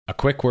A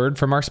quick word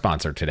from our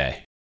sponsor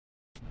today.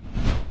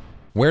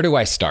 Where do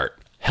I start?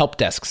 Help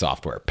desk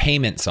software,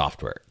 payment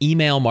software,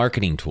 email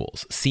marketing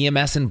tools,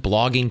 CMS and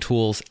blogging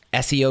tools,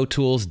 SEO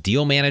tools,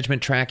 deal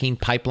management tracking,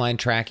 pipeline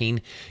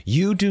tracking.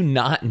 You do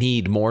not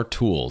need more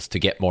tools to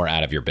get more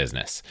out of your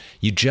business.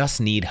 You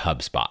just need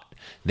HubSpot.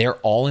 Their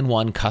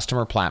all-in-one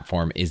customer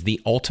platform is the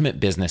ultimate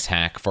business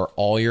hack for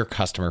all your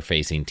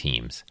customer-facing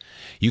teams.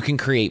 You can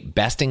create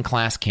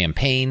best-in-class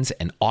campaigns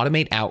and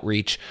automate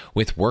outreach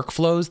with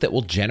workflows that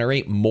will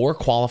generate more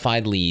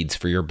qualified leads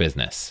for your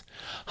business.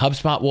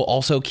 HubSpot will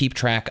also keep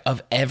track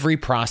of every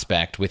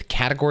prospect with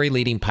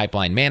category-leading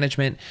pipeline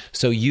management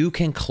so you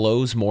can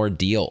close more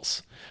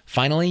deals.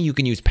 Finally, you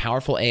can use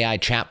powerful AI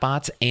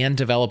chatbots and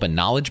develop a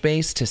knowledge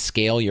base to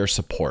scale your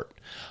support.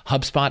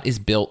 HubSpot is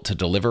built to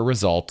deliver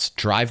results,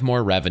 drive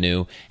more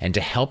revenue, and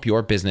to help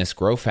your business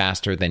grow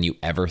faster than you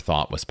ever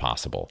thought was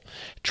possible.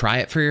 Try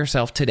it for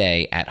yourself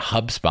today at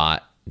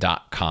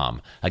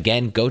HubSpot.com.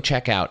 Again, go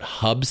check out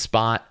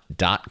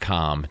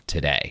HubSpot.com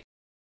today.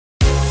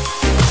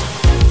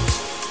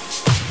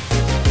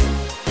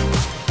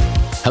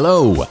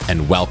 Hello,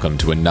 and welcome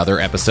to another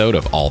episode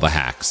of All the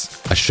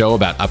Hacks, a show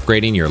about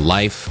upgrading your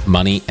life,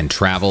 money, and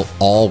travel,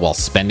 all while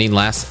spending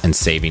less and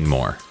saving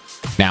more.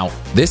 Now,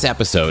 this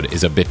episode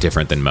is a bit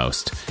different than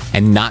most,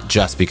 and not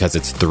just because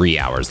it's 3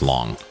 hours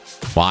long.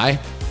 Why?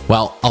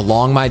 Well,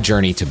 along my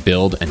journey to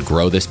build and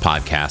grow this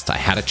podcast, I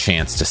had a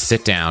chance to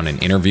sit down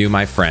and interview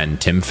my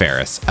friend Tim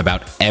Ferriss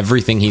about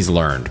everything he's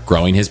learned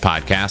growing his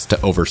podcast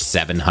to over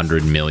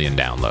 700 million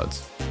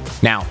downloads.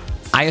 Now,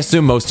 I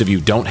assume most of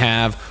you don't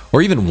have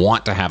or even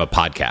want to have a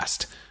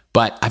podcast,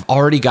 but I've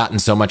already gotten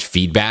so much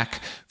feedback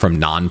from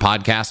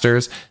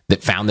non-podcasters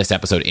that found this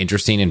episode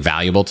interesting and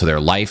valuable to their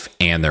life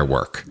and their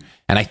work.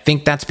 And I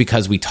think that's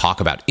because we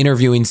talk about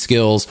interviewing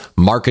skills,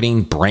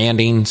 marketing,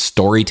 branding,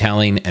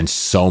 storytelling, and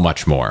so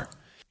much more.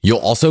 You'll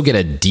also get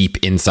a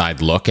deep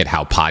inside look at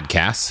how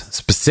podcasts,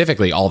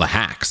 specifically All the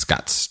Hacks,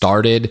 got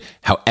started,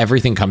 how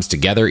everything comes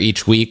together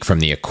each week from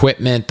the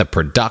equipment, the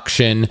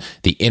production,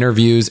 the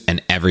interviews,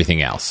 and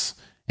everything else.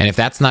 And if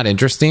that's not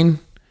interesting,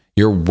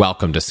 you're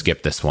welcome to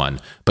skip this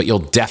one, but you'll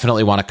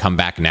definitely want to come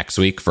back next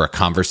week for a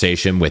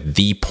conversation with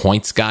the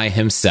points guy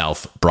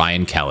himself,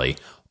 Brian Kelly,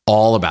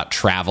 all about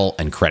travel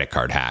and credit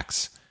card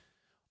hacks.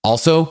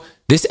 Also,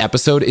 this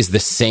episode is the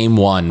same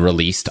one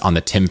released on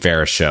the Tim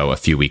Ferriss Show a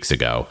few weeks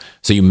ago,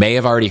 so you may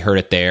have already heard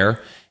it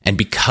there. And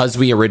because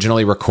we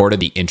originally recorded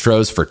the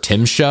intros for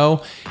Tim's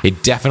show,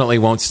 it definitely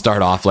won't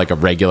start off like a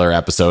regular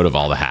episode of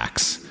All the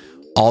Hacks.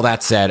 All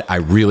that said, I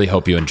really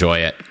hope you enjoy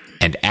it.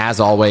 And as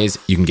always,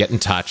 you can get in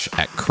touch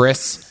at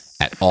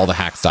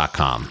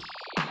chris@allthehacks.com.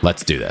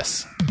 Let's do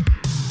this.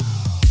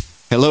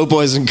 Hello,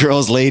 boys and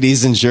girls,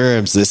 ladies and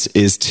germs. This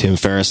is Tim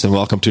Ferriss, and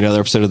welcome to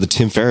another episode of the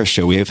Tim Ferriss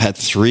Show. We have had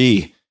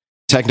 3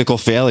 technical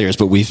failures,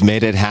 but we've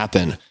made it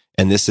happen.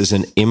 And this is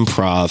an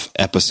improv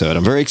episode.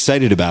 I'm very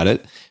excited about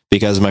it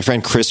because my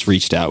friend Chris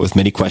reached out with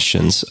many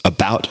questions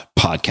about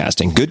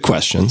podcasting, good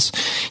questions.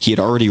 He had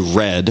already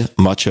read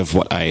much of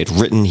what I had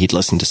written. He'd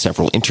listened to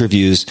several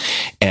interviews,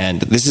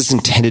 and this is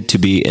intended to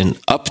be an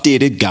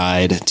updated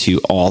guide to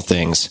all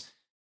things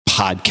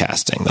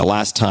podcasting. The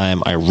last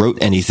time I wrote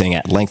anything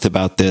at length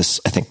about this,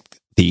 I think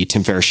the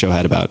Tim Ferriss Show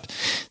had about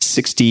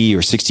 60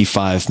 or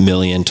 65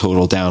 million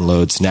total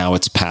downloads. Now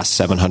it's past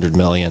 700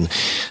 million.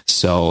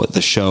 So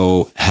the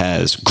show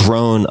has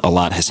grown. A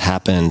lot has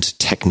happened.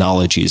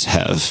 Technologies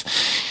have,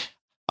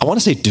 I want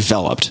to say,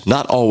 developed,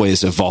 not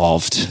always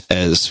evolved,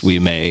 as we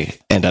may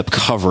end up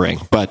covering.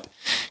 But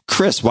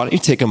Chris, why don't you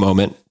take a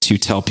moment to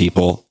tell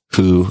people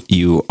who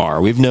you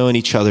are? We've known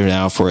each other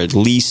now for at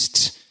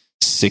least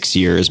 6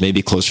 years,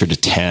 maybe closer to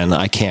 10.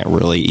 I can't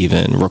really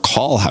even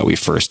recall how we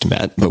first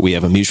met, but we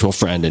have a mutual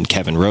friend in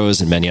Kevin Rose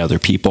and many other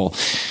people.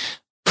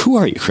 Who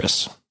are you,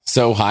 Chris?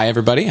 So, hi,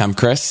 everybody. I'm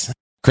Chris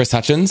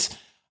Hutchins.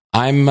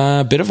 I'm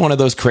a bit of one of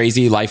those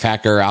crazy life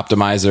hacker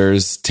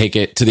optimizers, take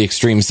it to the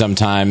extreme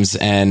sometimes,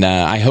 and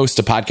I host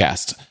a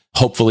podcast,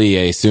 hopefully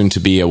a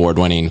soon-to-be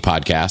award-winning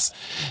podcast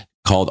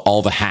called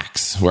All the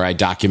Hacks, where I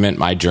document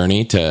my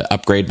journey to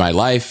upgrade my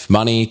life,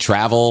 money,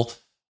 travel,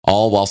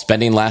 all while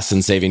spending less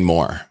and saving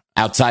more.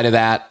 Outside of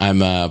that,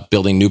 I'm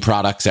building new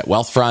products at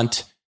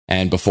Wealthfront.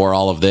 And before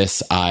all of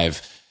this,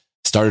 I've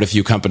started a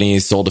few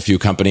companies, sold a few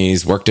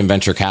companies, worked in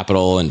venture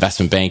capital,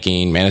 investment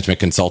banking, management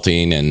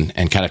consulting,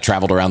 and kind of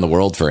traveled around the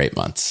world for 8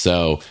 months.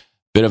 So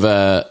bit of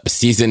a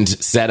seasoned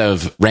set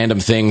of random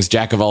things,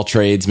 jack of all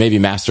trades, maybe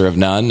master of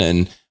none.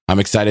 And I'm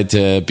excited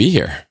to be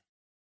here.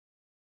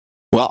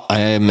 Well,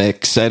 I'm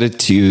excited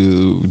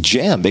to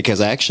jam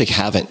because I actually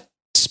haven't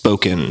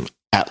spoken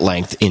at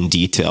length in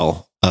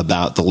detail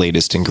about the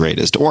latest and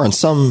greatest, or in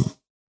some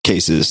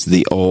cases,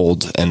 the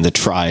old and the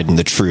tried and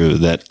the true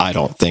that I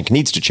don't think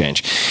needs to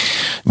change.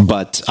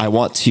 But I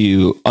want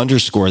to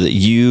underscore that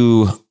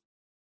you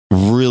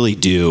really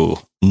do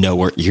know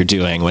what you're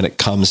doing when it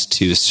comes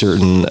to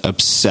certain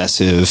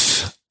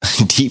obsessive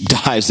deep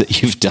dives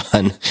that you've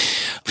done,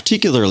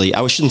 particularly,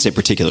 I shouldn't say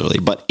particularly,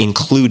 but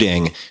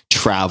including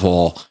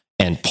travel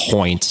and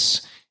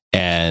points,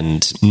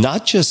 and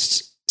not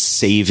just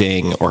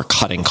saving or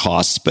cutting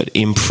costs, but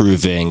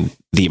improving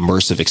the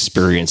immersive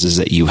experiences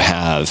that you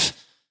have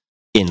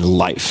in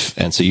life.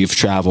 And so you've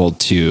traveled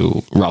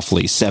to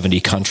roughly 70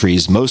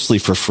 countries, mostly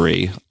for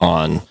free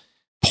on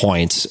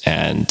points,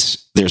 and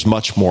there's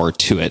much more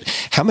to it.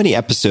 How many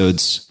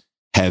episodes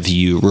have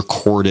you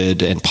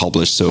recorded and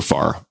published so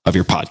far of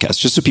your podcast?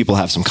 Just so people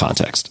have some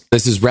context.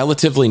 This is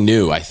relatively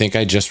new. I think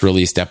I just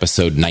released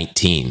episode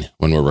 19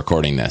 when we're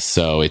recording this.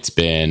 So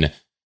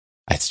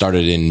I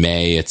started in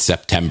May, it's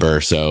September.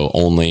 So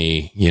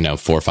only, 4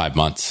 or 5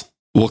 months.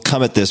 We'll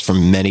come at this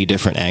from many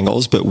different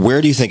angles, but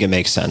where do you think it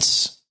makes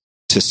sense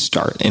to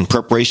start in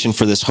preparation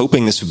for this,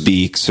 hoping this would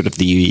be sort of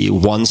the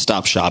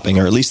one-stop shopping,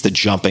 or at least the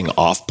jumping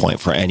off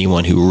point for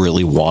anyone who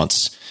really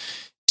wants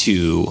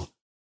to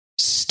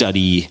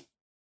study,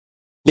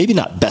 maybe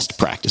not best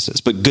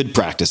practices, but good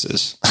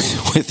practices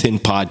within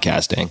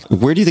podcasting?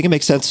 Where do you think it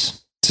makes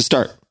sense to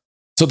start?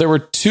 So there were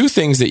two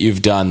things that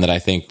you've done that I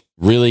think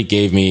really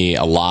gave me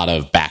a lot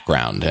of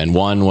background. And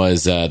one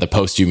was the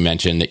post you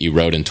mentioned that you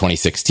wrote in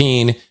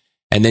 2016.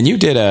 And then you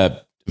did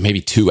a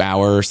maybe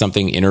 2-hour or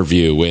something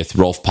interview with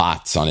Rolf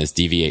Potts on his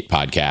Deviate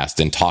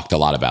podcast and talked a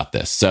lot about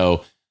this.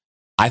 So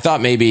I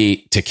thought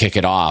maybe to kick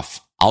it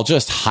off, I'll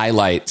just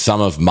highlight some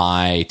of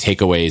my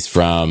takeaways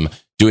from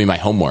doing my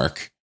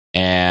homework.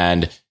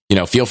 And,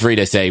 feel free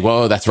to say,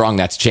 whoa, that's wrong,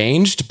 that's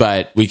changed.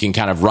 But we can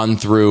kind of run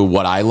through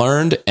what I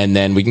learned, and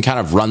then we can kind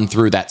of run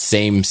through that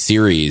same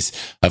series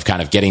of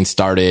kind of getting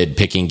started,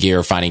 picking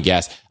gear, finding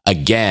guests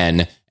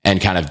again, and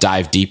kind of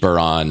dive deeper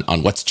on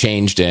what's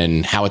changed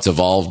and how it's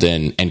evolved,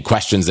 and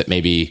questions that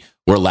maybe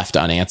were left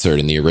unanswered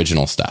in the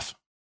original stuff.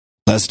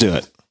 Let's do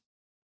it.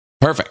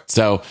 Perfect.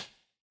 So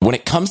when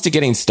it comes to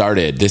getting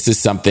started, this is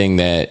something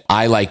that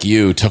I, like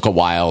you, took a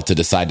while to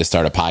decide to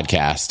start a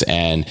podcast.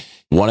 And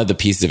one of the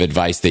pieces of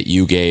advice that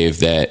you gave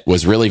that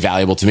was really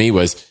valuable to me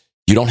was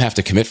you don't have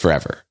to commit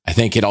forever. I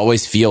think it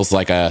always feels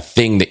like a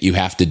thing that you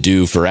have to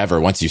do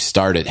forever. Once you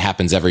start, it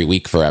happens every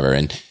week forever.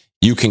 And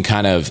you can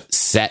kind of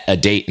set a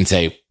date and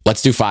say,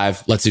 let's do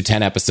 5, let's do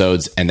 10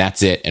 episodes, and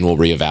that's it, and we'll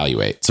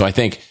reevaluate. So I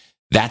think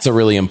that's a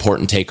really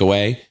important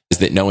takeaway, is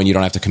that knowing you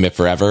don't have to commit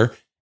forever.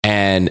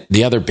 And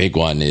the other big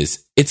one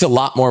is it's a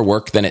lot more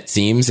work than it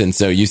seems. And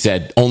so you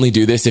said, only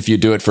do this if you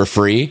do it for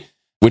free,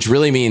 which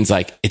really means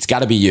like, it's got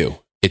to be you.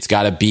 It's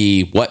got to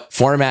be what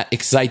format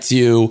excites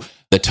you,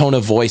 the tone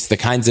of voice, the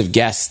kinds of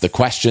guests, the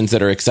questions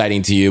that are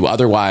exciting to you.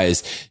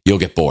 Otherwise, you'll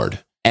get bored.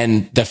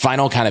 And the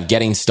final kind of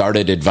getting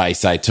started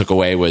advice I took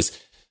away was,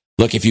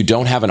 look, if you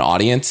don't have an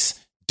audience,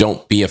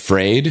 don't be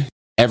afraid.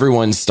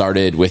 Everyone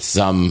started with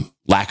some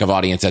lack of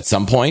audience at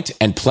some point,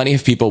 and plenty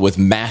of people with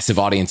massive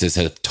audiences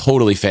have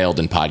totally failed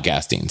in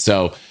podcasting.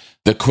 So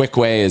the quick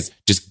way is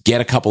just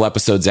get a couple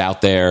episodes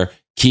out there,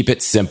 keep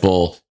it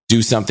simple,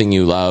 do something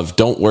you love.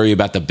 Don't worry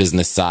about the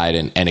business side,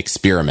 and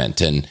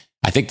experiment. And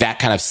I think that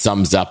kind of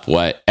sums up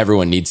what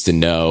everyone needs to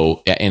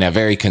know in a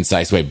very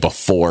concise way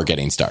before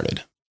getting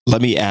started.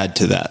 Let me add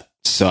to that.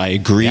 So I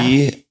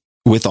agree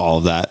with all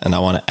of that. And I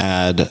want to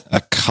add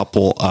a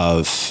couple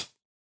of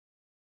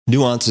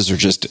nuances or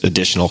just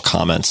additional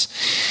comments.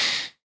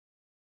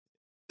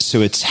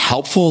 So it's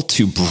helpful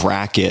to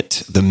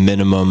bracket the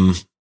minimum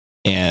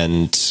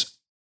and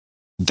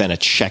then a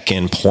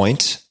check-in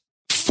point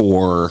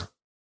for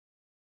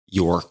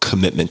your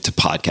commitment to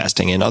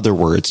podcasting. In other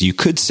words, you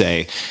could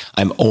say,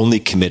 I'm only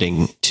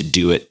committing to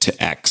do it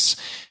to X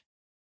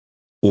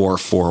or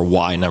for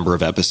Y number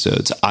of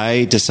episodes.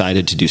 I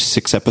decided to do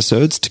 6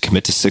 episodes, to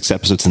commit to 6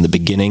 episodes in the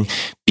beginning,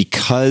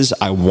 because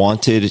I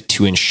wanted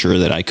to ensure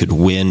that I could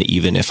win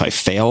even if I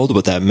failed.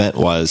 What that meant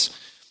was,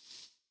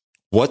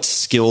 what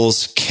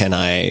skills can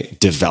I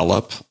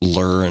develop,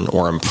 learn,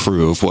 or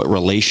improve? What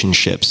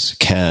relationships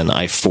can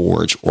I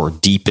forge or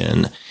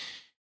deepen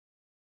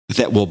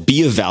that will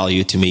be of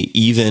value to me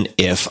even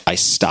if I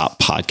stop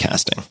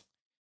podcasting?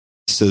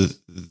 So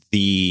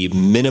the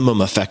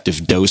minimum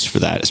effective dose for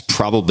that is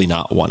probably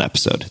not 1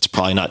 episode. It's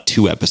probably not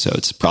 2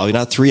 episodes, probably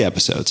not 3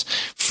 episodes.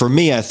 For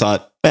me, I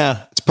thought,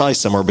 it's probably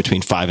somewhere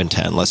between 5 and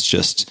 10. Let's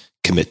just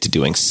commit to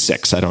doing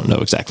 6. I don't know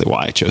exactly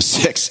why I chose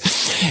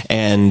 6.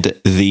 And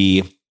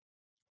the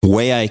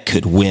way I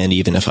could win,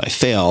 even if I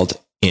failed,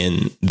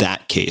 in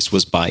that case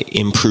was by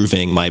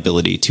improving my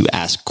ability to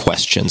ask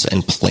questions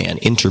and plan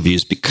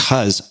interviews,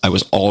 because I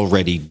was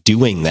already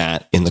doing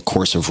that in the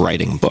course of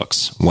writing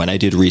books. When I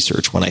did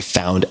research, when I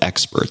found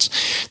experts,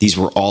 these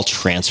were all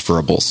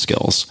transferable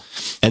skills.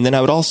 And then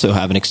I would also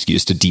have an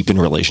excuse to deepen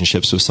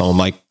relationships with some of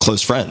my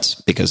close friends,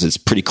 because it's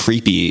pretty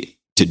creepy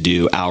to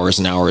do hours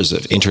and hours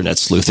of internet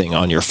sleuthing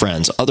on your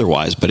friends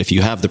otherwise. But if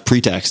you have the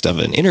pretext of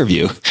an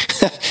interview,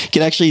 you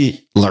can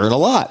actually learn a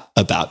lot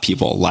about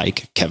people,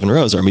 like Kevin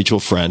Rose, our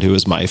mutual friend, who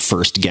was my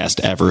first guest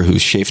ever, who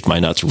chafed my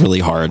nuts really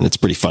hard. And it's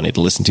pretty funny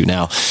to listen to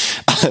now.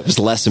 It was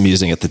less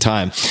amusing at the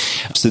time.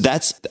 So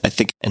that's, I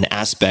think, an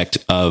aspect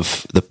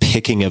of the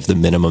picking of the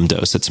minimum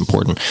dose that's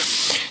important.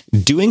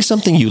 Doing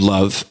something you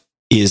love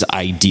is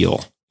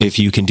ideal. If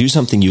you can do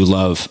something you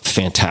love,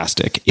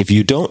 fantastic. If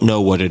you don't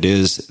know what it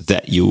is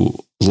that you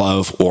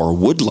love or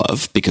would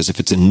love, because if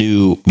it's a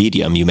new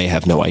medium, you may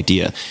have no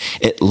idea,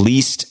 at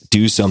least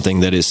do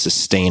something that is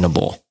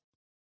sustainable.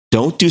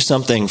 Don't do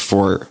something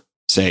for,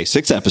 say,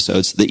 6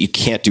 episodes that you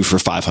can't do for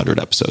 500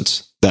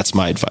 episodes. That's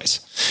my advice.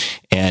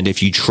 And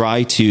if you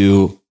try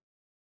to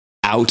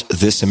out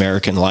This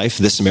American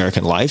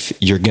Life,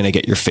 you're going to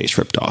get your face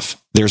ripped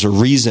off. There's a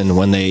reason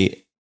when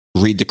they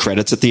read the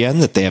credits at the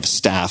end that they have a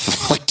staff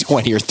of like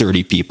 20 or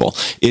 30 people.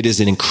 It is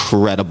an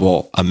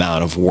incredible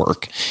amount of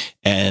work,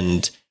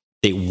 and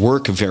they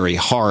work very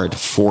hard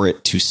for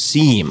it to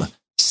seem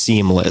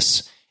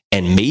seamless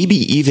and maybe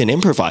even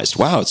improvised.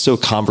 Wow, it's so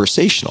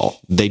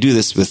conversational. They do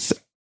this with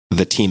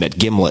the team at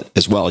Gimlet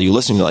as well. You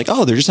listen, you're like,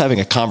 oh, they're just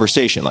having a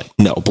conversation. Like,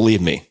 no,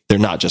 believe me, they're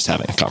not just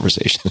having a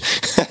conversation.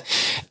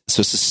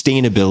 So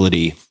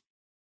sustainability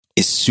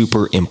is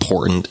super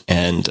important.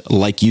 And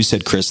like you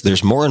said, Chris,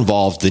 there's more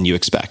involved than you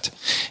expect.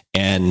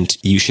 And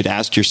you should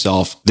ask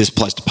yourself, this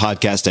applies to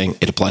podcasting,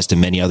 it applies to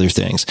many other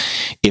things.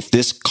 If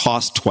this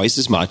cost twice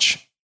as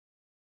much,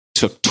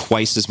 took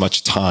twice as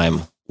much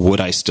time, would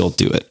I still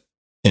do it?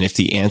 And if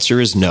the answer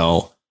is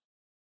no,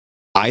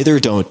 either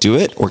don't do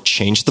it or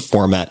change the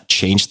format,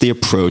 change the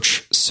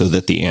approach so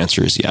that the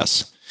answer is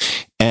yes.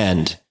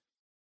 And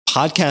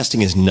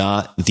podcasting is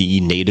not the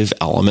native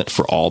element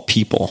for all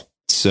people.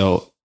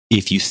 So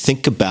if you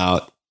think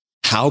about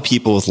how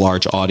people with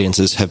large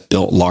audiences have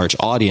built large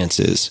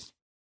audiences,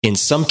 in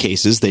some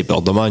cases, they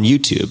build them on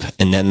YouTube,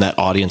 and then that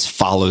audience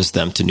follows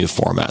them to new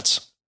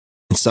formats.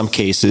 In some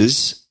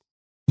cases,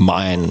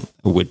 mine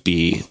would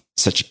be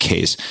such a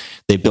case.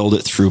 They build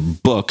it through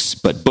books,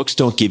 but books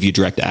don't give you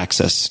direct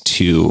access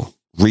to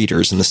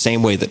readers in the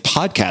same way that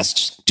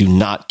podcasts do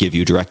not give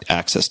you direct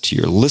access to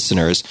your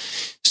listeners.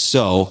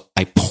 So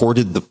I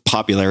ported the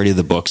popularity of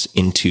the books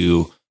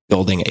into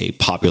building a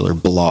popular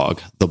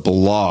blog. The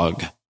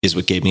blog is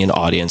what gave me an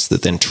audience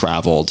that then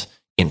traveled,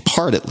 in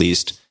part at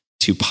least,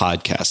 to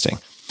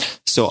podcasting.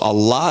 So a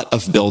lot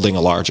of building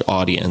a large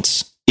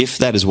audience, if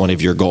that is one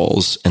of your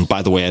goals, and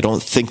by the way, I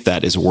don't think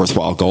that is a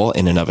worthwhile goal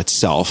in and of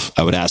itself.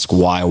 I would ask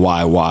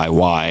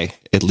why,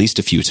 at least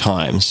a few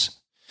times,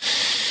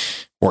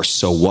 or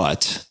so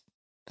what,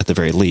 at the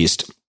very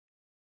least.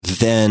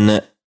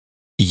 Then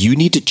you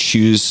need to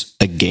choose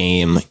a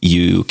game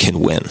you can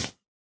win.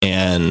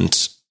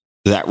 And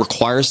that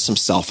requires some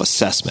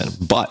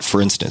self-assessment. But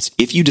for instance,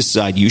 if you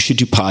decide you should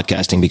do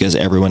podcasting because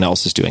everyone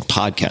else is doing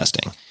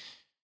podcasting,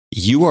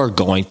 you are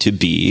going to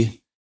be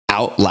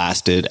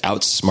outlasted,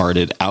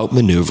 outsmarted,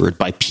 outmaneuvered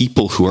by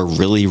people who are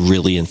really,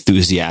 really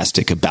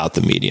enthusiastic about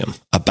the medium,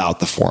 about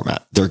the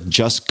format. They're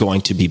just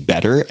going to be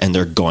better and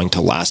they're going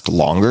to last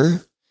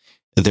longer.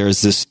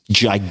 There's this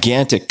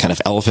gigantic kind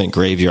of elephant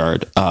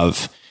graveyard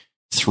of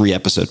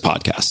 3-episode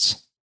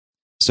podcasts.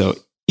 So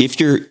if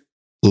you're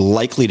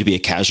likely to be a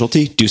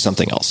casualty, do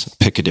something else,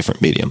 pick a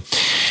different medium.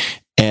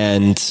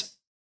 And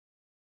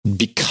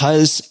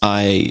because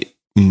I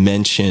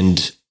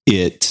mentioned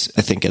it,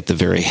 I think at the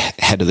very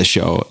head of the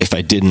show, if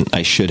I didn't,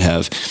 I should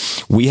have.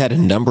 We had a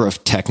number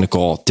of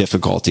technical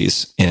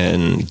difficulties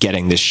in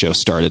getting this show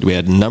started. We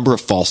had a number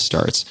of false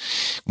starts.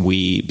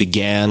 We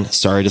began,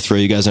 sorry to throw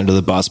you guys under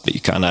the bus, but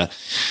you kind of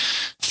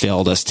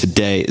failed us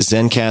today.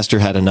 Zencastr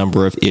had a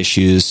number of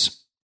issues.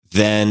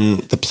 Then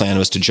the plan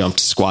was to jump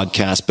to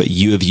Squadcast, but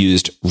you have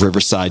used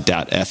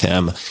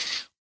Riverside.fm.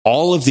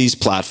 All of these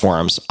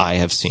platforms I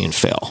have seen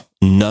fail.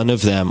 None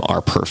of them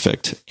are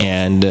perfect.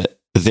 And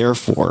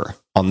therefore,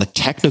 on the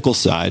technical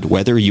side,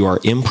 whether you are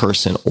in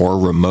person or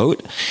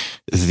remote,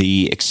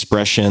 the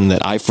expression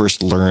that I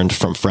first learned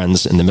from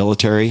friends in the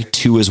military,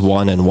 2 is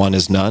 1 and 1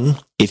 is none.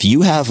 If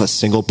you have a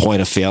single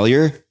point of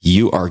failure,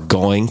 you are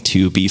going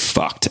to be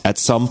fucked. At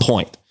some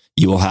point,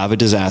 you will have a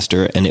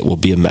disaster and it will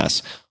be a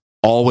mess.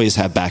 Always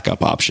have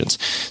backup options.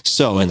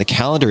 So in the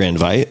calendar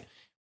invite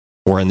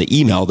or in the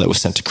email that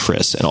was sent to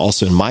Chris and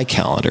also in my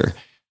calendar,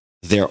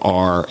 there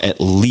are at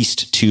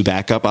least 2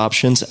 backup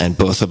options, and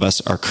both of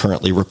us are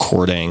currently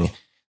recording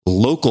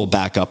local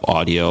backup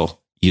audio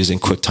using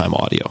QuickTime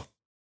Audio.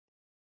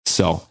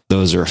 So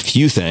those are a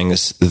few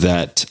things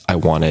that I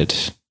wanted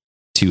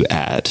to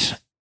add.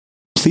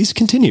 Please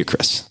continue,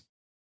 Chris.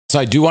 So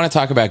I do want to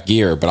talk about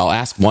gear, but I'll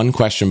ask one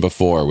question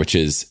before, which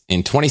is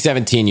in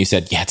 2017, you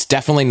said, yeah, it's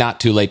definitely not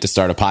too late to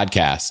start a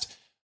podcast.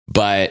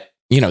 But,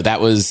 you know,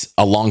 that was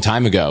a long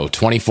time ago.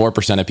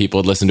 24% of people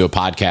had listened to a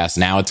podcast.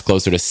 Now it's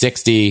closer to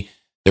 60.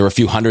 There were a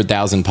few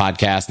 100,000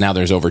 podcasts. Now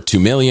there's over 2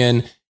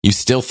 million. You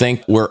still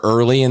think we're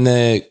early in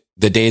the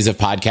days of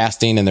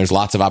podcasting and there's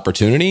lots of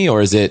opportunity,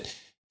 or is it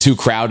too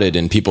crowded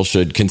and people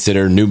should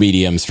consider new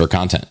mediums for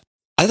content?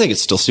 I think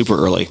it's still super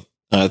early.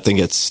 I think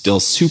it's still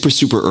super,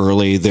 super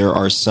early. There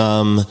are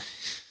some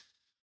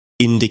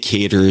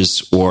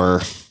indicators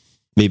or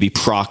maybe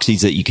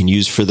proxies that you can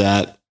use for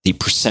that. The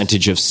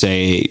percentage of,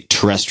 say,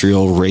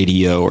 terrestrial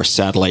radio or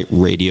satellite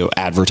radio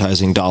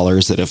advertising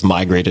dollars that have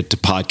migrated to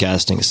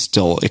podcasting is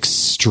still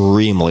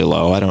extremely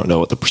low. I don't know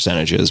what the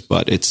percentage is,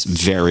 but it's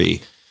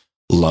very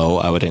low,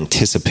 I would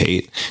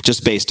anticipate,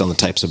 just based on the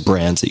types of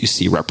brands that you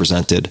see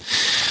represented.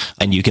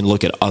 And you can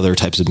look at other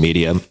types of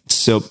media.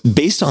 So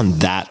based on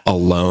that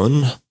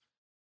alone,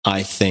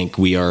 I think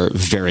we are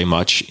very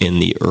much in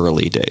the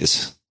early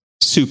days,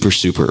 super,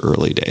 super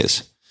early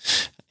days.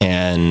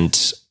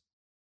 And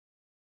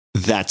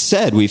that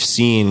said, we've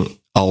seen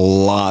a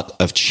lot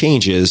of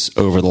changes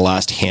over the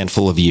last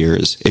handful of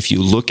years. If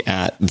you look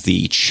at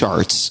the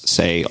charts,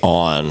 say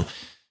on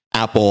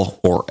Apple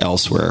or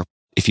elsewhere,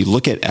 if you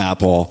look at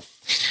Apple,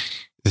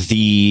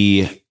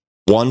 the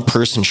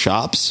one-person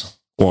shops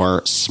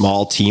or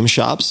small team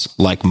shops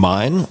like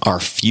mine are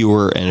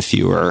fewer and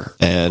fewer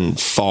and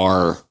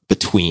far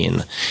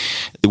between.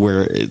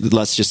 Where,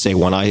 let's just say,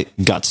 when I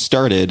got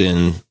started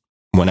in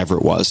whenever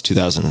it was,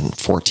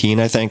 2014,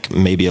 I think,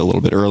 maybe a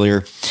little bit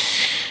earlier,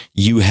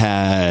 you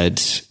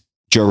had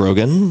Joe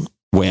Rogan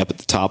way up at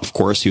the top, of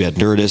course. You had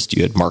Nerdist,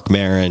 you had Mark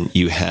Maron,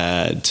 you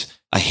had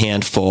a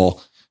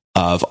handful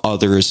of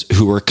others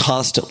who were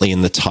constantly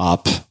in the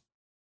top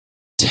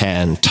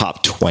 10,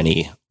 top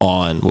 20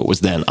 on what was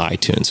then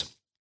iTunes.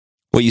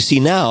 What you see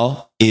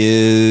now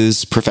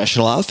is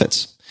professional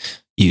outfits.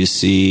 You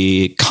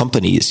see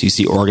companies, you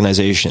see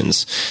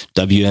organizations,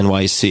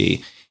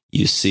 WNYC,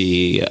 you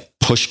see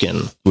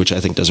Pushkin, which I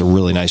think does a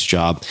really nice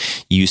job.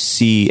 You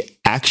see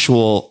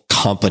actual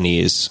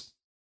companies.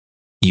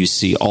 You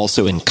see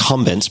also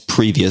incumbents,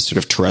 previous sort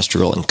of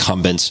terrestrial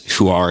incumbents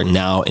who are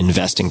now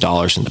investing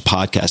dollars into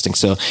podcasting.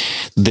 So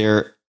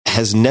there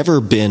has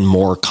never been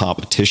more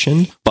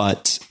competition,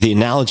 but the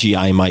analogy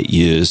I might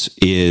use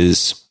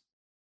is,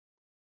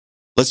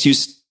 let's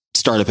use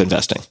startup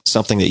investing,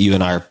 something that you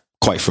and I are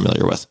quite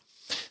familiar with.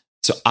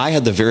 So I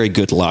had the very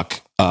good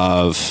luck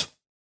of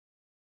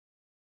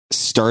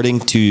starting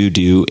to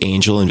do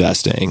angel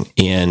investing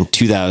in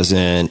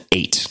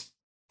 2008.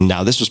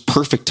 Now, this was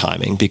perfect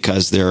timing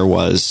because there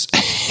was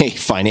a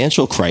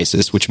financial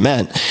crisis, which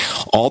meant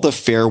all the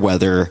fair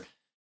weather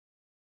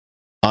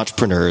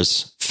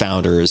entrepreneurs,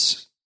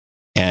 founders,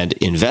 and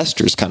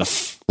investors kind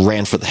of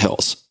ran for the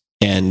hills.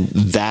 And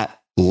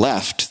that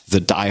left the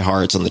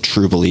diehards and the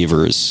true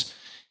believers,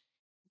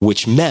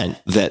 which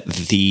meant that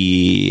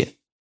the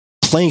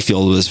playing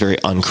field was very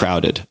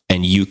uncrowded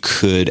and you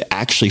could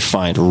actually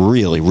find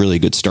really, really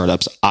good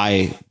startups,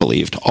 I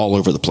believed, all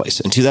over the place.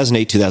 In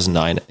 2008,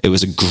 2009, it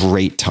was a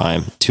great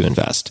time to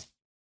invest.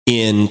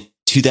 In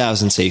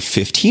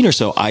 2015 or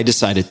so, I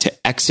decided to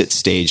exit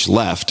stage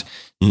left,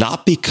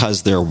 not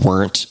because there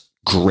weren't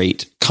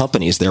great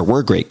companies. There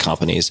were great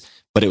companies,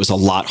 but it was a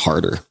lot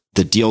harder.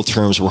 The deal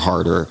terms were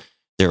harder.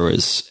 There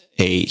was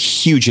a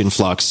huge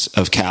influx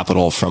of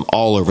capital from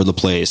all over the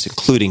place,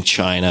 including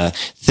China.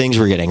 Things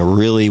were getting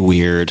really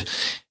weird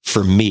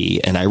for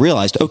me. And I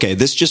realized, okay,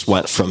 this just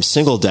went from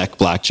single deck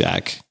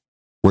blackjack,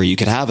 where you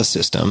could have a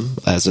system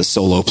as a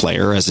solo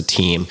player, as a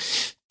team,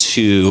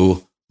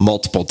 to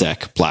multiple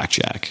deck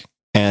blackjack.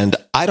 And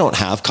I don't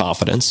have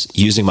confidence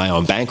using my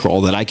own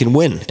bankroll that I can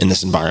win in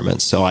this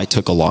environment. So I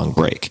took a long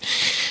break.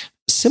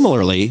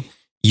 Similarly,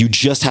 you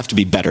just have to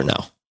be better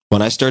now.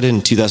 When I started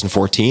in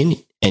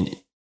 2014, and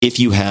if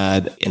you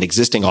had an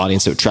existing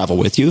audience that would travel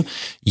with you,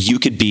 you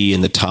could be in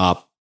the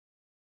top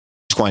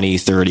 20,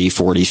 30,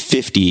 40,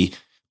 50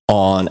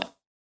 on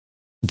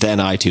then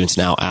iTunes,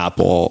 now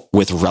Apple,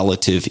 with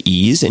relative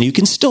ease. And you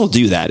can still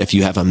do that if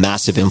you have a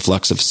massive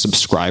influx of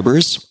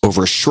subscribers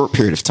over a short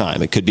period of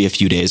time. It could be a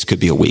few days, it could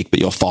be a week, but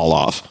you'll fall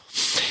off.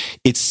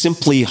 It's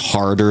simply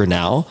harder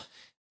now.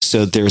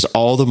 So there's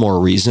all the more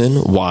reason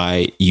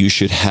why you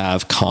should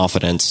have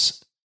confidence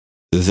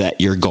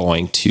that you're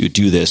going to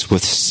do this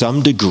with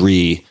some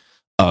degree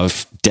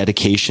of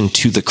dedication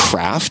to the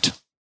craft,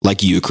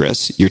 like you,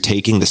 Chris. You're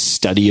taking the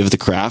study of the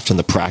craft and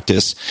the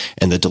practice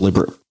and the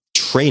deliberate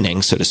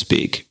training, so to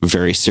speak,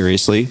 very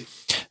seriously.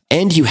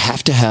 And you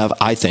have to have,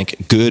 I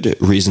think, good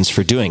reasons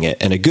for doing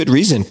it. And a good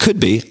reason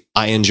could be,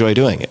 I enjoy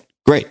doing it.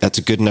 Great. That's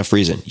a good enough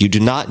reason. You do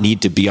not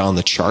need to be on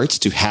the charts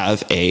to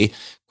have a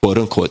quote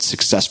unquote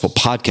successful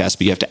podcast,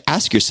 but you have to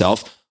ask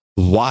yourself,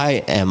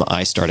 why am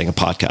I starting a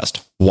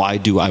podcast? Why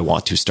do I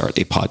want to start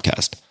a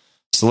podcast?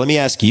 So let me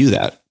ask you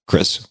that,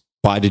 Chris.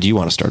 Why did you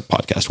want to start a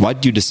podcast? Why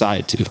did you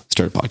decide to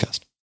start a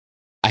podcast?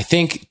 I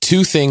think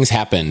two things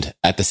happened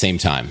at the same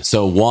time.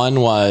 So one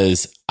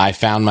was I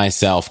found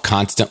myself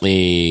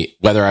constantly,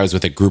 whether I was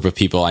with a group of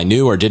people I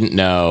knew or didn't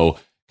know,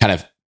 kind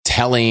of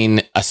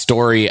telling a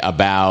story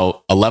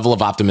about a level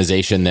of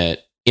optimization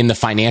that in the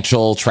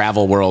financial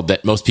travel world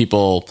that most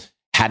people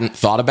hadn't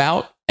thought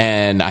about.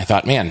 And I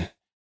thought, man,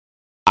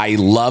 I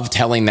love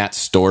telling that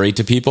story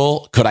to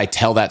people. Could I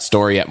tell that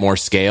story at more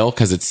scale?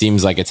 Because it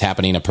seems like it's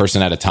happening a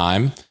person at a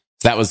time.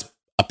 So that was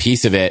a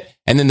piece of it.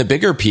 And then the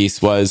bigger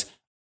piece was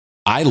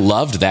I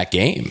loved that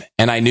game.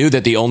 And I knew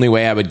that the only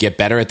way I would get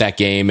better at that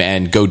game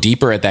and go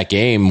deeper at that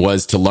game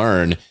was to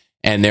learn.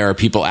 And there are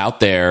people out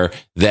there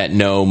that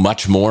know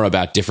much more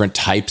about different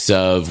types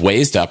of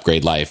ways to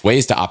upgrade life,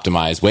 ways to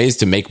optimize, ways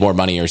to make more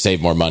money or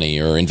save more money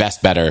or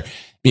invest better.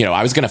 You know,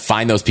 I was going to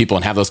find those people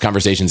and have those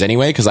conversations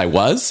anyway, because I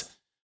was.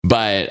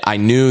 But I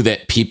knew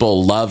that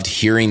people loved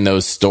hearing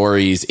those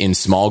stories in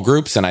small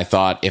groups. And I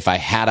thought if I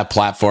had a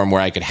platform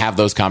where I could have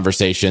those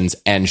conversations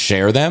and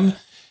share them,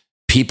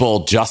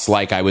 people just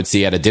like I would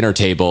see at a dinner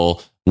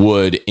table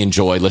would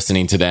enjoy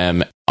listening to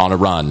them on a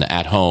run,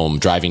 at home,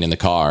 driving in the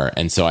car.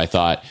 And so I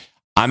thought,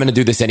 I'm going to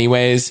do this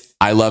anyways.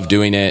 I love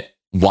doing it.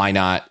 Why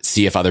not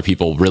see if other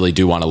people really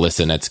do want to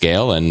listen at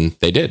scale? And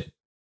they did.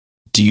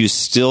 Do you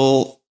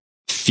still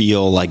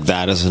feel like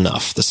that is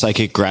enough? The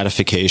psychic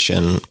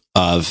gratification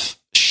of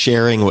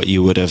sharing what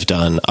you would have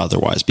done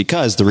otherwise?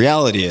 Because the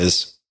reality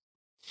is,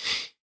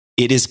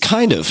 it is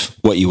kind of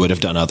what you would have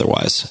done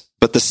otherwise.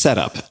 But the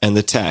setup and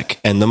the tech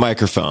and the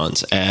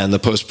microphones and the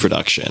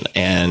post-production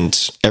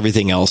and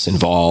everything else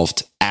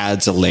involved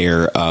adds a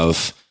layer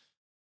of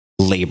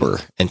labor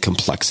and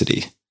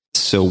complexity.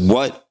 So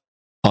what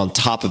on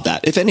top of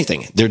that, if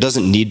anything, there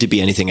doesn't need to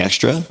be anything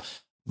extra,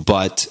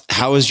 but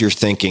how has your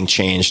thinking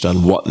changed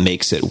on what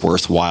makes it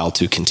worthwhile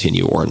to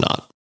continue or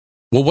not?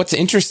 Well, what's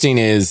interesting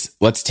is,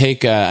 let's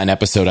take an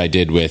episode I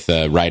did with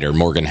a writer,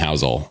 Morgan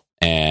Housel,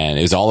 and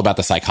it was all about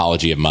the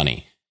psychology of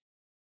money.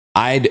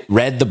 I'd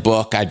read the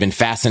book. I'd been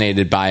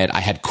fascinated by it. I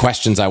had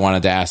questions I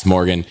wanted to ask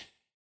Morgan.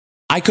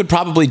 I could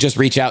probably just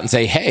reach out and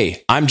say,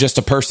 hey, I'm just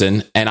a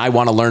person and I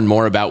want to learn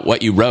more about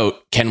what you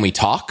wrote. Can we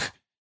talk?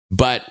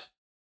 But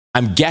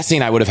I'm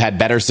guessing I would have had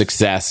better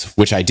success,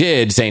 which I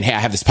did, saying, hey, I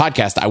have this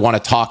podcast. I want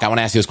to talk. I want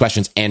to ask you those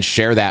questions and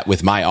share that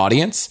with my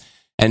audience.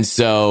 And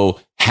so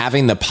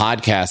having the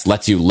podcast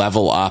lets you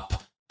level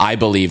up, I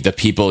believe, the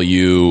people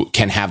you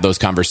can have those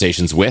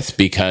conversations with,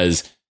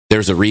 because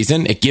there's a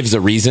reason. It gives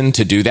a reason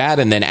to do that.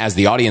 And then as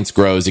the audience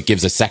grows, it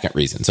gives a second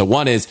reason. So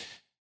one is,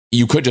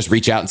 you could just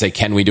reach out and say,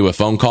 can we do a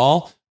phone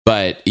call?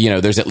 But,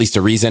 there's at least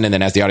a reason. And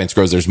then as the audience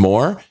grows, there's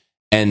more.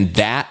 And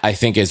that, I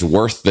think, is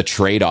worth the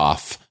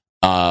trade-off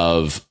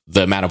of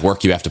the amount of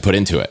work you have to put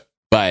into it.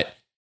 But,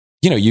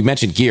 you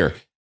mentioned gear.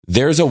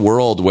 There's a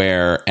world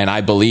where, and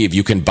I believe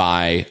you can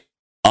buy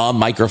a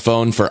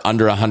microphone for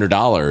under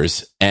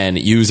 $100 and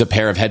use a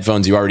pair of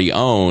headphones you already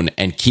own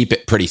and keep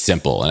it pretty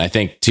simple. And I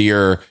think to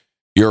your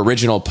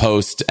original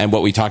post and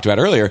what we talked about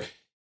earlier,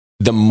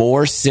 the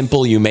more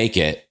simple you make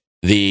it,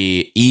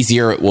 the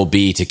easier it will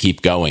be to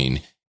keep going.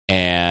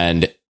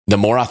 And the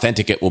more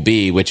authentic it will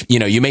be, which,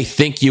 you may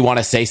think you want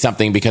to say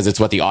something because it's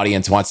what the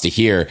audience wants to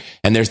hear.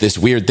 And there's this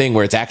weird thing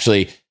where it's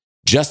actually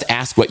just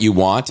ask what you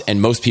want.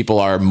 And most people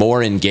are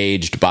more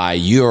engaged by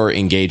your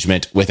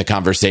engagement with a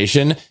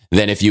conversation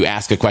than if you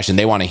ask a question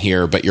they want to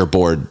hear, but you're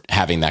bored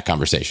having that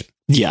conversation.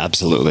 Yeah,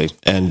 absolutely.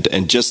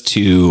 And just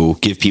to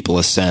give people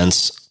a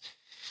sense,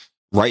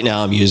 right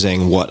now I'm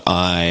using what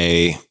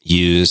I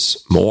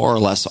use more or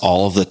less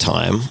all of the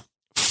time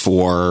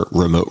for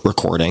remote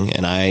recording.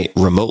 And I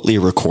remotely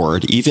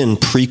record, even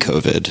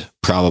pre-COVID,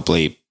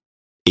 probably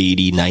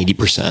 80,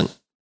 90%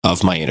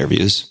 of my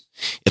interviews.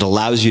 It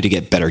allows you to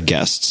get better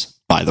guests,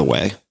 by the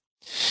way,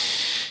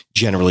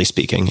 generally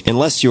speaking.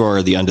 Unless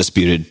you're the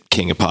undisputed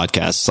king of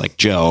podcasts like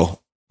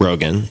Joe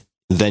Rogan,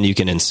 then you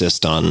can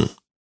insist on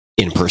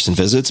in-person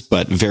visits,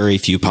 but very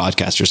few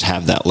podcasters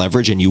have that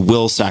leverage, and you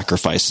will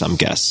sacrifice some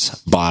guests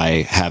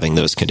by having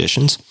those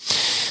conditions.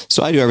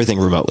 So I do everything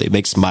remotely. It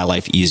makes my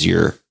life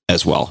easier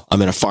as well.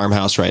 I'm in a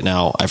farmhouse right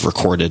now. I've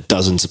recorded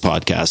dozens of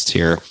podcasts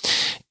here,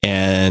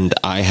 and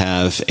I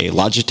have a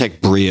Logitech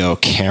Brio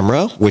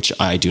camera, which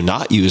I do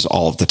not use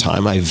all of the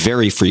time. I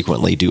very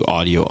frequently do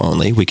audio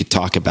only. We could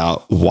talk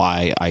about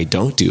why I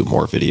don't do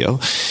more video.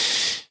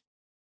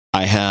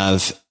 I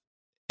have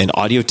an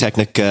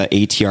Audio-Technica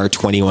ATR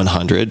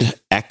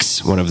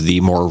 2100X, one of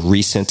the more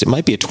recent. It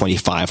might be a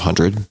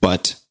 2500,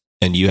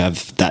 and you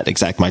have that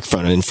exact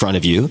microphone in front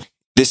of you.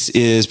 This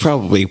is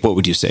probably, what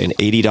would you say, an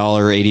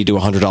 $80 to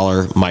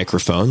 $100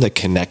 microphone that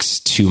connects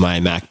to my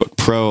MacBook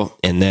Pro.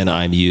 And then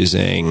I'm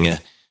using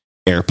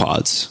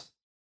AirPods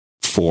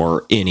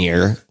for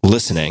in-ear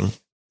listening.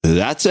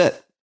 That's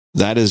it.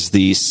 That is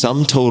the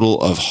sum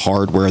total of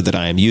hardware that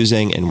I am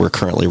using. And we're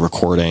currently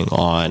recording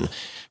on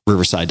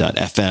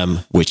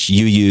Riverside.fm, which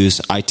you use.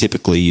 I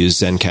typically use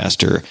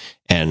Zencaster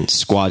and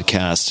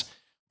Squadcast.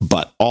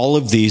 But all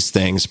of these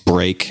things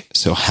break,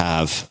 so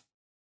have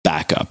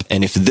backup.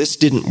 And if this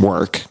didn't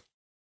work,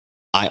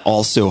 I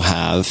also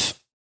have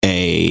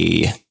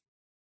a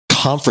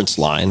conference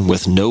line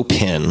with no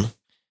pin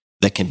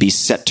that can be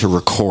set to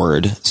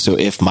record. So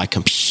if my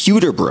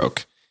computer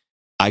broke,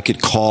 I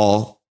could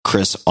call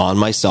Chris on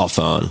my cell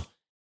phone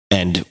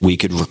and we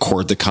could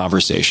record the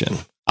conversation.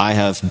 I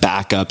have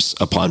backups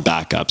upon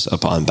backups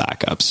upon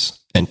backups.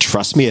 And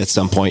trust me, at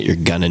some point, you're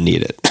going to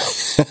need it.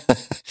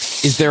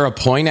 Is there a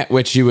point at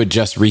which you would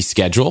just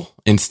reschedule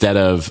instead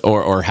of,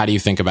 or how do you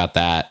think about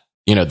that?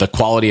 The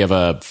quality of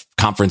a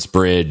conference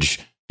bridge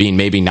being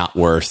maybe not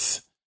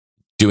worth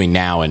doing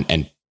now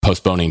and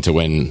postponing to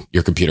when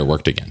your computer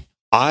worked again?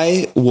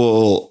 I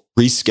will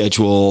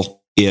reschedule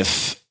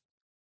if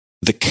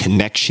the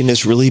connection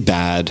is really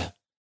bad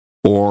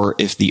or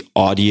if the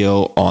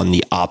audio on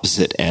the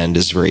opposite end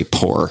is very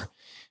poor.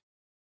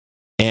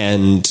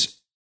 And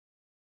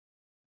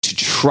to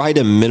try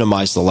to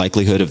minimize the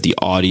likelihood of the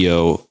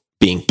audio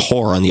being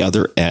poor on the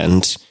other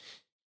end,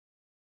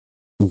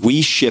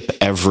 we ship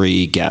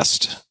every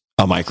guest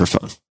a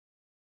microphone.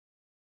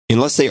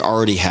 Unless they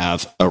already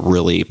have a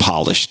really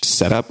polished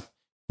setup,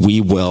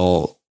 we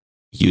will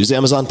use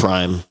Amazon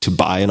Prime to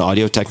buy an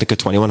Audio-Technica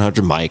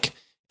 2100 mic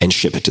and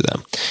ship it to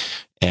them.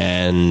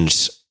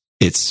 And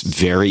it's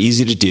very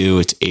easy to do.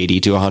 It's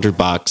 $80 to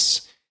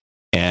 $100.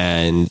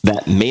 And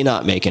that may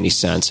not make any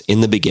sense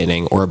in the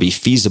beginning or be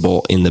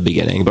feasible in the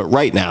beginning. But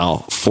right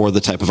now, for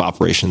the type of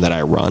operation that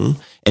I run,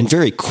 and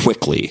very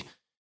quickly,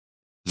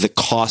 the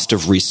cost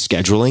of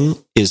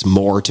rescheduling is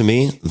more to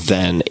me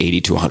than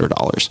 $80 to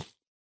 $100.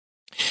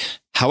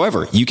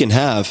 However, you can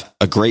have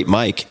a great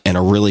mic and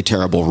a really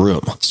terrible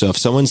room. So if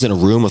someone's in a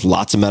room with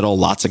lots of metal,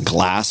 lots of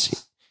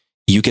glass,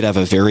 you could have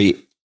a very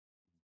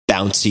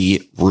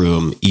bouncy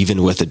room,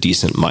 even with a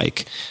decent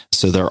mic.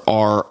 So there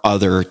are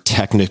other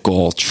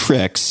technical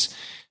tricks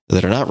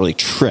that are not really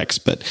tricks,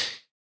 but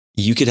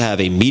you could have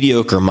a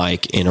mediocre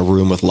mic in a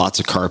room with lots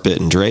of carpet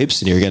and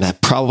drapes, and you're going to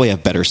probably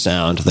have better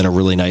sound than a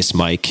really nice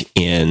mic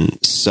in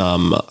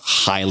some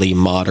highly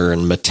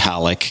modern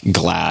metallic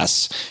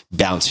glass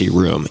bouncy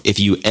room. If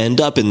you end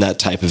up in that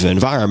type of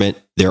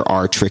environment, there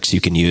are tricks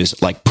you can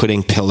use, like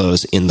putting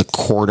pillows in the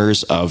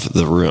corners of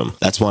the room.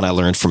 That's one I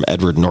learned from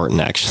Edward Norton,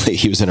 actually.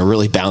 He was in a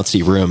really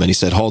bouncy room and he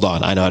said, hold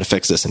on, I know how to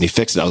fix this. And he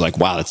fixed it. I was like,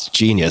 wow, that's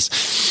genius.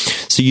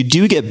 So you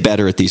do get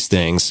better at these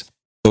things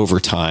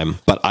over time,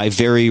 but I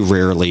very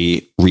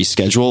rarely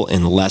reschedule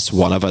unless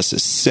one of us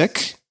is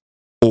sick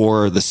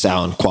or the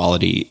sound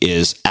quality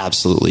is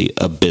absolutely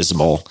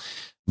abysmal.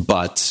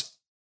 But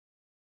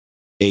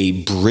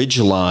a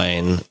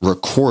Bridgeline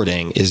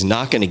recording is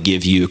not going to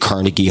give you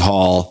Carnegie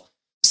Hall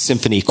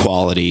symphony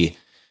quality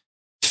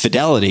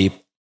fidelity,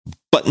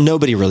 but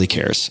nobody really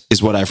cares,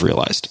 is what I've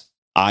realized.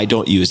 I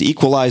don't use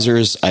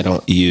equalizers. I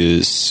don't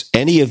use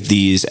any of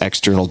these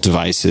external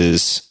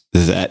devices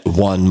that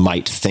one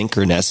might think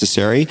are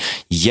necessary.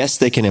 Yes,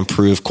 they can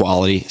improve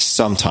quality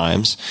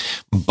sometimes,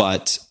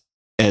 but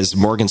as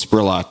Morgan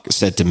Spurlock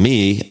said to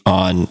me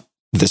on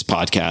this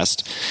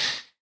podcast,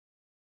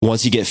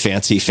 once you get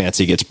fancy,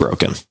 fancy gets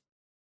broken.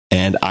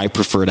 And I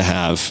prefer to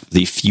have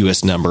the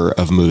fewest number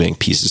of moving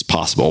pieces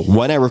possible.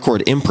 When I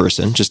record in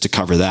person, just to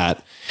cover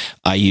that,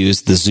 I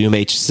use the Zoom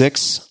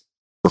H6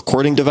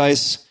 recording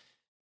device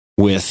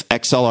with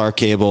XLR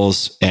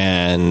cables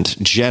and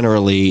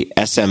generally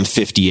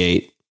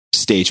SM58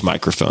 stage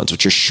microphones,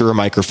 which are Shure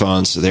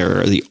microphones.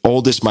 They're the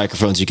oldest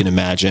microphones you can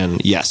imagine.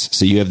 Yes.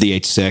 So you have the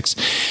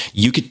H6.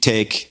 You could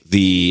take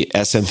the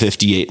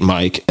SM58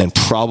 mic and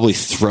probably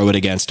throw it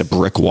against a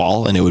brick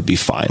wall and it would be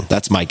fine.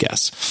 That's my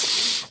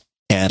guess.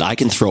 And I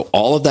can throw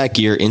all of that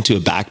gear into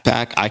a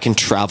backpack. I can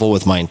travel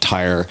with my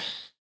entire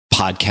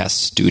podcast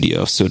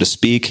studio, so to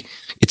speak.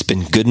 It's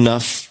been good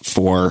enough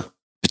for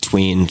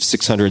between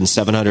 600 and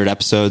 700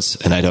 episodes,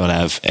 and I don't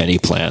have any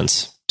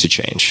plans to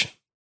change.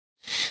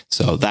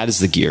 So that is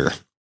the gear.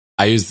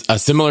 I use a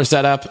similar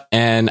setup,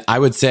 and I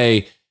would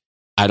say,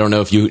 I don't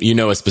know if you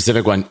know a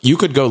specific one. You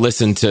could go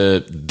listen to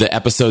the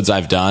episodes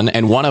I've done,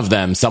 and one of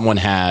them, someone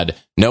had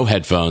no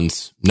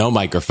headphones, no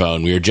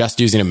microphone. We were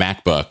just using a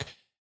MacBook,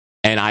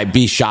 and I'd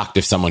be shocked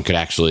if someone could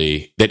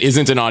actually, that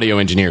isn't an audio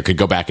engineer, could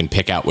go back and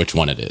pick out which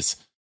one it is.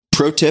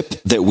 Pro tip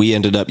that we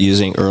ended up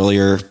using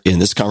earlier in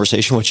this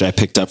conversation, which I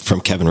picked up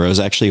from Kevin Rose,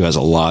 actually, who has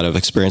a lot of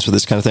experience with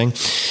this kind of thing,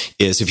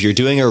 is if you're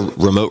doing a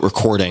remote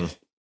recording,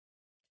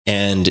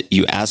 and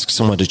you ask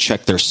someone to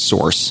check their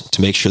source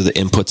to make sure the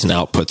inputs and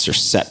outputs are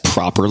set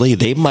properly,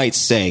 they might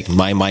say,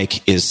 my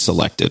mic is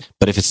selected.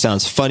 But if it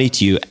sounds funny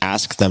to you,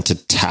 ask them to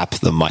tap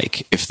the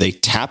mic. If they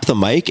tap the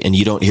mic and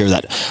you don't hear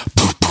that,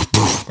 poof, poof,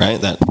 poof, right?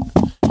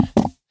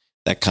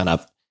 That kind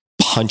of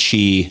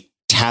punchy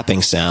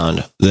tapping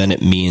sound, then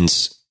it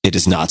means it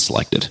is not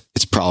selected.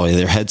 It's probably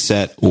their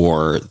headset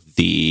or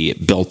the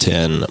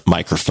built-in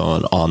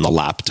microphone on the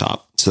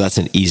laptop. So that's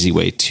an easy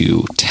way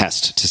to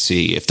test to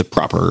see if the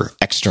proper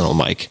external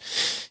mic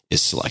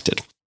is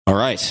selected. All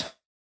right.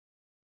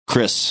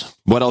 Chris,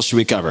 what else should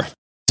we cover?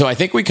 So I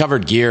think we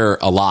covered gear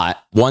a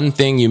lot. One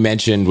thing you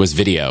mentioned was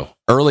video.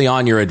 Early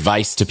on, your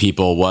advice to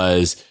people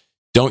was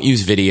don't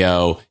use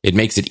video. It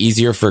makes it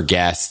easier for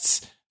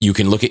guests. You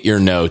can look at your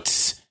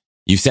notes.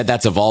 You said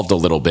that's evolved a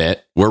little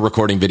bit. We're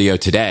recording video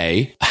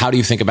today. How do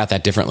you think about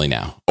that differently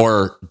now?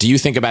 Or do you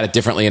think about it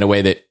differently in a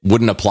way that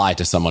wouldn't apply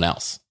to someone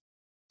else?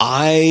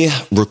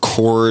 I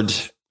record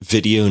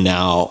video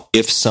now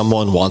if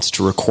someone wants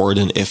to record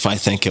and if I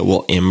think it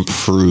will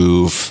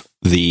improve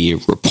the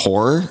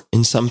rapport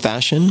in some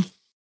fashion.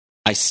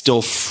 I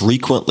still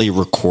frequently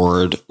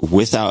record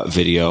without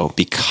video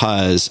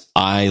because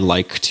I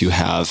like to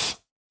have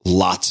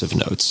lots of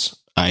notes.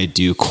 I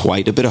do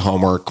quite a bit of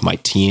homework. My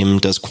team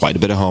does quite a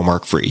bit of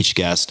homework for each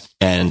guest.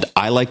 And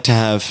I like to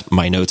have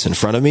my notes in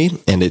front of me.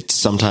 And it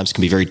sometimes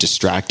can be very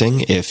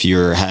distracting if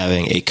you're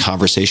having a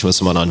conversation with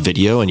someone on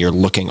video and you're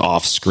looking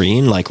off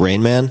screen like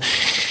Rain Man.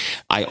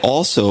 I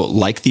also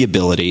like the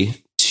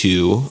ability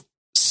to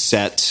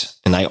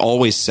I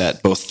always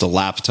set both the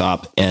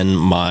laptop and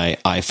my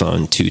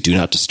iPhone to do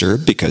not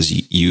disturb, because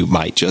you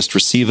might just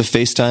receive a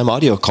FaceTime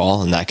audio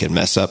call and that can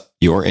mess up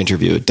your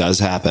interview. It does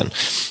happen.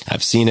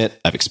 I've seen it.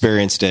 I've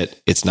experienced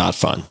it. It's not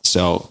fun.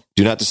 So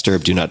do not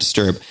disturb, do not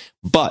disturb.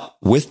 But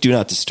with do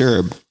not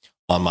disturb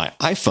on my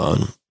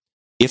iPhone,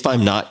 if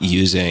I'm not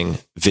using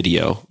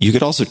video, you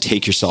could also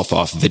take yourself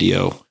off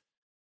video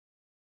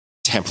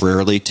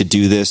temporarily to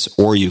do this,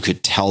 or you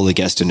could tell the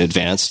guest in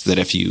advance that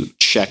if you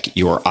check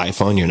your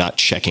iPhone, you're not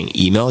checking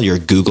email, you're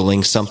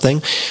Googling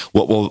something.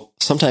 What will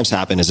sometimes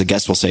happen is a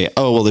guest will say,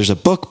 oh, well, there's a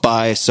book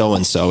by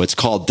so-and-so. It's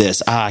called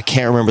this. I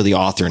can't remember the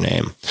author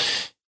name.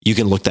 You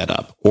can look that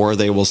up. Or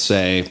they will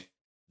say,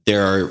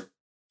 there are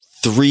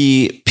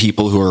 3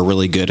 people who are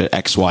really good at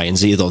X, Y, and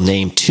Z. They'll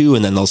name 2,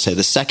 and then they'll say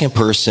the second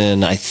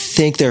person, I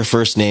think their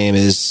first name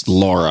is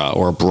Laura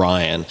or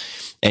Brian.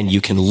 And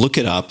you can look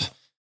it up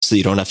so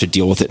you don't have to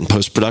deal with it in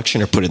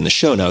post-production or put it in the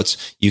show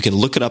notes. You can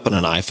look it up on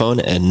an iPhone,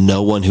 and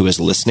no one who is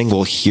listening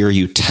will hear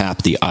you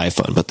tap the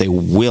iPhone, but they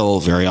will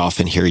very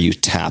often hear you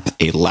tap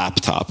a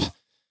laptop.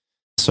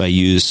 So I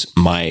use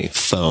my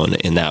phone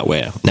in that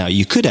way. Now,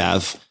 you could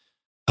have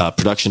a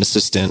production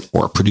assistant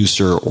or a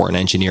producer or an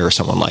engineer or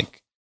someone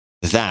like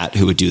that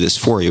who would do this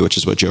for you, which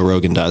is what Joe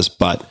Rogan does,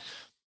 but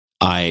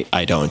I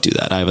don't do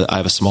that. I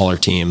have a smaller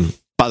team.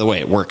 By the way,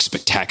 it works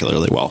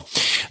spectacularly well.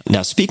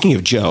 Now, speaking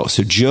of Joe,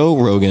 so Joe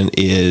Rogan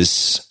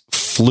is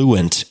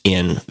fluent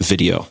in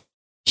video.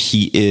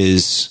 He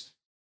is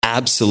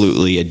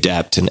absolutely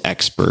adept and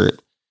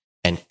expert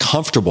and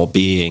comfortable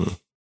being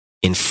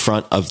in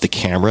front of the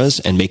cameras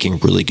and making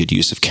really good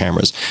use of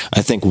cameras.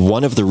 I think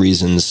one of the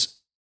reasons,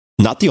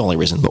 not the only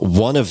reason, but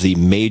one of the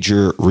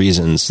major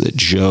reasons that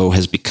Joe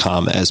has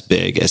become as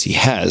big as he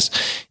has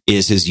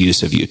is his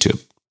use of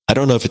YouTube. I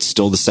don't know if it's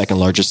still the second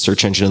largest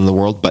search engine in the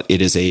world, but it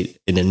is an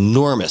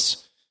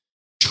enormous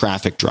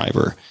traffic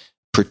driver,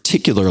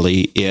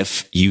 particularly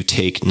if you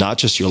take not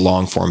just your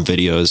long form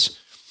videos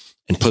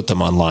and put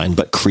them online,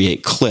 but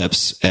create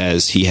clips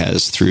as he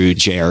has through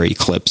JRE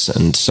clips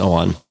and so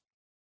on.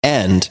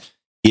 And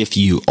if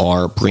you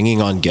are bringing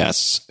on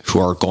guests who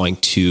are going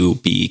to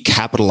be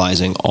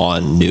capitalizing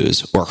on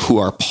news or who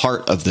are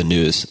part of the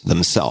news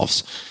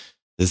themselves,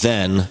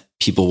 then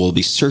people will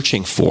be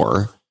searching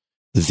for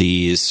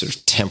these sort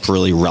of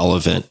temporally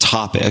relevant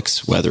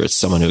topics, whether it's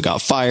someone who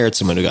got fired,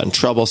 someone who got in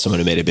trouble, someone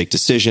who made a big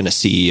decision, a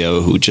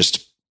CEO who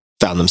just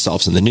found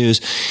themselves in the news.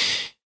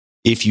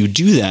 If you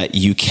do that,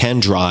 you can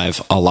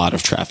drive a lot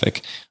of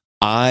traffic.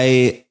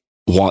 I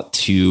want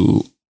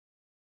to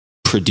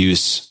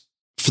produce,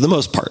 for the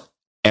most part,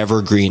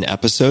 evergreen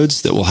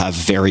episodes that will have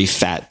very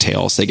fat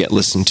tails. They get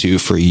listened to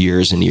for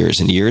years and years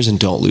and years and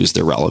don't lose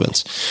their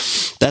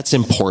relevance. That's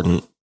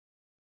important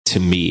to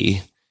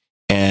me.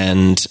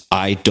 And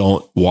I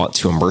don't want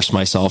to immerse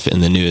myself in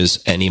the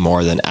news any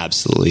more than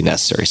absolutely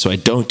necessary. So I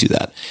don't do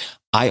that.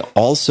 I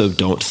also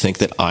don't think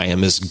that I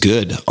am as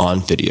good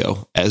on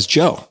video as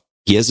Joe.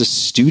 He has a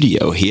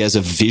studio. He has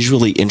a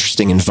visually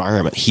interesting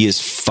environment. He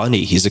is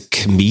funny. He's a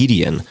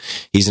comedian.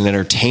 He's an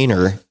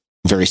entertainer,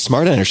 very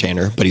smart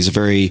entertainer, but he's a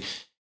very,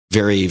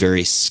 very,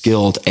 very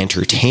skilled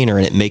entertainer,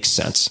 and it makes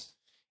sense.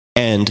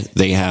 And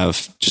they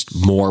have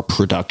just more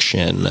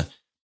production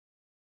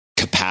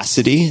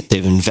capacity.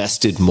 They've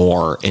invested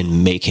more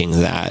in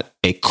making that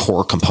a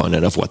core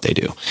component of what they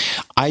do.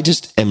 I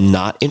just am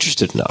not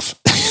interested enough.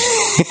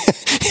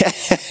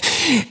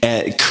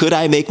 Could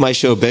I make my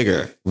show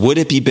bigger? Would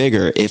it be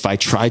bigger if I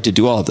tried to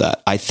do all of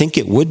that? I think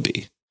it would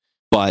be.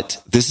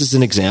 But this is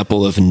an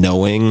example of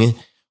knowing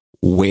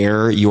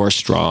where you are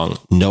strong,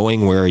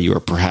 knowing where you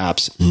are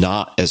perhaps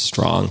not as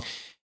strong,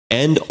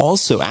 and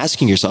also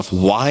asking yourself,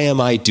 why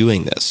am I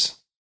doing this?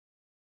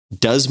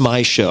 Does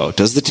my show,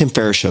 does the Tim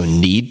Ferriss Show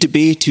need to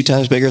be 2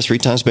 times bigger, 3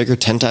 times bigger,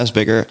 10 times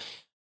bigger?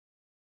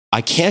 I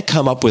can't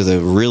come up with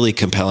a really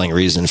compelling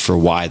reason for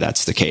why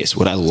that's the case.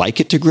 Would I like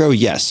it to grow?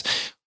 Yes.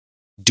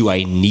 Do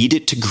I need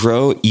it to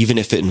grow even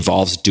if it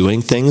involves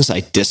doing things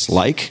I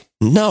dislike?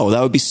 No,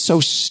 that would be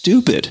so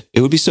stupid. It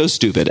would be so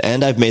stupid.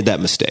 And I've made that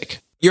mistake.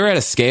 You're at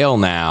a scale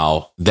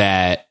now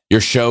that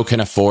your show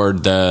can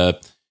afford the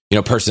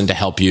person to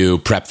help you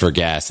prep for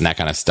guests and that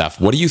kind of stuff.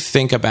 What do you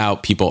think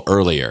about people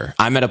earlier?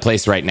 I'm at a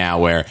place right now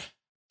where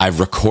I've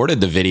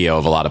recorded the video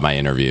of a lot of my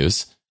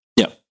interviews,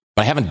 but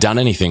I haven't done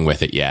anything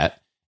with it yet.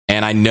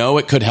 And I know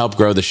it could help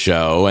grow the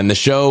show, and the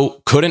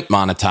show couldn't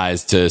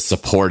monetize to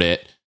support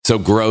it. So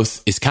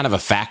growth is kind of a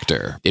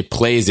factor. It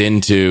plays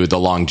into the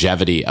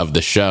longevity of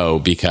the show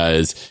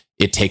because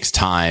it takes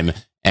time.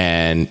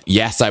 And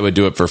yes, I would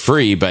do it for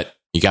free, but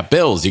you got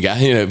bills,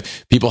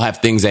 people have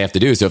things they have to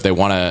do. So if they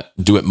want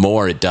to do it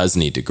more, it does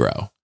need to grow.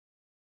 Do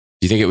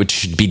you think it would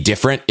be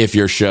different if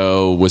your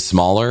show was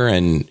smaller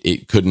and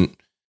it couldn't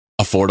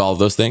afford all of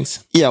those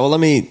things? Yeah, well,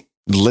 let me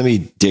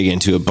dig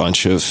into a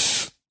bunch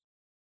of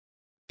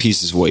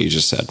pieces of what you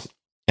just said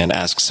and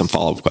ask some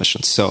follow-up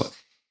questions. So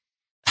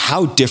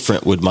how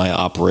different would my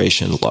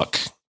operation look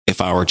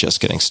if I were just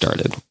getting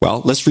started?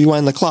 Well, let's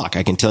rewind the clock.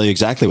 I can tell you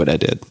exactly what I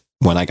did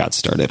when I got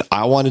started.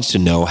 I wanted to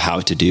know how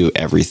to do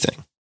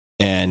everything.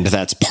 And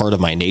that's part of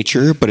my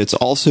nature, but it's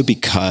also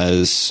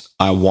because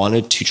I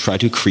wanted to try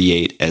to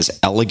create as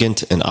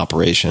elegant an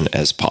operation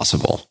as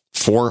possible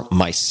for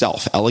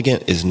myself.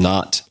 Elegant does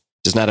not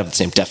have the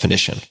same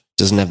definition,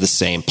 doesn't have the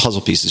same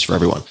puzzle pieces for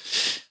everyone.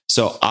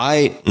 So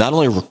I not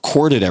only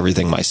recorded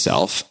everything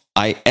myself,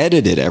 I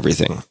edited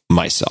everything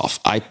myself.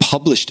 I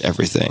published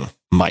everything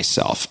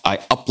myself. I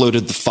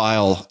uploaded the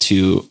file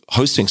to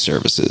hosting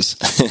services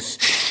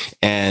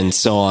and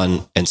so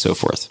on and so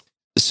forth.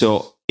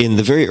 So in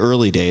the very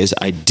early days,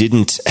 I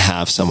didn't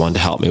have someone to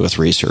help me with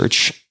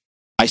research.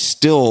 I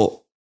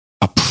still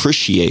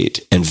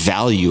appreciate and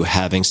value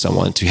having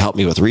someone to help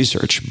me with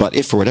research. But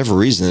if for whatever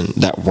reason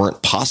that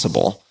weren't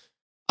possible,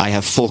 I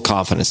have full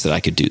confidence that I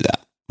could do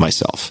that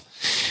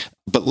myself.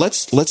 But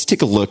let's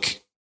take a look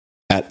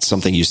at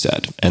something you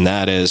said. And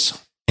that is,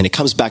 and it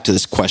comes back to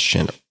this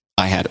question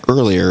I had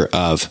earlier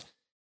of,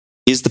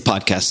 is the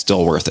podcast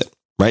still worth it?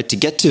 Right? To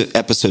get to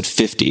episode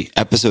 50,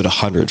 episode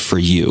 100 for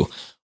you,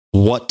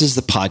 what does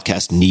the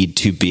podcast need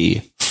to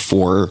be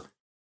for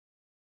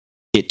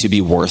it to be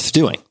worth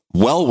doing?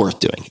 Well worth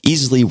doing,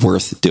 easily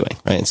worth doing,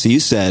 right? And so you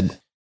said,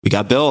 we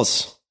got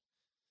bills.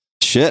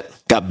 Shit,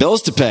 got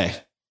bills to pay.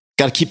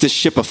 Got to keep this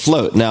ship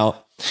afloat.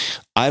 Now,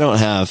 I don't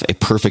have a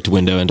perfect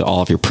window into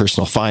all of your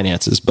personal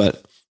finances,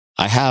 but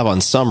I have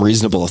on some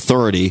reasonable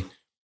authority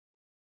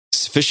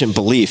sufficient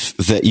belief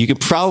that you could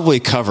probably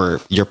cover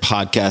your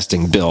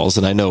podcasting bills,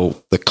 and I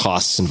know the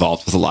costs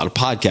involved with a lot of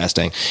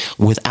podcasting,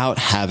 without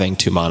having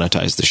to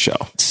monetize the show.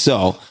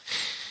 So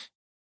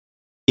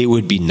it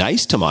would be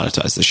nice to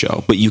monetize the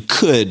show, but you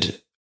could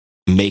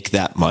make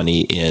that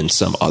money in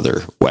some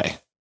other way.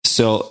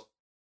 So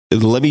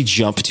let me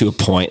jump to a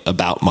point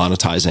about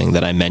monetizing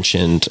that I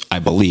mentioned, I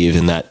believe,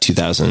 in that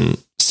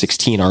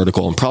 2016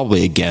 article, and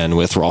probably again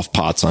with Rolf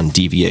Potts on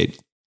Deviate.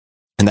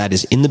 And that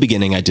is, in the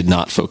beginning, I did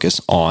not focus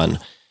on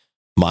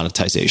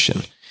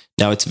monetization.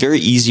 Now, it's very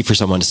easy for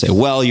someone to say,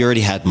 well, you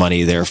already had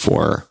money,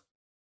 therefore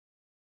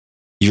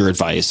your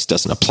advice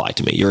doesn't apply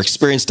to me. Your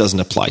experience doesn't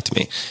apply to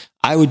me.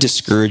 I would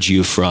discourage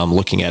you from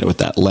looking at it with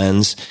that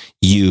lens,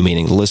 you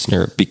meaning the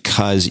listener,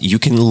 because you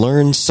can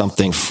learn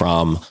something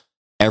from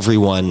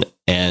everyone.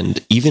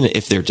 And even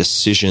if their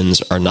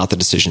decisions are not the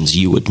decisions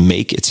you would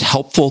make, it's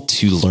helpful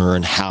to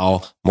learn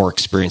how more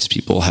experienced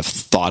people have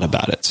thought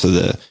about it. So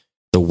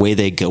the way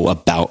they go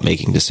about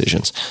making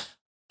decisions.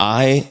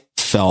 I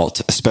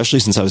felt, especially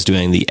since I was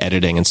doing the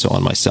editing and so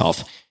on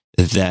myself,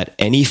 that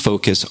any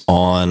focus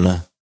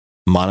on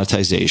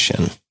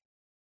monetization,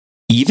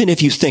 even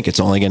if you think it's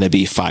only going to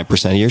be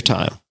 5% of your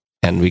time,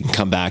 and we can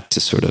come back to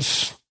sort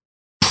of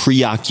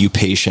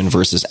preoccupation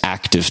versus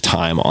active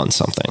time on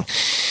something,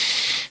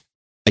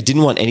 I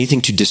didn't want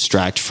anything to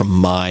distract from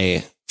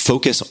my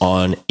focus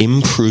on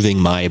improving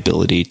my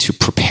ability to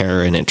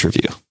prepare an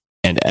interview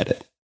and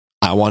edit.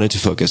 I wanted to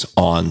focus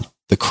on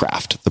the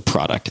craft, the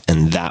product,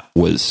 and that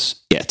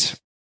was it.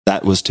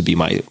 That was to be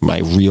my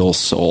real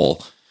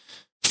sole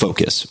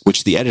focus,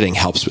 which the editing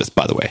helps with,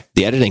 by the way.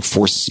 The editing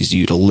forces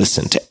you to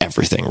listen to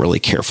everything really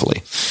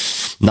carefully.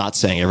 Not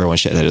saying everyone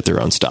should edit their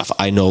own stuff.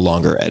 I no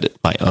longer edit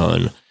my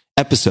own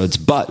episodes,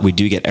 but we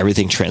do get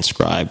everything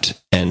transcribed,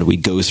 and we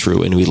go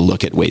through and we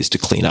look at ways to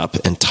clean up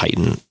and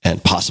tighten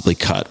and possibly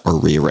cut or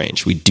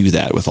rearrange. We do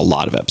that with a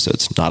lot of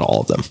episodes, not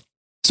all of them.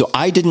 So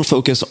I didn't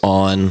focus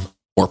on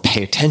or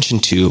pay attention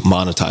to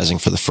monetizing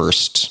for the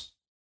first,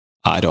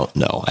 I don't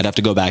know. I'd have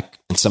to go back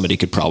and somebody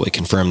could probably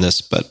confirm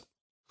this, but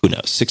who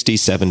knows, 60,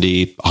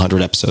 70,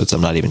 100 episodes,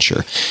 I'm not even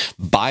sure.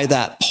 By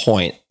that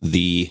point,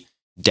 the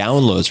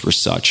downloads were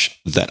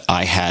such that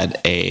I had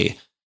a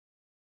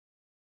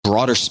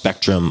broader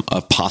spectrum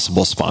of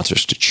possible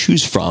sponsors to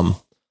choose from,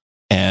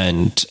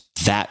 and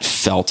that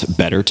felt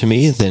better to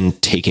me than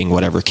taking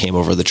whatever came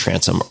over the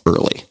transom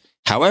early.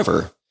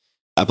 However,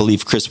 I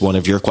believe, Chris, one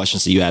of your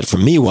questions that you had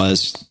from me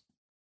was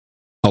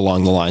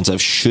along the lines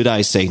of, should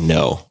I say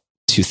no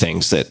to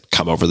things that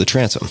come over the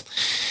transom?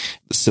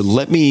 So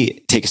let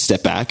me take a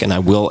step back and I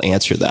will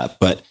answer that.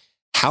 But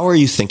how are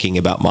you thinking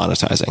about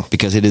monetizing?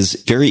 Because it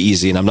is very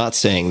easy, and I'm not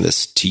saying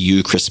this to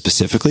you, Chris,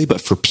 specifically, but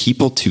for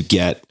people to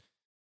get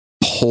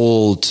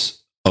pulled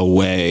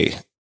away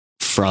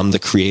from the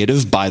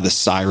creative by the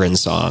siren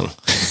song,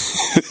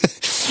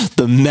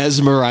 the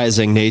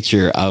mesmerizing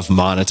nature of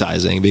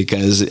monetizing,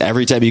 because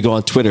every time you go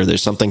on Twitter,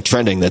 there's something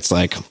trending that's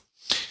like,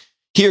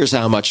 here's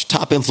how much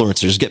top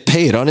influencers get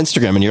paid on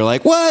Instagram. And you're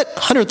like, what?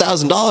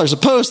 $100,000 a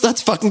post?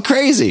 That's fucking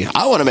crazy.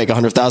 I want to make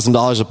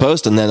 $100,000 a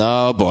post. And then,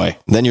 oh boy,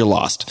 then you're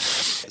lost.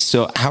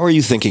 So how are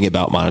you thinking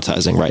about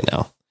monetizing right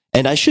now?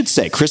 And I should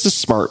say, Chris is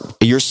smart.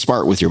 You're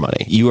smart with your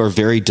money. You are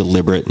very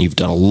deliberate and you've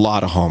done a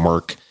lot of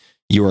homework.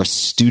 You are a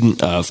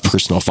student of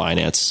personal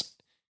finance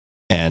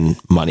and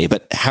money.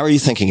 But how are you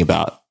thinking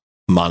about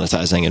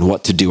monetizing and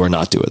what to do or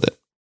not do with it?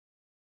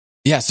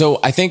 Yeah. So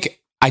I think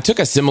I took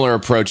a similar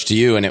approach to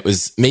you, and it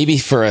was maybe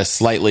for a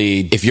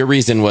slightly, if your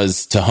reason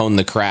was to hone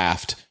the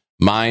craft,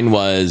 mine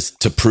was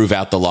to prove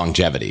out the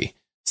longevity.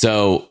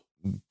 So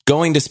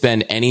going to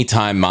spend any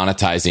time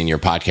monetizing your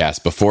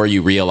podcast before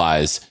you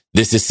realize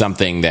this is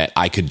something that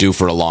I could do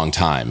for a long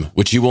time,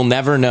 which you will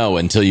never know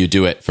until you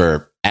do it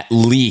for at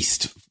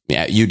least,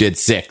 you did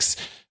 6.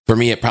 For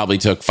me, it probably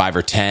took 5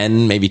 or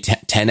 10, maybe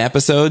 10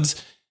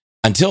 episodes.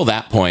 Until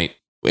that point,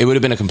 it would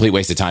have been a complete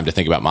waste of time to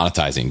think about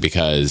monetizing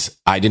because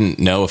I didn't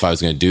know if I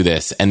was going to do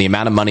this. And the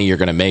amount of money you're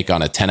going to make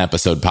on a 10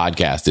 episode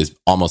podcast is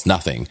almost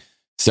nothing.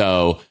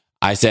 So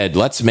I said,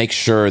 let's make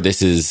sure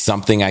this is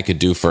something I could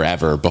do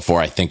forever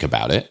before I think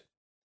about it.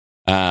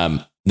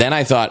 Then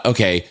I thought,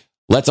 okay,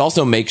 let's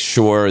also make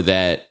sure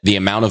that the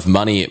amount of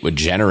money it would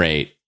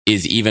generate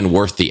is even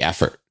worth the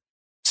effort.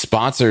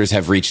 Sponsors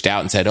have reached out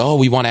and said, oh,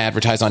 we want to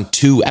advertise on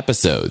 2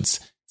 episodes.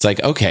 It's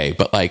like, okay,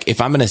 but like if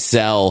I'm going to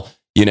sell,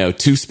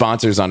 2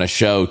 sponsors on a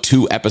show,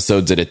 2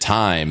 episodes at a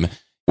time,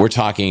 we're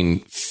talking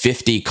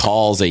 50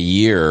 calls a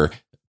year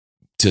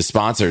to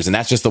sponsors. And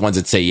that's just the ones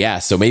that say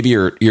yes. So maybe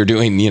you're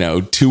doing,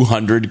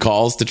 200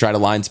 calls to try to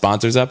line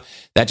sponsors up.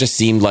 That just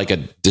seemed like a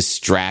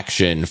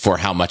distraction for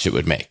how much it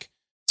would make.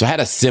 So I had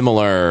a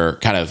similar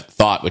kind of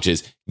thought, which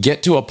is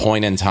get to a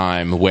point in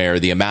time where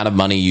the amount of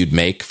money you'd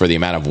make for the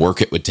amount of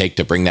work it would take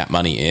to bring that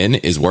money in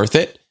is worth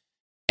it.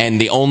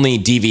 And the only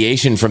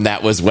deviation from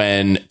that was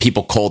when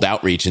people cold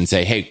outreach and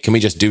say, hey, can we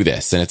just do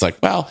this? And it's like,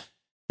 well,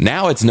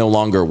 now it's no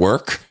longer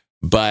work.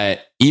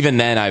 But even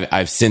then,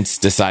 I've since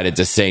decided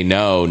to say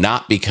no,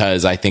 not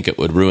because I think it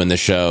would ruin the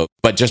show,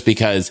 but just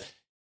because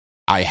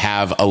I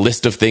have a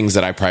list of things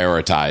that I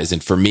prioritize.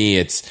 And for me,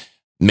 it's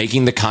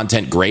making the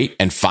content great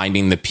and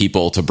finding the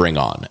people to bring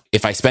on.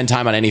 If I spend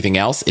time on anything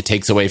else, it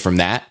takes away from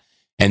that.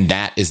 And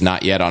that is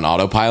not yet on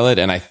autopilot.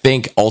 And I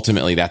think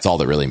ultimately that's all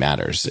that really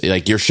matters.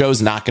 Like your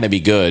show's not going to be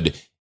good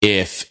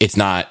if it's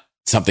not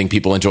something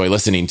people enjoy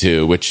listening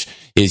to, which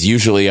is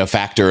usually a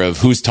factor of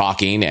who's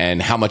talking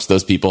and how much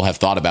those people have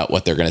thought about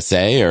what they're going to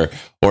say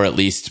or at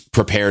least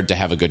prepared to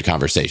have a good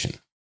conversation.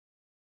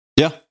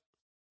 Yeah,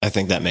 I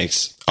think that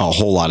makes a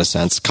whole lot of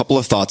sense. A couple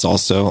of thoughts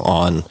also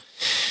on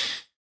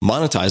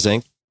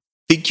monetizing.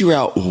 Figure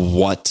out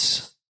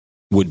what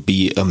would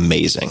be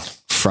amazing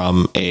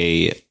from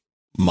a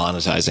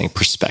monetizing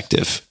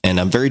perspective. And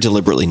I'm very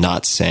deliberately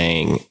not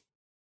saying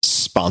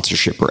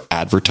sponsorship or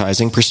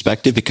advertising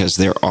perspective because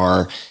there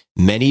are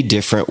many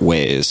different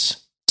ways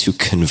to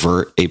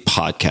convert a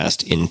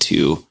podcast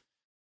into,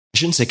 I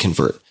shouldn't say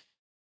convert,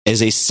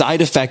 as a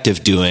side effect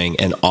of doing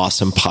an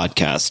awesome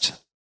podcast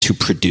to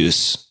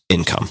produce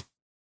income.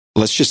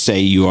 Let's just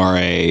say you are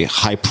a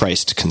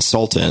high-priced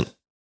consultant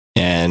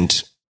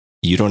and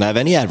you don't have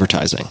any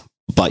advertising,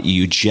 but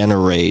you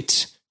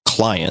generate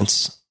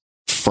clients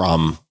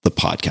from the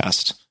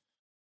podcast.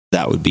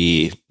 That would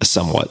be a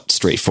somewhat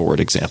straightforward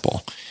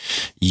example.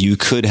 You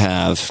could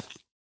have,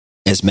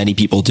 as many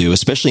people do,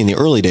 especially in the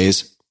early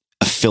days,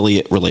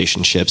 affiliate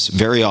relationships,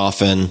 very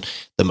often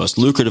the most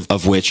lucrative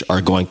of which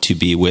are going to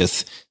be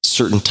with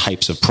certain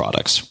types of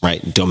products,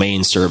 right?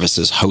 Domain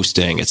services,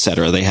 hosting,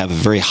 etc. They have a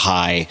very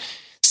high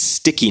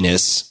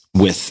stickiness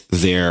with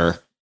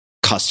their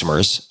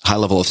customers, high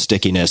level of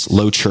stickiness,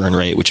 low churn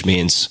rate, which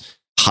means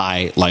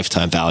high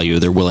lifetime value.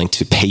 They're willing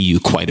to pay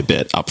you quite a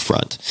bit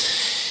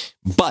upfront.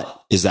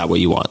 But is that what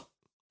you want?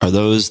 Are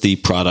those the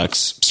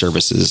products,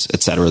 services,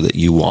 etc., that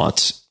you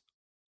want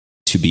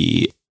to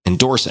be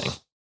endorsing?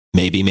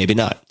 Maybe, maybe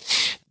not.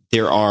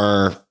 There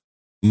are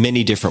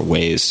many different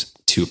ways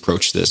to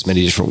approach this,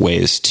 many different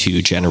ways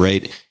to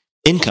generate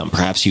income.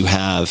 Perhaps you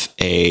have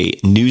a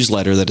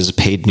newsletter that is a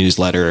paid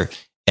newsletter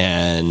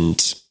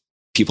and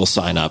people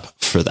sign up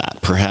for that.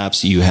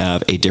 Perhaps you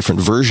have a different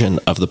version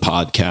of the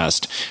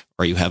podcast,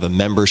 or you have a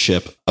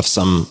membership of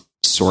some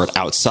sort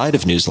outside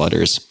of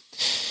newsletters.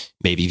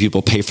 Maybe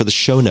people pay for the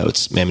show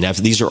notes. I mean,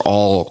 these are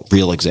all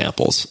real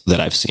examples that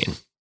I've seen.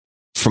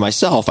 For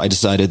myself, I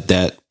decided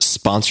that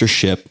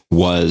sponsorship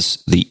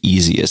was the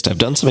easiest. I've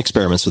done some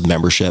experiments with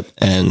membership,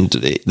 and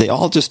they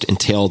all just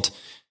entailed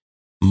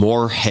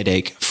more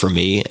headache for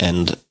me,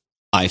 and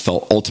I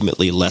felt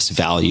ultimately less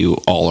value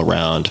all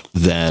around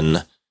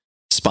than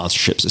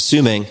sponsorships,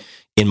 assuming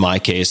in my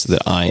case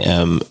that I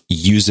am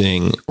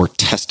using or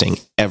testing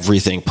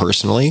everything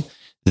personally.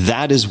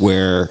 That is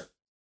where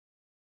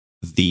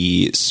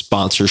the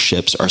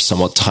sponsorships are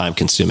somewhat time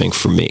consuming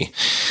for me.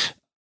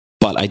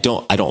 But I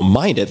don't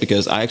mind it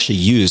because I actually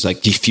use,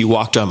 like, if you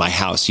walked around my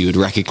house, you would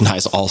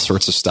recognize all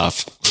sorts of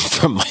stuff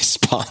from my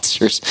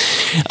sponsors.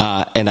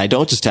 And I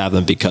don't just have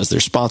them because they're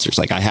sponsors.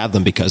 Like, I have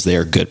them because they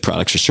are good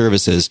products or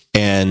services.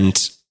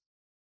 And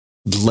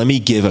let me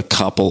give a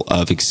couple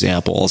of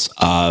examples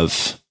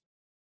of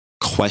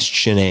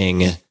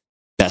questioning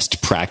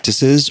best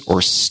practices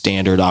or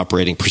standard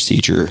operating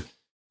procedure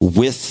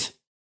with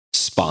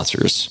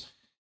sponsors.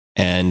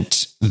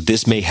 And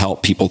this may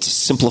help people to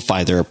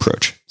simplify their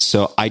approach.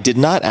 So I did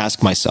not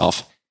ask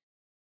myself,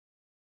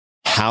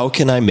 how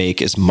can I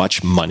make as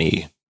much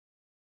money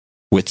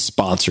with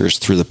sponsors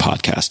through the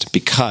podcast?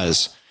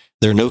 Because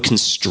there are no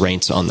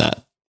constraints on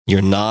that.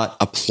 You're not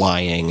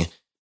applying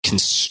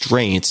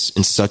constraints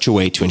in such a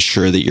way to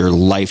ensure that your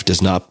life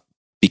does not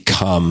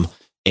become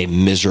a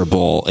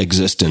miserable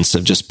existence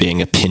of just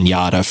being a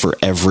piñata for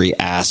every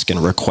ask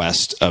and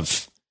request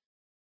of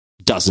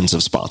dozens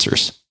of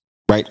sponsors,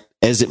 right?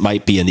 as it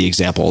might be in the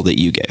example that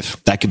you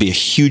gave. That could be a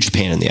huge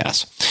pain in the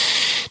ass.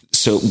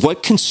 So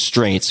what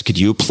constraints could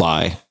you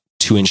apply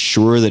to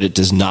ensure that it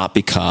does not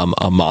become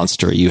a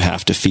monster you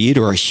have to feed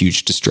or a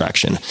huge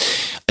distraction?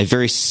 A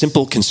very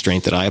simple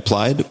constraint that I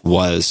applied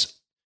was,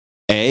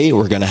 A,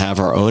 we're going to have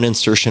our own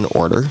insertion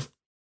order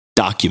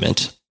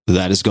document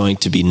that is going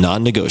to be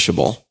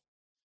non-negotiable,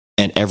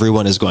 and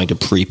everyone is going to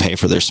prepay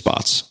for their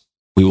spots.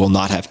 We will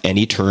not have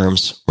any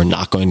terms. We're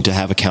not going to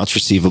have accounts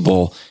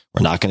receivable.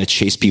 We're not going to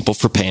chase people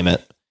for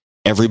payment.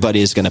 Everybody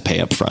is going to pay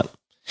up front.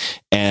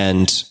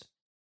 And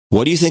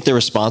what do you think the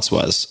response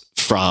was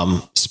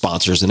from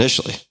sponsors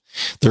initially?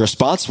 The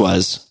response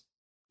was,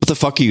 what the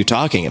fuck are you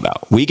talking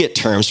about? We get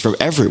terms from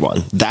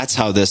everyone. That's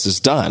how this is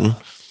done.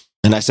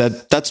 And I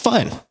said, that's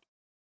fine.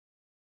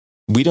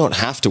 We don't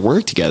have to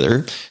work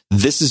together.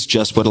 This is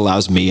just what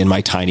allows me and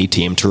my tiny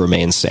team to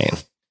remain sane.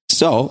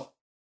 So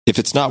if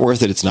it's not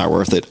worth it, it's not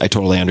worth it. I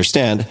totally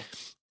understand.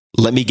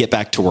 Let me get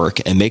back to work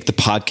and make the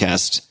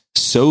podcast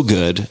so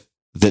good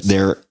that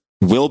there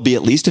will be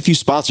at least a few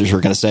sponsors who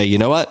are going to say, you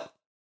know what?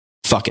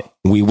 Fuck it.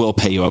 We will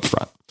pay you up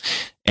front.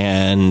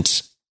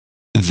 And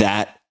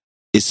that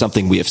is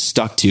something we have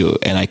stuck to.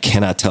 And I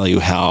cannot tell you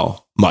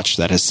how much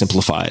that has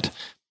simplified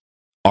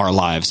our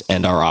lives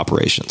and our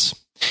operations.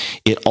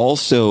 It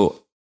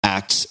also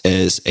acts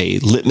as a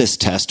litmus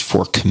test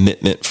for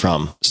commitment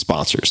from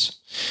sponsors.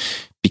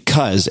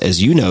 Because,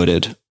 as you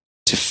noted,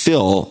 to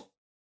fill,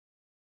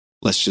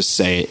 let's just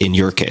say in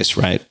your case,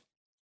 right,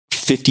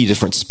 50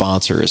 different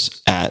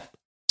sponsors at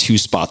 2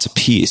 spots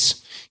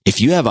apiece,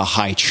 if you have a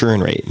high churn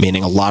rate,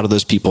 meaning a lot of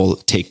those people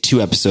take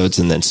 2 episodes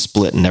and then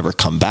split and never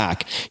come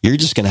back, you're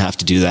just going to have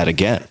to do that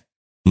again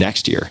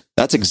next year.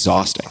 That's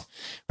exhausting,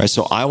 right?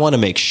 So I want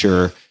to make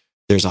sure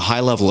there's a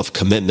high level of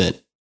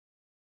commitment,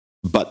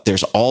 but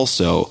there's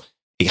also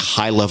a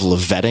high level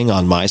of vetting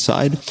on my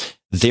side.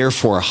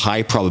 Therefore, a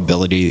high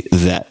probability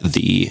that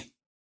the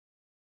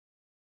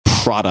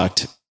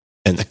product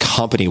and the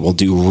company will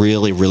do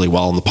really, really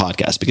well on the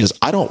podcast, because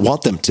I don't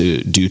want them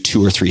to do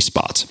 2 or 3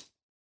 spots.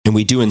 And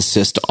we do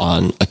insist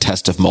on a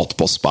test of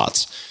multiple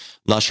spots.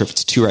 I'm not sure if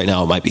it's 2 right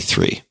now. It might be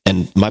 3.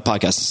 And my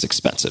podcast is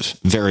expensive.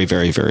 Very,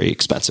 very, very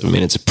expensive. I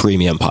mean, it's a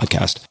premium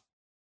podcast.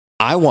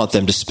 I want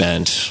them to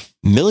spend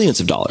millions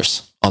of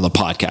dollars on the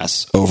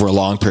podcast over a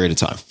long period of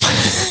time.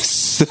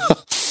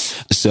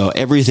 So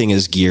everything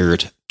is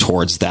geared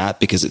towards that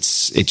because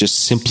it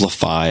just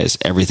simplifies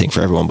everything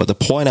for everyone. But the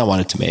point I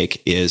wanted to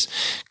make is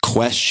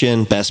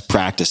question best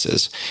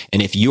practices.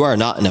 And if you are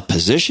not in a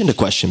position to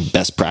question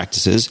best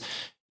practices,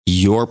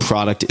 your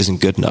product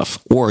isn't good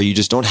enough, or you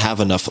just don't have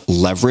enough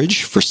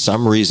leverage for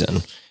some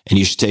reason. And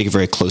you should take a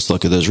very close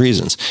look at those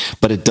reasons.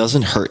 But it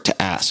doesn't hurt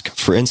to ask.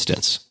 For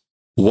instance,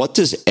 what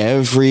does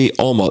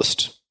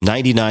almost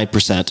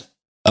 99%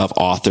 of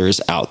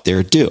authors out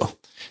there do?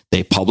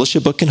 They publish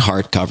a book in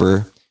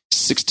hardcover.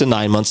 6 to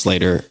 9 months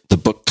later, the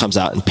book comes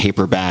out in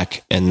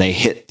paperback, and they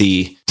hit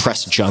the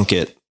press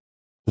junket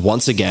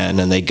once again,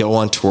 and they go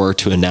on tour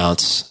to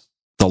announce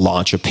the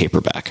launch of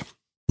paperback.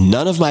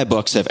 None of my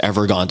books have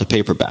ever gone to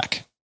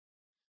paperback.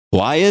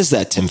 Why is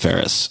that, Tim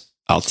Ferriss?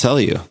 I'll tell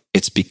you.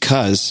 It's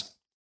because,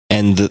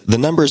 and the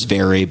numbers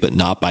vary, but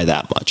not by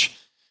that much.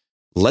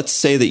 Let's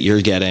say that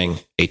you're getting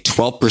a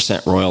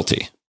 12%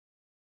 royalty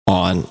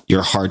on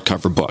your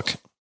hardcover book.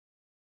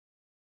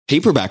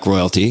 Paperback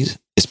royalty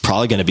is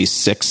probably going to be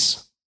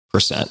 6%,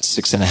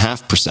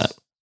 6.5%.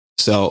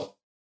 So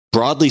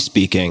broadly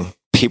speaking,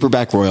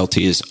 paperback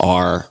royalties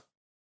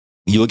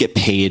you'll get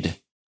paid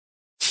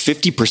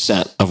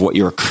 50% of what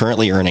you're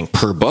currently earning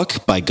per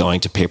book by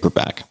going to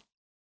paperback.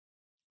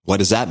 What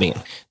does that mean?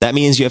 That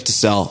means you have to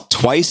sell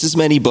twice as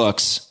many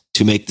books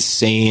to make the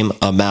same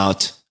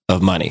amount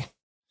of money.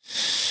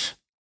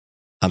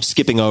 I'm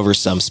skipping over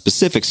some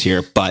specifics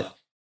here, but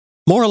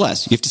more or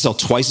less, you have to sell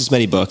twice as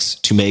many books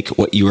to make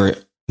what you are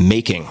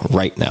making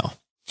right now.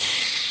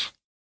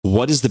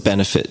 What is the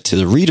benefit to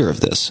the reader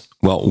of this?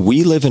 Well,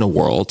 we live in a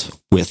world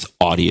with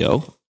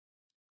audio,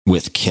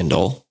 with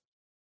Kindle,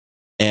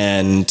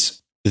 and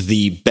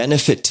the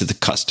benefit to the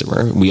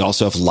customer, we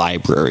also have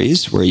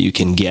libraries where you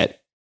can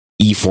get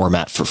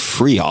e-format for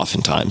free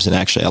oftentimes. And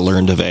actually, I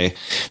learned of a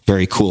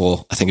very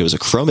cool, I think it was a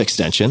Chrome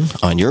extension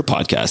on your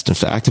podcast, in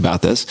fact,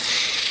 about this.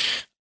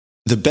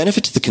 The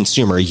benefit to the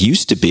consumer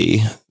used to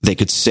be they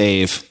could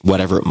save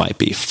whatever it might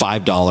be,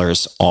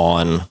 $5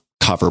 on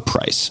cover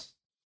price.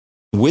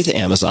 With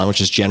Amazon, which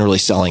is generally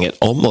selling at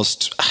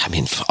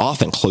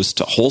often close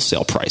to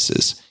wholesale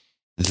prices,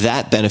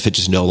 that benefit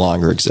just no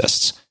longer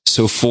exists.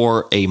 So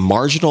for a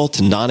marginal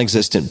to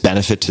non-existent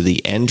benefit to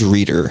the end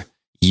reader,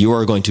 you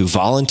are going to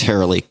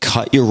voluntarily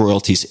cut your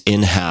royalties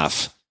in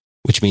half,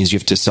 which means you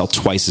have to sell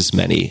twice as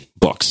many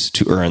books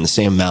to earn the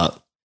same amount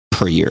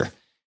per year.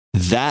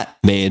 That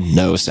made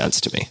no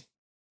sense to me.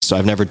 So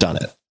I've never done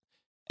it.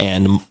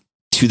 And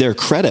to their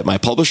credit, my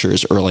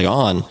publishers early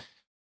on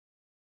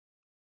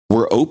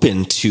were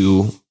open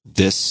to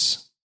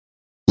this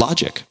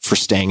logic for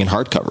staying in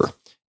hardcover.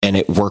 And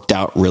it worked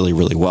out really,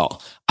 really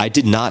well. I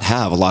did not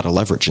have a lot of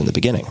leverage in the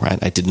beginning, right?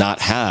 I did not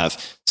have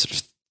sort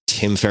of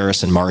Tim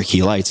Ferriss and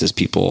marquee lights as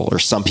people or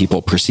some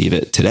people perceive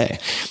it today.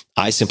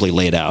 I simply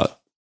laid out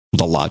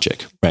the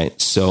logic, right?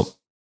 So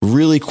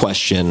really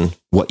question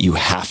what you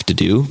have to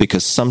do,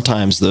 because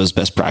sometimes those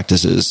best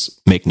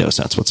practices make no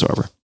sense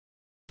whatsoever.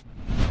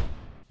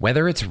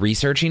 Whether it's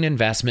researching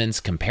investments,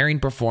 comparing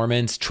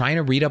performance, trying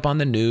to read up on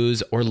the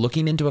news, or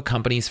looking into a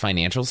company's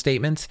financial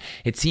statements,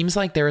 it seems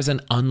like there is an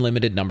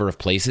unlimited number of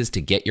places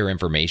to get your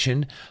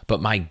information,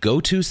 but my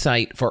go-to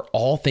site for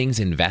all things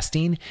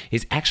investing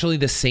is actually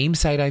the same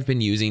site I've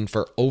been using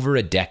for over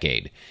a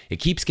decade. It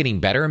keeps getting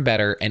better and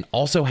better, and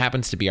also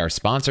happens to be our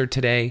sponsor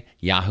today,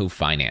 Yahoo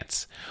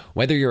Finance.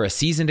 Whether you're a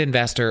seasoned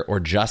investor or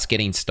just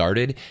getting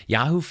started,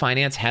 Yahoo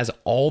Finance has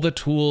all the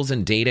tools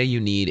and data you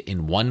need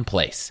in one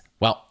place.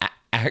 Well,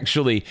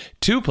 actually,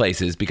 two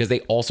places, because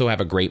they also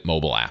have a great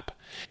mobile app.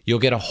 You'll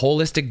get a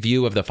holistic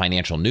view of the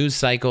financial news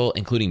cycle,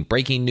 including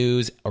breaking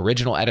news,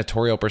 original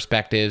editorial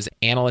perspectives,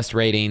 analyst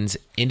ratings,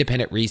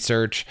 independent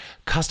research,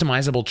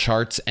 customizable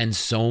charts, and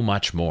so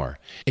much more.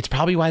 It's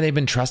probably why they've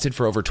been trusted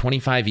for over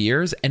 25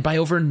 years and by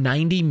over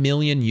 90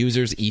 million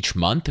users each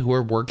month who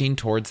are working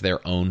towards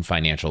their own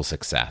financial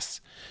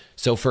success.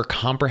 So for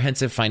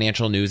comprehensive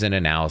financial news and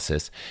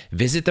analysis,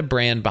 visit the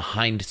brand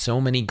behind so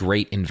many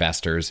great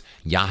investors,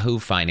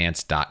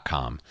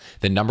 yahoofinance.com,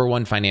 the number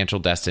one financial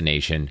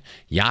destination,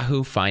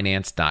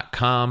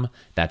 yahoofinance.com.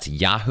 That's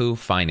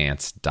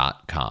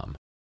yahoofinance.com.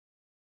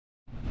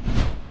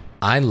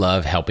 I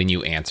love helping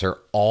you answer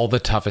all the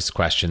toughest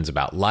questions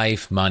about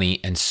life, money,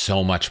 and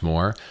so much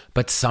more,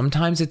 but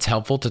sometimes it's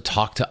helpful to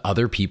talk to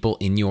other people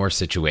in your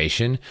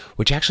situation,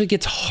 which actually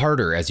gets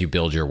harder as you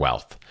build your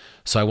wealth.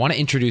 So I want to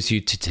introduce you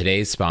to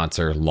today's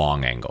sponsor,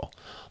 Long Angle.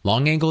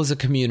 Long Angle is a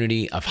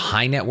community of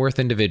high net worth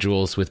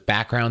individuals with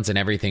backgrounds in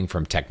everything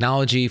from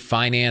technology,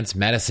 finance,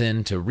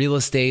 medicine, to real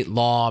estate,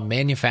 law,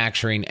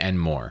 manufacturing, and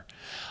more.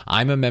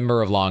 I'm a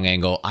member of Long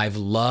Angle. I've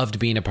loved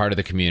being a part of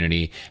the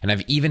community, and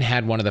I've even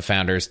had one of the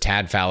founders,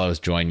 Tad Fallows,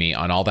 join me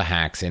on All the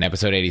Hacks in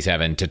episode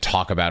 87 to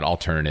talk about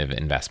alternative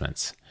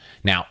investments.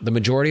 Now, the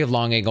majority of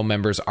Long Angle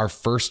members are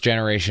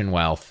first-generation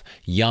wealth,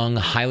 young,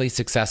 highly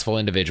successful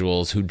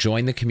individuals who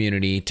join the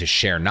community to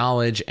share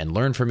knowledge and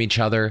learn from each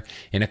other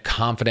in a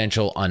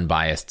confidential,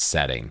 unbiased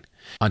setting.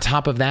 On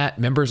top of that,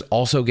 members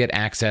also get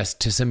access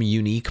to some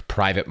unique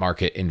private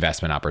market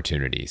investment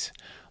opportunities.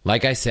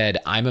 Like I said,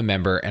 I'm a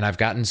member, and I've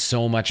gotten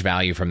so much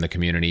value from the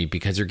community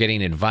because you're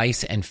getting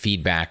advice and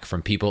feedback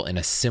from people in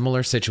a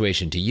similar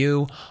situation to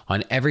you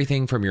on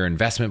everything from your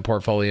investment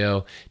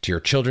portfolio to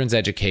your children's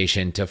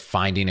education to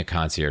finding a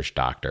concierge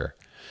doctor.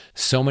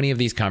 So many of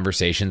these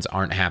conversations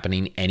aren't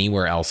happening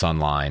anywhere else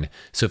online.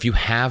 So if you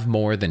have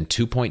more than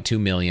 2.2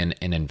 million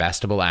in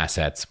investable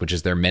assets, which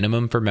is their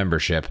minimum for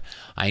membership,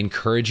 I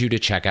encourage you to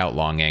check out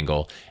Long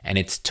Angle, and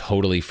it's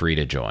totally free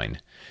to join.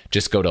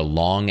 Just go to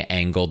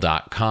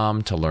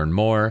longangle.com to learn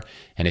more,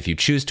 and if you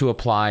choose to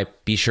apply,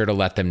 be sure to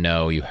let them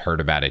know you heard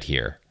about it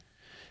here.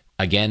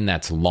 Again,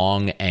 that's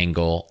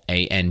longangle,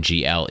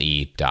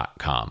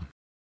 ANGLE.com.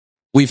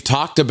 We've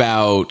talked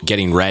about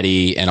getting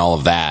ready and all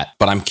of that,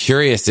 but I'm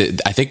curious,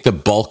 I think the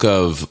bulk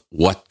of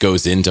what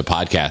goes into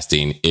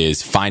podcasting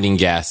is finding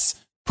guests,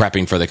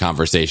 prepping for the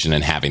conversation,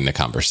 and having the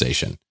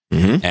conversation.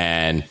 Mm-hmm.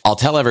 And I'll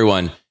tell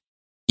everyone,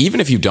 even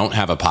if you don't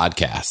have a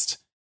podcast,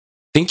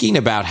 thinking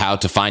about how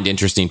to find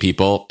interesting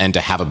people and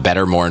to have a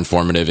better, more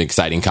informative,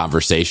 exciting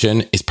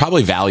conversation is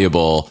probably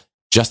valuable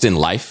just in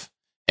life.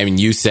 I mean,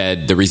 you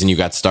said the reason you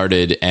got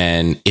started,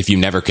 and if you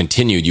never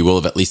continued, you will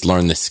have at least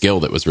learned the skill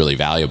that was really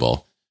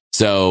valuable.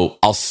 So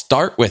I'll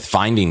start with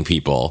finding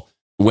people.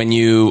 When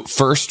you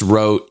first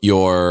wrote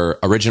your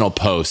original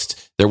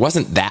post, there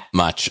wasn't that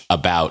much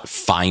about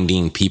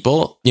finding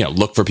people. You know,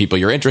 look for people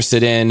you're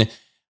interested in.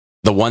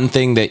 The one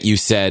thing that you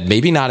said,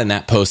 maybe not in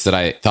that post, that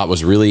I thought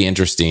was really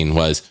interesting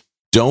was,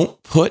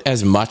 don't put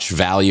as much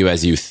value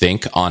as you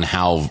think on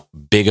how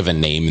big of a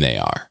name they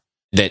are.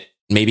 That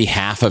maybe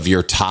half of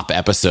your top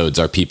episodes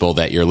are people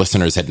that your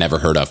listeners had never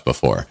heard of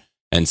before.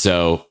 And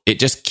so it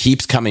just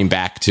keeps coming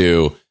back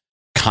to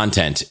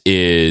content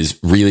is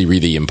really,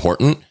 really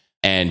important.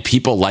 And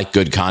people like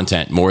good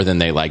content more than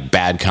they like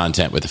bad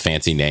content with a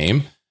fancy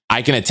name.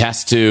 I can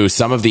attest to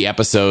some of the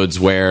episodes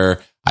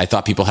where I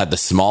thought people had the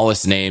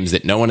smallest names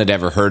that no one had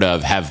ever heard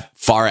of have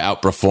far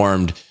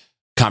outperformed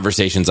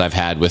conversations I've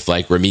had with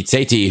like Ramit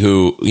Sethi,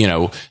 who, you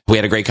know, we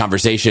had a great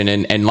conversation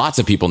and lots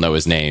of people know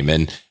his name.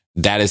 And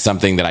that is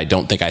something that I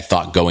don't think I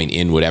thought going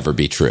in would ever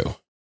be true.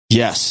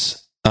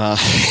 Yes.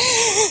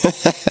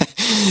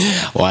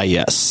 Why,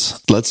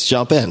 yes. Let's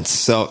jump in.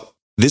 So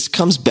this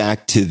comes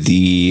back to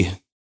the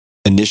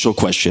initial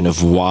question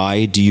of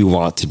why do you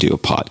want to do a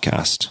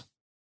podcast?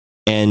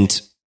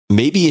 And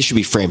maybe it should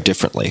be framed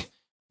differently.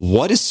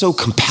 What is so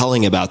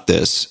compelling about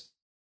this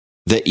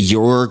that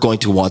you're going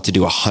to want to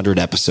do 100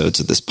 episodes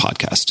of this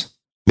podcast?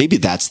 Maybe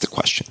that's the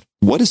question.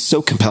 What is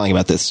so compelling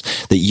about this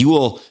that you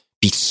will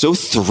be so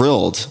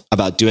thrilled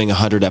about doing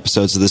 100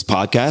 episodes of this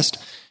podcast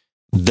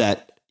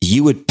that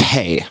you would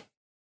pay,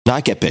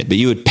 not get paid, but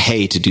you would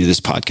pay to do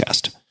this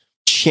podcast?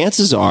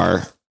 Chances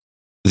are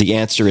the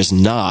answer is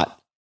not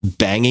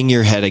banging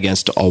your head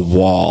against a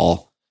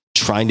wall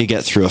trying to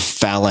get through a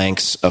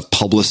phalanx of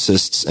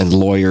publicists and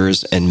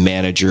lawyers and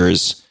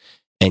managers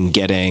and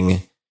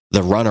getting the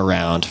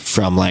runaround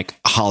from like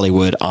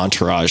Hollywood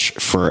entourage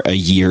for a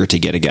year to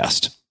get a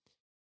guest.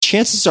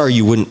 Chances are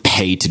you wouldn't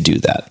pay to do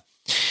that.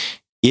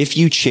 If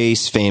you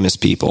chase famous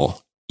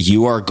people,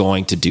 you are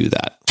going to do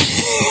that,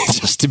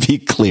 just to be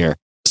clear.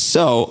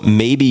 So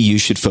maybe you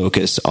should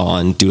focus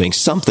on doing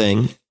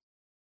something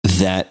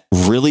that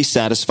really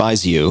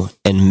satisfies you,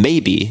 and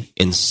maybe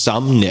in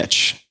some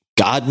niche,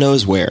 God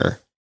knows where,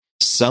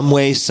 some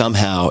way,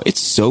 somehow,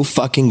 it's so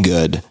fucking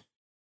good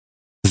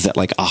that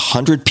like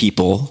 100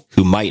 people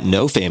who might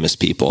know famous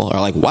people are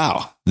like,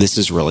 wow, this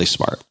is really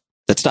smart.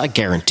 That's not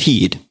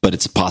guaranteed, but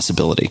it's a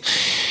possibility.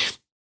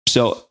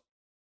 So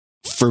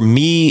for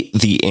me,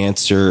 the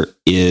answer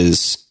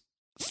is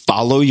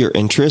follow your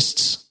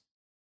interests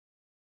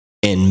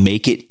and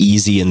make it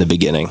easy in the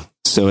beginning.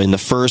 So in the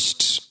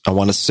first, I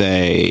want to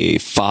say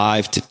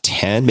 5 to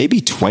 10,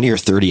 maybe 20 or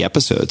 30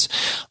 episodes,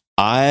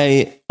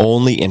 I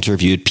only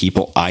interviewed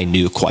people I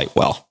knew quite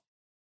well,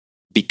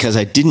 because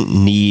I didn't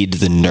need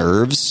the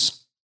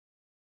nerves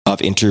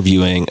of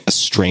interviewing a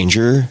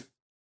stranger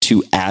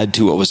to add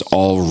to what was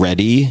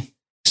already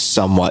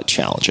somewhat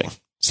challenging.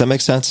 Does that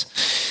make sense?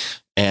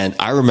 And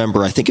I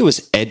remember, I think it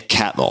was Ed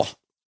Catmull,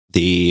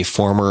 the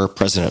former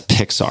president of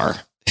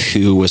Pixar,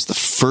 who was the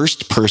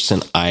first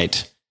person I'd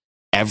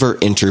ever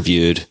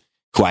interviewed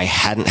who I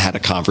hadn't had a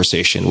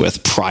conversation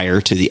with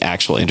prior to the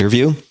actual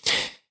interview.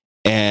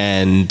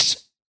 And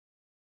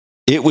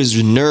it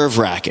was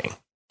nerve-wracking.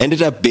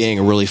 Ended up being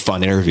a really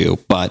fun interview,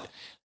 but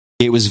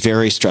it was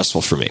very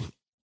stressful for me.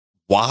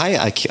 Why?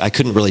 I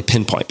couldn't really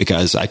pinpoint,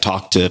 because I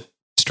talk to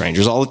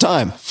strangers all the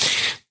time.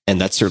 And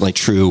that's certainly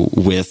true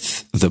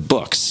with the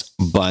books,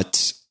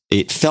 but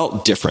it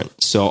felt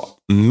different. So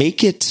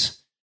make it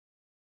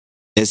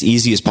as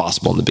easy as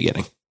possible in the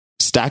beginning.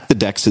 Stack the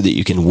deck so that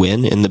you can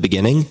win in the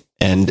beginning.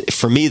 And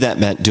for me, that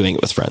meant doing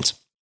it with friends.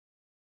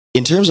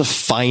 In terms of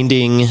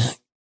finding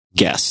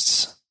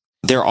guests,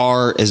 there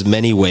are as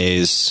many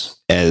ways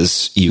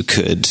as you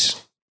could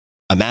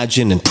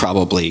imagine, and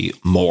probably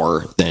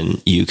more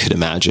than you could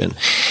imagine.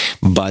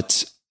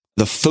 But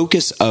the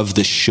focus of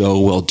the show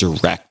will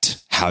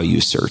direct how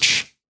you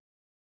search.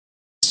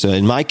 So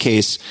in my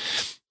case,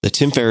 the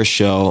Tim Ferriss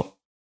Show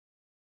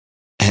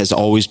has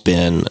always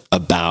been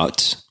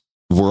about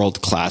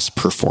world-class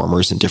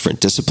performers in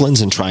different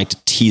disciplines and trying to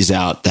tease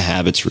out the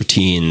habits,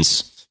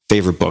 routines,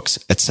 favorite books,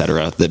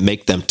 etc., that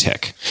make them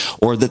tick,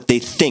 or that they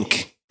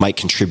think might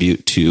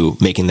contribute to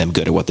making them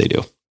good at what they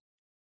do.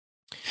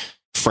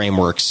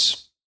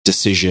 Frameworks,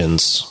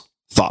 decisions,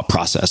 thought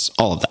process,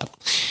 all of that.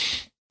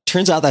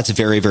 Turns out that's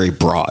very, very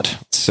broad.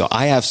 So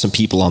I have some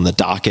people on the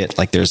docket,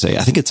 like I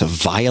think it's a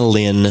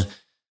violin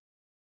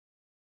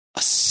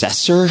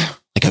assessor,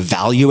 like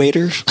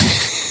evaluator,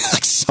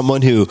 like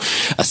someone who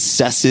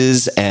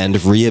assesses and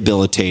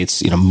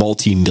rehabilitates,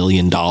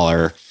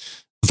 multi-million-dollar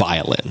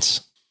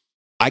violins.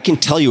 I can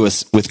tell you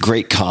with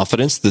great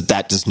confidence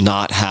that does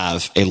not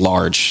have a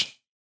large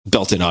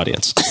built-in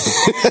audience.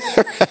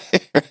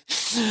 Right?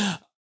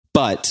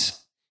 But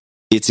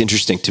it's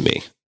interesting to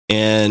me.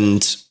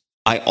 And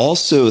I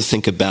also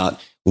think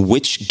about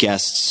which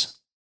guests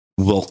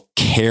will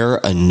care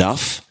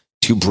enough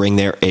to bring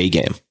their A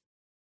game.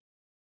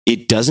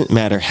 It doesn't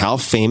matter how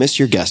famous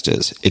your guest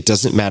is. It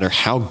doesn't matter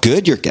how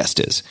good your guest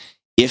is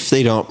if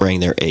they don't bring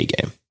their A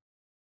game.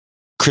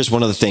 Chris,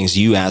 one of the things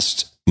you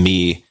asked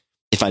me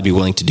if I'd be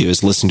willing to do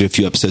is listen to a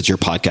few episodes of your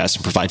podcast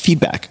and provide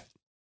feedback.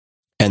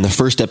 And the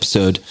first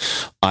episode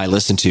I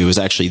listened to was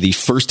actually the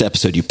first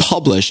episode you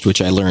published,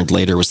 which I learned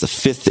later was the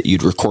 5th that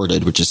you'd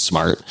recorded, which is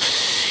smart,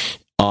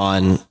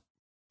 on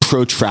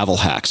pro travel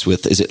hacks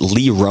with, is it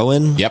Lee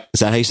Rowan? Yep.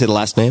 Is that how you say the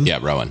last name? Yeah,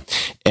 Rowan.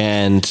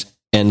 And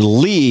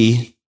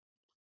Lee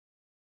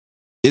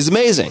is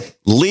amazing.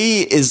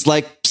 Lee is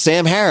like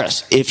Sam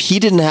Harris. If he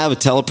didn't have a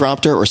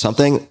teleprompter or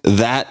something,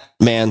 that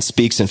man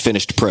speaks in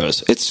finished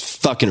prose. It's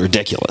fucking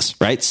ridiculous,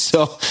 right?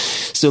 So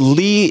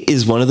Lee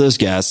is one of those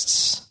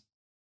guests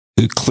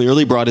who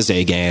clearly brought his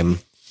A game.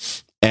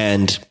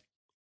 And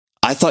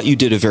I thought you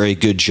did a very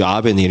good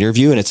job in the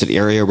interview. And it's an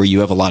area where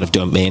you have a lot of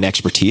domain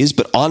expertise.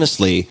 But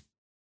honestly,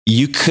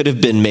 you could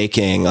have been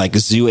making like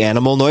zoo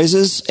animal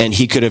noises and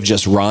he could have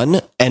just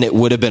run and it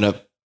would have been an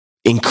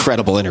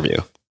incredible interview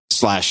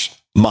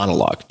 /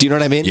 monologue. Do you know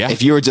what I mean? Yeah.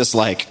 If you were just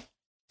like,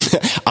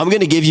 I'm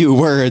going to give you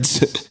words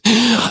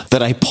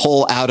that I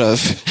pull out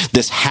of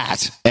this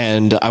hat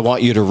and I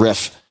want you to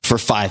riff for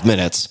 5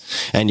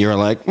 minutes. And you're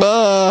like,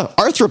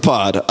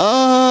 arthropod,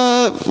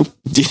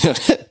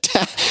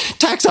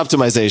 tax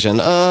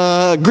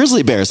optimization,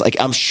 grizzly bears. Like,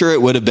 I'm sure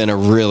it would have been a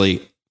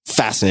really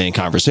fascinating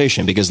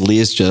conversation because Lee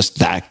is just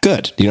that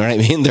good. You know what I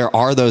mean? There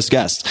are those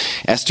guests.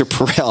 Esther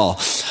Perel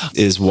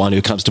is one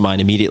who comes to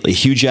mind immediately.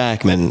 Hugh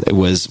Jackman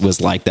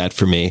was like that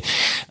for me.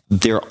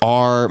 There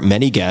are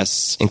many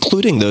guests,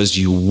 including those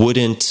you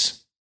wouldn't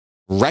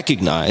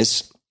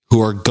recognize,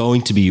 who are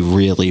going to be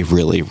really,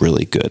 really,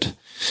 really good.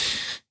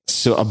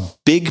 So a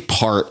big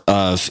part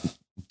of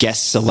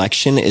guest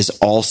selection is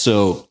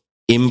also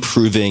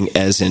improving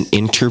as an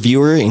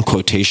interviewer, in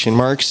quotation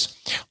marks,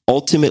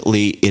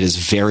 ultimately it is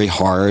very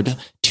hard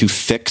to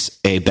fix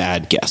a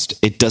bad guest.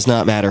 It does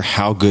not matter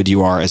how good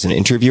you are as an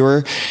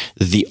interviewer.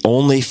 The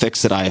only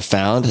fix that I have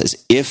found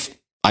is if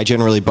I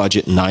generally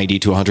budget 90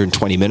 to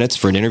 120 minutes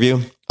for an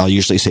interview, I'll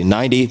usually say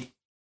 90.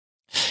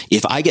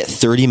 If I get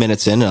 30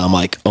 minutes in and I'm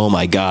like, oh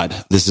my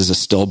God, this is a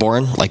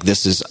stillborn, like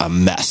this is a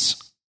mess.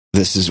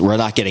 We're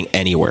not getting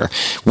anywhere,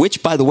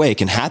 which by the way,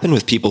 can happen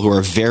with people who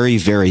are very,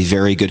 very,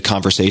 very good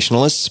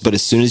conversationalists. But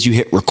as soon as you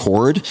hit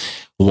record,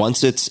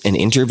 once it's an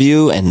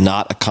interview and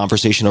not a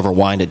conversation over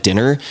wine at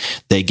dinner,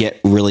 they get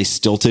really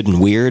stilted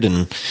and weird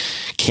and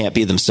can't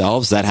be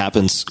themselves. That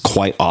happens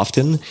quite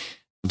often.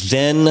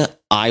 Then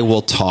I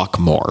will talk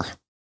more.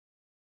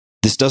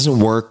 This doesn't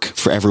work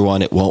for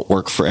everyone. It won't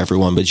work for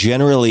everyone. But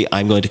generally,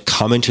 I'm going to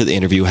come into the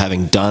interview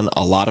having done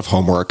a lot of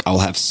homework. I'll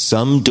have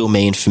some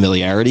domain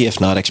familiarity, if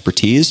not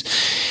expertise.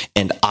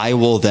 And I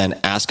will then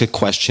ask a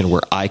question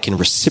where I can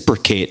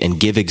reciprocate and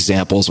give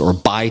examples or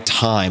buy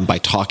time by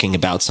talking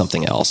about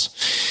something else.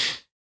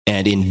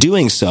 And in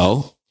doing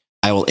so,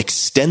 I will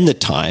extend the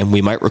time.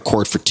 We might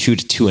record for 2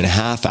 to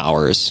 2.5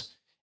 hours.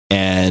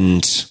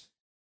 And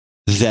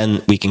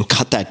then we can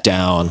cut that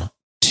down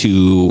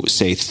to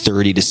say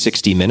 30 to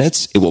 60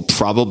 minutes. It will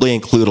probably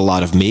include a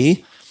lot of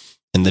me.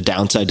 And the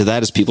downside to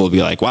that is people will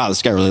be like, wow,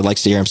 this guy really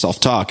likes to hear himself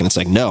talk. And it's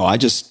like, no, I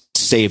just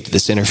saved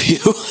this interview.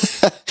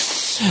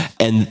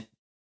 And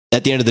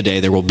at the end of the day,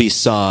 there will be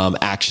some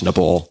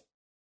actionable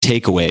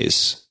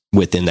takeaways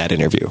within that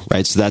interview,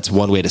 right? So that's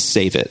one way to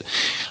save it.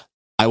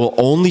 I will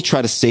only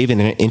try to save in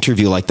an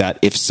interview like that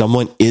if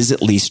someone is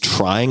at least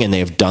trying and they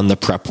have done the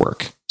prep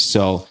work.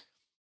 So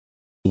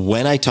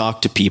when I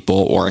talk to people,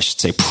 or I should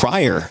say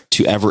prior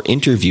to ever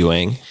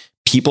interviewing,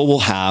 people will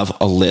have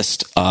a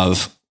list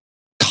of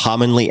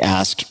commonly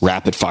asked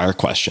rapid fire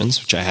questions,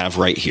 which I have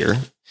right here.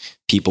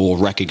 People will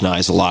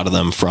recognize a lot of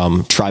them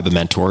from Tribe of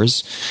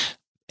Mentors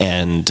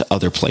and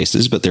other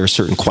places, but there are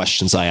certain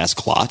questions I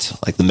ask a lot,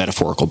 like the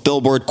metaphorical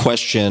billboard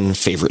question,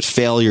 favorite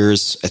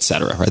failures,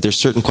 etc. Right? There's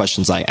certain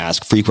questions I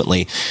ask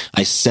frequently.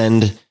 I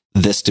send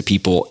this to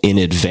people in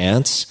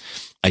advance.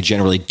 I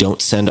generally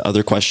don't send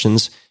other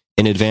questions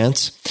in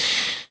advance.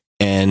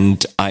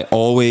 And I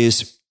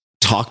always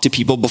talk to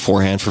people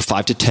beforehand for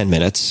 5 to 10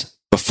 minutes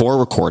before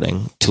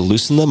recording to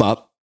loosen them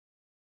up.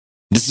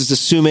 This is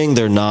assuming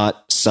they're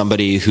not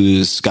somebody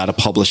who's got a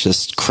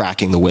publicist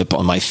cracking the whip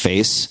on my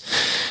face.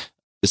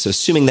 It's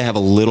assuming they have a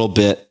little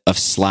bit of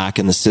slack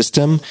in the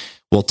system.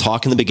 We'll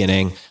talk in the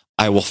beginning.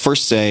 I will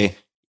first say,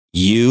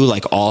 you,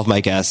 like all of my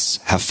guests,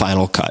 have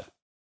final cut.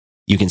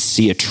 You can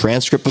see a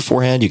transcript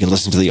beforehand. You can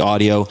listen to the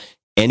audio.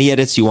 Any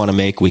edits you want to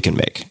make, we can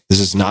make.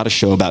 This is not a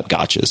show about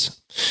gotchas.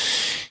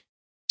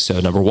 So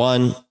number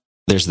one,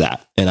 there's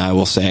that. And I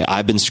will say,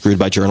 I've been screwed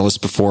by journalists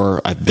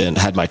before. I've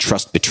had my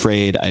trust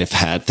betrayed. I've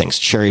had things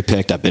cherry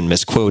picked. I've been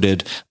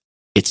misquoted.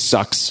 It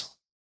sucks.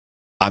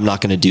 I'm not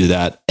going to do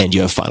that. And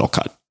you have final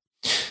cut,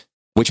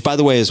 which by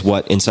the way, is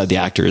what Inside the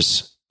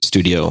Actors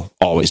Studio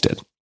always did.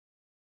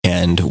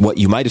 And what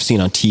you might have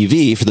seen on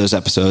TV for those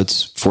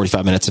episodes,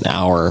 45 minutes, an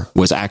hour,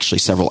 was actually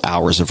several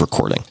hours of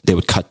recording. They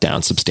would cut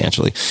down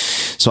substantially.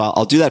 So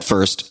I'll do that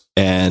first.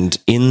 And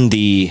in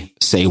the,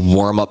 say,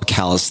 warm-up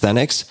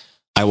calisthenics,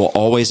 I will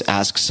always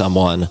ask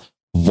someone,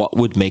 what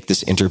would make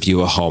this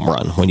interview a home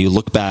run? When you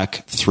look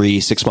back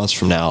 3-6 months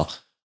from now,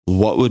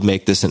 what would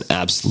make this an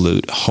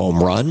absolute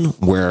home run?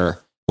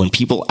 Where when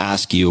people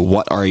ask you,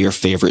 what are your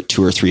favorite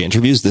 2 or 3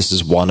 interviews? This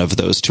is one of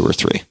those 2 or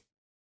 3.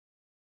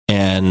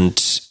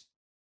 And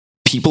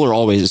people are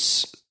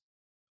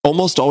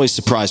almost always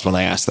surprised when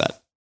I ask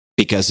that,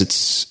 because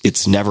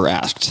it's never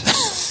asked.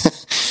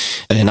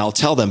 And I'll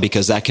tell them,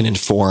 because that can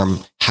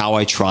inform how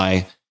I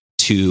try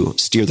to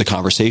steer the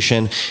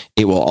conversation.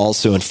 It will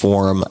also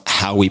inform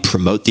how we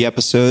promote the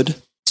episode.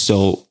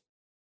 So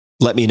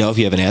let me know if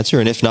you have an answer.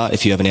 And if not,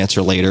 if you have an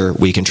answer later,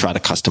 we can try to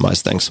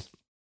customize things.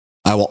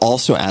 I will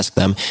also ask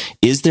them,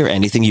 is there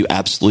anything you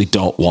absolutely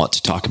don't want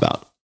to talk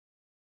about?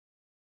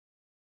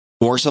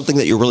 Or something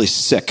that you're really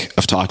sick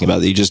of talking about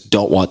that you just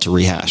don't want to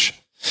rehash?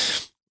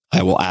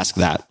 I will ask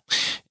that.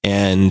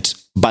 And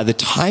by the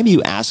time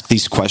you ask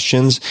these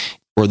questions,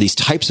 or these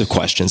types of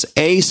questions,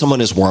 A,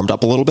 someone is warmed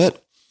up a little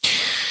bit.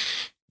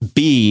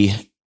 B,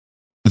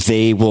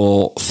 they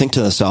will think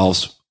to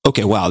themselves,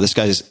 okay, wow, this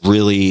guy's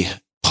really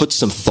put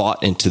some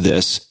thought into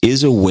this,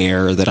 is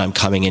aware that I'm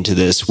coming into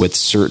this with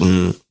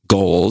certain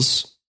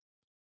goals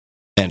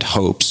and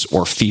hopes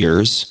or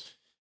fears,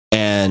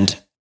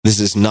 and this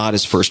is not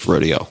his first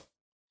rodeo.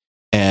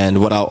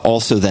 And what I'll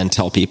also then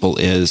tell people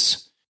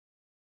is,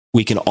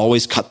 we can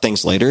always cut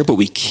things later, but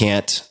we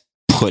can't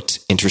put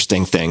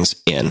interesting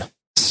things in.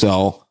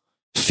 So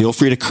feel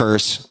free to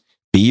curse,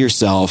 be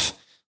yourself,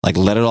 like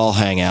let it all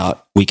hang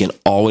out. We can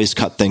always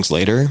cut things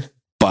later,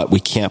 but we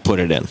can't put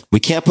it in.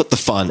 We can't put the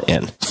fun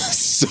in.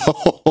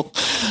 So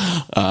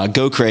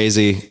go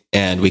crazy,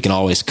 and we can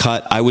always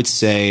cut. I would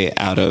say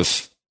out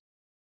of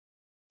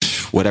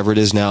whatever it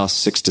is now,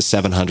 600 to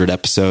 700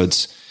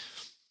 episodes,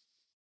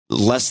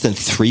 less than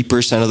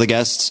 3% of the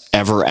guests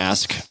ever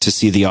ask to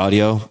see the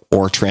audio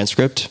or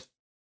transcript.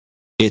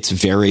 It's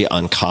very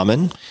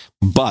uncommon,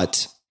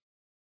 but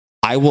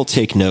I will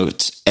take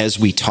notes as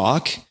we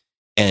talk.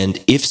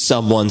 And if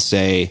someone,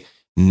 say,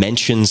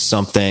 mentions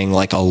something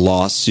like a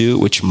lawsuit,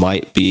 which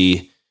might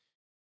be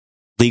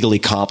legally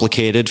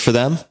complicated for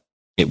them,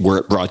 were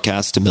it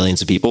broadcast to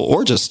millions of people,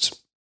 or just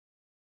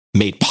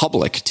made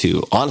public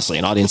to, honestly,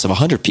 an audience of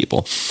 100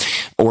 people,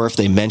 or if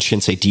they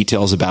mention, say,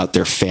 details about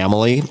their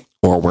family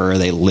or where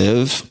they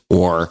live,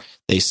 or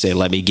they say,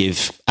 let me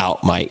give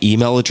out my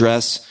email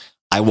address,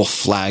 I will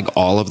flag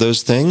all of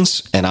those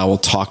things and I will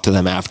talk to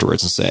them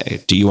afterwards and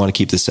say, do you want to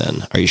keep this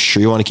in? Are you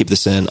sure you want to keep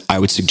this in? I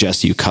would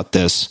suggest you cut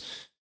this, ...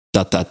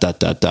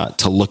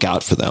 to look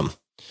out for them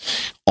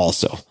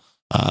also.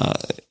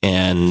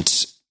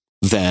 And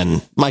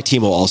then my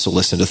team will also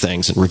listen to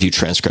things and review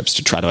transcripts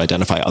to try to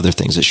identify other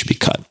things that should be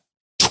cut.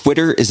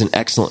 Twitter is an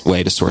excellent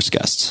way to source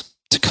guests.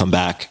 To come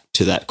back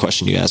to that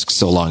question you asked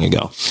so long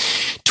ago,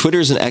 Twitter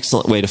is an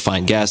excellent way to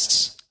find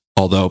guests.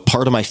 Although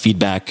part of my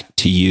feedback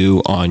to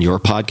you on your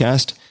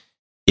podcast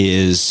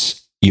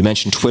is you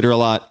mentioned Twitter a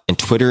lot, and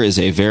Twitter is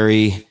a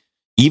very,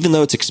 even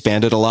though it's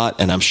expanded a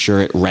lot, and I'm sure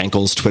it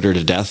rankles Twitter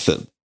to death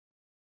that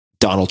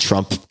Donald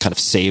Trump kind of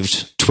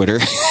saved Twitter.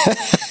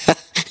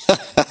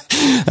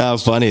 How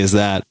funny is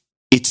that?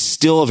 It's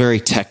still a very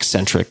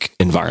tech-centric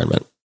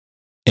environment.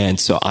 And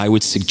so I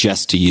would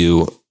suggest to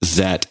you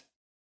that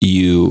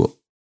you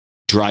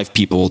drive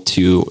people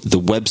to the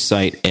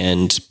website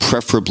and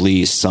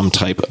preferably some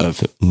type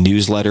of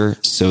newsletter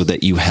so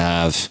that you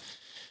have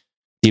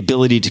the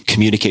ability to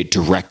communicate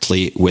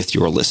directly with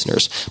your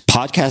listeners.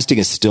 Podcasting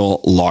is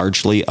still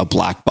largely a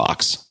black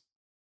box.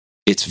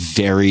 It's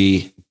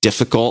very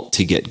difficult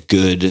to get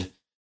good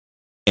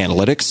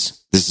analytics.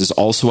 This is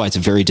also why it's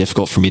very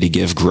difficult for me to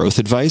give growth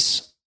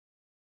advice,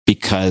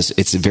 because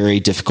it's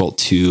very difficult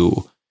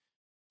to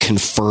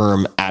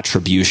confirm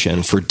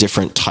attribution for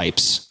different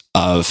types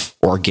of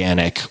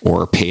organic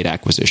or paid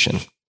acquisition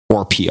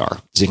or PR.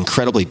 It's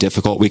incredibly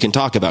difficult. We can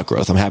talk about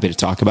growth. I'm happy to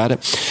talk about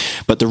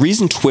it. But the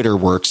reason Twitter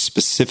works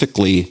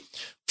specifically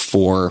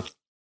for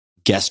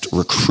guest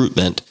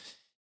recruitment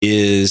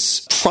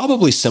is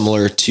probably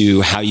similar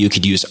to how you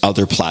could use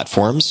other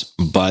platforms,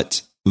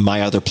 but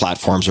my other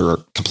platforms are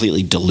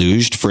completely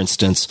deluged. For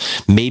instance,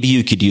 maybe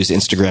you could use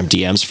Instagram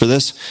DMs for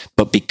this,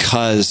 but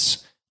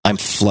because I'm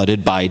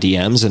flooded by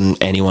DMs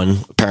and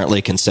anyone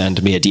apparently can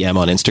send me a DM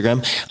on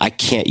Instagram, I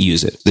can't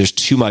use it. There's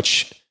too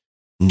much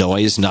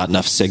noise, not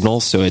enough signal.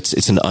 So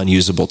it's an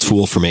unusable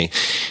tool for me.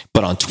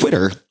 But on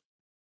Twitter,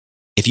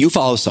 if you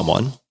follow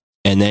someone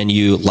and then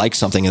you like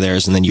something of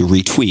theirs and then you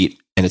retweet,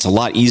 and it's a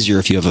lot easier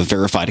if you have a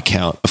verified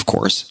account, of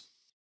course,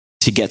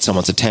 to get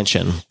someone's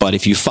attention. But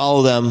if you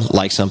follow them,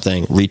 like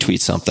something, retweet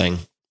something,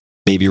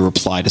 maybe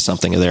reply to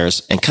something of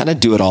theirs, and kind of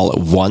do it all at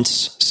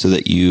once so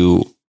that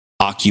you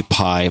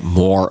occupy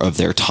more of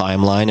their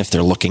timeline if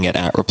they're looking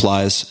at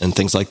replies and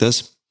things like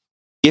this.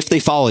 If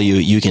they follow you,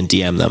 you can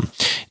DM them.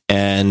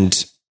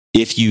 And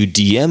if you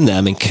DM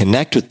them and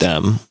connect with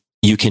them,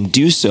 you can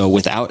do so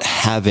without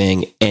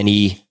having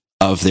any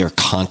of their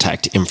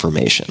contact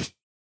information.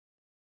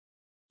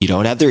 You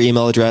don't have their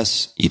email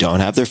address. You don't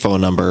have their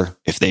phone number.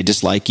 If they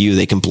dislike you,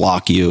 they can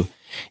block you.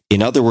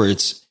 In other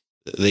words,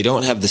 they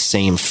don't have the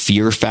same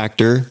fear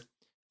factor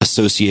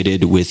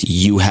associated with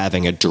you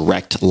having a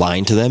direct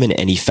line to them in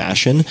any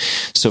fashion.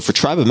 So for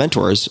Tribe of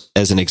Mentors,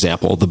 as an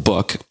example, the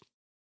book,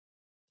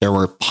 there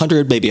were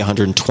 100, maybe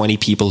 120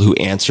 people who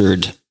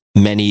answered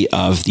many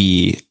of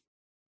the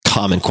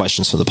common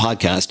questions from the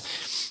podcast.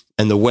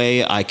 And the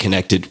way I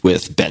connected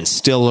with Ben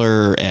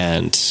Stiller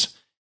and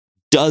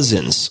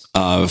dozens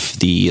of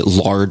the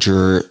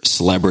larger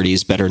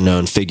celebrities, better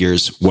known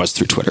figures, was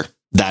through Twitter.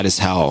 That is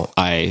how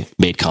I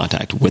made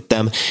contact with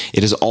them.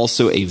 It is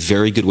also a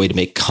very good way to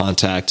make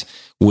contact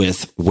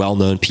with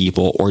well-known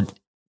people, or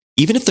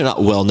even if they're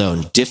not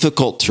well-known,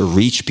 difficult to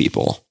reach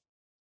people,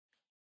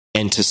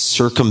 and to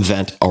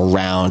circumvent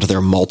around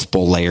their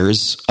multiple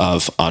layers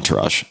of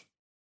entourage.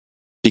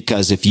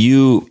 Because if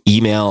you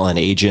email an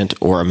agent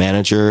or a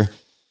manager,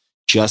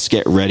 just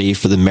get ready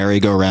for the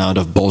merry-go-round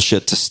of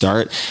bullshit to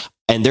start.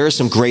 And there are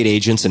some great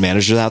agents and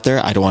managers out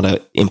there. I don't want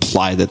to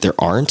imply that there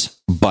aren't,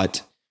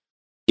 but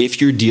if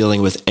you're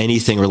dealing with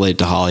anything related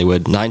to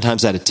Hollywood, 9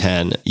 times out of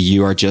 10,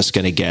 you are just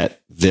going to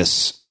get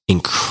this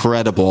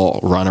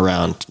incredible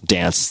runaround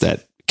dance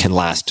that can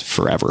last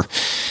forever.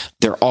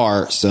 There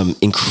are some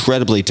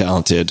incredibly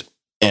talented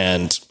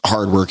and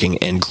hardworking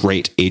and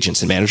great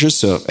agents and managers.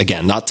 So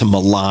again, not to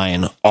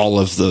malign all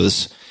of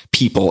those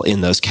people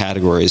in those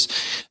categories,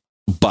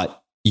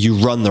 but you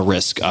run the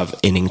risk of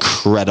an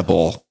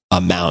incredible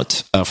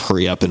amount of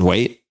hurry up and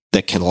wait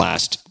that can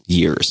last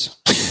years.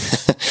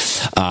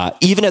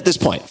 Even at this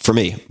point, for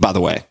me, by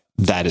the way,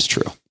 that is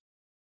true.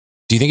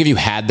 Do you think if you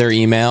had their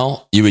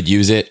email, you would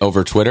use it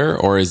over Twitter,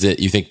 or is it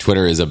you think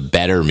Twitter is a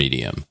better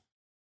medium?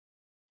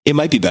 It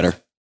might be better.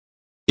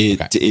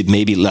 It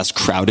may be less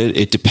crowded.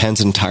 It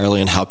depends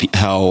entirely on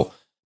how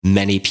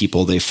many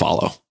people they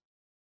follow.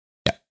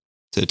 Yeah.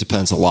 So it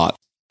depends a lot.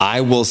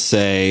 I will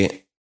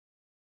say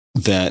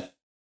that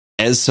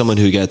as someone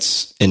who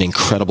gets an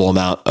incredible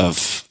amount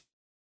of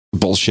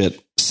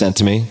bullshit sent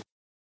to me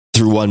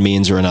through one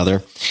means or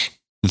another,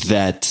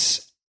 that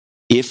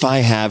if I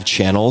have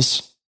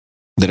channels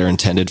that are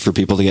intended for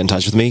people to get in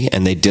touch with me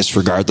and they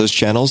disregard those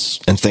channels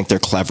and think they're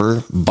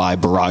clever by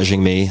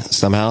barraging me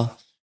somehow,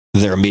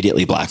 they're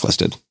immediately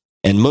blacklisted.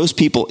 And most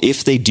people,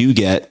 if they do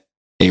get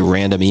a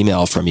random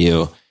email from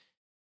you,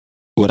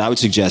 what I would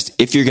suggest,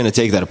 if you're going to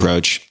take that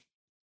approach,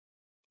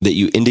 that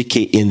you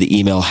indicate in the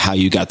email how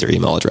you got their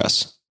email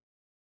address.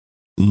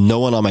 No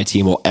one on my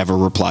team will ever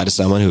reply to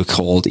someone who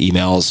cold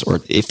emails,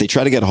 or if they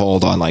try to get a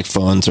hold on like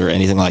phones or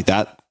anything like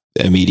that,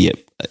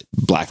 immediate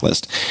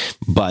blacklist.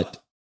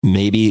 But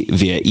maybe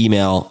via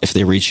email, if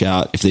they reach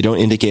out, if they don't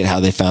indicate how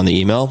they found the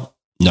email,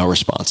 no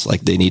response.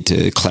 Like they need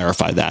to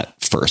clarify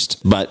that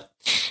first. But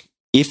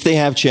if they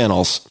have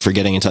channels for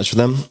getting in touch with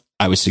them,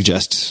 I would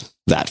suggest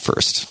that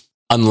first.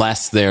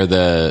 Unless they're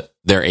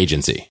their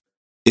agency.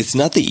 It's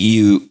not that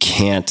you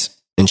can't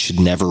and should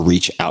never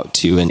reach out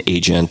to an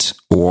agent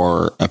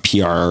or a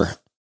PR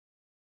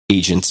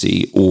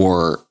agency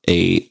or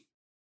a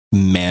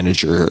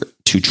manager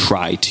to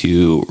try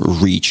to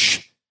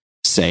reach,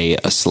 say,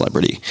 a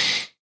celebrity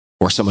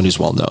or someone who's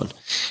well known.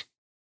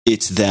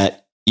 It's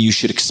that you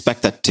should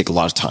expect that to take a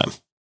lot of time.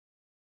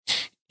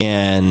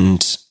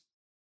 And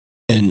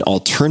an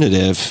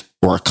alternative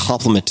or a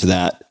complement to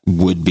that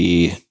would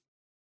be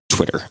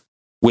Twitter.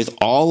 With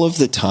all of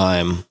the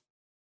time,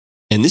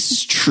 and this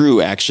is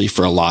true actually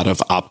for a lot of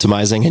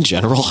optimizing in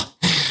general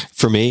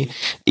for me,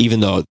 even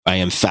though I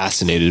am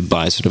fascinated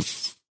by sort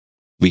of,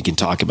 we can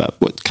talk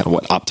about what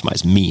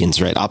optimize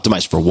means, right?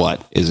 Optimize for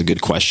what is a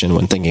good question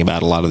when thinking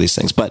about a lot of these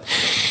things. But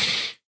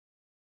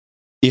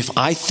if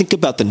I think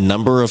about the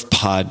number of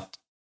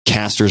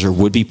podcasters or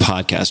would-be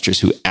podcasters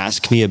who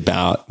ask me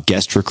about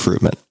guest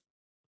recruitment,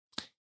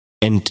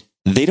 and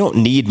they don't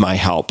need my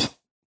help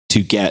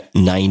to get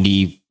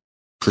 90%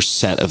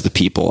 of the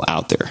people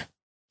out there.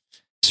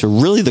 So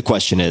really the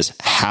question is,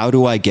 how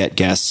do I get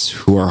guests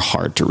who are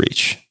hard to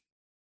reach?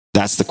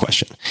 That's the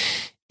question.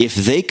 If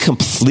they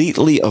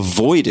completely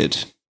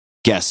avoided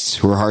guests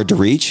who are hard to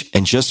reach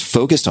and just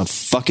focused on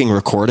fucking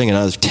recording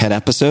another 10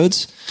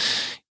 episodes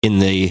in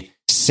the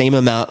same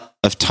amount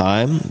of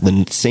time,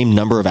 the same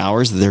number of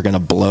hours that they're going to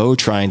blow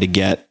trying to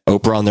get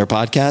Oprah on their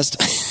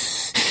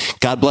podcast,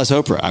 God bless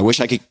Oprah. I wish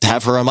I could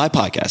have her on my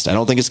podcast. I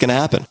don't think it's going to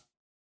happen.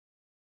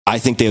 I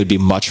think they would be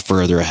much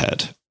further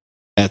ahead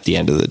at the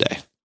end of the day.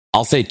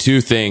 I'll say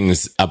two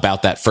things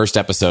about that first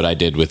episode I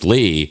did with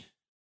Lee.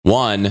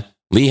 One,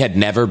 Lee had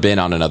never been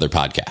on another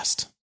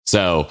podcast.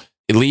 So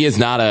Lee is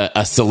not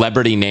a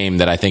celebrity name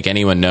that I think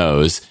anyone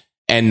knows.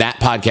 And that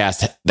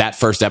podcast, that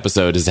first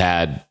episode has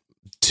had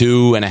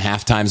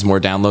 2.5 times more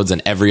downloads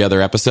than every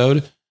other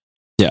episode.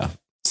 Yeah.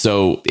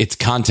 So it's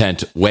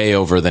content way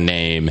over the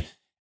name.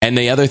 And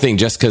the other thing,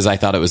 just because I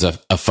thought it was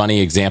a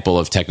funny example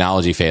of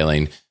technology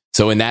failing.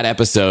 So in that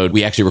episode,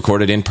 we actually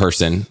recorded in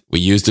person. We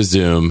used a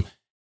Zoom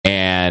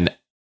and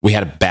we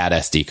had a bad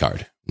SD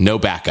card, no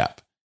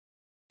backup.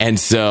 And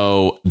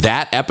so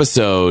that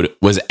episode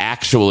was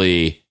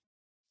actually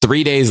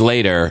 3 days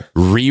later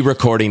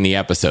re-recording the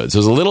episode. So it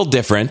was a little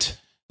different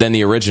than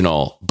the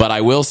original. But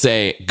I will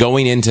say,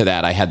 going into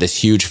that, I had this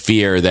huge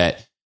fear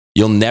that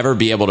you'll never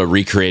be able to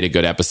recreate a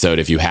good episode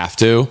if you have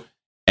to.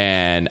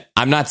 And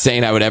I'm not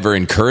saying I would ever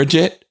encourage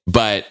it,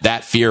 but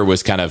that fear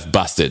was kind of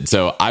busted.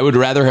 So I would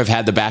rather have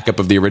had the backup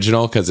of the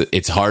original because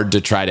it's hard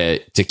to try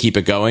to keep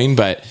it going.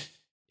 But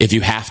if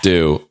you have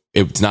to,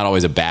 it's not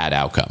always a bad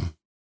outcome.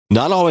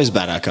 Not always a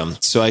bad outcome.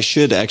 So I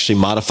should actually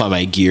modify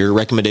my gear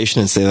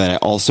recommendation and say that I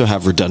also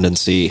have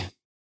redundancy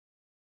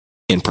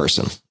in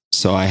person.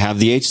 So I have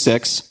the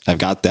H6. I've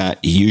got that.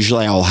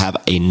 Usually I'll have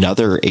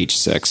another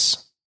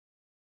H6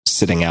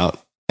 sitting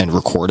out and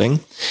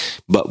recording,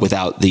 but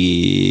without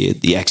the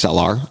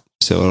XLR.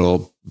 So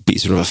it'll be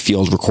sort of a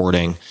field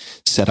recording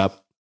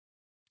setup.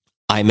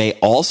 I may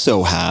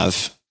also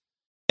have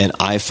an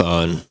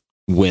iPhone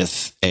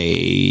with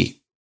a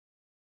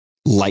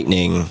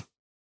Lightning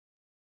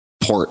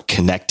port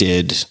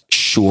connected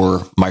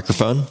Shure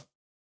microphone.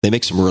 They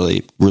make some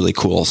really, really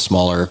cool,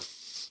 smaller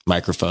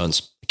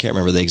microphones. I can't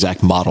remember the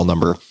exact model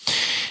number,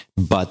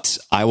 but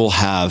I will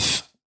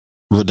have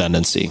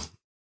redundancy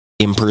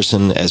in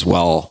person as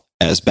well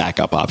as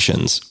backup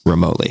options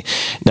remotely.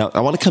 Now, I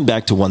want to come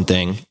back to one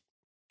thing.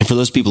 And for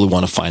those people who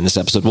want to find this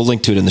episode, we'll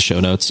link to it in the show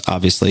notes,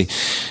 obviously,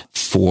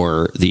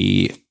 for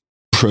the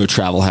Pro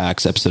Travel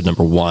Hacks, episode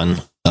number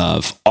 1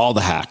 of All the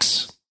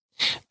Hacks.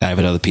 I have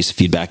another piece of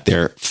feedback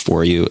there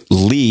for you.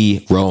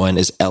 Lee Rowan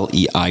is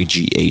Leigh,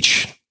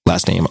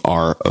 last name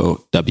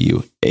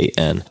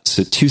Rowan.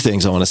 So 2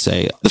 things I want to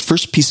say. The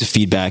first piece of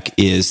feedback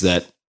is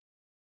that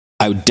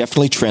I would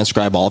definitely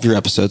transcribe all of your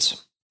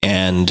episodes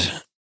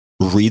and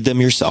read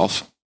them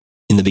yourself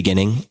in the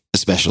beginning,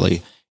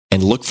 especially,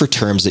 and look for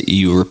terms that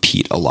you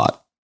repeat a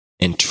lot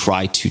and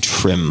try to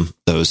trim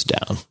those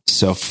down.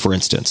 So for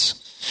instance,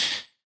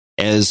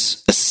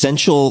 as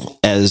essential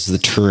as the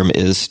term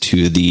is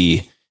to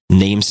the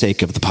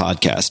namesake of the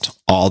podcast,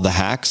 All the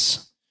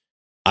Hacks,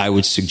 I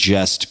would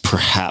suggest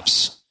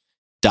perhaps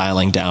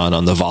dialing down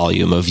on the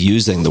volume of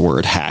using the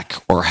word hack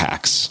or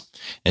hacks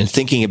and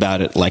thinking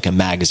about it like a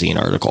magazine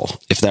article.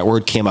 If that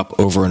word came up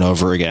over and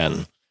over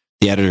again,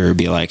 the editor would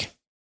be like,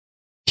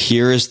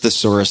 here is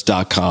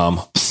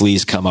thesaurus.com.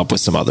 Please come up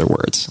with some other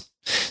words.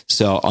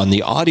 So on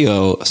the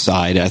audio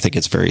side, I think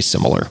it's very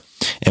similar.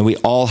 And we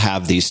all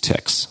have these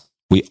tics.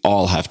 We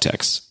all have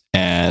tics.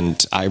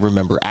 And I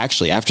remember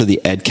actually after the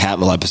Ed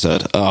Catmull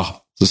episode,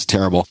 oh, this is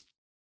terrible.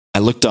 I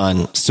looked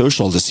on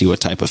social to see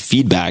what type of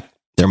feedback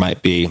there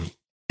might be.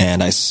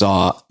 And I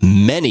saw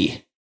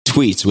many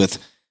tweets with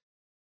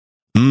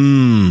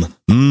MMM ...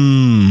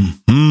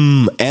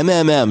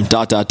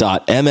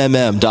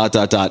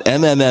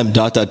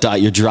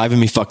 MMM ... You're driving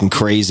me fucking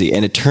crazy.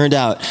 And it turned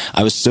out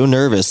I was so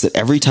nervous that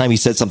every time he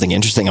said something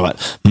interesting about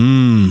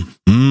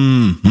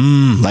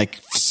like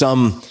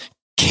some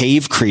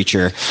cave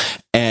creature,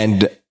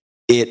 and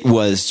it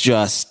was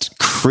just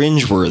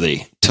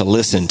cringeworthy to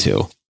listen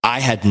to. I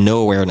had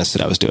no awareness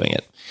that I was doing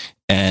it.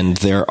 And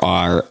there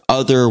are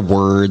other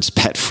words,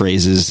 pet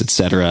phrases,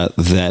 etc.,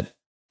 that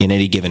in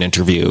any given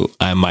interview,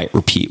 I might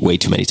repeat way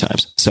too many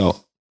times.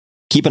 So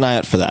keep an eye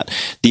out for that.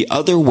 The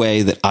other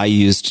way that I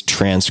used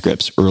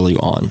transcripts early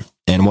on,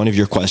 and one of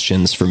your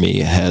questions for me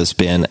has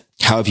been,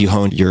 how have you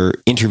honed your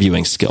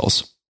interviewing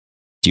skills?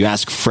 Do you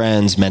ask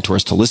friends,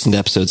 mentors to listen to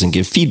episodes and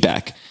give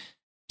feedback?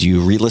 Do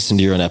you re-listen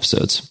to your own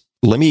episodes?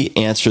 Let me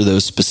answer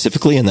those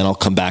specifically, and then I'll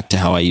come back to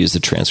how I use the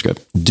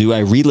transcript. Do I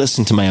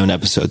re-listen to my own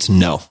episodes?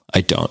 No,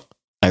 I don't.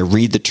 I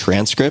read the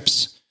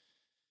transcripts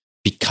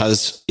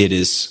because it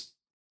is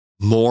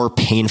more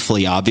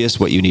painfully obvious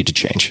what you need to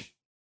change.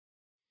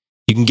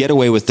 You can get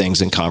away with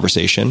things in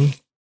conversation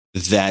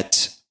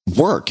that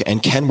work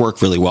and can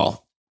work really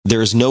well.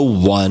 There's no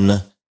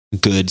one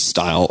good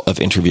style of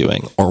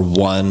interviewing or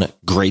one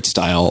great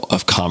style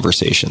of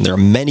conversation. There are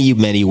many,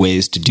 many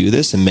ways to do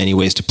this and many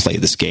ways to play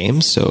this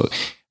game. So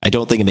I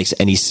don't think it makes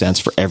any sense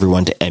for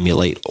everyone to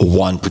emulate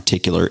one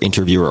particular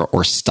interviewer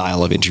or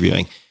style of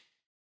interviewing.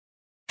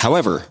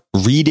 However,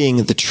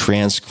 reading the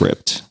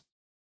transcript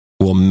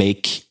will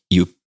make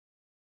you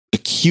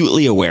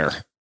acutely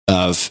aware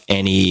of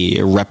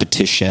any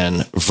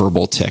repetition,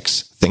 verbal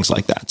tics, things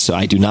like that. So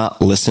I do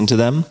not listen to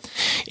them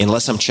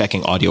unless I'm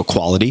checking audio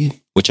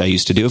quality, which I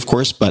used to do, of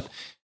course, but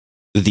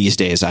these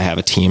days I have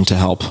a team to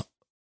help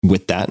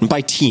with that. And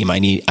by team, I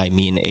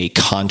mean a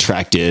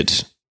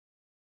contracted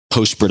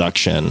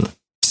post-production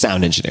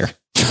sound engineer.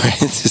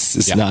 This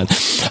is not,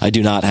 I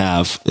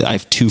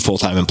have 2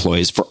 full-time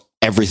employees for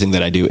everything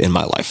that I do in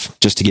my life,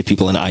 just to give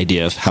people an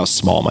idea of how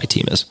small my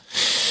team is.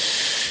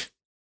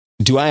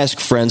 Do I ask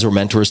friends or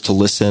mentors to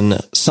listen?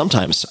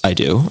 Sometimes I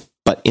do.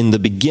 But in the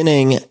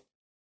beginning,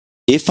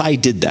 if I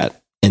did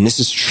that, and this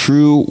is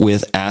true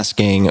with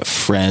asking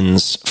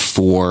friends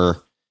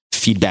for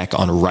feedback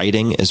on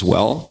writing as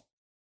well,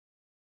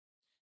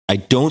 I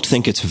don't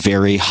think it's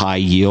very high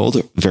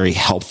yield, very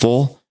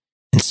helpful.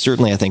 And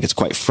certainly I think it's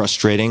quite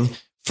frustrating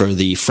for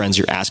the friends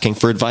you're asking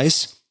for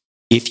advice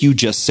if you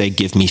just say,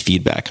 give me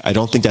feedback. I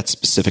don't think that's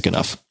specific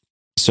enough.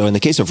 So in the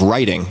case of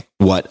writing,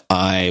 what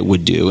I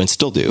would do and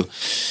still do,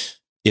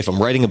 if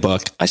I'm writing a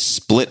book, I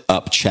split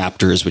up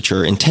chapters, which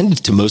are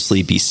intended to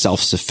mostly be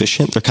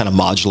self-sufficient. They're kind of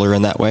modular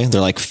in that way.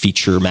 They're like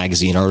feature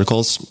magazine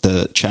articles,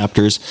 the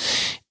chapters.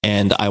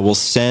 And I will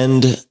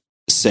send,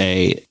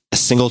 say, a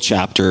single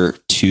chapter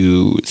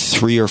to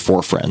 3 or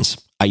 4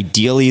 friends.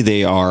 Ideally,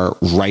 they are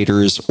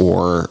writers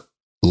or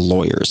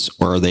lawyers,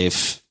 or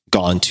they've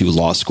gone to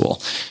law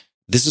school.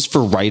 This is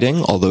for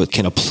writing, although it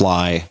can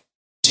apply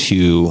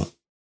to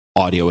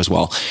audio as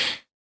well.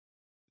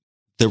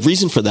 The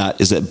reason for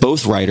that is that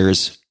both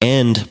writers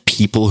and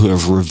people who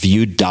have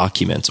reviewed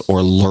documents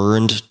or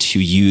learned to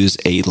use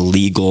a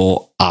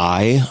legal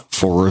eye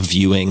for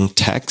reviewing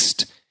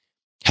text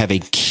have a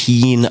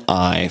keen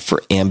eye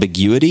for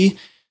ambiguity.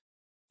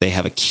 They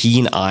have a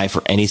keen eye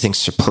for anything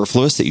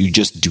superfluous that you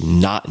just do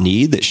not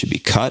need, that should be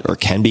cut or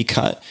can be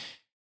cut.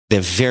 They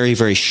have very,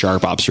 very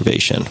sharp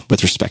observation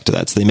with respect to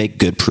that. So they make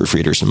good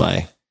proofreaders in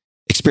my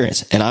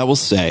experience. And I will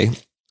say,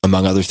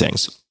 among other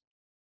things,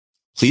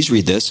 please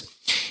read this.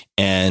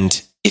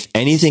 And if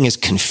anything is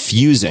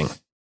confusing,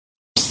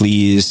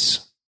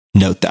 please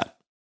note that.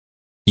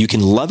 You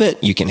can love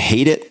it. You can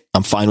hate it.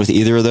 I'm fine with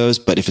either of those.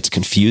 But if it's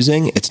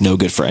confusing, it's no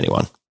good for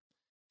anyone.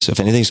 So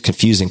if anything's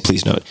confusing,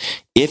 please note.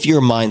 If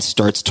your mind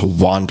starts to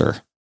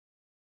wander,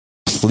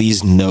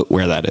 please note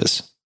where that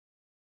is.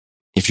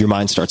 If your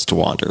mind starts to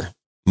wander,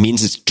 it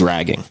means it's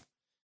dragging.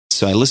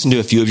 So I listened to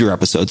a few of your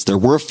episodes. There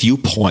were a few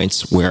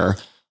points where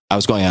I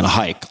was going on a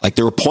hike. Like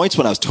there were points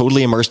when I was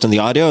totally immersed in the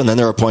audio. And then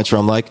there were points where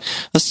I'm like,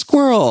 a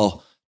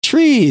squirrel,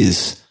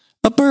 trees,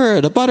 a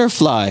bird, a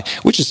butterfly,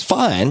 which is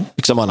fine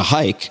because I'm on a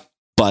hike.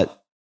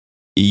 But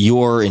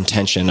your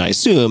intention, I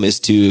assume,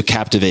 is to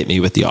captivate me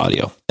with the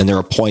audio. And there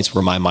are points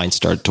where my mind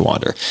started to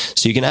wander.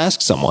 So you can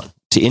ask someone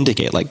to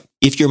indicate, like,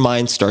 if your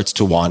mind starts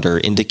to wander,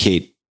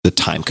 indicate the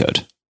time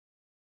code.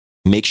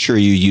 Make sure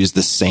you use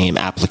the same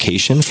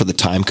application for the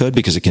time code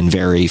because it can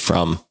vary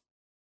from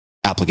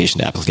application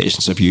to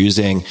application. So if you're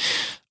using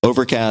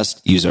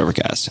Overcast, use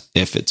Overcast.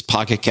 If it's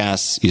Pocket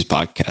Casts, use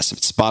Pocket Casts. If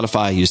it's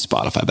Spotify, use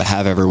Spotify, but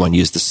have everyone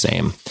use the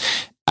same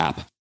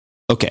app.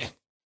 Okay.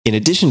 In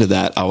addition to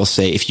that, I will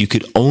say if you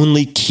could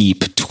only keep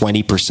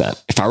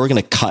 20%, if I were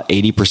going to cut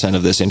 80%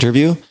 of this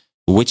interview,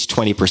 which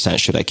 20%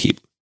 should I keep?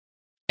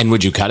 And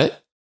would you cut it?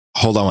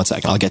 Hold on one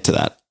second. I'll get to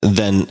that.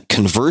 Then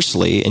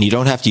conversely, and you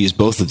don't have to use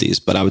both of these,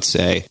 but I would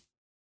say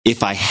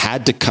if I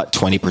had to cut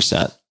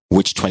 20%,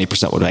 which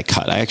 20% would I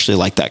cut? I actually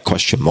like that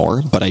question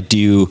more, but I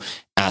do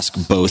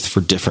ask both for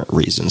different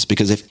reasons.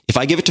 Because if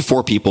I give it to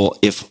 4 people,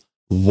 if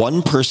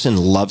one person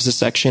loves a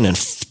section and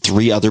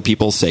 3 other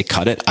people say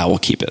cut it, I will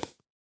keep it.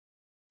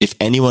 If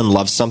anyone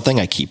loves something,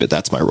 I keep it.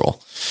 That's my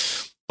rule.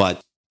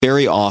 But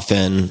very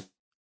often,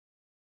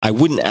 I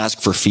wouldn't ask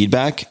for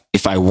feedback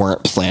if I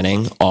weren't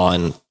planning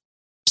on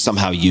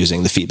somehow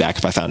using the feedback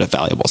if I found it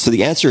valuable. So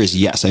the answer is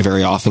yes, I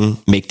very often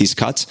make these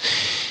cuts.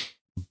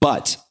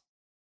 But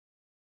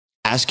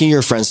asking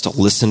your friends to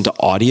listen to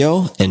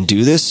audio and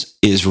do this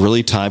is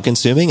really time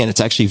consuming, and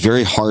it's actually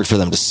very hard for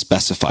them to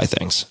specify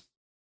things.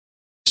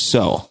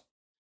 So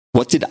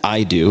what did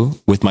I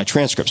do with my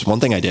transcripts? One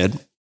thing I did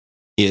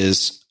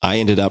is I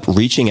ended up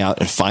reaching out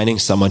and finding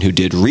someone who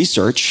did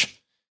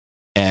research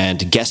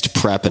and guest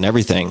prep and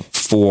everything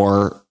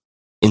for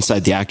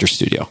Inside the Actor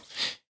Studio.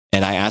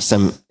 And I asked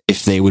them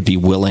if they would be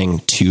willing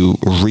to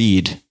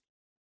read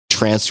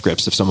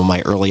transcripts of some of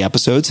my early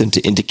episodes and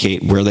to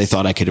indicate where they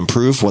thought I could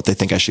improve, what they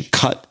think I should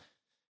cut,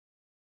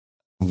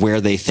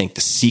 where they think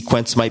the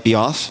sequence might be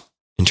off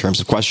in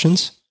terms of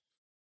questions.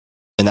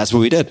 And that's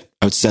what we did.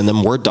 I would send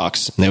them Word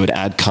docs and they would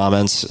add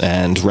comments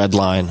and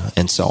redline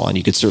and so on.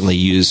 You could certainly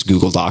use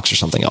Google Docs or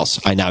something else.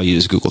 I now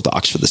use Google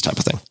Docs for this type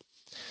of thing.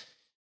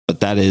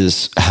 But that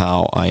is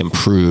how I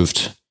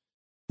improved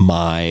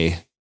my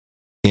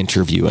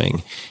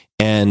interviewing.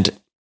 And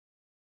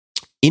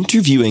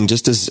interviewing,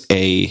 just as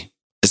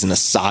an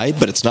aside,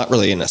 but it's not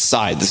really an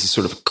aside, this is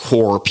sort of a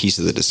core piece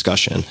of the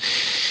discussion,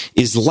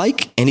 is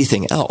like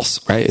anything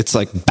else, right? It's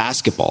like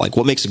basketball. Like,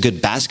 what makes a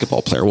good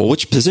basketball player? Well,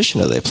 which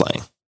position are they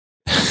playing?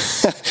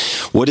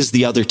 What is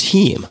the other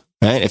team,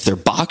 right? If they're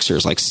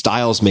boxers, like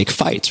styles make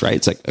fights, right?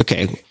 It's like,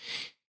 okay,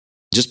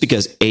 just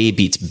because A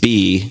beats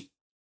B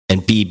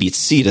and B beats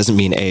C doesn't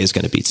mean A is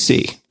going to beat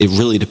C. It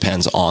really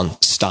depends on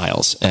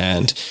styles.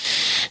 And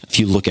if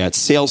you look at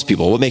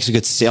salespeople, what makes a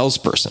good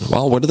salesperson?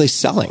 Well, what are they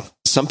selling?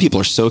 Some people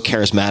are so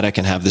charismatic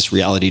and have this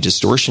reality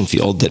distortion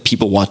field that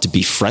people want to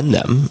befriend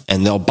them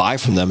and they'll buy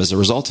from them as a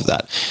result of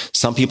that.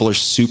 Some people are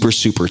super,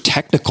 super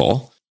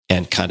technical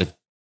and kind of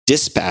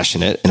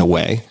dispassionate in a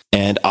way.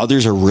 And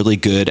others are really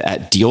good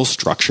at deal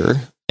structure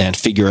and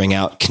figuring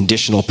out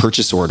conditional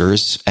purchase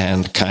orders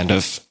and kind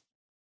of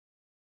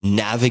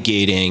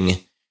navigating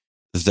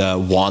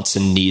the wants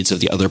and needs of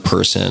the other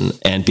person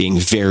and being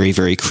very,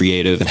 very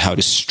creative in how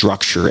to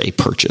structure a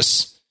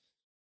purchase,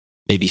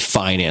 maybe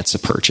finance a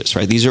purchase,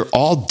 right? These are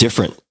all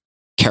different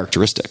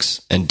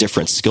characteristics and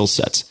different skill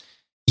sets,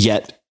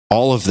 yet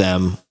all of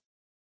them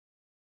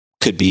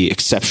could be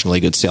exceptionally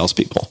good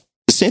salespeople.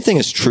 The same thing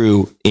is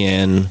true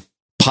in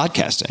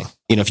podcasting.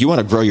 You know, if you want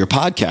to grow your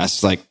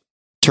podcast, like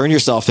turn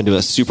yourself into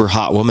a super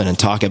hot woman and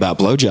talk about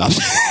blowjobs.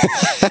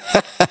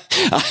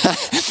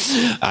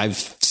 I've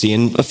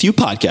seen a few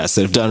podcasts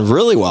that have done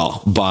really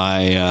well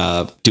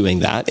by doing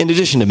that, in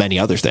addition to many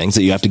other things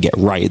that you have to get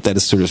right. That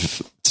is sort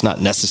of, it's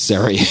not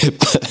necessary,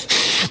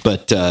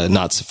 but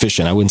not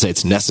sufficient. I wouldn't say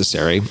it's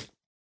necessary,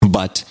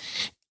 but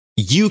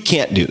you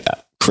can't do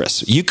that,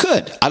 Chris. You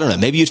could. I don't know.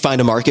 Maybe you'd find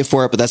a market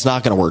for it, but that's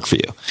not going to work for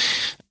you.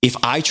 If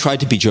I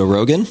tried to be Joe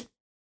Rogan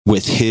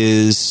with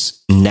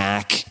his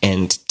knack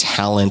and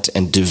talent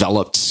and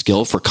developed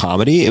skill for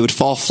comedy, it would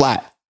fall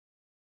flat.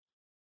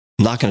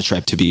 I'm not going to try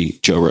to be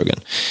Joe Rogan.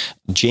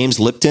 James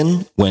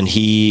Lipton, when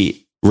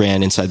he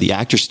ran Inside the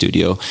Actor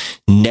Studio,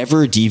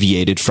 never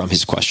deviated from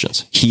his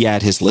questions. He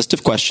had his list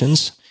of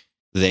questions.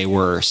 They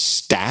were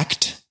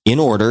stacked in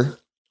order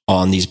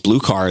on these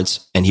blue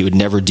cards, and he would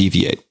never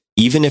deviate.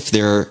 Even if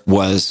there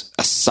was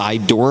a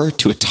side door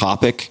to a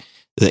topic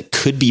that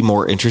could be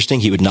more interesting,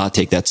 he would not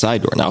take that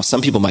side door. Now,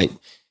 some people might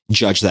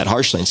judge that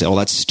harshly and say, well,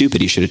 that's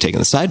stupid. You should have taken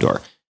the side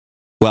door.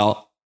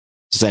 Well,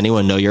 does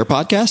anyone know your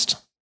podcast?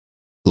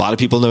 A lot of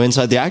people know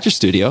Inside the Actor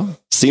Studio.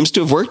 Seems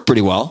to have worked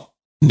pretty well.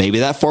 Maybe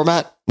that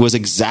format was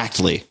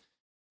exactly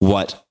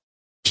what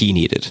he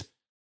needed.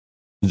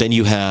 Then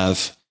you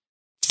have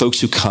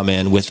folks who come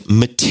in with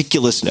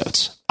meticulous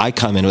notes. I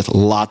come in with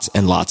lots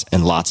and lots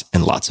and lots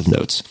and lots of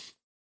notes.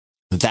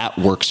 That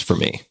works for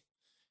me.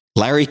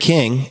 Larry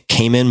King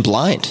came in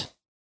blind.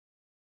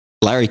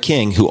 Larry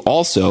King, who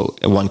also,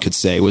 one could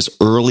say, was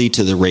early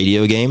to the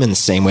radio game in the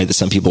same way that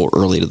some people were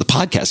early to the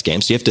podcast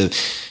game. So you have to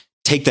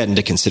take that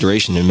into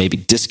consideration and maybe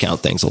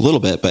discount things a little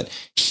bit. But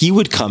he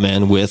would come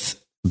in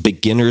with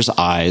beginner's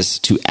eyes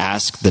to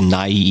ask the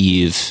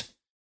naive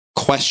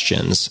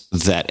questions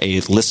that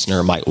a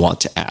listener might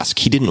want to ask.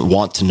 He didn't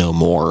want to know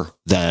more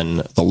than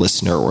the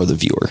listener or the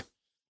viewer.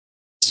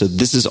 So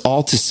this is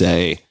all to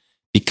say,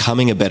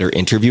 becoming a better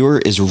interviewer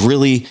is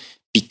really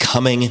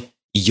becoming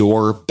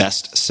your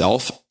best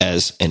self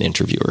as an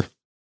interviewer.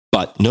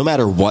 But no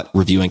matter what,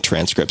 reviewing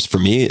transcripts for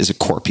me is a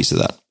core piece of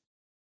that.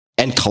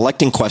 And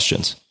collecting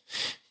questions.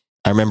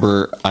 I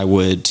remember I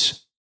would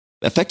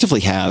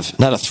effectively have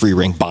not a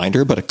 3-ring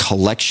binder, but a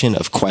collection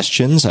of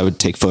questions. I would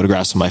take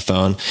photographs on my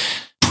phone.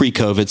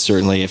 Pre-COVID,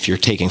 certainly, if you're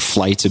taking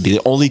flights, it'd be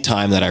the only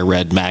time that I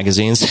read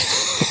magazines.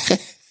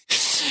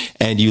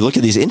 And you look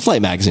at these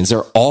in-flight magazines, there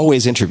are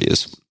always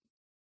interviews.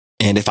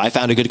 And if I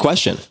found a good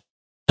question,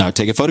 I would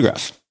take a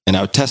photograph and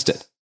I would test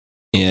it.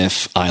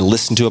 If I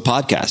listened to a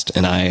podcast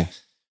and I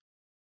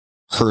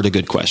heard a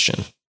good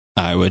question,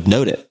 I would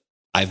note it.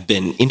 I've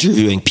been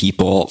interviewing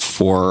people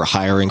for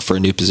hiring for a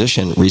new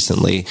position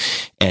recently,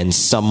 and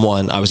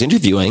someone I was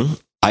interviewing,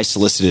 I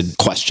solicited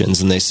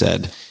questions and they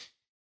said,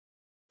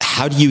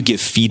 how do you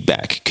give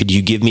feedback? Could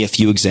you give me a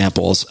few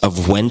examples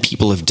of when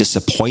people have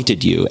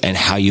disappointed you and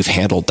how you've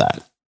handled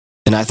that?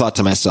 And I thought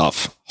to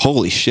myself,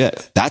 holy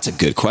shit, that's a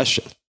good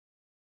question.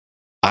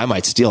 I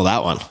might steal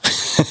that one.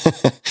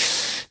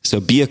 So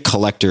be a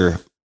collector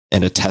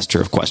and a tester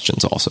of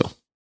questions also.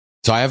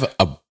 So I have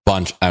a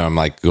bunch. I'm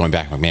like going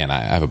back, man, I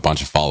have a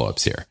bunch of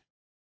follow-ups here.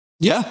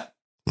 Yeah,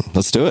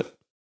 let's do it.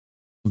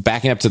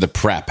 Backing up to the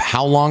prep,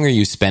 how long are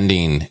you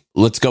spending?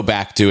 Let's go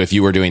back to if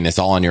you were doing this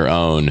all on your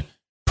own,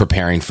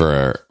 preparing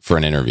for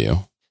an interview.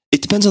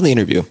 It depends on the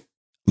interview,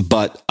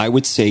 but I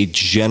would say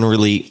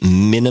generally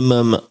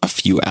minimum a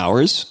few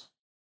hours.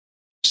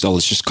 So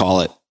let's just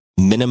call it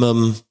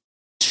minimum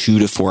 2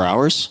 to 4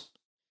 hours.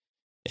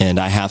 And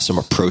I have some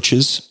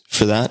approaches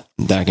for that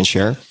I can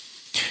share.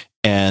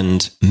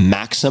 And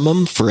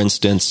maximum, for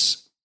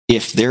instance,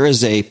 if there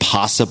is a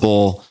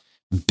possible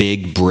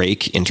big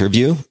break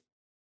interview,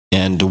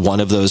 and one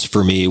of those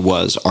for me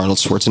was Arnold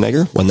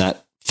Schwarzenegger, when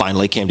that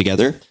finally came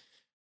together,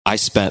 I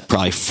spent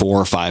probably 4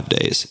 or 5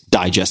 days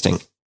digesting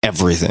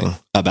everything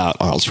about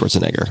Arnold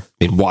Schwarzenegger. I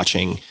mean,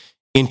 watching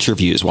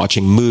interviews,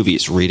 watching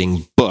movies,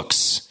 reading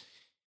books,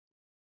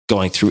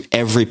 going through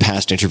every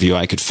past interview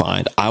I could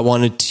find. I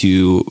wanted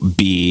to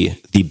be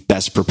the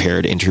best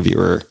prepared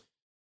interviewer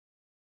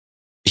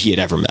he had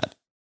ever met,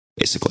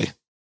 basically.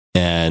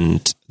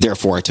 And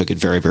therefore, I took it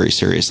very, very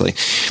seriously.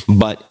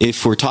 But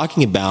if we're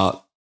talking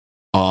about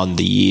on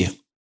the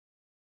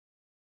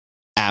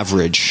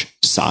average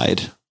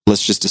side,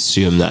 let's just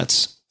assume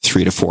that's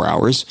 3 to 4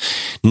 hours.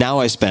 Now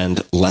I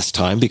spend less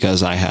time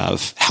because I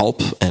have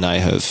help and I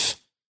have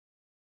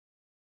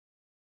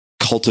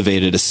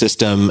cultivated a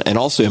system and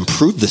also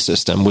improved the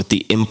system with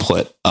the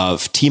input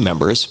of team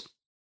members,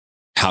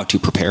 how to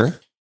prepare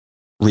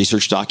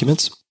research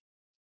documents.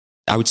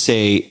 I would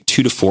say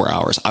 2 to 4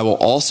 hours. I will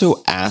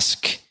also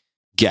ask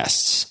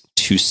guests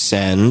to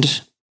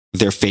send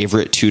their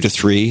favorite 2 to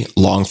 3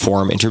 long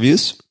form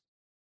interviews.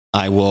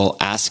 I will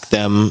ask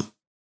them,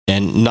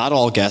 and not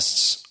all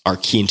guests are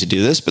keen to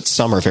do this, but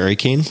some are very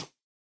keen,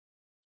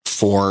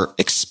 for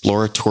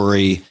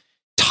exploratory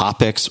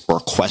topics or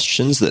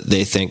questions that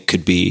they think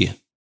could be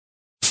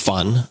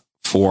fun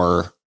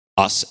for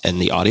us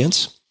and the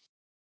audience,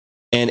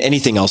 and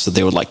anything else that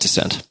they would like to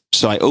send.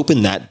 So I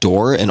open that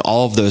door, and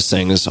all of those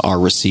things are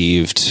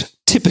received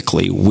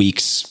typically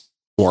weeks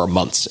or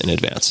months in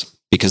advance,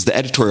 because the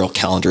editorial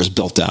calendar is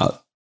built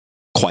out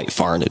quite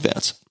far in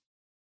advance.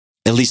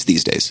 At least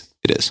these days,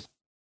 it is.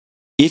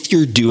 If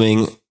you're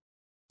doing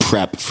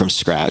prep from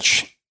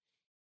scratch,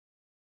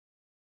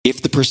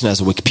 if the person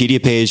has a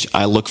Wikipedia page,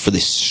 I look for the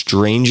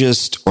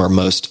strangest or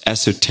most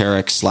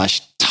esoteric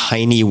 /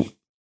 tiny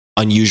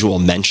unusual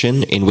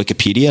mention in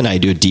Wikipedia, and I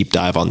do a deep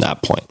dive on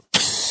that point.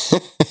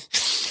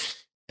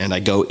 And I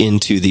go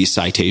into these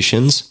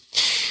citations.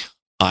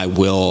 I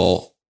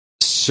will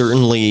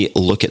certainly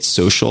look at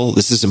social.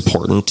 This is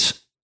important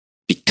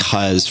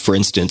because, for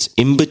instance,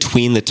 in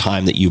between the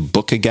time that you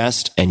book a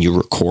guest and you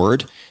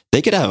record,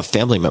 they could have a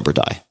family member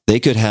die. They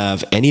could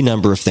have any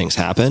number of things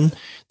happen.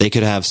 They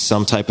could have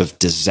some type of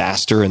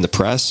disaster in the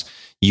press.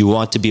 You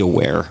want to be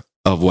aware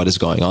of what is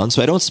going on.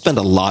 So I don't spend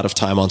a lot of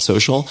time on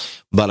social,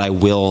 but I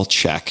will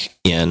check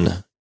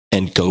in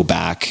and go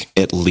back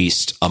at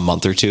least a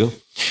month or two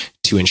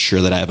to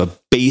ensure that I have a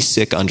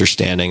basic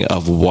understanding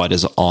of what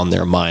is on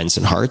their minds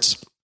and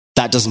hearts.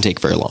 That doesn't take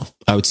very long.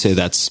 I would say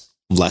that's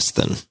less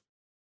than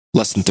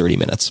 30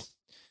 minutes.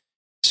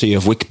 So you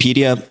have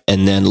Wikipedia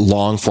and then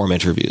long form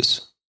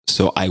interviews.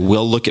 So I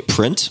will look at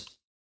print.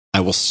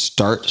 I will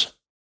start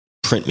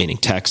print, meaning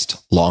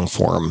text, long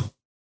form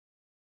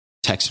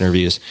text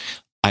interviews.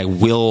 I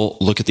will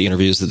look at the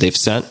interviews that they've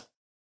sent.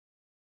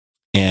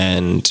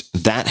 And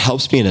that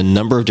helps me in a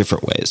number of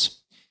different ways.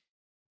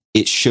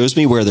 It shows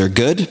me where they're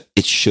good.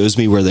 It shows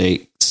me where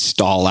they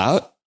stall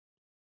out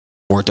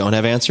or don't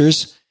have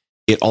answers.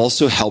 It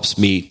also helps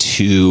me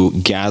to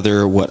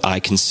gather what I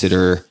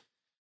consider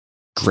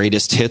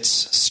greatest hits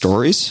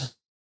stories.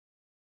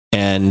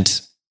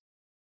 And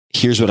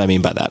here's what I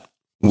mean by that.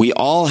 We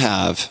all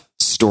have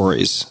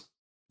stories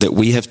that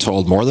we have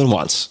told more than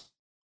once.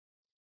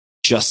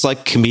 Just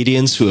like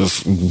comedians who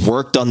have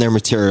worked on their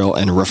material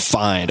and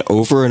refined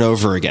over and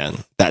over again,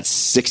 that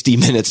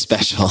 60-minute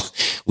special,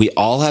 we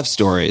all have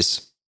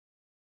stories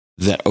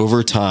that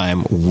over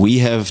time we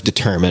have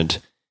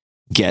determined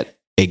get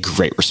a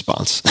great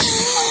response.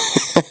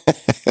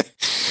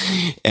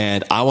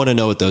 And I want to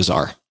know what those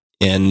are.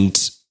 And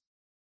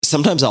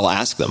sometimes I'll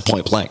ask them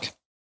point blank,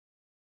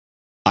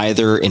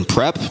 either in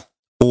prep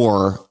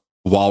or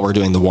while we're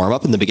doing the warm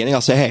up in the beginning.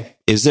 I'll say, hey,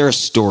 is there a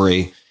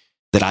story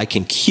that I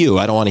can cue?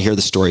 I don't want to hear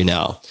the story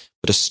now,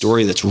 but a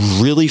story that's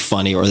really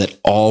funny or that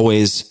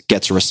always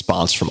gets a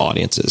response from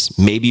audiences.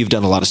 Maybe you've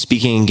done a lot of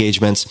speaking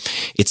engagements.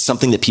 It's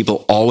something that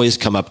people always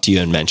come up to you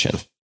and mention.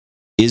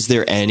 Is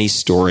there any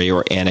story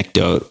or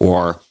anecdote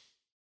or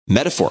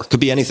metaphor? Could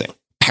be anything.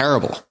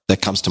 Parable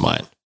that comes to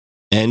mind.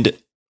 And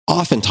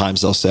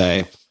oftentimes they'll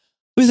say, what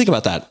do you think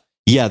about that?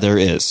 Yeah, there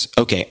is.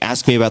 Okay,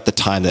 ask me about the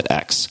time that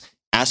X.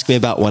 Ask me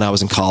about when I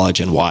was in college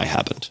and Y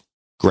happened.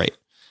 Great.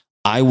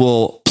 I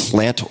will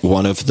plant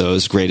one of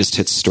those greatest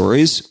hits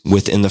stories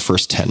within the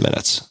first 10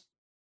 minutes,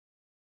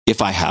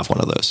 if I have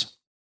one of those,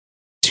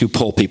 to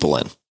pull people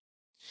in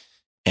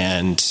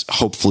and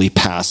hopefully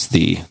pass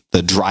the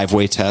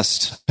driveway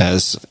test,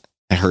 as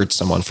I heard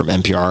someone from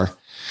NPR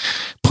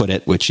put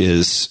it, which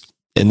is,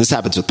 and this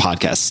happens with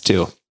podcasts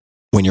too,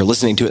 when you're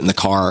listening to it in the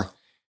car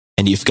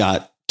and you've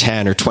got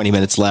 10 or 20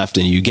 minutes left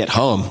and you get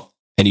home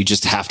and you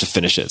just have to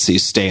finish it. So you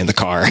stay in the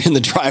car in the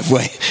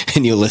driveway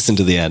and you listen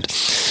to the end.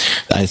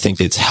 I think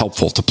it's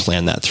helpful to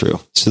plan that through.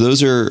 So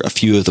those are a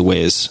few of the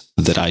ways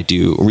that I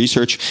do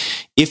research.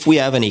 If we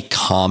have any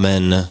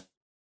common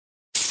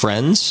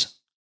friends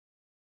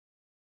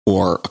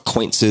or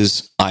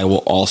acquaintances, I will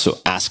also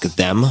ask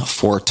them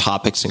for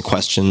topics and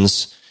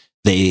questions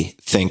they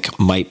think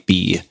might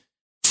be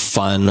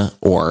fun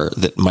or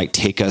that might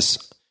take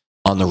us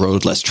on the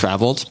road less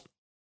traveled.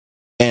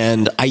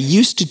 And I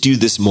used to do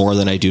this more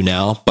than I do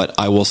now, but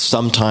I will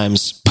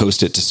sometimes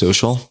post it to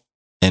social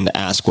and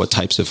ask what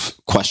types of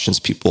questions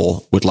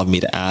people would love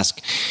me to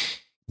ask.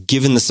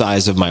 Given the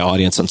size of my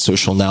audience on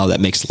social now, that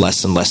makes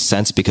less and less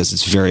sense because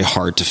it's very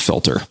hard to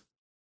filter,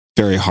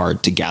 very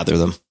hard to gather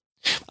them.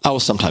 I will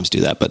sometimes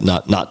do that, but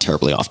not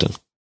terribly often.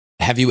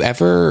 Have you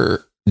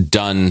ever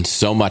done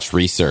so much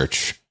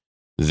research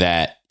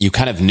that you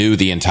kind of knew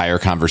the entire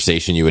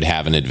conversation you would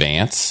have in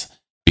advance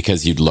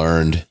because you'd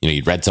learned,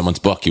 you'd read someone's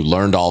book, you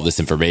learned all this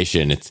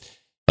information? It's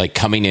like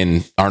coming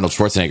in Arnold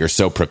Schwarzenegger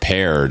so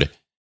prepared.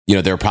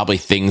 There are probably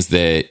things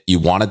that you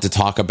wanted to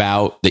talk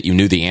about that you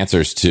knew the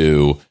answers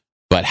to,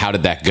 but how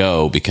did that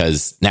go?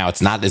 Because now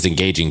it's not as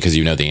engaging because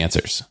you know the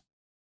answers.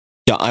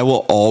 Yeah, I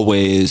will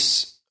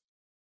always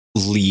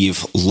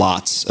leave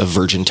lots of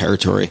virgin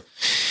territory.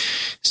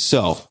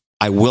 So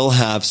I will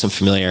have some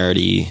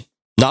familiarity,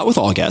 not with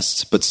all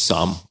guests, but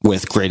some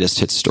with greatest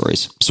hits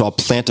stories. So I'll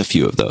plant a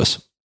few of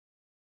those.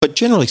 But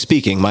generally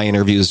speaking, my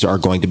interviews are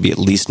going to be at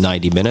least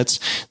 90 minutes.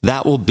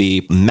 That will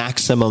be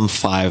maximum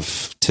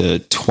 5 to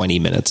 20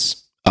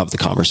 minutes of the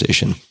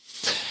conversation.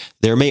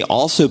 There may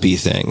also be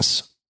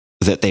things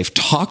that they've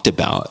talked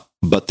about,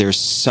 but there's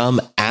some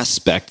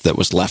aspect that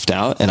was left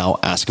out, and I'll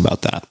ask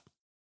about that.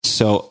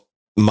 So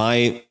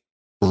my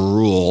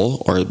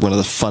rule, or one of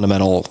the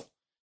fundamental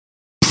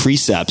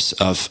precepts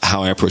of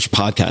how I approach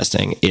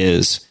podcasting,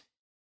 is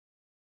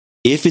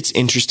if it's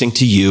interesting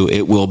to you,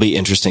 it will be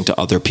interesting to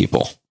other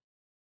people.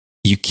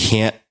 You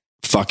can't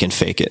fucking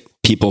fake it.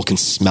 People can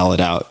smell it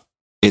out.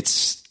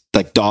 It's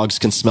like dogs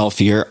can smell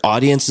fear.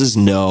 Audiences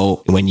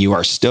know when you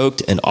are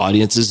stoked, and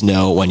audiences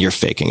know when you're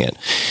faking it.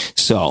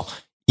 So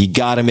you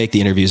got to make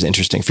the interviews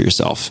interesting for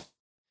yourself.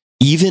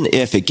 Even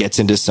if it gets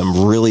into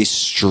some really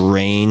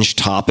strange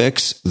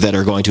topics that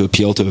are going to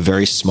appeal to a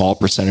very small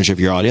percentage of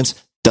your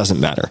audience, doesn't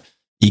matter.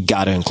 You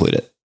got to include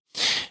it.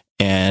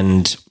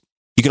 And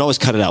you can always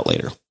cut it out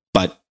later,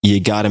 but you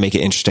got to make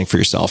it interesting for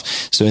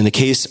yourself. So in the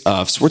case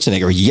of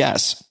Schwarzenegger,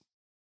 yes,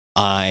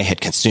 I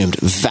had consumed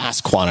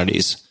vast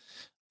quantities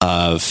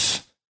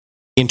of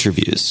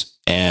interviews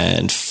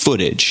and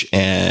footage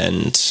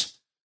and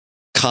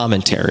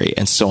commentary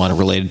and so on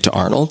related to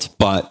Arnold,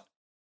 but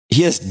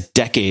he has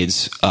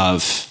decades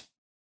of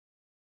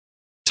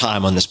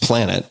time on this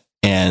planet,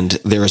 and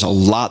there is a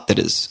lot that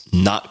is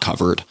not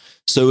covered.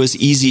 So it was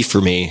easy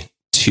for me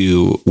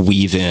to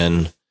weave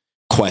in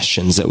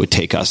questions that would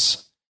take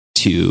us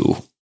to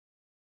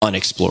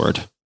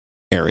unexplored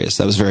areas.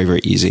 That was very,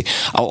 very easy.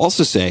 I'll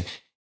also say,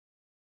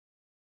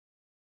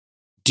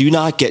 do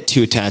not get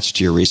too attached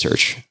to your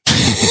research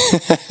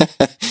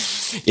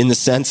in the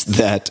sense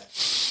that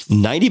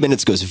 90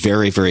 minutes goes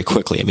very, very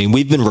quickly. I mean,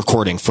 we've been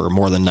recording for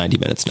more than 90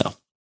 minutes now.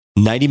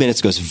 90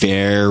 minutes goes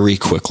very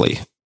quickly.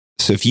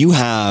 So if you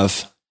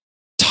have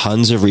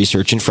tons of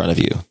research in front of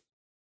you,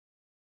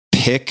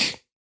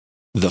 pick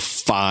the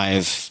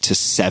 5 to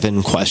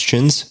 7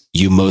 questions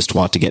you most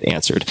want to get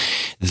answered.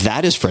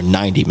 That is for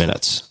 90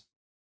 minutes.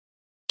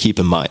 Keep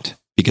in mind,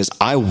 because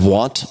I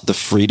want the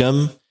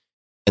freedom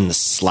and the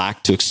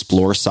slack to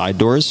explore side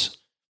doors.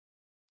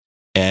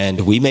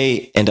 And we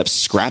may end up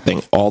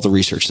scrapping all the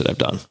research that I've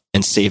done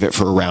and save it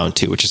for round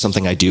 2, which is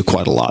something I do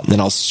quite a lot. And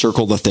then I'll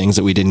circle the things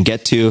that we didn't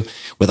get to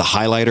with a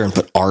highlighter and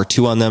put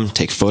R2 on them,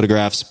 take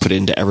photographs, put it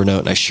into Evernote,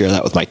 and I share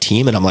that with my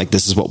team. And I'm like,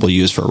 this is what we'll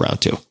use for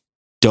round 2.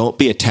 Don't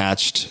be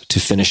attached to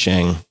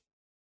finishing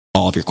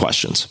all of your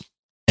questions.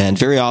 And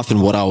very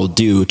often what I will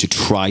do to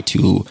try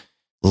to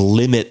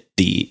limit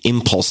the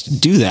impulse to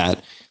do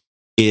that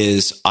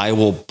is I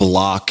will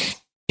block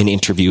an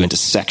interview into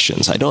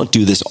sections. I don't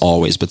do this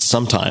always, but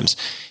sometimes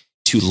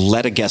to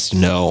let a guest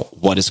know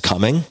what is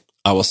coming,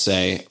 I will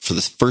say for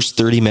the first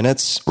 30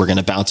 minutes, we're going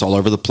to bounce all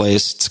over the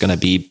place. It's going to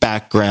be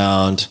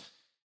background,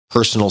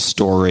 personal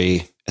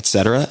story,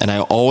 etc. And I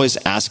always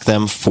ask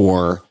them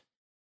for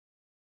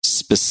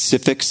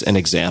specifics and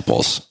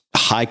examples.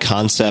 High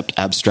concept,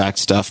 abstract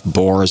stuff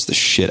bores the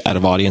shit out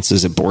of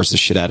audiences. It bores the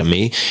shit out of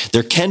me.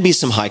 There can be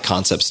some high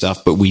concept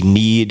stuff, but we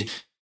need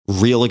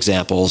real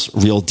examples,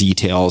 real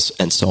details,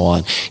 and so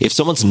on. If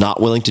someone's not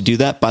willing to do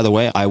that, by the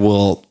way, I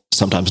will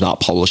sometimes not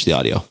publish the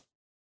audio.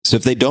 So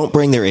if they don't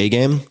bring their A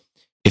game,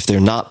 if they're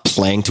not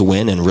playing to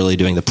win and really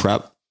doing the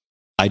prep,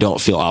 I don't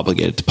feel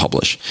obligated to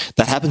publish.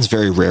 That happens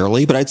very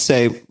rarely, but I'd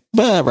say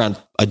around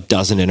a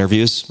dozen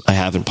interviews I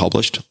haven't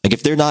published. Like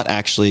if they're not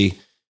actually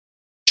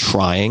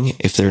trying,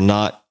 if they're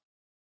not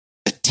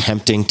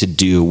attempting to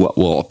do what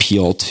will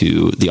appeal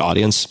to the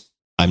audience,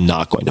 I'm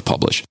not going to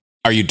publish.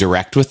 Are you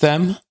direct with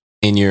them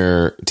in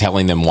your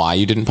telling them why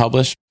you didn't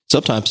publish?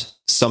 Sometimes,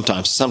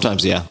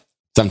 yeah.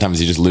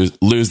 Sometimes you just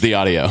lose the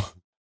audio.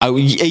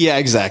 Yeah,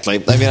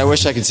 exactly. I mean, I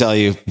wish I could tell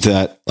you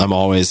that I'm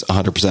always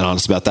 100%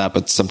 honest about that,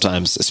 but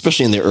sometimes,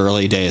 especially in the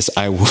early days,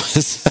 I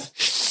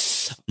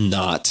was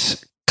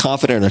not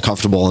confident or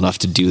comfortable enough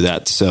to do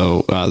that.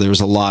 So there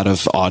was a lot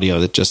of audio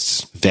that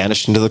just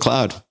vanished into the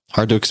cloud.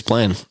 Hard to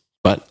explain,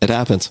 but it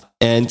happens.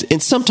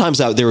 And sometimes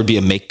there would be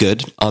a make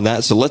good on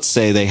that. So let's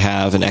say they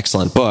have an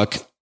excellent book,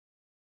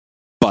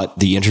 but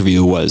the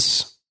interview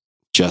was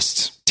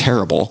just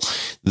terrible.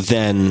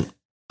 Then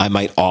I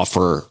might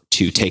offer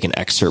to take an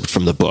excerpt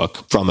from the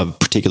book from a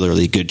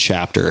particularly good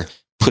chapter,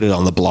 put it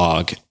on the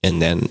blog, and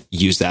then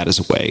use that as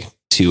a way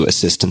to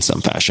assist in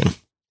some fashion.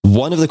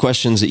 One of the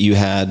questions that you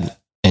had,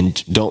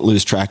 and don't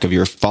lose track of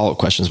your follow-up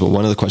questions, but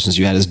one of the questions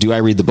you had is, do I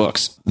read the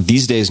books?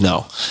 These days,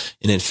 no.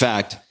 And in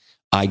fact,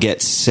 I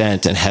get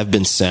sent and have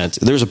been sent.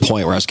 There's a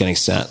point where I was getting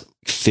sent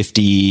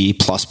 50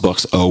 plus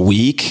books a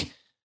week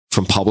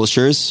from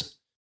publishers.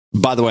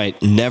 By the way,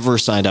 never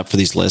signed up for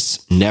these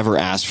lists, never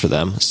asked for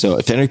them. So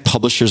if any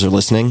publishers are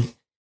listening,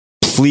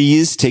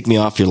 please take me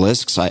off your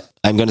list.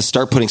 I'm going to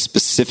start putting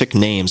specific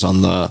names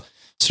on the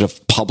sort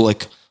of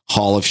public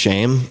hall of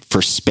shame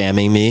for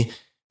spamming me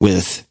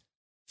with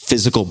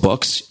physical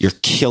books. You're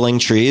killing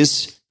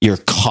trees. You're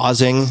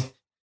causing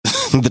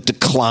the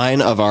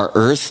decline of our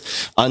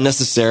earth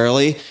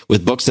unnecessarily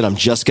with books that I'm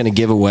just going to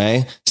give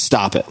away.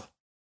 Stop it.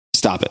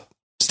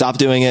 Stop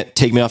doing it.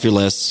 Take me off your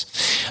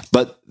lists.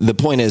 But the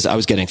point is, I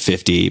was getting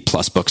 50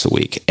 plus books a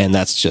week, and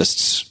that's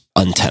just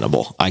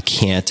untenable. I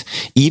can't.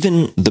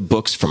 Even the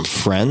books from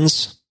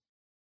friends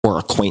or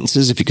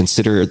acquaintances, if you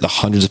consider the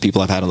hundreds of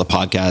people I've had on the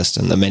podcast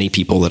and the many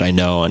people that I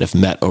know and have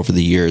met over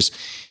the years,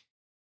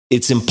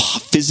 it's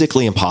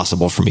physically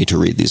impossible for me to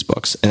read these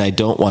books. And I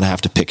don't want to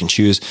have to pick and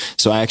choose.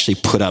 So I actually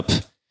put up,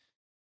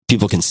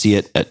 people can see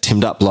it at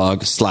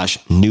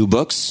tim.blog/new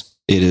books.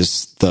 It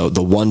is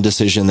the one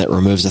decision that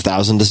removes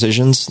 1,000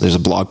 decisions. There's a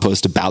blog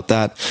post about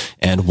that.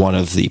 And one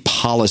of the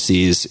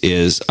policies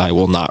is I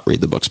will not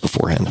read the books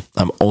beforehand.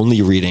 I'm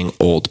only reading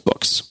old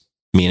books,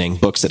 meaning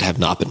books that have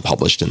not been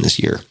published in this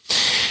year.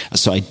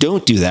 So I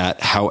don't do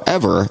that.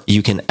 However,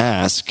 you can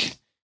ask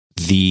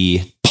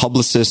the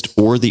publicist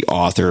or the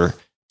author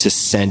to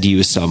send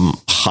you some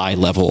high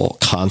level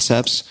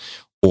concepts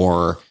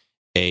or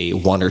a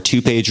 1 or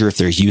 2 pager if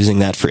they're using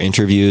that for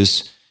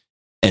interviews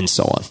and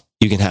so on.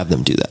 You can have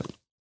them do that.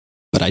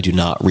 But I do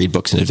not read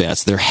books in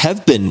advance. There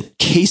have been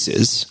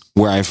cases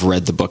where I've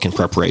read the book in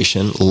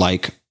preparation,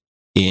 like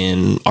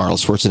in Arnold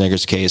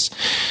Schwarzenegger's case,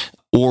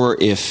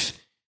 or if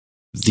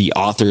the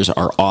authors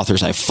are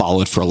authors I've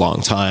followed for a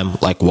long time,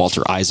 like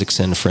Walter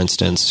Isaacson, for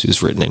instance,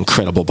 who's written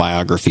incredible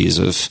biographies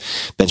of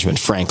Benjamin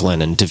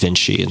Franklin and Da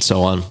Vinci and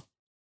so on.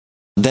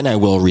 Then I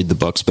will read the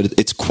books, but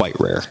it's quite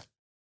rare,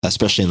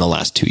 especially in the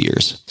last 2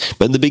 years.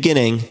 But in the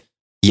beginning,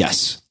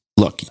 yes.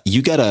 Look,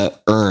 you got to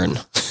earn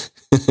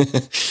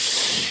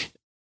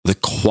the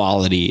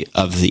quality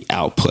of the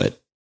output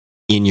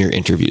in your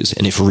interviews.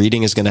 And if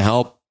reading is going to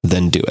help,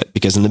 then do it.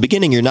 Because in the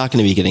beginning, you're not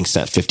going to be getting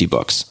sent 50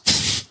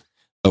 books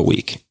a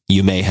week.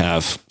 You may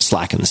have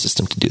slack in the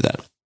system to do that.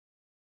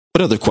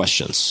 What other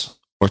questions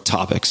or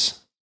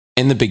topics?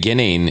 In the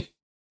beginning,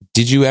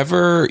 did you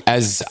ever,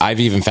 as I've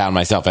even found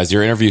myself, as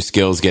your interview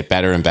skills get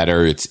better and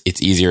better,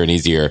 it's easier and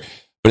easier.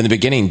 But in the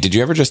beginning, did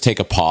you ever just take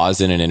a pause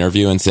in an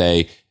interview and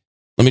say,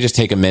 let me just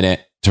take a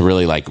minute to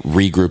really like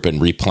regroup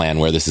and replan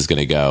where this is going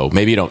to go?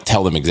 Maybe you don't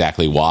tell them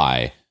exactly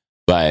why,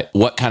 but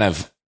what kind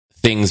of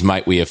things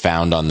might we have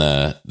found on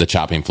the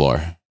chopping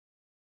floor?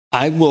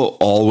 I will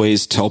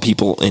always tell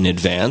people in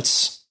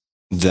advance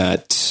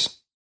that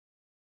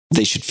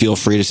they should feel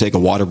free to take a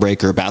water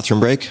break or a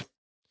bathroom break,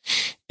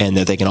 and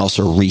that they can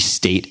also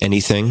restate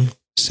anything.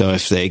 So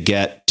if they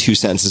get 2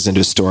 sentences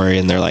into a story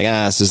and they're like,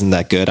 this isn't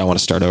that good, I want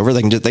to start over,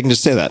 they can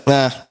just say that.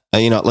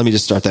 Let me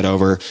just start that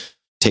over.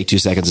 Take 2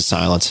 seconds of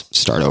silence,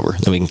 start over,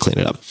 then we can clean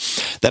it up.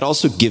 That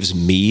also gives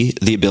me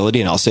the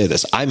ability, and I'll say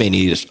this, I may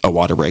need a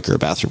water break or a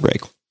bathroom break.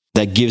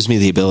 that gives me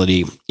the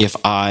ability, if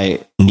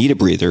I need a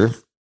breather,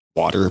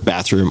 water,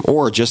 bathroom,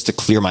 or just to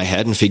clear my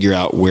head and figure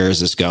out where is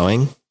this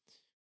going,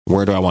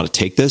 where do I want to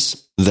take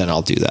this, then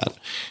I'll do that.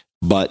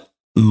 But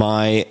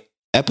my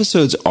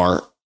episodes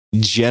are,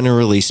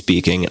 generally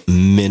speaking,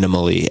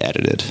 minimally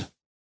edited,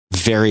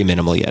 very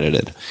minimally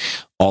edited.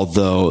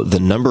 Although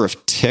the number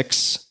of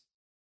ticks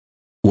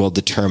will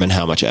determine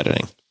how much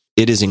editing.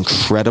 It is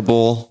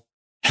incredible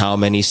how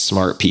many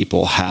smart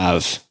people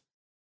have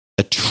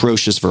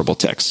atrocious verbal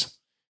tics.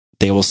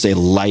 They will say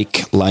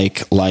like,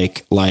 literally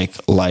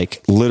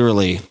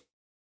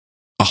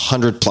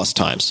 100+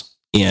 times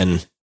in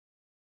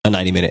a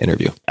 90-minute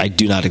interview. I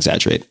do not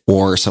exaggerate.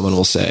 Or someone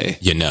will say,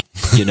 you know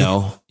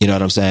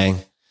what I'm saying?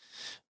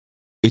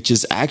 Which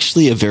is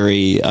actually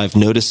I've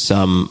noticed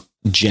some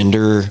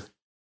gender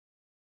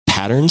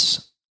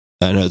patterns.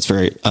 I know it's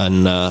very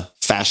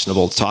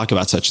unfashionable to talk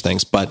about such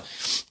things, but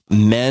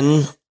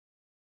men,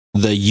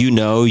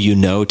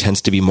 the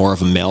tends to be more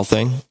of a male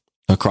thing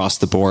across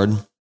the board.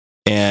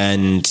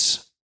 And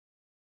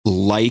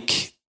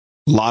like,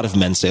 a lot of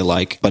men say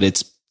like, but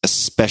it's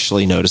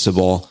especially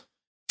noticeable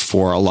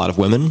for a lot of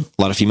women,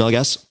 a lot of female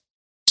guests.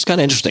 It's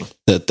kind of interesting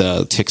that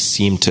the tics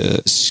seem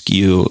to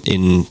skew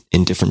in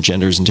different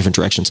genders in different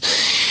directions.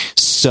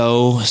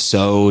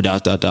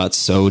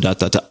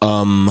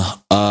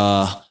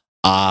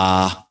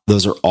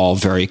 Those are all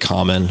very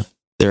common.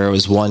 There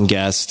was one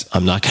guest,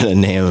 I'm not going to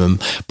name him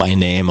by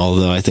name,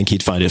 although I think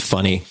he'd find it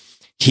funny.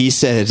 He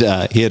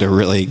said, he had a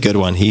really good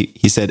one.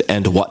 He said,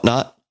 and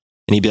whatnot.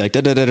 And he'd be like,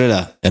 da da da da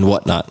da, and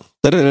whatnot,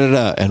 da da da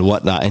da, and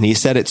whatnot. And he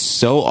said it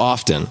so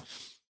often.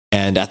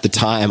 And at the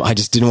time, I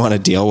just didn't want to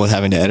deal with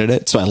having to edit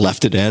it. So I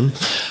left it in.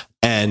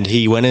 And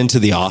he went into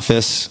the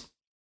office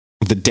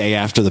the day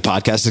after the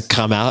podcast had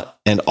come out,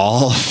 and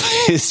all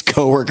of his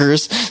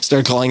coworkers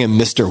started calling him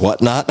Mr.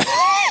 Whatnot.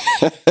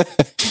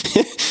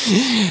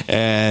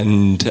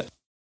 And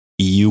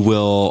you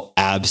will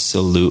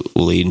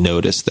absolutely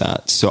notice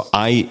that. So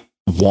I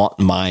want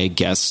my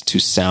guests to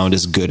sound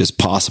as good as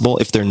possible.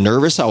 If they're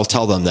nervous, I will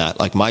tell them that.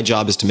 Like, my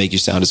job is to make you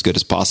sound as good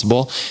as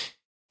possible.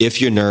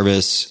 If you're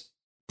nervous,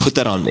 put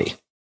that on me.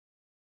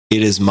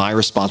 It is my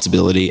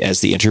responsibility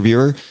as the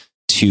interviewer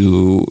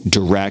to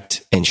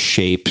direct and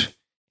shape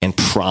and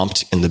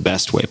prompt in the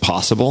best way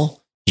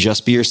possible.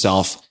 Just be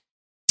yourself,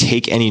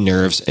 take any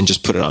nerves and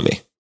just put it on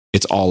me.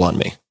 It's all on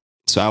me.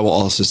 So I will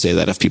also say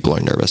that if people are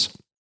nervous.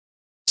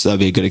 So that'd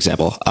be a good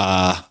example.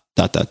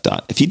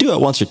 If you do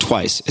it once or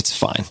twice, it's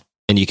fine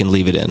and you can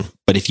leave it in.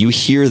 But if you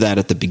hear that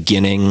at the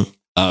beginning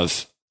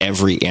of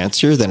every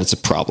answer, then it's a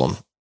problem.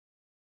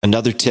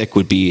 Another tic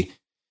would be,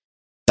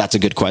 that's a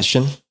good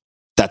question.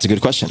 That's a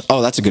good question.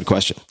 Oh, that's a good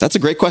question. That's a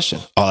great question.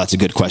 Oh, that's a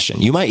good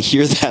question. You might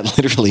hear that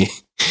literally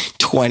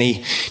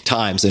 20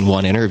 times in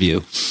one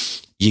interview.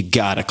 You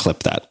got to clip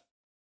that.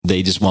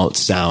 They just won't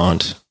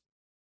sound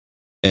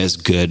as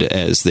good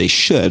as they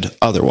should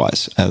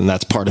otherwise. And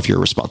that's part of your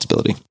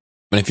responsibility.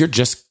 And if you're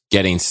just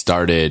getting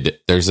started,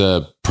 there's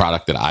a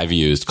product that I've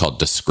used called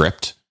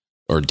Descript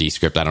or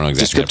Descript. I don't know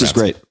exactly. Descript is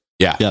great.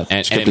 Yeah.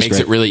 And it makes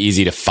it really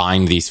easy to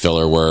find these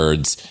filler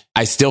words.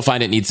 I still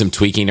find it needs some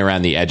tweaking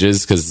around the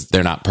edges because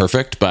they're not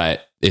perfect,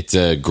 but it's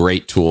a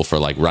great tool for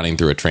like running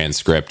through a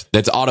transcript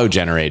that's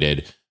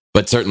auto-generated,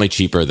 but certainly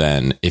cheaper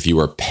than if you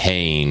were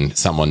paying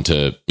someone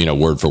to,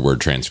 word for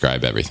word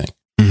transcribe everything.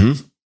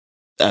 Mm-hmm.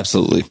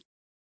 Absolutely.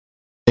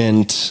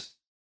 And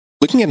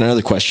looking at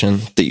another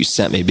question that you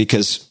sent me,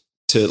 because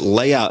to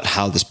lay out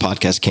how this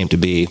podcast came to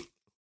be,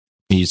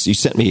 you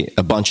sent me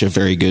a bunch of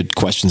very good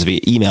questions via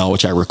email,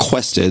 which I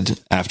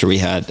requested after we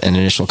had an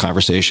initial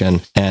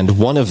conversation. And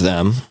one of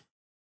them,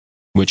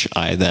 which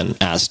I then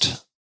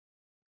asked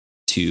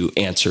to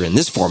answer in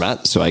this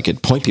format so I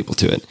could point people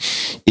to it,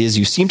 is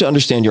you seem to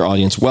understand your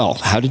audience well.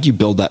 How did you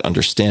build that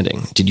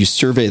understanding? Did you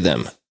survey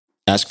them,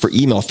 ask for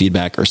email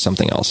feedback, or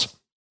something else?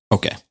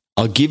 Okay.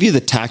 I'll give you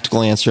the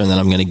tactical answer, and then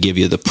I'm going to give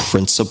you the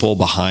principle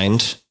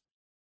behind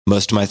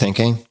most of my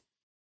thinking.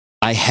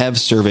 I have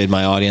surveyed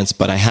my audience,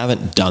 but I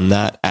haven't done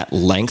that at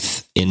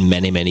length in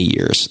many, many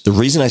years. The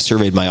reason I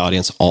surveyed my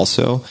audience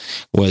also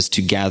was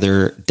to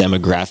gather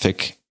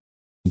demographic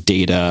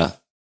data,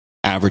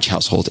 average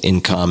household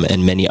income,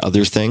 and many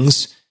other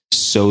things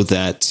so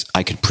that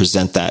I could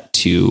present that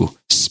to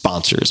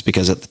sponsors.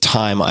 Because at the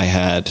time I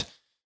had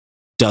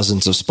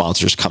dozens of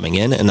sponsors coming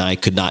in and I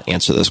could not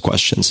answer those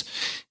questions.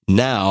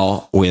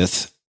 Now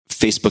with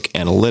Facebook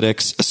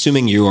analytics,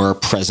 assuming you're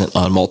present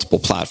on multiple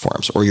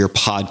platforms or your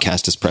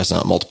podcast is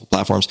present on multiple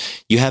platforms,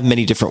 you have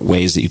many different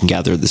ways that you can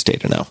gather this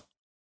data now.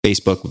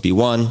 Facebook would be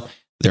one.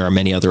 There are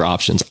many other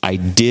options. I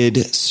did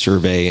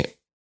survey,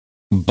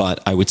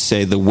 but I would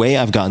say the way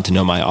I've gotten to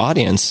know my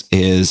audience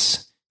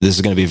is, this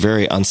is going to be a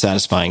very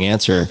unsatisfying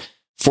answer.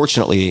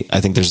 Fortunately, I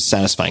think there's a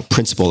satisfying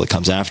principle that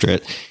comes after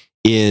it,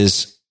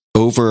 is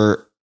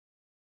over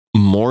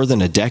more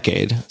than a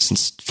decade,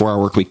 since 4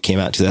 Hour Workweek came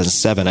out in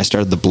 2007, I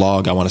started the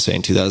blog, I want to say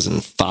in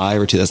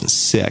 2005 or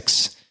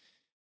 2006.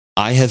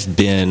 I have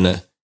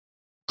been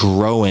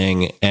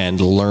growing and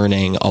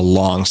learning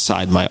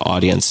alongside my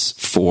audience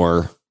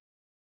for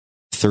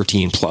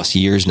 13 plus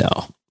years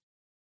now.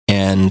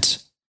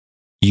 and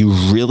you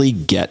really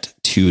get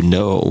to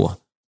know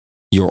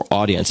your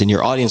audience, and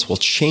your audience will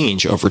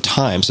change over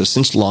time. So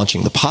since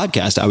launching the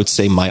podcast, I would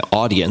say my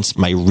audience,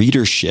 my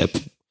readership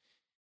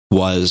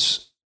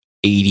was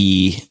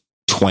 80-20,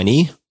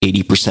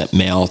 80%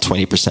 male,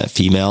 20%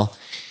 female.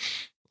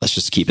 Let's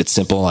just keep it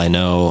simple. I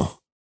know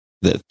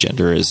that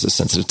gender is a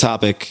sensitive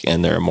topic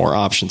and there are more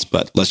options,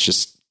 but let's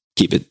just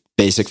keep it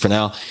basic for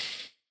now.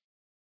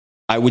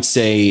 I would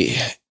say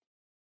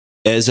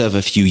as of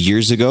a few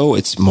years ago,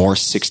 it's more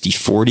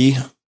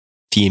 60-40,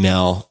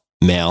 female,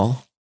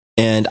 male.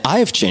 And I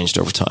have changed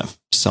over time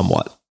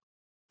somewhat.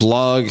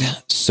 Blog,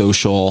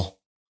 social,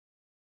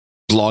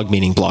 blog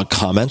meaning blog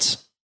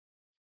comments,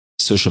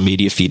 social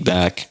media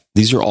feedback.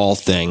 These are all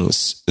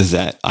things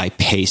that I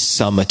pay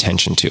some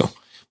attention to,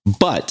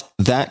 but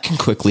that can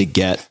quickly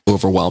get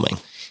overwhelming.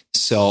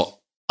 So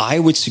I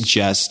would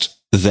suggest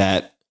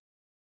that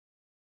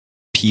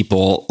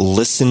people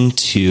listen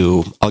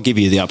to, I'll give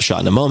you the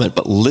upshot in a moment,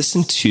 but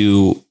listen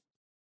to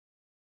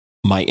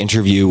my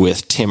interview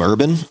with Tim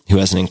Urban, who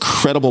has an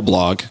incredible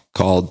blog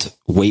called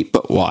Wait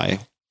But Why.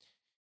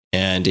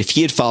 And if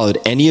he had followed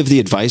any of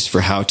the advice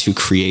for how to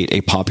create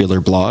a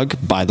popular blog,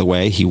 by the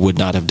way, he would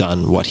not have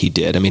done what he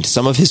did. I mean,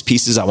 some of his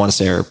pieces, I want to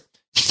say, are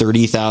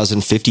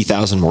 30,000,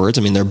 50,000 words.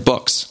 I mean, they're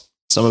books.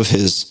 Some of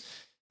his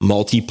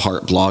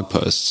multi-part blog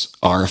posts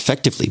are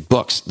effectively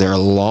books. They're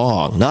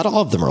long. Not all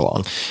of them are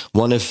long.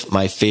 One of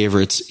my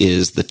favorites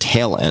is The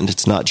Tail End.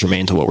 It's not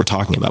germane to what we're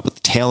talking about, but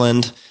The Tail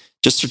End.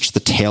 Just search The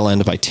Tail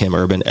End by Tim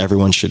Urban.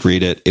 Everyone should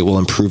read it. It will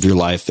improve your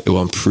life. It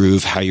will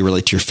improve how you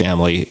relate to your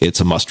family. It's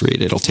a must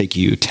read. It'll take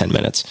you 10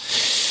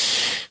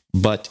 minutes.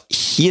 But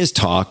he has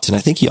talked, and I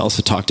think he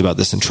also talked about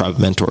this in Tribe of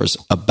Mentors,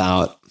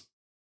 about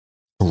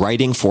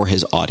writing for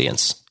his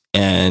audience.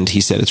 And he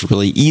said it's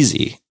really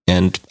easy.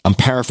 And I'm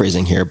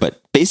paraphrasing here,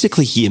 but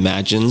basically he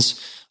imagines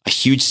a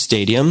huge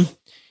stadium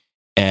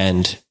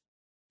and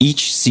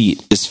each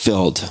seat is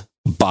filled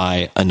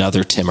by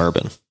another Tim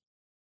Urban.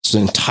 So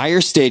an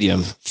entire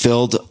stadium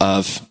filled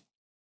of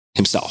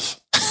himself.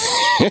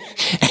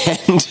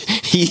 And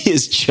he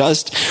is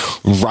just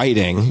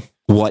writing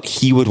what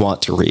he would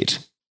want to read.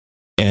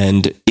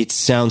 And it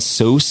sounds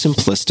so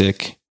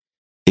simplistic.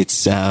 It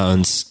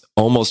sounds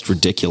almost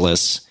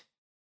ridiculous.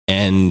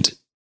 And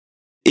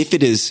if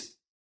it is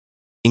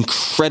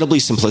incredibly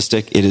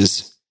simplistic, it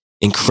is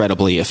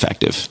incredibly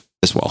effective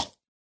as well.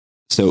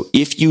 So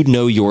if you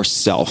know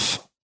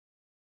yourself,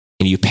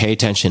 and you pay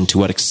attention to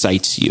what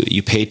excites you,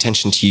 you pay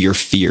attention to your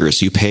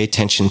fears, you pay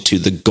attention to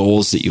the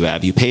goals that you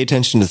have, you pay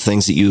attention to the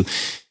things that you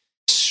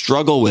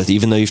struggle with,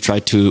 even though you've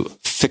tried to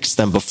fix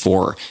them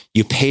before,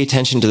 you pay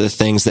attention to the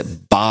things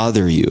that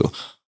bother you,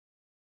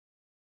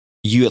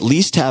 you at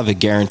least have a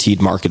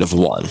guaranteed market of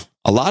one.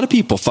 A lot of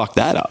people fuck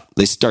that up.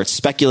 They start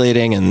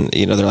speculating and,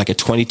 they're like a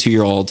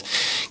 22-year-old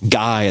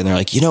guy and they're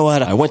like, you know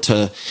what? I went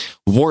to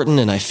Wharton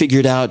and I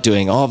figured out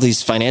doing all of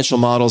these financial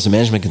models and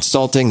management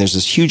consulting. There's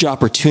this huge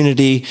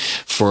opportunity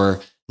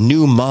for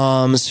new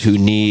moms who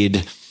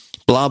need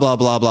blah, blah,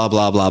 blah, blah,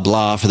 blah, blah,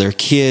 blah for their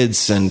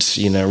kids and,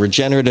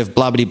 regenerative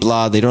blah, blah,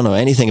 blah. They don't know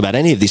anything about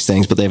any of these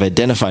things, but they've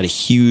identified a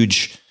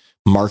huge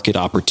market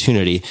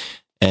opportunity.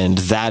 And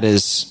that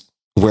is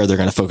where they're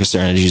going to focus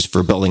their energies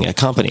for building a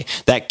company.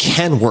 That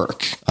can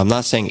work. I'm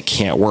not saying it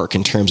can't work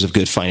in terms of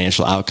good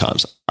financial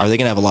outcomes. Are they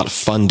going to have a lot of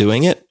fun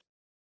doing it?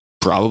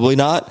 Probably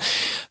not.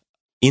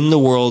 In the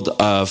world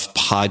of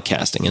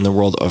podcasting, in the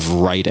world of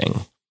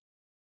writing,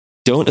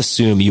 don't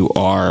assume you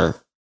are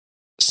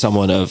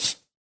someone of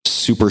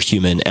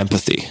superhuman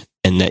empathy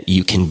and that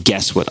you can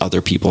guess what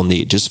other people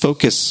need. Just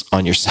focus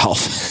on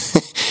yourself.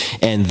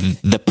 And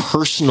the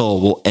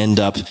personal will end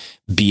up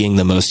being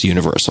the most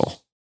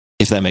universal.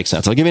 If that makes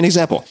sense. I'll give you an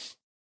example.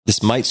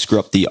 This might screw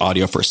up the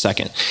audio for a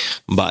second,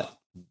 but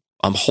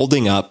I'm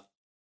holding up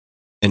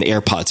an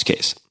AirPods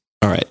case.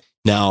 All right.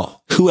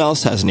 Now, who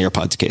else has an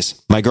AirPods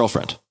case? My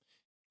girlfriend.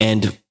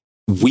 And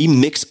we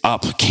mix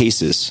up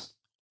cases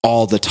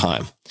all the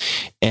time.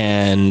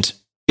 And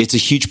it's a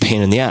huge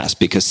pain in the ass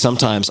because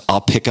sometimes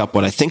I'll pick up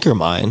what I think are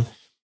mine,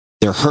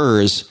 they're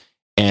hers,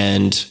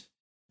 and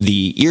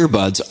the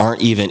earbuds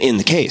aren't even in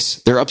the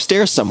case. They're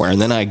upstairs somewhere.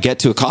 And then I get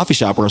to a coffee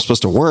shop where I'm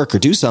supposed to work or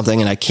do something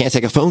and I can't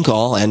take a phone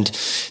call. And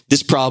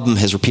this problem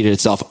has repeated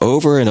itself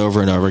over and over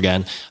and over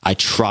again. I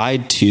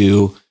tried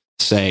to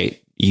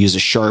use a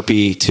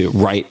Sharpie to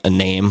write a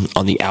name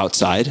on the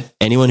outside.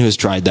 Anyone who has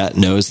tried that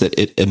knows that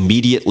it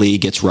immediately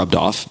gets rubbed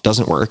off.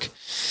 Doesn't work.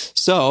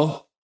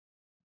 So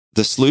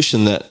the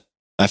solution that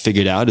I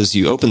figured out is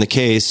you open the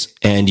case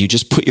and you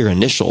just put your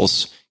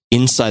initials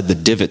inside the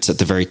divots at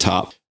the very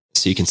top.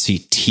 So you can see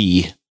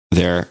T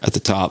there at the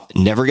top.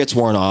 Never gets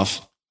worn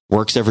off,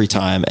 works every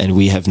time, and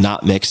we have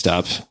not mixed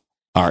up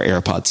our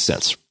AirPods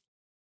since.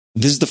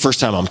 This is the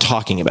first time I'm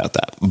talking about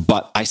that,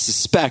 but I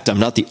suspect I'm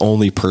not the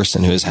only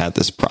person who has had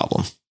this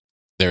problem.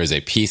 There is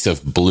a piece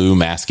of blue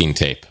masking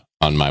tape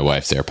on my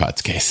wife's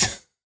AirPods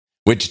case,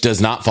 which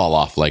does not fall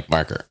off like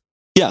marker.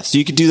 Yeah, so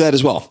you could do that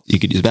as well. You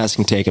could use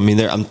masking tape. I mean,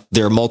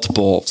 there are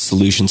multiple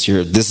solutions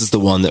here. This is the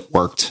one that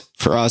worked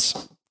for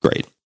us.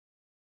 Great.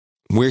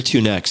 Where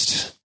to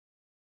next?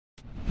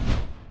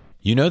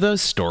 You know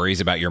those stories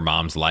about your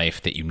mom's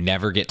life that you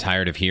never get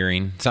tired of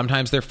hearing?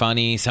 Sometimes they're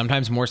funny,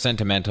 sometimes more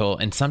sentimental,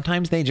 and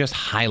sometimes they just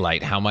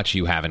highlight how much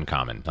you have in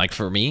common. Like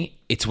for me,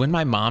 it's when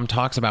my mom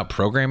talks about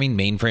programming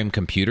mainframe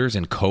computers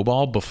in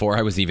COBOL before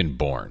I was even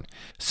born.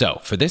 So,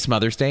 for this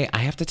Mother's Day, I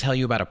have to tell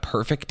you about a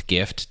perfect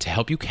gift to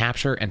help you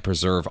capture and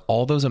preserve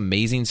all those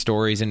amazing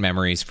stories and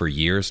memories for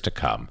years to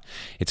come.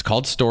 It's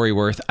called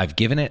Storyworth. I've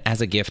given it as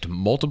a gift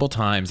multiple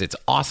times. It's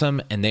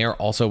awesome, and they are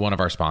also one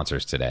of our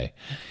sponsors today.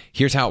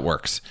 Here's how it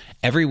works.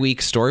 Every week,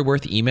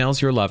 Storyworth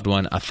emails your loved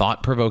one a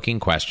thought-provoking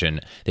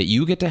question that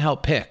you get to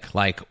help pick,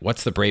 like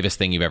what's the bravest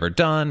thing you've ever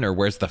done, or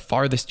where's the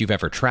farthest you've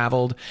ever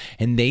traveled,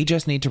 and they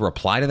just need to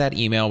reply to that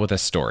email with a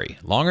story.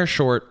 Long or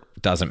short,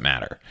 doesn't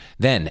matter.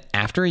 Then,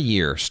 after a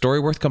year,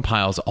 Storyworth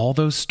compiles all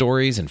those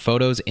stories and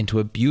photos into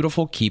a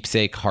beautiful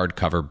keepsake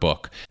hardcover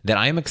book that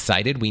I am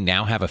excited we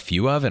now have a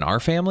few of in our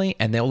family,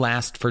 and they'll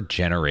last for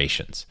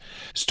generations.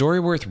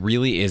 Storyworth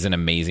really is an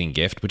amazing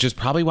gift, which is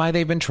probably why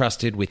they've been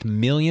trusted with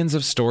millions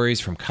of stories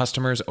from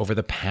customers over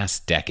the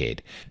past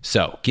decade.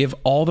 So, give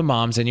all the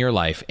moms in your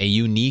life a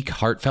unique,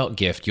 heartfelt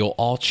gift you'll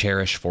all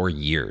cherish for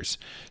years.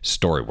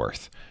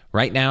 Storyworth.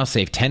 Right now,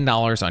 save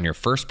 $10 on your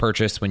first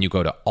purchase when you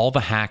go to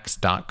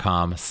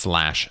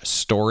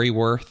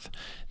allthehacks.com/storyworth.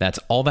 That's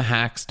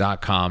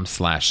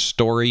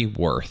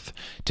allthehacks.com/storyworth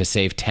to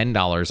save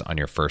 $10 on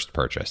your first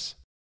purchase.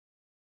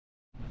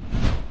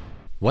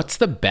 What's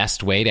the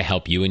best way to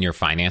help you and your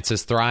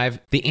finances thrive?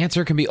 The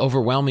answer can be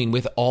overwhelming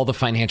with all the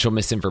financial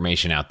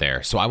misinformation out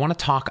there. So I want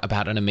to talk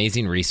about an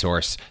amazing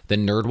resource, the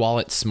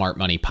NerdWallet Smart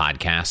Money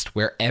Podcast,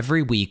 where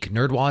every week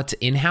NerdWallet's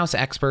in-house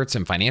experts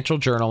and financial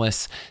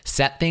journalists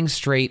set things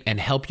straight and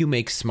help you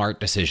make smart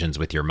decisions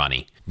with your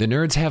money. The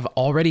nerds have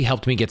already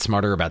helped me get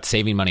smarter about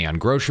saving money on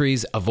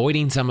groceries,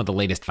 avoiding some of the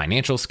latest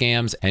financial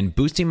scams, and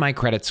boosting my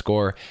credit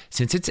score,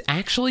 since it's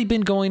actually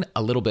been going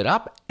a little bit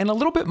up and a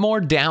little bit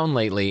more down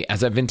lately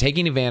as I've been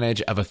taking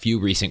advantage of a few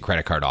recent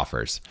credit card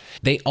offers.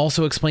 They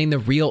also explain the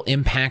real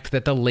impact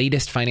that the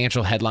latest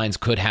financial headlines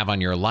could have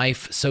on your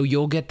life, so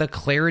you'll get the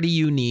clarity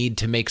you need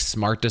to make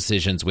smart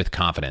decisions with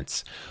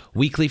confidence.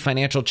 Weekly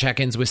financial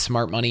check-ins with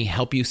Smart Money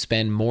help you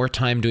spend more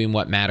time doing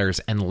what matters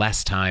and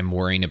less time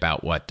worrying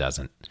about what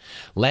doesn't.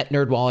 Let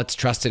NerdWallet's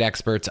trusted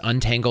experts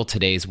untangle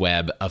today's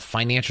web of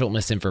financial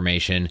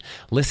misinformation.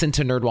 Listen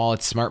to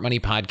NerdWallet's Smart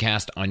Money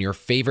Podcast on your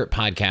favorite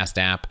podcast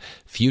app.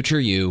 Future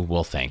you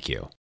will thank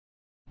you.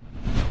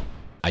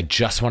 I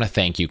just want to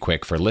thank you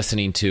quick for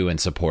listening to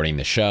and supporting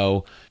the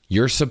show.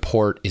 Your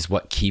support is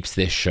what keeps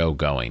this show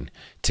going.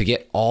 To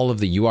get all of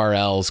the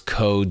URLs,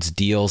 codes,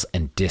 deals,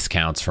 and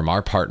discounts from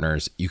our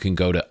partners, you can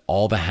go to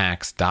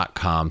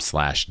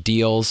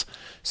allthehacks.com/deals.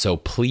 So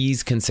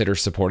please consider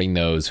supporting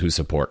those who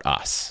support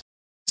us.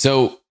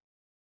 So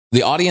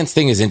the audience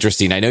thing is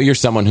interesting. I know you're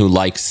someone who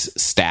likes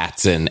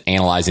stats and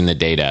analyzing the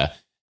data.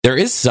 There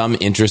is some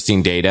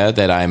interesting data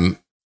that I'm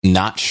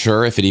not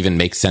sure if it even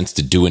makes sense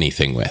to do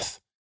anything with.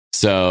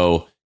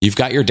 So you've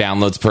got your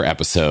downloads per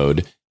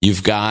episode.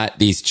 You've got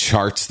these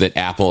charts that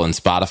Apple and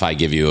Spotify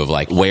give you of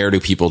like, where do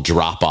people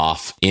drop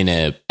off in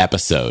an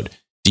episode?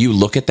 Do you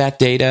look at that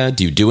data?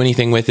 Do you do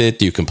anything with it?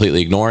 Do you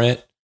completely ignore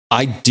it?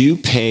 I do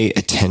pay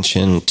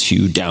attention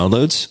to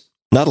downloads,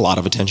 not a lot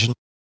of attention.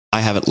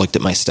 I haven't looked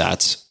at my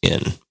stats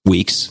in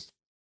weeks.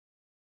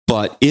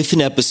 But if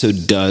an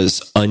episode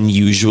does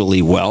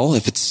unusually well,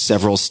 if it's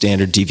several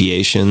standard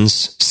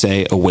deviations,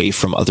 say, away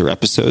from other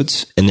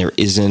episodes, and there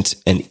isn't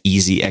an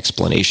easy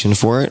explanation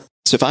for it.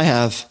 So if I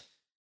have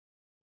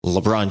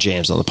LeBron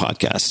James on the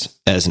podcast,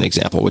 as an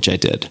example, which I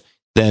did,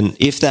 then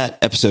if that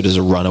episode is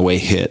a runaway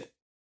hit,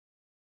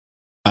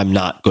 I'm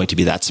not going to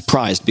be that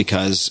surprised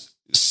because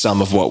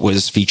some of what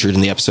was featured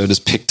in the episode is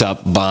picked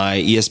up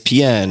by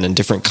ESPN and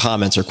different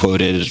comments are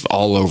quoted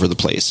all over the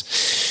place.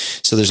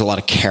 So there's a lot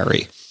of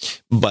carry.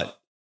 But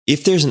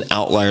if there's an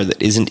outlier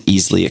that isn't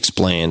easily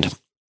explained,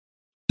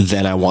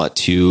 then I want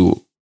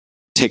to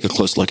take a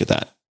close look at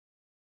that.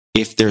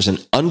 If there's an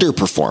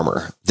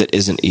underperformer that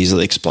isn't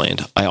easily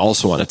explained, I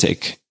also want to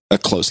take a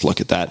close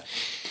look at that.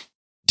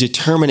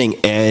 Determining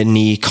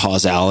any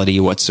causality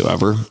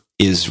whatsoever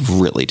is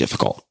really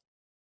difficult,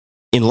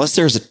 unless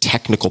there's a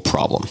technical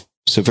problem.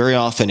 So very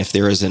often, if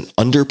there is an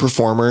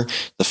underperformer,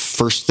 the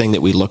first thing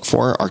that we look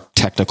for are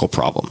technical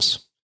problems.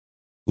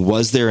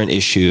 Was there an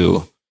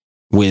issue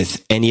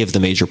with any of the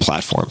major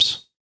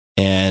platforms?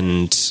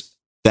 And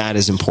that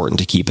is important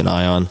to keep an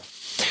eye on.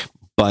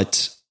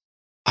 But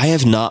I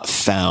have not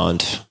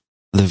found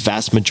the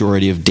vast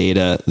majority of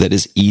data that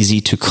is easy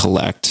to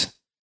collect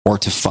or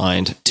to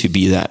find to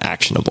be that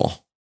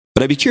actionable.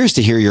 But I'd be curious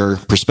to hear your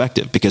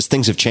perspective because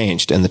things have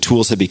changed and the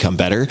tools have become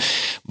better.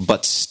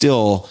 But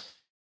still,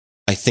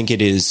 I think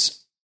it is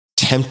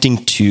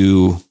tempting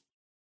to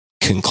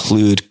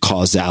conclude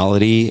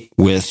causality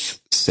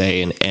with,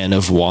 say, an N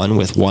of one,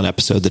 with one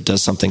episode that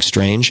does something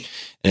strange.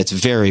 And it's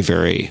very,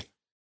 very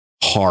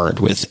hard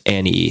with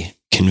any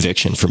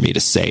conviction for me to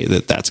say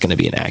that that's going to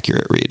be an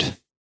accurate read.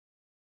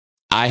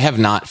 I have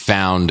not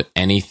found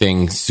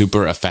anything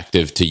super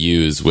effective to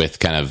use with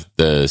kind of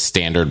the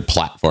standard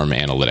platform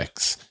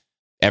analytics.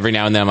 every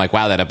now and then I'm like,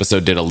 wow, that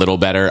episode did a little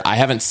better. I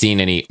haven't seen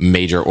any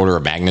major order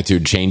of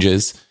magnitude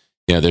changes.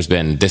 There's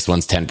been this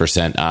one's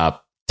 10%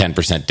 up,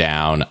 10%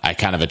 down. I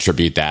kind of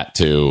attribute that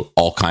to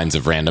all kinds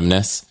of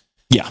randomness.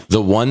 Yeah.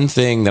 The one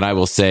thing that I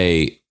will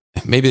say,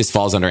 maybe this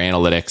falls under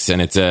analytics,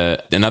 and it's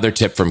another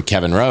tip from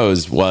Kevin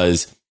Rose,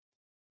 was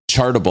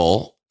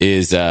Chartable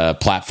is a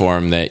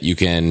platform that you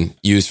can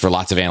use for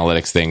lots of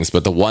analytics things.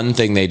 But the one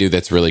thing they do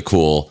that's really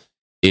cool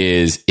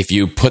is if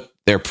you put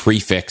their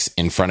prefix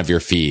in front of your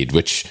feed,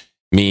 which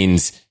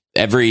means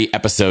every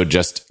episode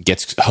just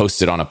gets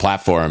hosted on a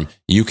platform,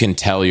 you can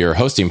tell your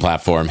hosting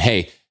platform,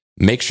 hey,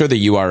 make sure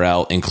the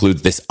URL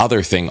includes this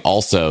other thing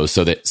also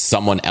so that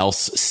someone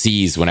else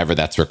sees whenever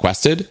that's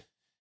requested.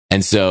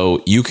 And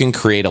so you can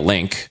create a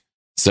link.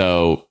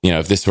 So,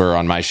 if this were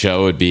on my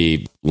show, it'd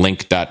be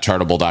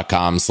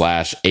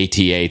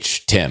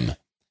link.chartable.com/ATH-Tim.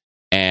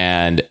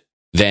 And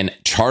then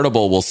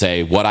Chartable will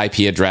say what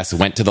IP address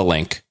went to the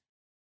link,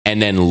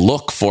 and then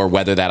look for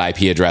whether that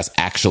IP address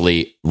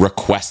actually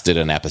requested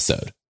an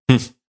episode.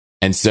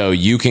 And so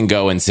you can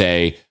go and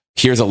say,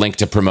 here's a link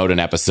to promote an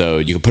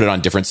episode. You can put it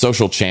on different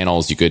social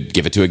channels. You could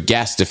give it to a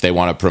guest if they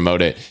want to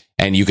promote it.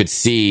 And you could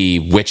see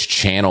which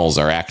channels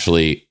are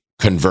actually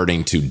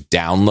converting to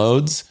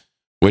downloads,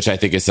 which I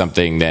think is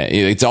something that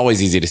it's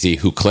always easy to see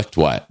who clicked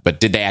what, but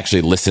did they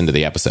actually listen to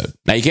the episode?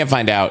 Now, you can't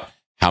find out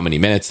how many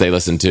minutes they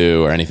listened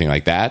to or anything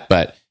like that,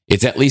 but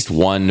it's at least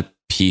one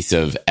piece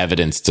of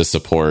evidence to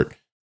support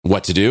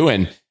what to do.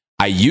 And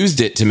I used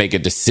it to make a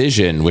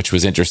decision, which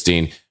was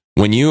interesting.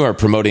 When you are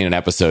promoting an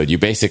episode, you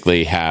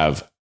basically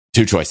have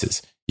two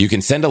choices. You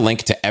can send a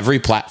link to every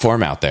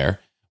platform out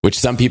there, which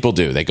some people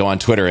do. They go on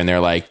Twitter and they're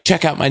like,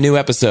 check out my new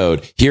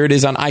episode. Here it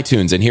is on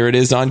iTunes, and here it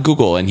is on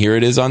Google, and here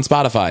it is on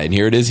Spotify, and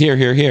here it is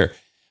here.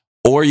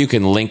 Or you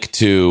can link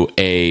to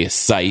a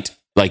site,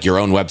 like your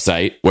own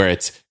website, where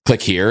it's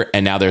click here,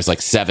 and now there's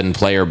like 7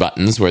 player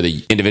buttons where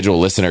the individual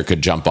listener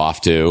could jump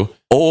off to.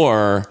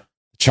 Or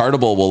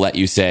Chartable will let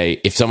you say,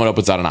 if someone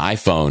opens on an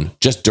iPhone,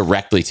 just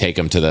directly take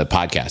them to the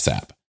podcast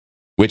app,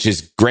 which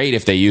is great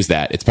if they use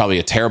that. It's probably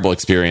a terrible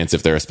experience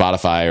if they're a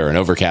Spotify or an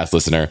Overcast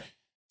listener.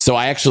 So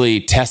I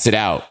actually tested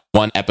out.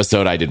 One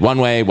episode I did one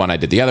way, one I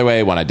did the other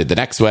way, one I did the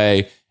next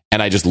way.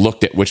 And I just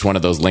looked at which one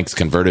of those links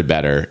converted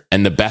better.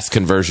 And the best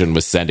conversion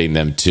was sending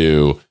them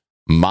to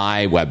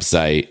my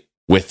website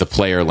with the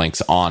player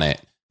links on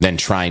it than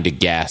trying to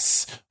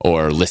guess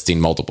or listing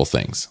multiple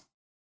things.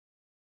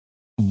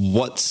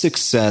 What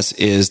success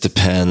is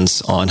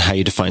depends on how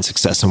you define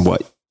success and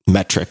what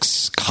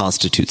metrics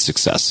constitute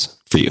success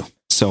for you.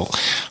 So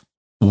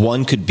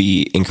one could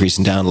be increase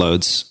in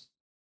downloads.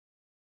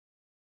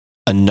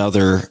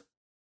 Another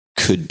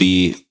could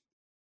be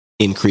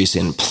increase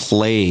in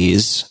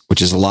plays, which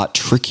is a lot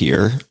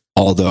trickier,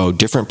 although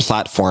different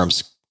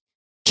platforms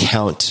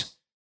count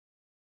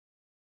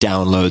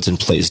downloads and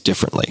plays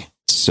differently.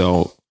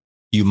 So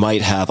you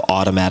might have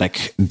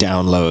automatic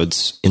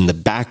downloads in the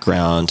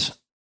background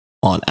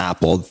on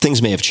Apple.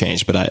 Things may have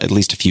changed, but at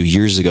least a few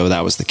years ago,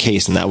 that was the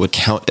case, and that would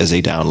count as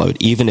a download,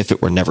 even if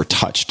it were never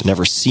touched,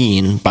 never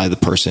seen by the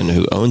person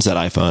who owns that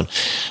iPhone,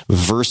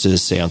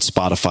 versus, say, on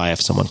Spotify, if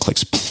someone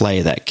clicks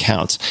play, that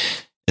counts.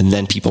 And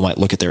then people might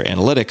look at their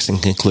analytics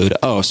and conclude,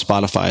 oh,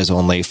 Spotify is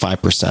only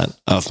 5%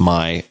 of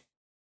my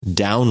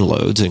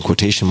downloads, in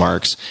quotation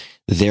marks,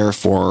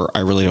 therefore I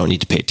really don't need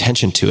to pay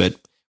attention to it.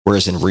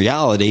 Whereas in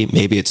reality,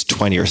 maybe it's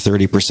 20 or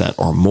 30%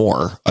 or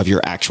more of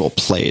your actual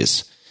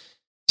plays.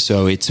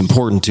 So it's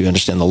important to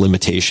understand the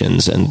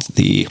limitations and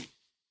the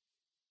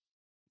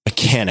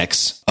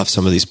mechanics of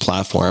some of these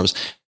platforms.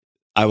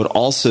 I would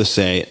also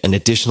say an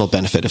additional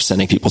benefit of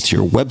sending people to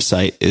your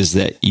website is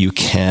that you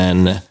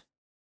can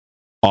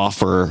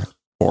offer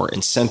or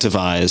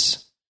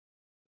incentivize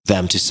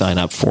them to sign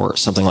up for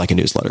something like a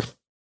newsletter.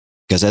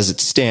 Because as it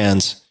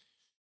stands,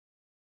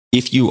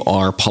 if you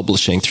are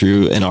publishing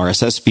through an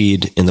RSS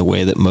feed in the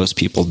way that most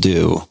people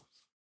do,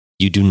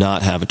 you do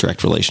not have a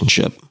direct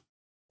relationship,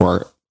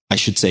 or I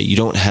should say, you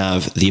don't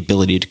have the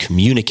ability to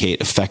communicate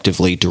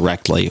effectively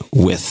directly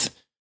with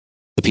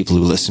the people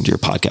who listen to your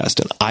podcast.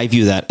 And I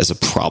view that as a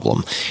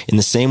problem in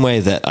the same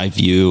way that I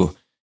view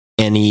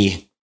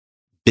any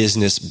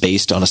business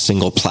based on a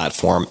single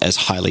platform as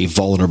highly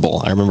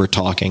vulnerable. I remember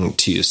talking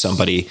to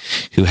somebody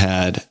who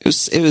had, it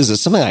was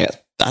something like,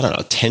 I don't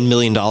know, $10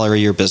 million a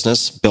year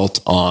business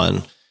built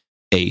on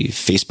a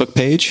Facebook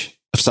page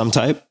of some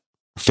type,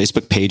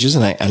 Facebook pages.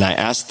 And I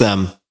asked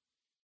them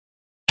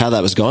how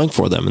that was going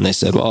for them. And they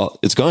said, well,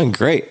 it's going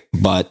great,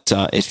 but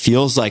it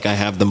feels like I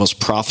have the most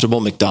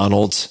profitable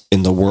McDonald's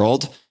in the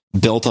world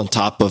built on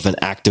top of an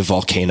active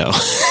volcano.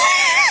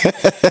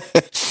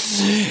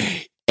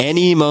 At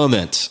any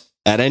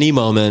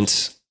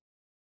moment,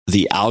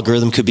 the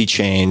algorithm could be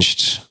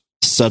changed.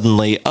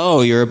 Suddenly,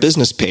 oh, you're a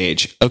business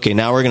page. Okay,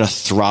 now we're going to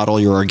throttle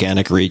your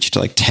organic reach to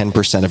like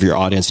 10% of your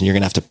audience, and you're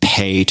going to have to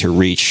pay to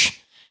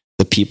reach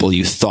the people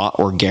you thought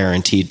were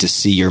guaranteed to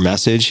see your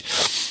message.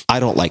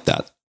 I don't like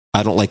that.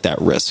 I don't like that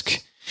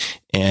risk.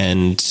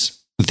 And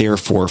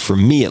therefore, for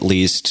me at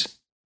least,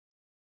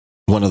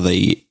 one of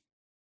the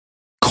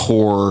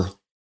core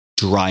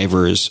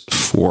drivers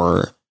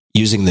for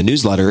using the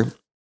newsletter,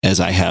 as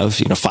I have,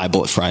 5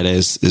 Bullet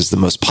Fridays is the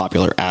most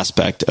popular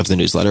aspect of the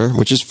newsletter,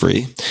 which is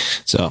free.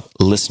 So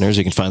listeners,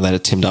 you can find that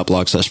at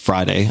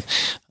tim.blog/Friday.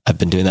 I've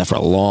been doing that for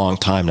a long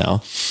time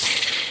now,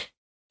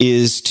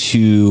 is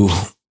to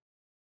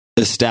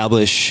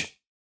establish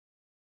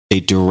a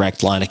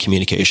direct line of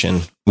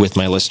communication with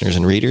my listeners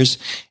and readers.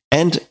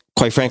 And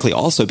quite frankly,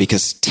 also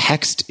because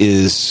text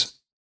is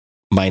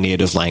my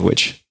native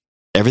language.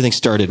 Everything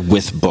started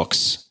with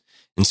books.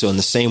 And so in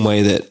the same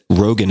way that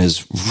Rogan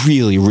is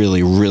really,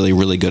 really, really,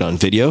 really good on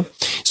video,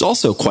 he's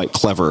also quite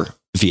clever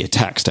via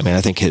text. I mean,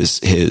 I think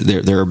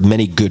there are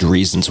many good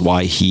reasons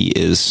why he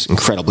is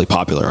incredibly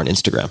popular on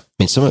Instagram. I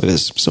mean, some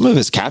of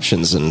his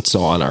captions and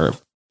so on are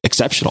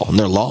exceptional, and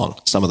they're long,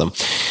 some of them.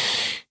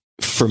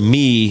 For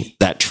me,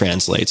 that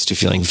translates to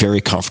feeling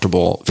very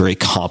comfortable, very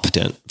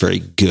competent, very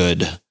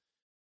good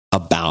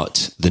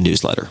about the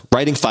newsletter.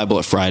 Writing 5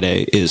 Bullet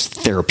Friday is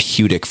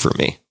therapeutic for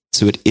me.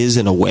 So it is,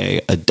 in a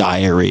way, a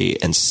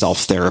diary and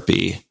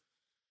self-therapy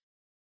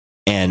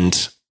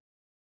and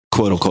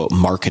quote-unquote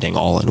marketing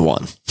all in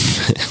one,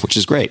 which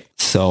is great.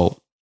 So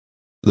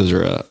those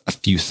are a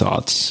few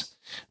thoughts.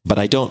 But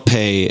I don't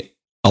pay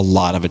a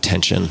lot of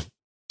attention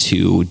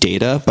to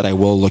data, but I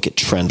will look at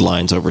trend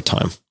lines over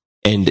time.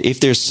 And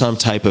if there's some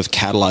type of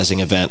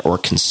catalyzing event or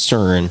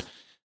concern,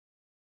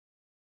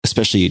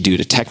 especially due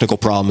to technical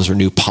problems or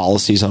new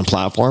policies on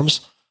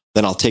platforms,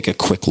 then I'll take a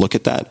quick look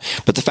at that.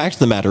 But the fact of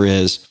the matter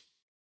is,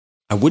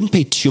 I wouldn't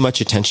pay too much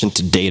attention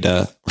to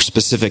data or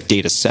specific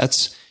data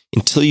sets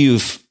until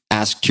you've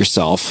asked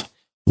yourself,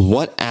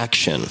 what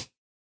action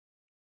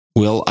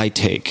will I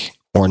take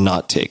or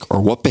not take,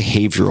 or what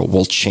behavioral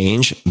will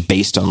change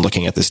based on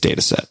looking at this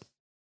data set?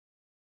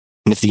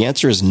 And if the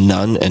answer is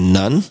none and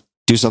none,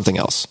 do something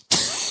else.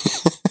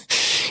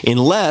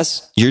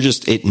 Unless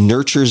it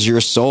nurtures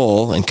your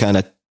soul and kind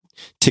of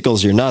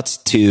tickles your nuts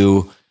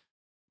to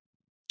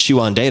chew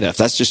on data. If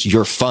that's just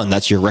your fun,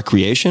 that's your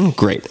recreation,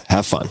 great,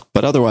 have fun.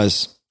 But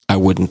otherwise, I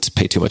wouldn't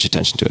pay too much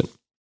attention to it.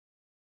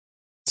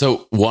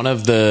 So one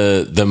of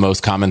the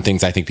most common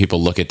things I think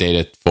people look at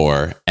data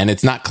for, and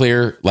it's not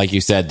clear, like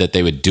you said, that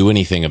they would do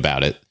anything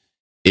about it,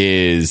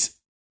 is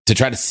to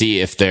try to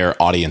see if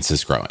their audience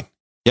is growing.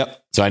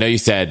 Yep. So I know you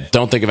said,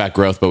 don't think about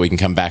growth, but we can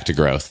come back to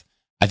growth.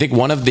 I think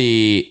one of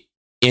the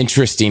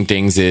interesting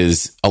things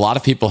is a lot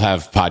of people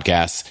have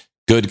podcasts,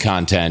 good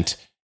content,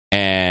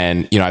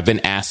 and, I've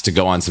been asked to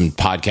go on some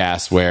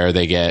podcasts where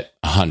they get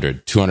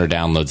 100, 200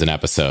 downloads an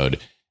episode,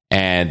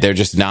 and they're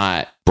just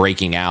not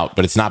breaking out,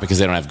 but it's not because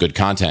they don't have good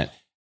content.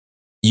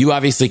 You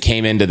obviously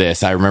came into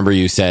this. I remember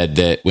you said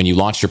that when you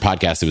launched your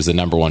podcast, it was the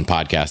number one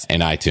podcast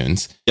in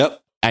iTunes.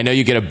 Yep. I know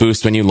you get a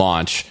boost when you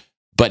launch,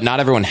 but not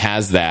everyone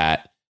has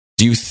that.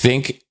 Do you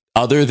think,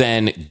 other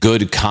than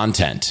good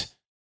content,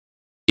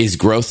 is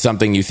growth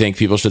something you think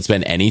people should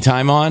spend any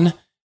time on?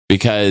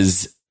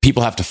 Because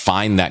people have to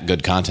find that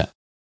good content.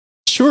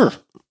 Sure.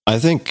 I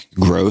think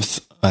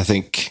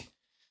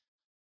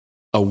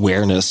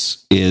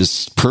awareness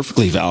is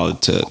perfectly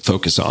valid to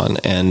focus on.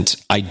 And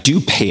I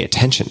do pay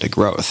attention to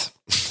growth.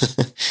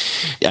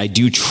 I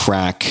do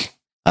track.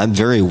 I'm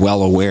very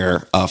well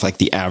aware of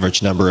the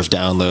average number of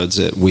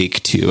downloads at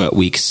week 2, at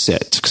week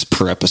 6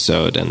 per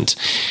episode, and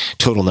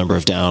total number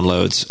of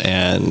downloads.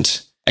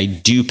 And I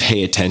do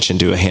pay attention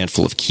to a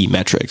handful of key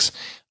metrics.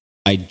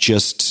 I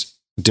just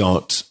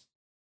don't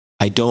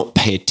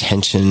pay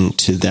attention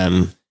to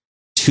them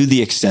to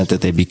the extent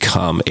that they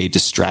become a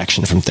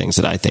distraction from things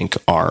that I think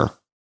are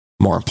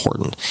more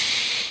important.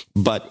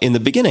 But in the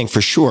beginning,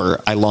 for sure,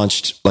 I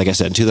launched, like I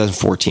said, in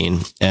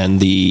 2014, and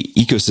the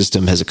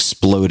ecosystem has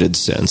exploded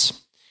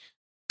since.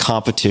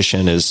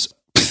 Competition is,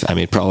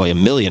 probably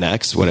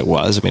 1,000,000x what it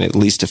was. At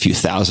least a few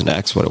thousand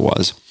X what it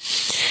was.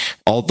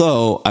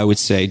 Although I would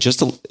say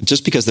just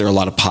because there are a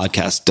lot of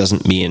podcasts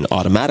doesn't mean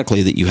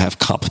automatically that you have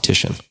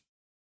competition.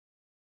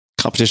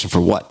 Competition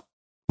for what?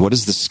 What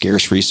is the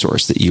scarce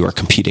resource that you are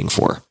competing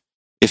for?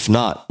 If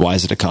not, why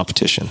is it a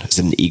competition? Is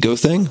it an ego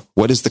thing?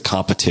 What is the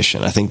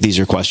competition? I think these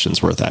are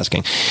questions worth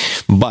asking.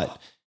 But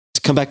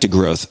to come back to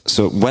growth.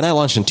 So when I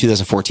launched in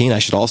 2014, I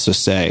should also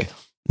say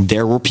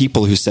there were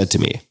people who said to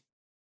me,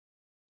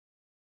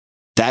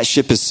 that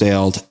ship has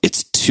sailed.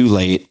 It's too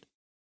late.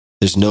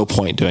 There's no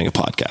point doing a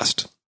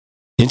podcast.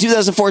 In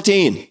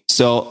 2014.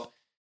 So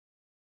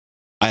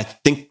I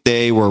think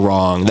they were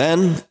wrong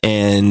then.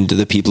 And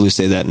the people who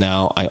say that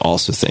now, I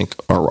also think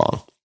are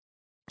wrong.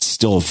 It's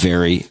still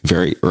very,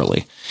 very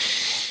early.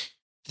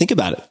 Think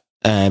about it.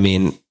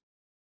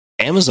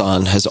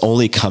 Amazon has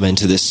only come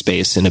into this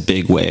space in a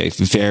big way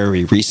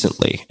very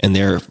recently, and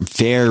they're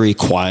very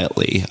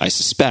quietly, I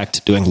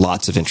suspect, doing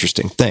lots of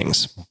interesting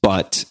things,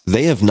 but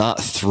they have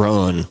not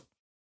thrown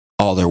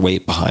all their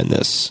weight behind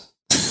this.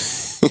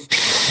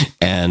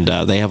 And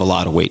they have a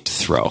lot of weight to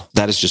throw.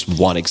 That is just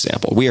one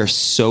example. We are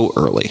so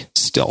early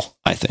still,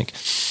 I think.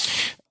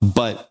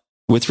 But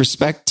with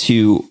respect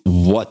to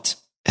what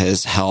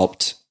has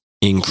helped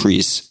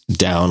increase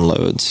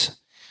downloads,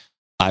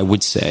 I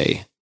would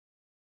say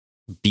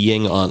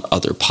being on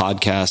other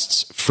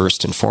podcasts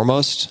first and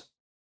foremost,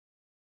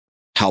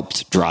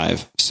 helped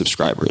drive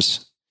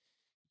subscribers.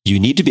 You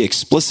need to be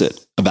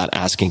explicit about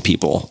asking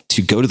people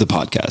to go to the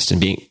podcast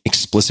and being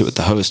explicit with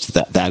the host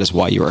that that is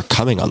why you are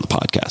coming on the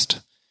podcast.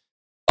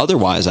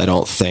 Otherwise, I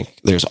don't think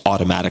there's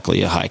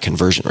automatically a high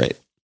conversion rate.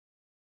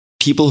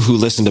 People who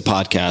listen to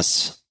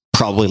podcasts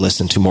probably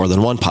listen to more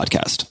than one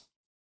podcast.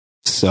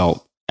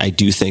 So I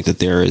do think that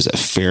there is a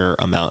fair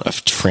amount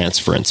of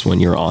transference when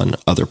you're on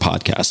other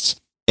podcasts.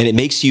 And it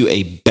makes you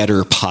a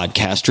better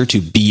podcaster to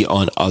be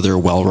on other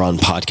well-run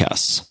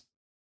podcasts.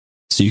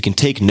 So you can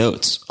take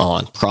notes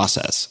on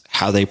process,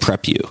 how they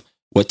prep you,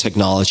 what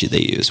technology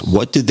they use,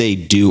 what did they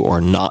do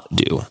or not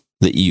do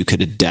that you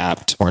could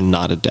adapt or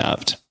not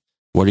adapt?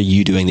 What are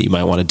you doing that you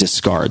might want to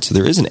discard? So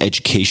there is an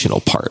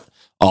educational part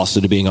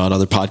also to being on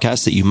other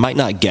podcasts that you might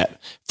not get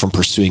from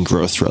pursuing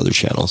growth through other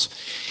channels.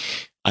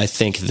 I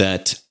think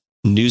that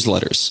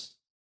newsletters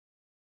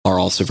are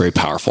also very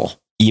powerful.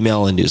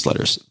 Email and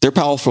newsletters. They're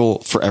powerful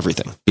for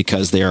everything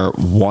because they are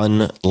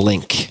one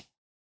link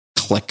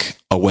click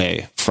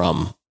away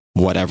from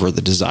whatever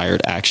the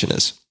desired action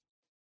is.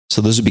 So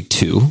those would be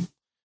two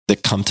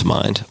that come to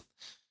mind.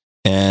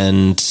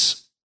 And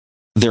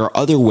there are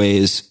other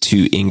ways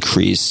to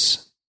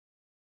increase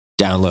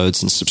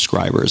downloads and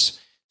subscribers.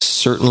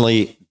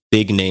 Certainly,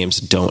 big names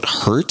don't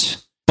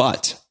hurt,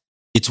 but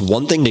it's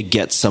one thing to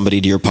get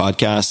somebody to your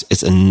podcast.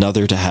 It's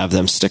another to have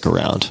them stick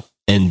around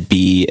and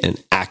be an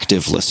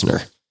active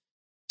listener.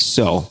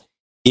 So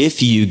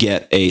if you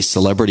get a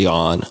celebrity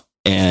on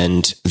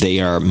and they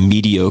are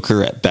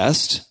mediocre at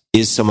best,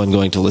 is someone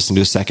going to listen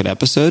to a second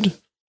episode?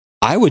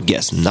 I would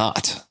guess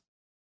not.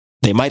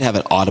 They might have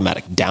an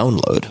automatic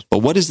download, but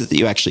what is it that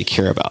you actually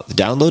care about? The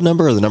download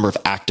number or the number of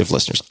active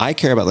listeners? I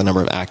care about the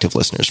number of active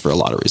listeners for a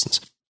lot of reasons.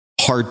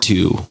 Hard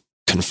to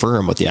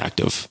confirm what the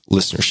active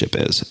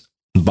listenership is,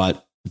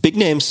 but big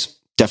names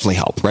definitely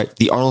help, right?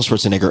 The Arnold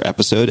Schwarzenegger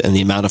episode and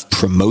the amount of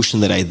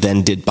promotion that I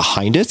then did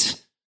behind it,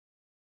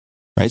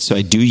 right? So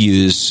I do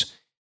use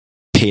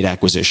paid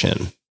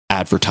acquisition,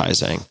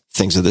 advertising,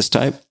 things of this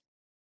type.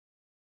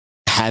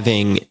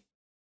 Having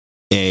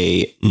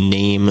a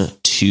name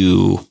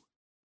to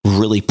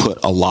really put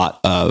a lot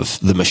of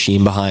the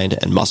machine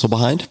behind and muscle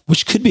behind,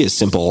 which could be as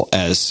simple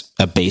as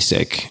a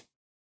basic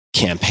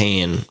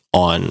campaign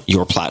on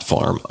your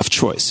platform of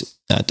choice.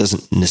 That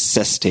doesn't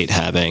necessitate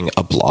having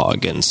a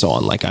blog and so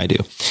on like I do.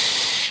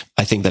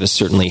 I think that is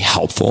certainly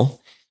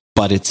helpful,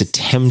 but it's a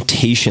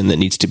temptation that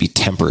needs to be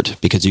tempered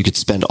because you could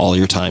spend all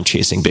your time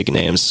chasing big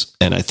names.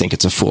 And I think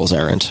it's a fool's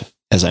errand,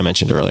 as I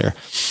mentioned earlier.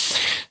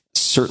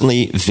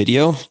 Certainly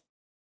video.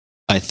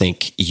 I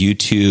think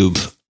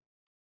YouTube,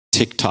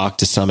 TikTok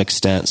to some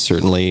extent,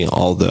 certainly,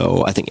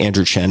 although I think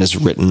Andrew Chen has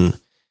written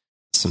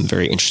some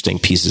very interesting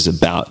pieces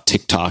about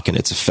TikTok and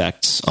its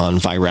effects on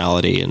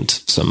virality and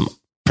some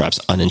perhaps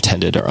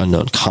unintended or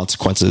unknown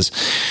consequences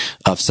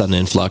of sudden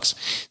influx.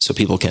 So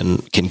people can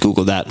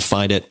Google that and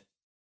find it.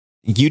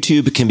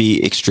 YouTube can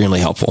be extremely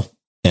helpful.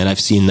 And I've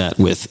seen that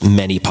with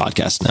many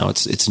podcasts now.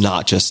 It's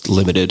not just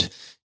limited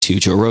to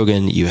Joe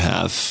Rogan. You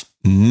have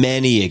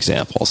many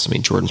examples. I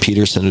mean, Jordan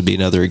Peterson would be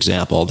another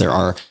example. There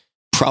are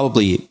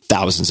probably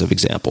thousands of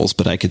examples,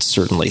 but I could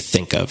certainly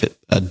think of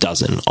a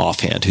dozen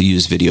offhand who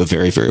use video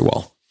very, very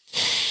well.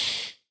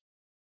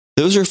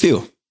 Those are a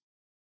few.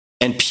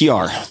 And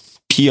PR.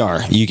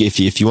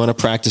 If you want to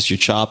practice your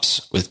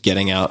chops with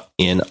getting out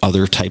in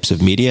other types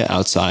of media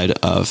outside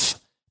of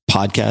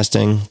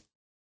podcasting,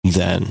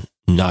 then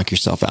knock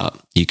yourself out.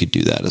 You could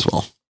do that as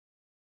well.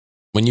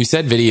 When you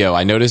said video,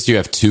 I noticed you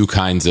have two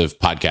kinds of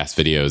podcast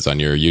videos on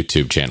your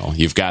YouTube channel.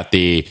 You've got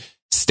the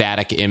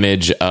static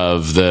image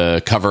of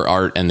the cover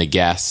art and the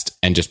guest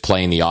and just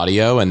playing the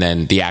audio, and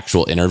then the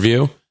actual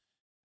interview.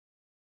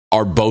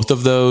 Are both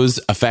of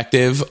those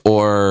effective,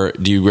 or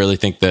do you really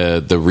think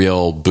the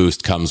real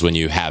boost comes when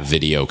you have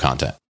video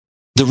content?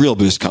 The real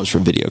boost comes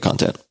from video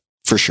content,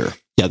 for sure.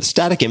 Yeah, the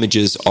static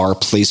images are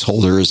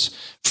placeholders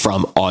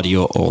from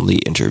audio-only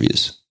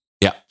interviews.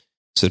 Yeah.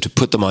 So to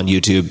put them on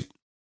YouTube,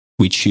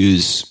 we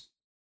choose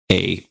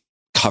a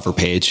cover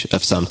page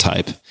of some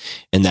type,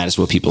 and that is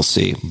what people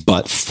see.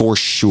 But for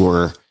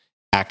sure,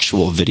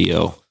 actual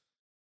video,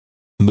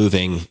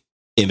 moving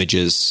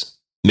images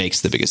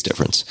makes the biggest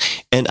difference.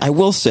 And I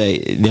will say,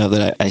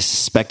 that I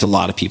suspect a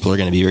lot of people are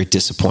going to be very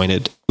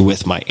disappointed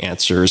with my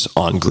answers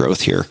on growth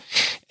here.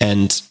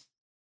 And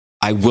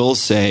I will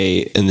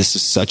say, and this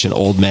is such an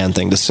old man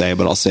thing to say,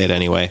 but I'll say it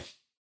anyway,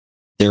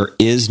 there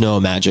is no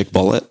magic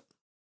bullet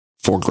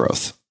for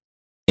growth.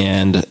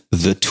 And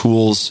the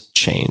tools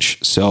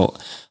change. So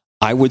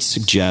I would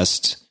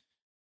suggest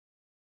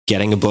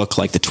getting a book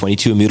like The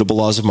 22 Immutable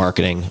Laws of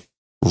Marketing,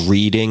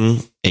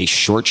 reading a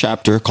short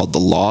chapter called The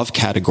Law of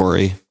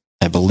Category.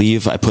 I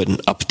believe I put an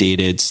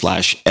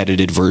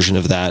updated/edited version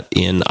of that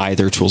in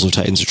either Tools of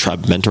Titans or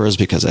Tribe of Mentors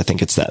because I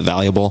think it's that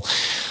valuable.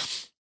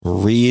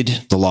 Read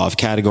The Law of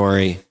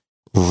Category.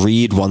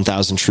 Read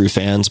 1000 True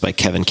Fans by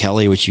Kevin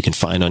Kelly, which you can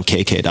find on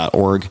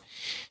kk.org.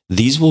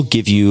 These will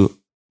give you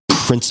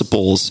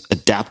principles,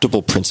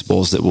 adaptable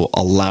principles that will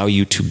allow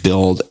you to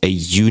build a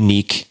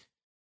unique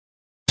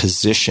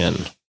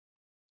position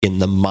in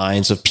the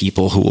minds of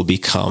people who will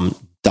become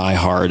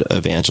diehard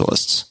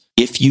evangelists.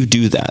 If you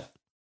do that,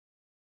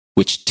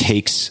 which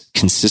takes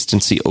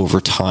consistency over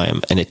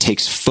time, and it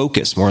takes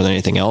focus more than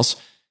anything else,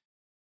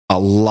 a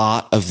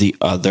lot of the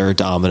other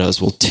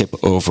dominoes will tip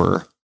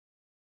over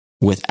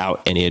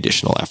without any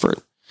additional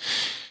effort.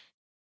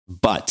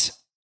 But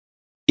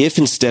if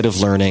instead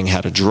of learning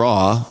how to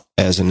draw,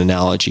 as an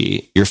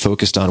analogy, you're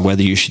focused on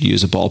whether you should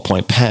use a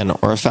ballpoint pen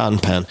or a fountain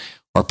pen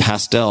or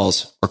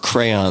pastels or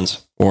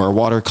crayons or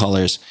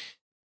watercolors,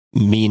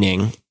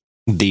 meaning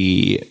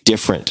the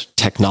different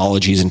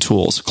technologies and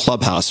tools,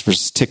 Clubhouse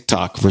versus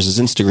TikTok versus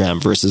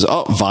Instagram versus,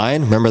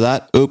 Vine, remember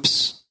that?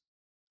 Oops.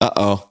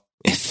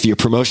 If your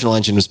promotional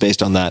engine was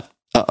based on that,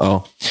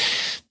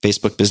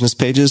 Facebook business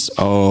pages,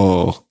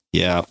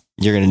 yeah,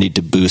 you're going to need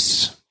to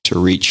boost to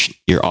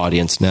reach your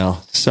audience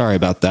now. Sorry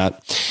about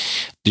that.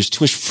 There's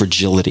too much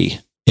fragility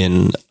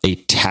in a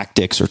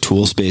tactics or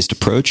tools-based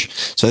approach.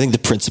 So I think the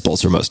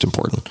principles are most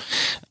important.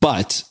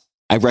 But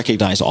I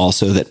recognize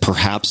also that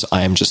perhaps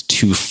I am just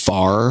too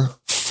far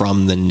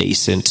from the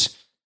nascent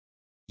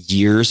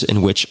years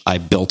in which I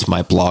built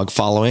my blog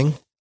following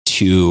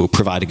to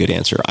provide a good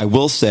answer. I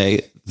will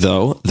say,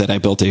 though, that I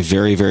built a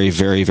very, very,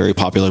 very, very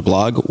popular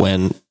blog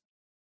when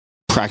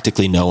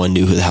practically no one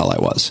knew who the hell I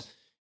was.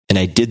 And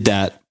I did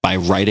that by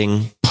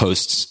writing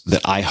posts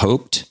that I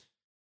hoped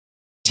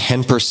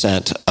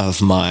 10%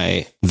 of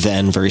my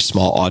then very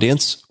small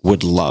audience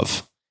would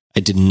love. I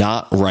did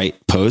not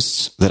write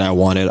posts that I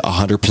wanted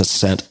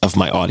 100% of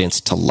my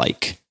audience to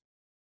like.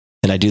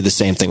 And I do the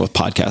same thing with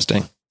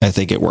podcasting. I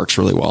think it works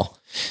really well.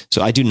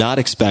 So I do not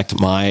expect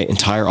my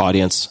entire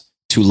audience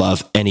to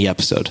love any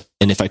episode.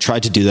 And if I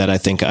tried to do that, I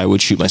think I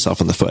would shoot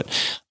myself in the foot.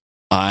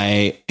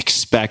 I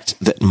expect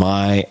that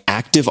my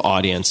active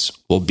audience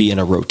will be in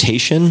a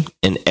rotation,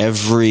 in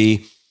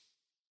every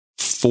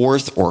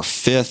fourth or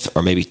fifth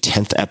or maybe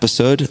 10th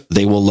episode,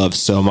 they will love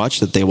so much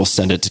that they will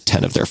send it to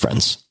 10 of their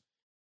friends.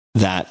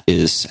 That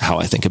is how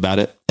I think about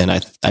it. And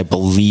I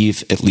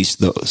believe, at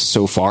least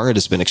so far, it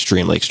has been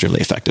extremely, extremely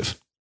effective.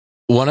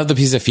 One of the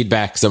pieces of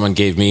feedback someone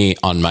gave me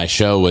on my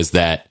show was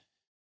that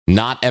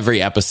not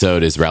every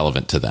episode is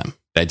relevant to them.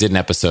 I did an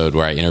episode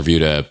where I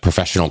interviewed a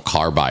professional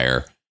car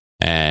buyer,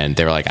 and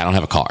they were like, I don't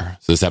have a car,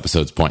 so this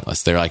episode's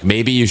pointless. They're like,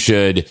 maybe you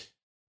should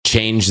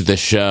change the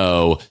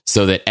show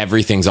so that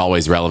everything's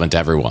always relevant to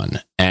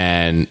everyone.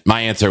 And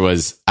my answer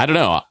was, I don't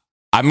know.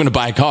 I'm going to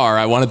buy a car.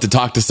 I wanted to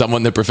talk to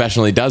someone that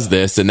professionally does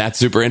this, and that's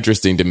super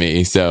interesting to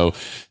me. So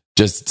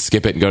just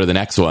skip it and go to the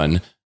next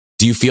one.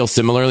 Do you feel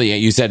similarly?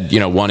 You said,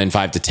 1 in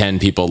 5 to 10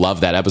 people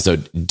love that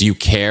episode. Do you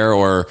care,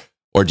 or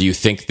do you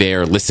think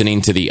they're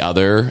listening to the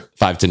other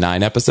 5 to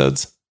 9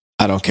 episodes?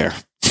 I don't care.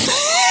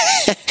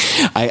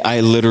 I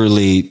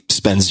literally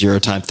spend zero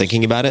time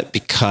thinking about it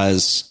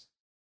because,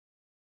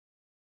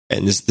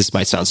 and this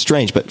might sound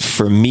strange, but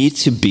for me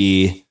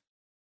to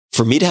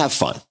have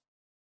fun,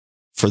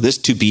 for this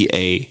to be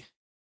a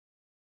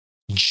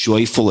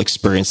joyful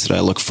experience that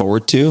I look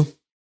forward to,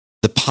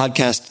 the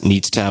podcast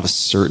needs to have a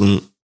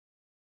certain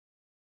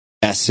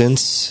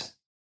essence,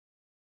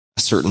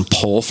 a certain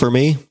pull for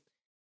me,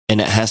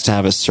 and it has to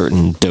have a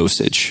certain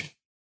dosage.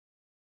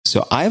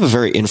 So I have a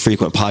very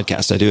infrequent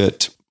podcast. I do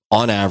it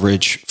on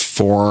average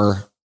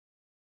 4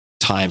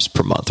 times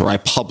per month, or I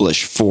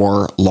publish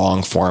 4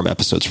 long form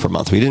episodes per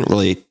month. We didn't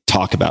really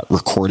talk about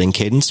recording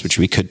cadence, which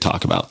we could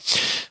talk about.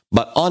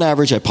 But on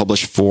average, I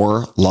publish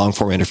 4 long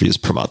form interviews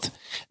per month.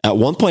 At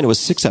one point, it was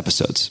 6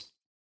 episodes.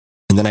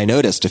 And then I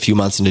noticed a few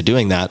months into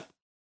doing that,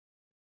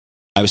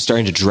 I was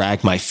starting to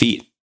drag my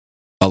feet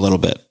a little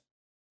bit.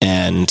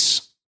 And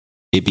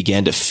it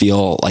began to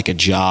feel like a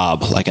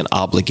job, like an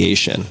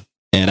obligation.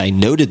 And I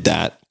noted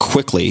that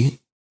quickly,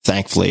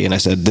 thankfully. And I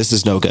said, this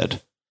is no good.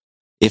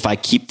 If I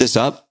keep this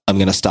up, I'm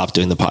going to stop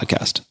doing the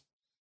podcast.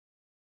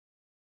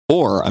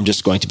 Or I'm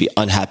just going to be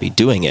unhappy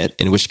doing it,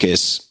 in which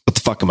case, what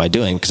the fuck am I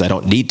doing? Because I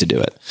don't need to do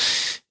it.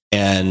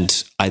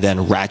 And I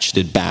then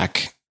ratcheted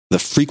back the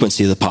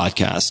frequency of the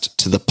podcast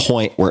to the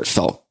point where it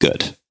felt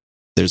good.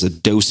 There's a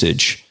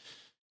dosage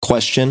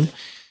question,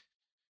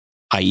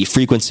 i.e.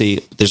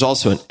 frequency. There's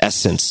also an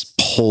essence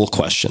pull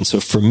question. So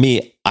for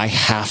me, I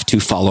have to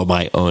follow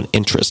my own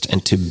interest,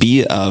 and to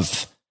be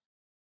of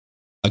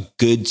a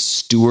good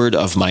steward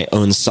of my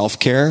own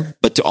self-care,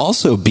 but to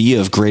also be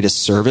of greatest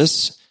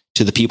service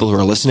to the people who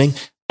are listening,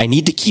 I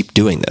need to keep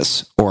doing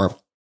this, or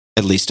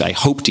at least I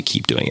hope to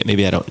keep doing it.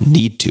 Maybe I don't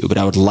need to, but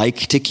I would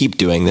like to keep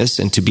doing this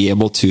and to be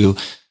able to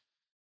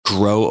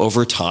grow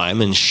over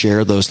time and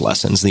share those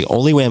lessons. The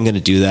only way I'm going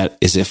to do that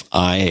is if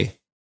I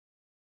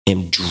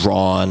am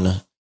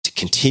drawn to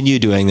continue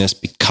doing this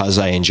because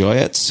I enjoy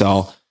it.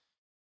 So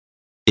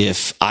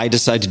if I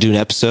decide to do an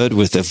episode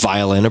with a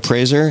violin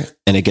appraiser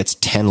and it gets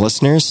 10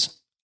 listeners,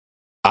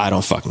 I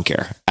don't fucking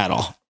care at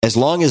all. As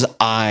long as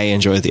I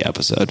enjoy the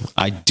episode,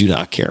 I do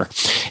not care.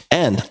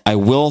 And I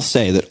will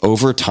say that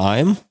over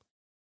time,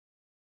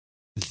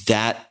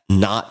 that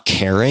not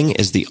caring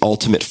is the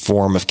ultimate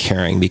form of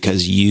caring,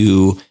 because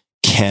you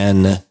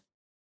can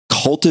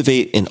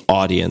cultivate an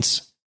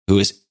audience who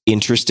is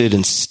interested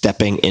in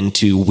stepping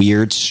into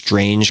weird,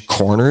 strange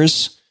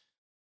corners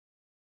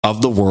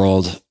of the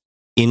world,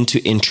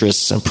 into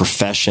interests and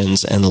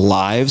professions and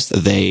lives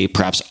that they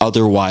perhaps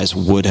otherwise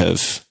would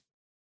have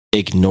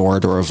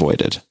ignored or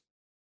avoided.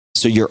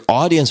 So your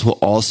audience will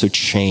also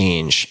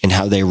change in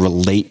how they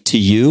relate to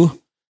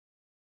you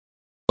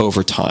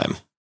over time.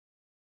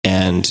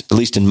 And at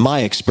least in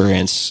my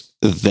experience,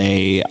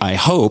 they, I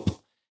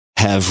hope,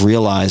 have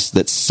realized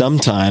that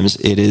sometimes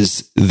it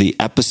is the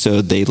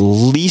episode they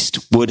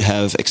least would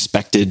have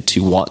expected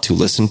to want to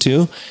listen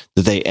to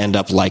that they end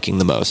up liking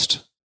the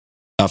most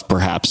of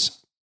perhaps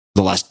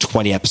the last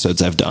 20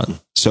 episodes I've done.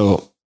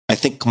 So I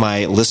think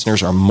my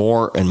listeners are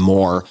more and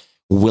more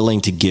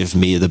willing to give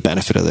me the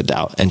benefit of the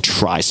doubt and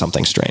try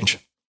something strange.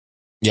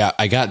 Yeah,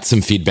 I got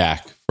some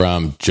feedback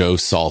from Joe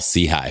Saul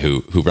Sehi,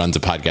 who runs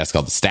a podcast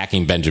called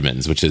Stacking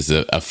Benjamins, which is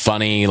a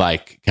funny,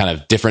 like kind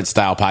of different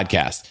style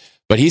podcast.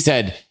 But he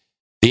said,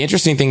 the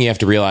interesting thing you have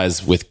to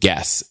realize with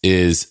guests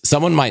is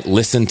someone might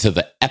listen to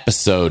the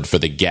episode for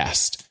the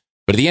guest,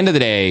 but at the end of the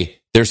day,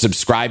 they're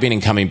subscribing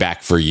and coming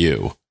back for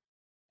you.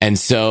 And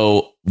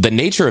so the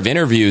nature of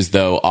interviews,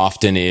 though,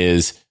 often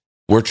is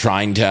we're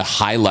trying to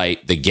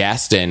highlight the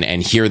guest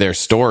and hear their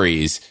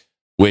stories,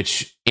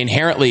 which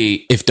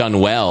inherently, if done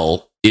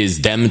well,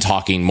 is them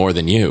talking more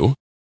than you.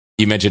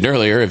 You mentioned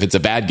earlier, if it's a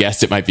bad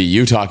guest, it might be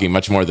you talking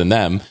much more than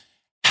them.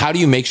 How do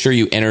you make sure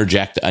you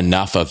interject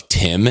enough of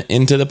Tim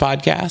into the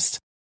podcast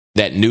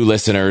that new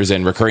listeners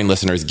and recurring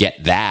listeners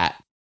get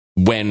that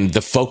when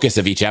the focus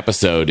of each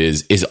episode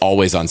is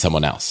always on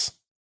someone else?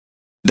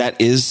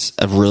 That is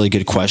a really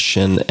good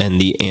question. And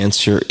the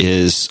answer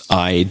is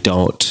I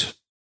don't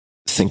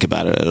think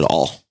about it at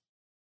all.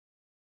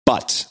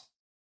 But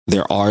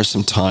there are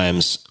some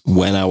times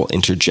when I will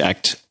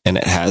interject and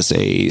it has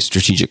a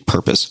strategic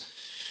purpose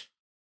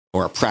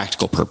or a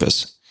practical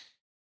purpose.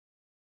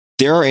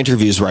 There are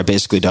interviews where I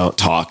basically don't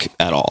talk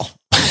at all.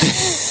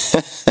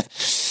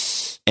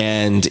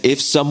 And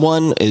if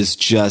someone is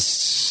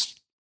just,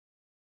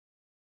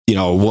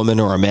 a woman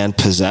or a man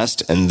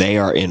possessed and they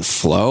are in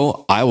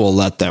flow, I will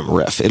let them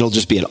riff. It'll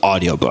just be an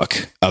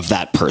audiobook of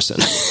that person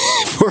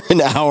for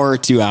an hour or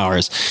 2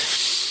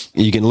 hours.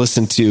 You can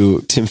listen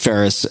to Tim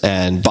Ferriss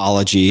and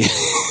Balaji.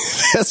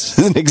 That's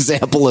an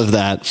example of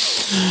that.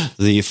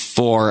 The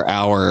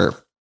 4-hour,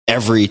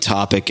 every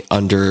topic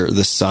under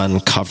the sun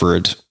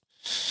covered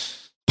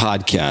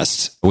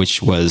podcast,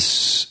 which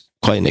was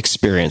quite an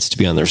experience to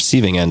be on the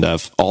receiving end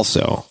of.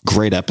 Also,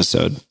 great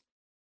episode.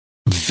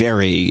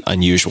 Very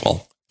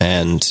unusual.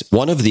 And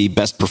one of the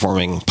best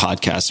performing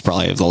podcasts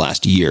probably of the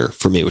last year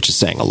for me, which is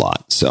saying a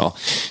lot. So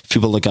if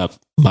people look up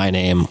my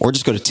name or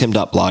just go to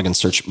tim.blog and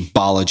search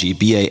Balaji,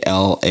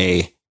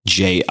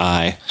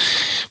 Balaji.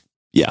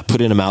 Yeah,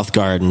 put in a mouth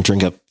guard and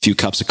drink a few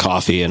cups of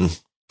coffee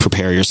and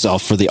prepare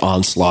yourself for the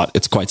onslaught.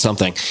 It's quite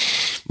something.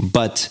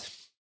 But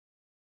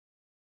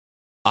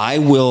I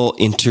will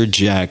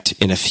interject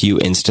in a few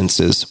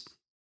instances.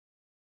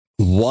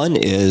 One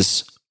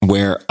is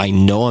where I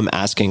know I'm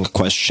asking a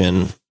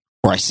question,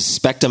 or I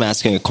suspect I'm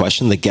asking a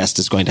question the guest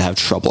is going to have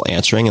trouble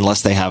answering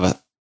unless they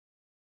have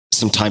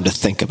some time to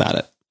think about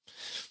it.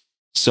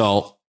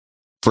 So,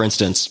 for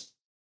instance,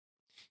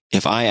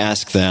 if I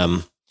ask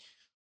them,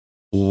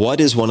 what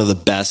is one of the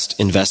best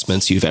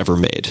investments you've ever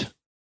made?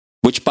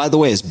 Which, by the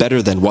way, is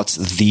better than what's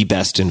the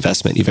best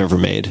investment you've ever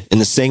made. In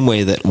the same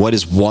way that what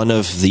is one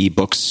of the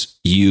books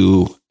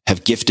you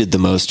have gifted the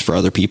most for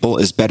other people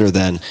is better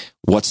than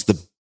what's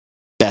the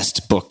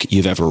best book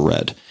you've ever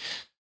read.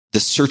 The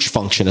search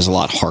function is a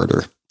lot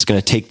harder. It's going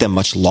to take them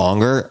much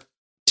longer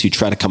to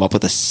try to come up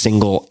with a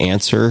single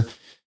answer,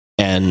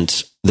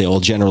 and they will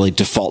generally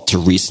default to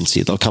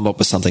recency. They'll come up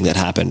with something that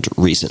happened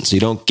recent. So you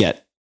don't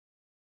get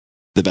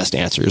the best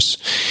answers.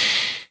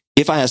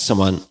 If I ask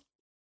someone,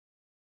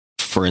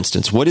 for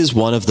instance, what is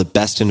one of the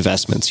best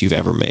investments you've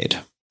ever made?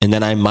 And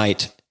then I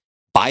might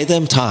buy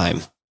them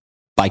time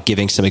by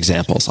giving some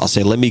examples. I'll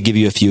say, let me give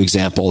you a few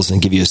examples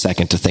and give you a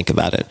second to think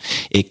about it.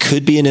 It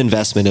could be an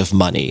investment of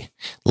money,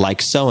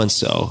 like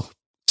so-and-so,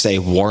 say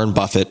Warren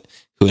Buffett,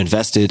 who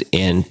invested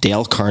in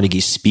Dale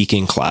Carnegie's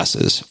speaking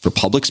classes for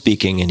public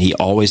speaking. And he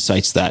always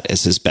cites that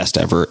as his best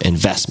ever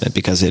investment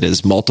because it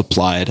has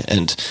multiplied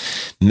and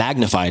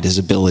magnified his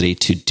ability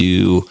to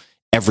do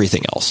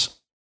everything else.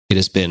 It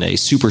has been a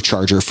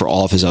supercharger for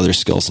all of his other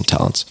skills and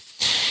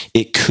talents.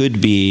 It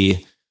could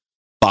be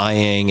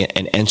buying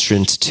an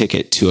entrance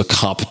ticket to a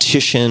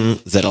competition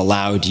that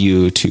allowed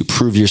you to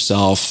prove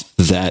yourself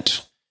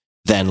that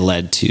then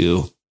led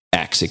to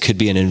X. It could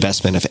be an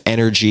investment of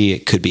energy.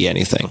 It could be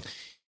anything.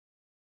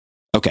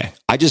 Okay,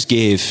 I just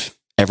gave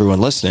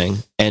everyone listening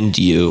and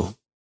you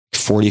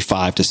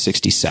 45 to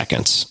 60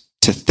 seconds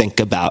to think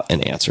about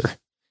an answer,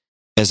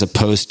 as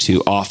opposed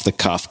to off the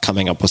cuff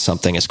coming up with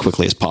something as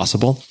quickly as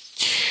possible.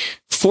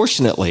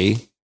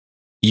 Fortunately,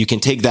 you can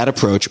take that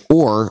approach,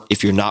 or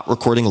if you're not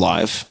recording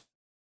live,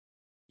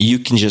 you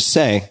can just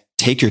say,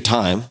 take your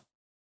time.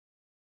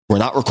 We're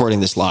not recording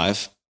this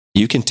live.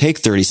 You can take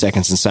 30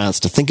 seconds in silence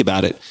to think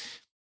about it,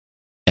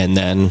 and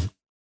then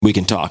we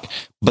can talk.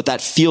 But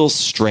that feels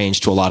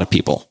strange to a lot of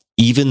people.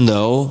 even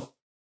though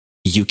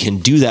you can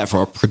do that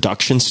from a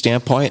production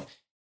standpoint,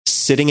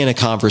 sitting in a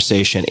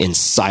conversation in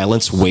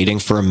silence, waiting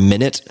for a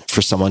minute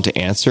for someone to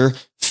answer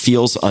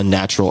feels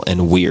unnatural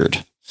and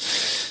weird.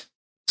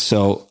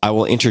 So I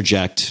will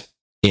interject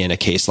in a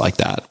case like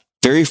that.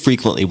 Very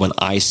frequently when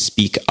I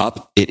speak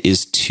up, it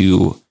is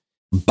to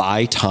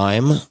buy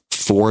time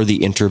for the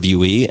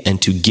interviewee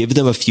and to give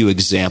them a few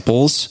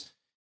examples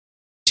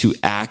to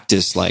act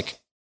as like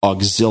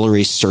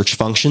auxiliary search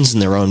functions in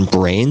their own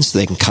brains so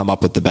they can come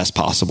up with the best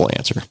possible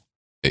answer.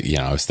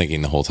 I was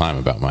thinking the whole time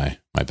about my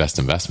best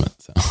investment.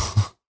 So.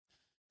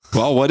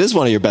 Well, what is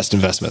one of your best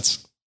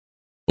investments?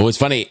 Well, it's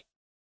funny.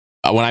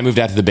 When I moved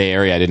out to the Bay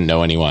Area, I didn't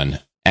know anyone,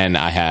 and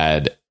I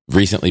had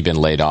recently been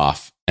laid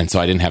off, and so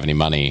I didn't have any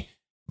money,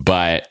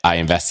 but I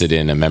invested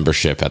in a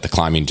membership at the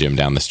climbing gym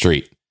down the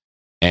street.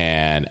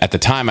 And at the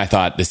time, I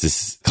thought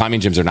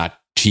climbing gyms are not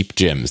cheap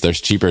gyms. There's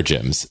cheaper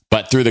gyms.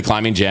 But through the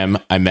climbing gym,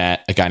 I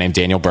met a guy named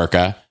Daniel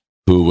Burka,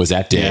 who was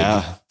at Dig.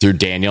 Yeah. Through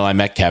Daniel, I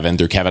met Kevin.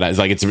 Through Kevin,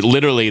 it's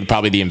literally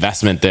probably the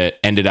investment that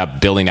ended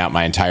up building out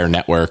my entire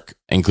network,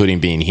 including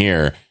being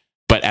here.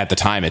 But at the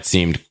time, it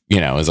seemed,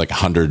 it was like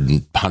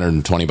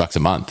 $120 a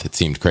month. It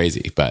seemed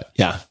crazy, but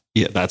yeah,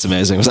 that's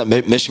amazing. Was that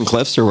Mission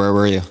Cliffs or where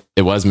were you?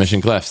 It was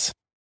Mission Cliffs.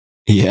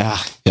 Yeah,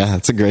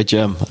 it's a great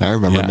gym. I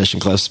remember Mission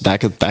Cliffs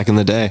back in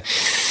the day.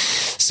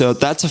 So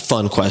that's a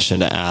fun question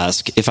to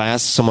ask. If I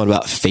ask someone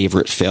about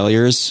favorite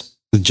failures,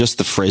 just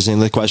the phrasing of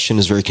the question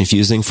is very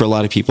confusing for a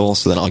lot of people.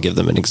 So then I'll give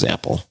them an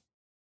example.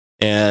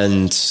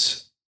 And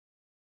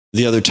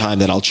the other time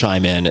that I'll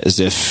chime in is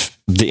if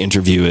the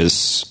interview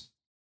is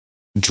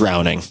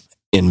drowning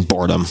in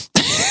boredom.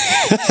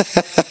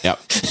 Yep.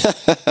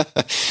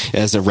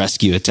 As a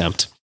rescue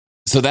attempt.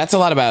 So that's a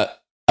lot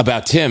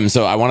about Tim.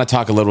 So I want to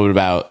talk a little bit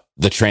about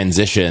the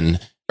transition.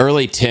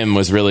 Early Tim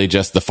was really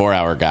just the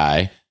 4-hour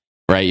guy,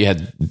 right? You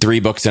had 3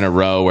 books in a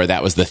row where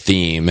that was the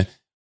theme.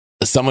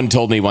 Someone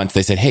told me once,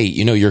 they said, hey,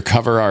 your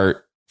cover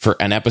art for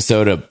an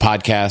episode of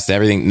podcast,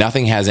 everything,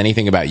 nothing has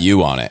anything about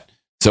you on it.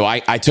 So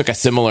I took a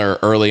similar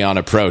early on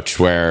approach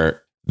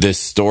where this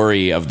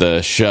story of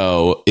the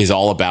show is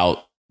all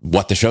about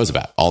what the show's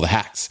about, all the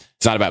hacks.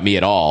 It's not about me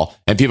at all.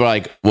 And people are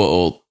like,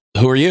 well,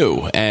 who are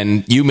you?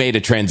 And you made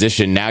a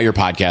transition. Now your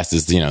podcast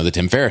is, the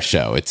Tim Ferriss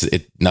show. It's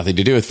nothing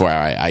to do with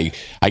 4-hour.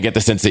 I get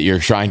the sense that you're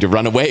trying to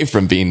run away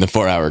from being the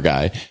 4-hour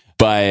guy.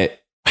 But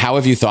how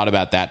have you thought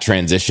about that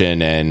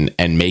transition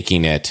and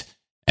making it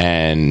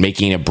and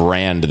making a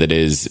brand that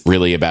is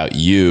really about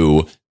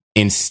you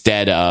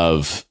instead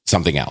of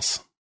something else?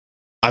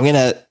 I'm going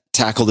to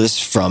tackle this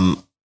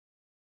from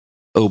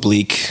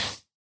oblique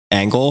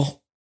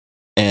angle,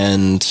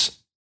 and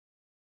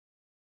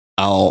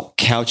I'll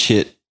couch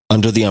it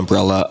under the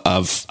umbrella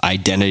of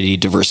identity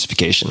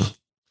diversification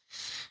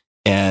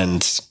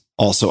and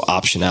also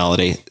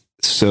optionality.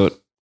 So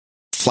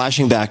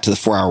flashing back to the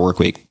 4-hour work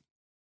week.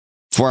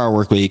 4-hour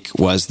work week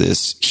was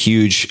this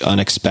huge,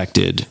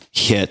 unexpected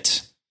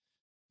hit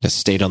that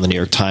stayed on the New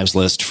York Times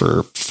list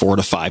for 4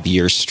 to 5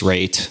 years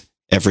straight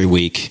every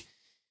week.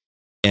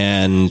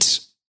 And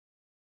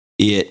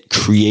it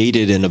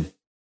created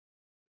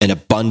an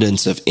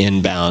abundance of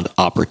inbound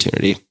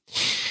opportunity.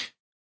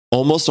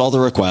 Almost all the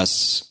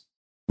requests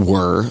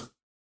were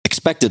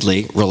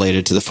expectedly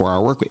related to the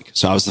 4-hour work week.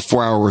 So I was the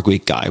 4-hour work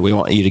week guy. We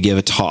want you to give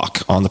a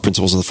talk on the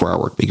principles of the 4-hour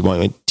work week. We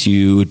want you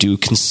to do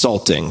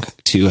consulting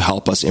to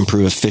help us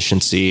improve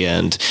efficiency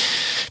and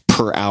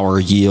per hour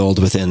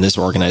yield within this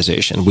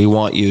organization. We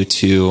want you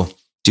to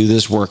do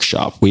this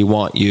workshop. We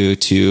want you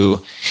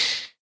to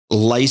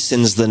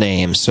license the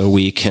name so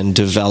we can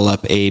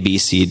develop A, B,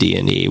 C, D,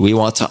 and E. We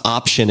want to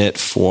option it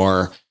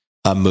for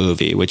a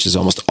movie, which is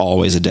almost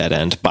always a dead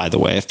end, by the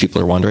way, if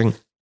people are wondering.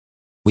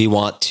 We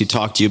want to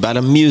talk to you about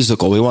a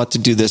musical. We want to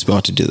do this. We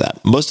want to do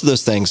that. Most of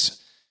those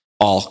things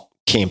all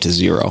came to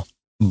zero.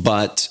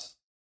 But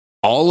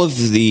all of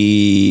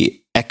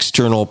the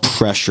external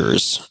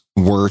pressures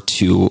were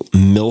to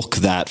milk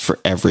that for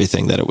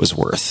everything that it was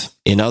worth.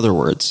 In other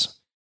words,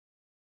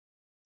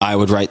 I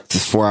would write the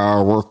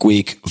 4-hour work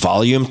week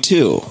volume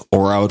 2,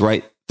 or I would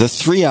write the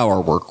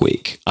 3-hour work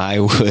week. I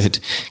would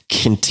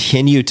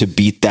continue to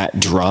beat that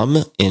drum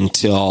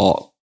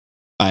until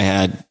I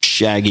had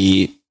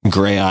shaggy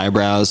gray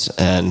eyebrows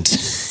and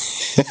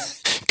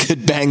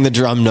could bang the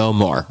drum no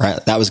more.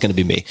 Right? That was going to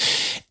be me.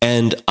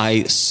 And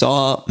I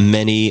saw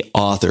many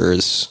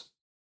authors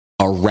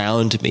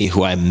around me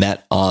who I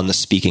met on the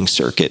speaking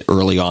circuit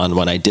early on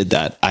when I did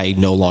that. I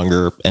no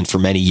longer, and for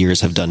many years,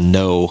 have done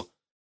no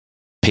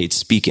paid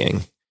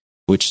speaking,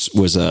 which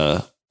was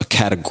a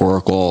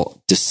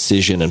categorical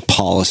decision and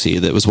policy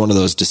that was one of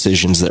those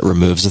decisions that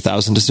removes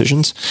 1,000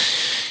 decisions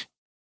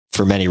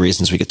for many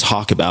reasons we could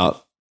talk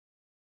about.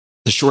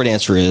 The short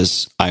answer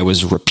is I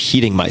was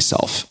repeating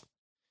myself.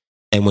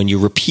 And when you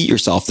repeat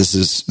yourself, this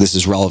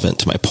is relevant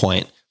to my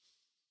point.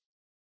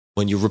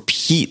 When you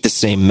repeat the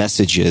same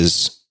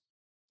messages,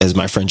 as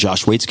my friend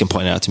Josh Waits can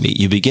point out to me,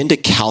 you begin to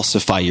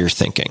calcify your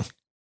thinking.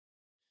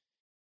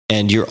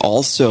 And you're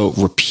also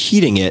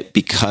repeating it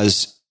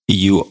because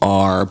you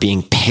are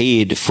being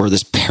paid for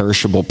this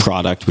perishable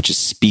product, which is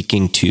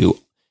speaking to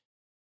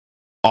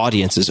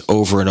audiences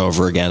over and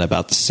over again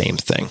about the same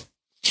thing.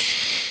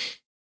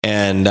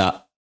 And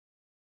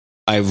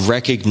I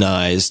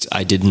recognized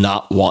I did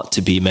not want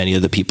to be many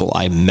of the people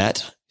I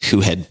met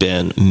who had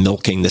been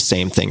milking the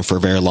same thing for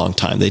a very long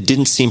time. They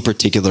didn't seem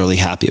particularly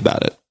happy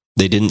about it.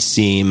 They didn't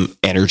seem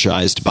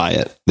energized by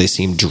it. They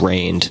seemed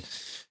drained,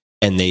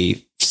 and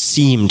they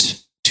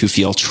seemed to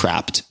feel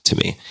trapped to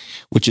me,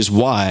 which is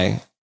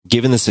why,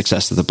 given the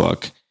success of the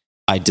book,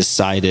 I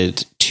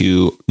decided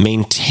to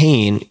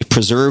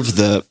preserve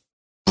the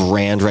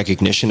brand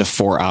recognition of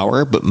 4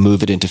 Hour, but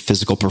move it into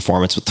physical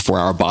performance with the 4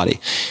 Hour Body,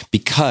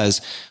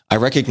 because I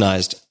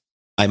recognized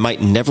I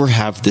might never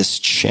have this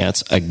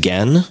chance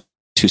again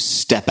to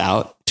step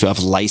out, to have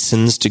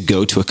license to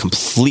go to a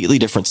completely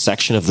different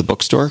section of the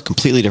bookstore,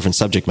 completely different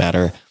subject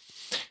matter.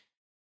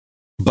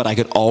 But I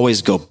could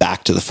always go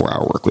back to the 4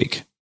 Hour work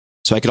week.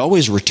 So I could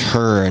always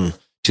return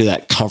to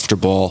that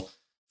comfortable,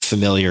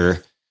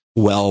 familiar,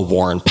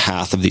 well-worn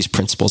path of these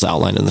principles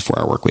outlined in the 4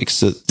 Hour work week.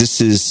 So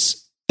this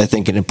is, I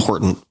think, an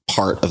important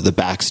part of the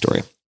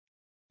backstory.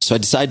 So I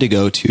decided to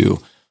go to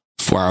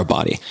 4 Hour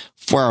Body.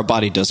 4 Hour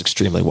Body does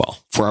extremely well.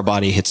 4 Hour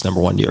Body hits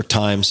 #1 New York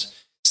Times,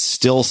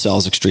 still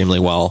sells extremely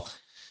well.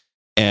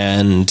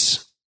 And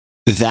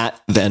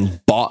that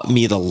then bought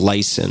me the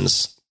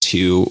license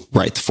to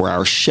write the 4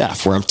 Hour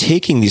Chef, where I'm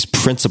taking these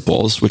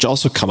principles, which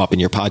also come up in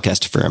your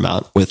podcast a fair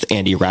amount with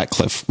Andy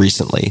Ratcliffe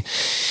recently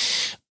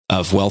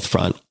of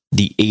Wealthfront,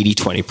 the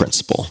 80-20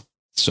 principle.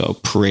 So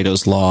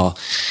Pareto's Law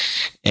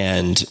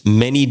and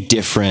many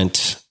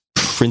different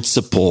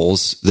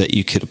principles that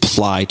you could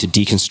apply to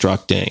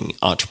deconstructing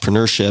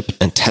entrepreneurship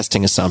and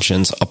testing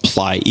assumptions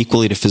apply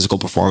equally to physical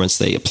performance.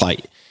 They apply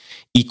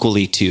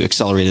equally to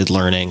accelerated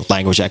learning,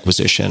 language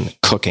acquisition,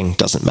 cooking,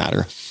 doesn't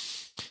matter.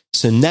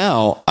 So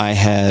now I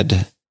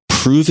had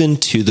proven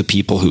to the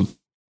people who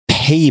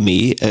pay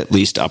me, at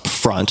least up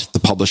front, the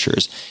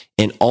publishers,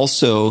 and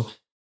also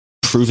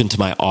proven to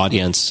my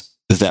audience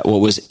that what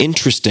was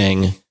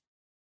interesting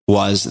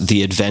was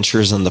the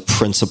adventures and the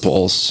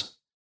principles,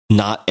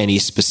 not any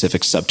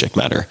specific subject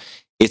matter.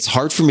 It's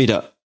hard for me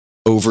to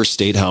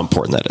overstate how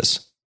important that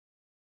is.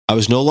 I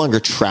was no longer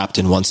trapped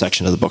in one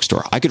section of the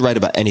bookstore. I could write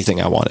about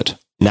anything I wanted.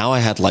 Now I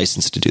had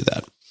license to do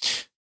that.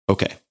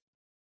 Okay.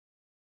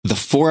 The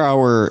 4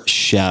 Hour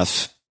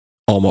Chef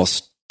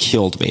almost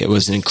killed me. It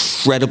was an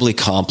incredibly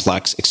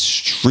complex,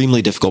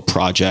 extremely difficult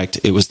project.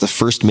 It was the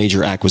first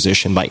major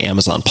acquisition by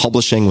Amazon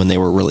Publishing when they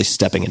were really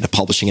stepping into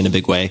publishing in a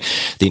big way.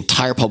 The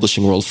entire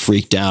publishing world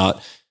freaked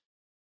out.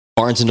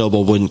 Barnes &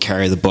 Noble wouldn't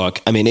carry the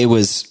book. I mean, it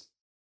was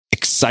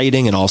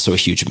exciting and also a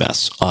huge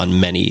mess on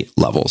many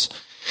levels.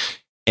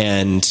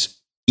 And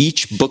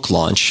each book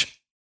launch,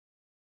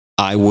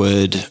 I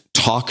would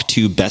talk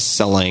to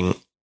best-selling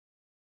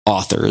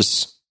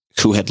authors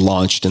who had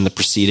launched in the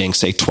preceding,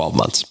 say, 12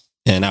 months.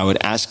 And I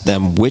would ask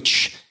them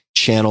which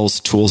channels,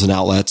 tools, and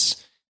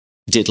outlets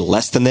did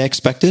less than they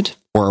expected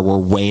or were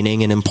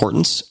waning in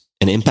importance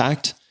and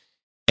impact,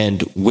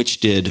 and which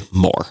did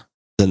more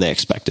than they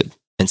expected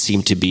and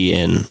seemed to be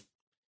in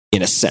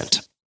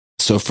ascent.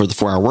 So for the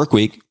 4 Hour work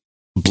week,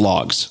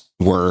 blogs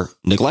were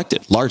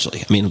neglected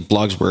largely. I mean,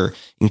 blogs were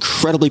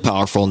incredibly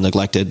powerful and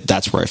neglected.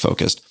 That's where I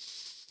focused.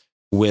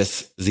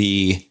 With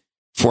the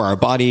 4 Hour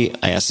Body,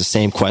 I asked the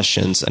same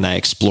questions and I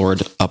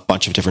explored a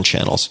bunch of different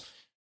channels.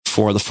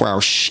 For the 4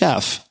 Hour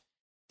Chef,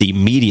 the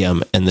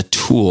medium and the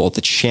tool,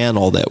 the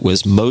channel that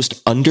was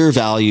most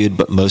undervalued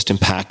but most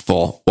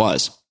impactful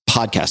was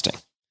podcasting.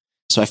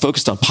 So I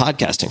focused on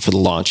podcasting for the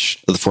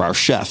launch of the 4 Hour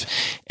Chef,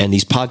 and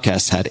these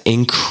podcasts had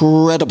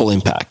incredible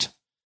impact,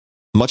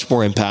 much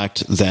more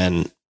impact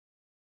than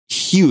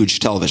huge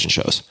television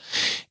shows.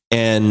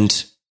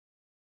 And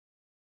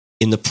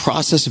in the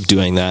process of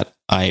doing that,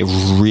 I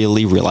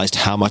really realized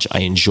how much I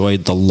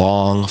enjoyed the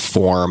long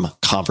form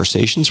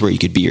conversations where you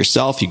could be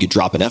yourself. You could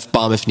drop an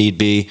F-bomb if need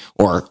be,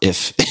 or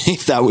if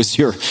that was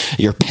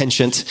your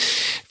penchant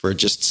for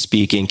just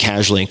speaking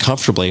casually and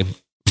comfortably,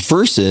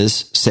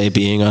 versus, say,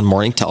 being on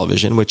morning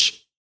television,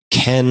 which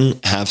can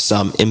have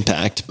some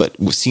impact, but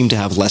seem to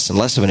have less and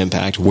less of an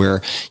impact,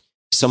 where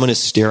someone is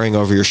staring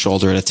over your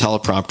shoulder at a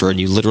teleprompter and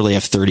you literally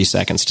have 30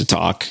 seconds to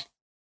talk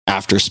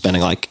after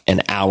spending like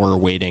an hour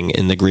waiting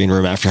in the green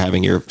room after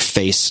having your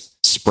face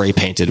spray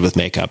painted with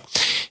makeup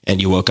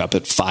and you woke up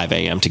at 5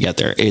 a.m. to get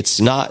there. It's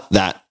not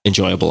that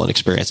enjoyable an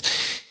experience.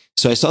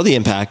 So I saw the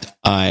impact.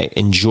 I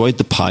enjoyed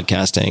the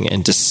podcasting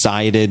and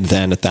decided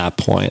then at that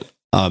point,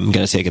 I'm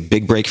going to take a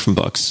big break from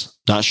books.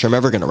 Not sure I'm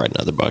ever going to write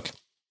another book.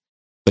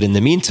 But in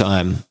the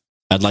meantime,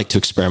 I'd like to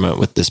experiment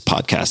with this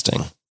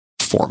podcasting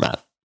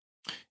format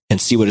and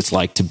see what it's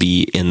like to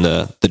be in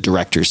the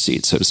director's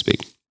seat, so to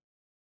speak.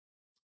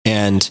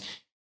 And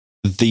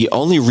the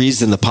only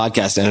reason the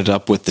podcast ended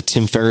up with the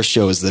Tim Ferriss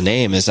Show as the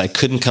name is I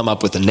couldn't come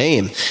up with a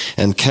name.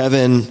 And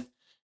Kevin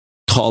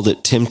called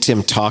it Tim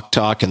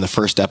Talk in the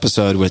first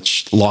episode,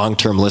 which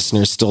long-term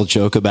listeners still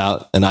joke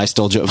about, and I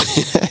still joke,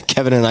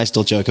 Kevin and I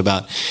still joke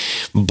about,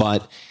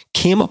 but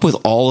came up with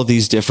all of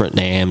these different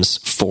names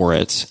for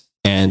it.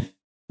 And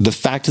the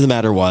fact of the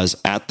matter was,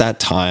 at that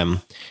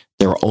time,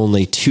 there were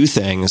only two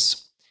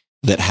things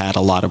that had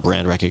a lot of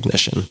brand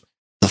recognition.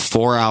 The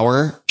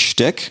 4-hour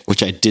shtick,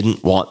 which I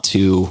didn't want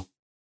to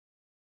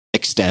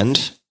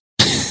extend.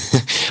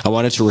 I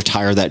wanted to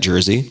retire that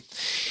jersey,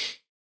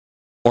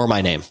 or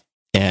my name.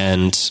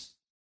 And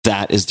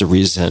that is the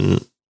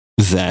reason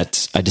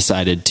that I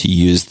decided to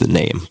use the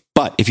name.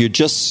 But if you're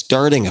just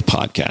starting a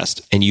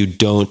podcast and you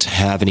don't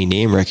have any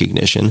name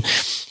recognition,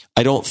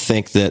 I don't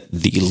think that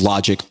the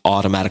logic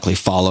automatically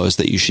follows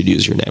that you should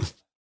use your name.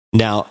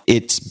 Now,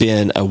 it's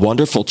been a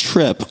wonderful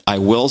trip. I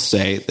will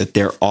say that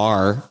there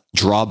are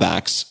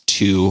drawbacks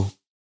to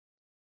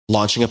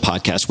launching a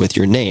podcast with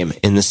your name,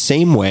 in the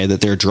same way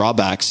that there are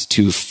drawbacks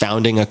to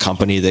founding a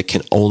company that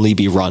can only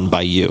be run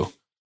by you.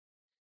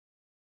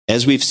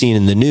 As we've seen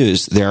in the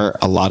news, there are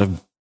a lot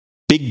of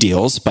big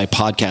deals by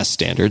podcast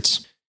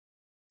standards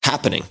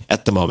happening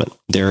at the moment.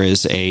 There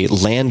is a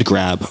land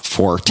grab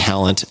for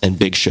talent and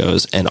big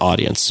shows and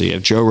audience. So you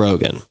have Joe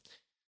Rogan,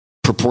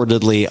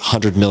 purportedly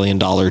 $100 million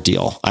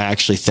deal. I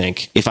actually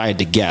think, if I had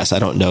to guess, I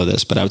don't know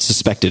this, but I would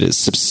suspect it is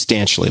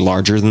substantially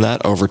larger than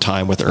that over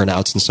time with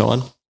earnouts and so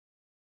on,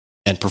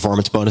 and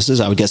performance bonuses.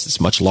 I would guess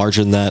it's much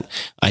larger than that.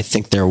 I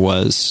think there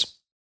was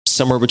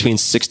somewhere between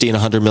 $60 and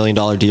 $100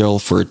 million deal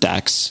for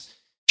Dax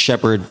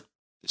Shepard,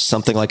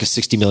 something like a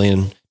 $60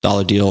 million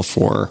deal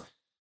for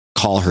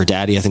Call Her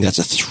Daddy. I think that's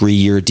a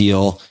 3-year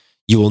deal.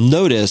 You will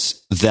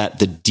notice that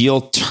the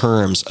deal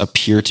terms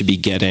appear to be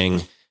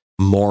getting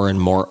more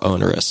and more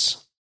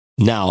onerous.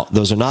 Now,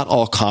 those are not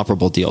all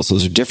comparable deals.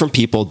 Those are different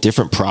people,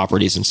 different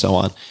properties, and so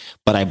on.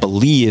 But I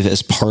believe,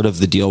 as part of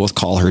the deal with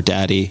Call Her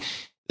Daddy,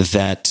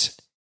 that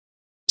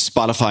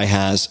Spotify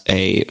has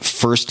a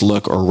first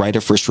look or right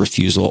of first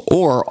refusal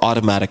or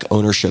automatic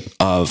ownership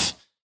of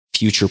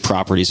future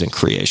properties and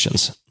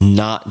creations,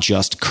 not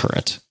just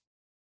current.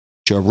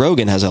 Joe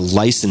Rogan has a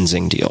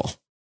licensing deal,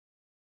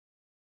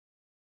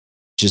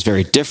 which is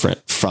very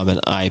different from an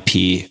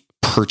IP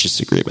purchase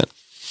agreement.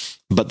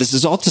 But this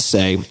is all to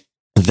say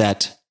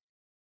that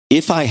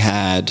if I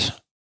had,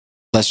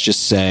 let's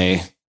just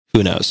say,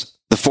 who knows,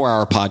 the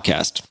 4-hour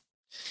podcast,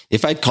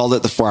 if I'd called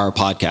it the 4-hour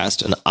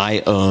podcast and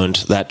I owned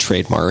that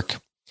trademark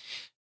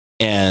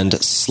and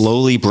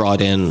slowly brought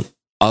in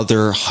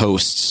other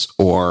hosts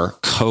or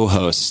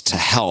co-hosts to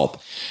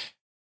help,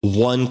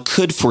 one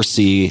could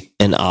foresee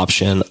an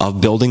option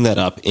of building that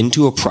up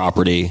into a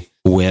property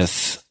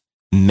with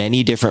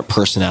many different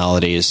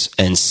personalities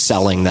and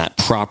selling that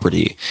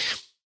property.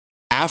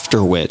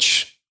 After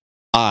which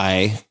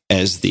I,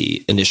 as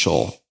the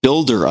initial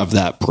builder of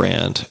that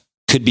brand,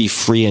 could be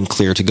free and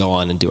clear to go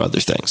on and do other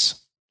things.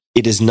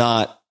 It is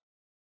not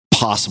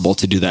possible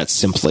to do that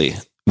simply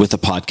with a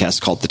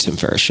podcast called The Tim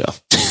Ferriss Show.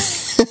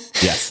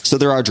 Yes. So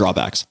there are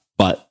drawbacks,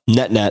 but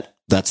net,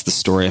 that's the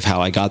story of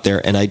how I got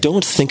there. And I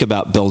don't think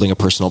about building a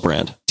personal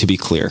brand, to be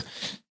clear.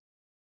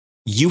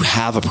 You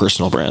have a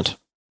personal brand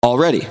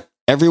already.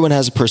 Everyone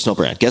has a personal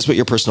brand. Guess what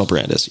your personal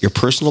brand is? Your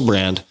personal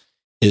brand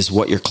is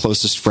what your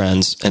closest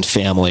friends and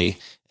family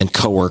and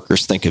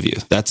coworkers think of you.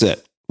 That's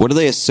it. What do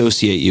they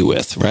associate you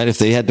with, right? If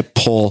they had to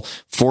pull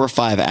 4 or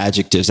 5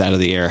 adjectives out of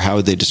the air, how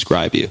would they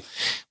describe you?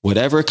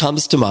 Whatever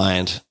comes to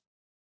mind,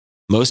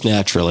 most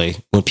naturally,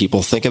 when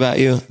people think about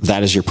you,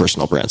 that is your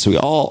personal brand. So we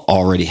all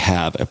already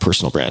have a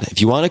personal brand. If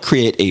you want to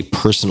create a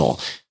personal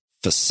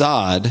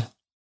facade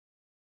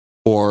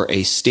or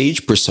a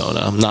stage persona,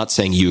 I'm not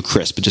saying you,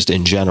 Chris, but just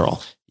in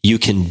general, you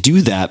can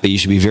do that, but you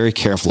should be very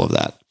careful of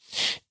that.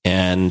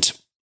 And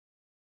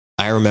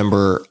I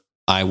remember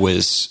I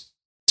was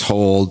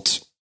told,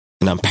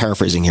 and I'm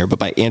paraphrasing here, but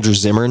by Andrew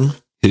Zimmern,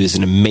 who is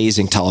an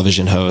amazing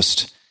television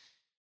host,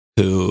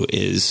 who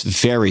is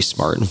very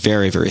smart and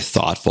very, very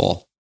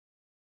thoughtful,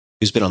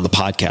 who's been on the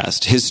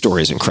podcast. His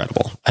story is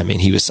incredible. I mean,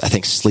 he was, I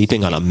think,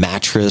 sleeping on a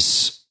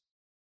mattress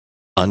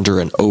under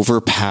an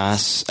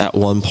overpass at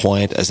one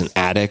point as an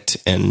addict,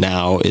 and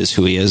now is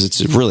who he is. It's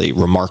a really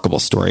remarkable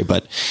story.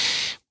 But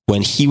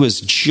when he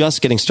was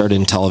just getting started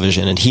in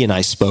television, and he and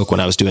I spoke when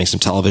I was doing some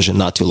television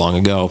not too long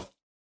ago,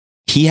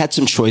 he had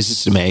some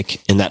choices to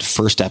make in that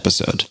first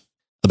episode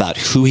about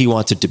who he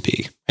wanted to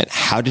be and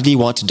how did he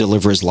want to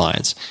deliver his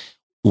lines.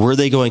 Were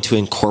they going to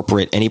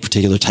incorporate any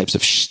particular types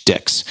of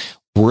shticks?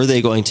 Were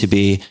they going to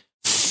be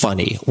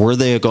funny? Were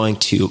they going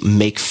to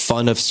make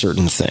fun of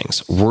certain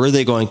things? Were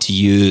they going to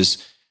use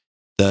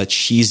the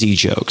cheesy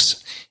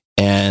jokes?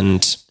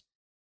 And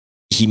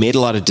he made a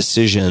lot of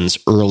decisions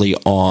early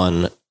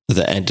on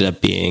that ended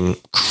up being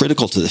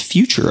critical to the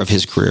future of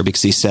his career,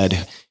 because he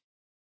said,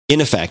 in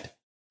effect,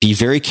 be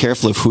very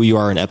careful of who you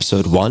are in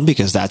episode 1,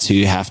 because that's who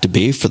you have to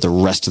be for the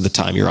rest of the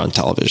time you're on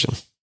television.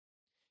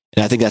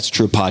 And I think that's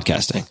true of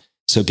podcasting.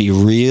 So be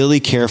really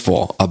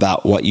careful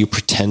about what you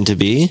pretend to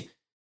be,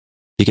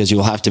 because you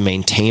will have to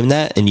maintain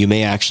that, and you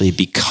may actually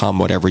become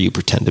whatever you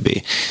pretend to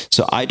be.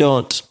 So I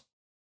don't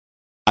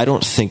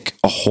think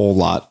a whole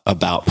lot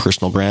about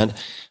personal brand,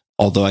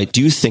 although I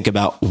do think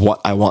about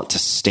what I want to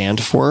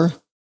stand for.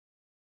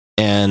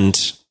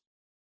 And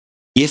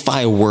if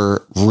I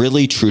were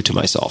really true to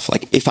myself,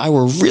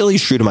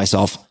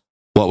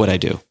 what would I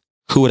do?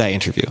 who would I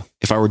interview?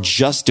 If I were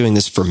just doing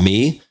this for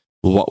me,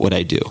 what would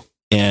I do?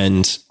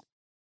 And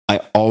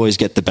I always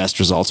get the best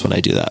results when I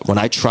do that. When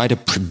I try to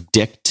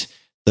predict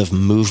the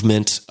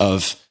movement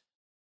of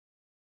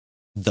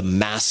the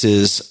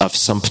masses of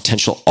some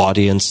potential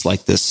audience,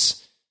 like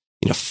this,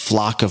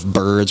 flock of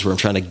birds where I'm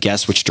trying to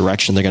guess which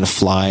direction they're going to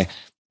fly,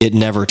 it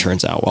never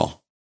turns out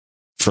well.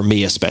 For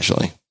me,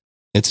 especially.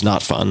 It's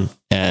not fun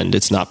and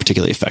it's not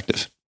particularly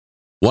effective.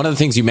 One of the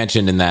things you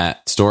mentioned in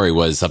that story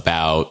was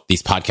about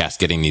these podcasts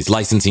getting these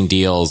licensing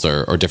deals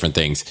or different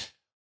things.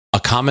 A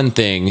common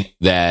thing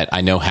that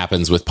I know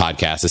happens with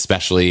podcasts,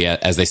 especially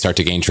as they start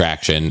to gain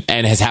traction,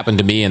 and has happened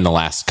to me in the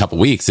last couple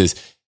of weeks, is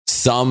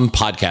some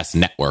podcast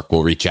network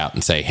will reach out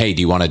and say, hey,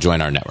 do you want to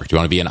join our network? Do you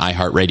want to be an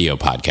iHeartRadio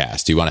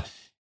podcast? Do you want to?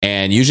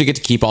 And usually get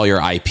to keep all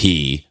your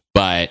IP,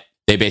 but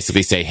they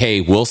basically say, hey,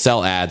 we'll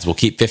sell ads. We'll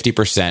keep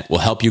 50%. We'll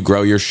help you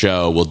grow your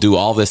show. We'll do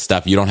all this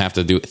stuff. You don't have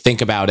to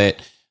think about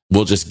it.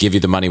 We'll just give you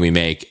the money we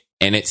make.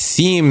 And it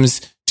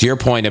seems, to your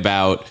point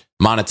about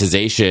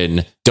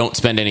monetization, don't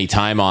spend any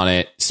time on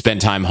it.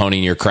 Spend time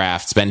honing your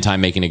craft. Spend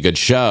time making a good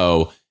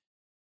show.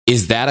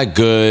 Is that a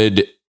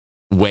good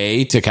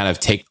way to kind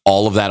of take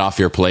all of that off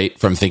your plate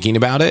from thinking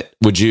about it?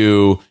 Would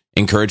you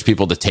encourage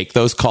people to take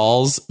those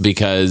calls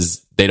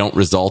because they don't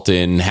result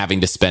in having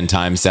to spend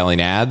time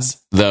selling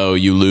ads, though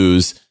you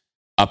lose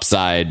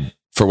upside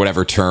for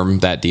whatever term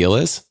that deal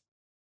is?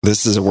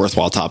 This is a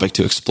worthwhile topic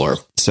to explore.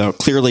 So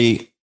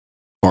clearly,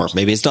 or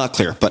maybe it's not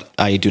clear, but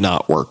I do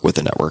not work with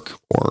a network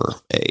or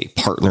a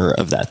partner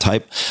of that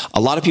type.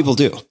 A lot of people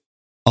do.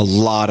 A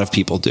lot of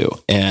people do.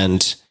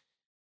 And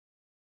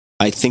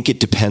I think it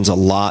depends a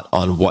lot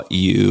on what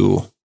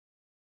you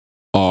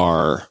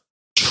are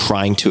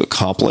trying to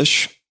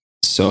accomplish.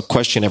 So a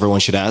question everyone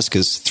should ask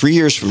is, 3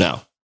 years from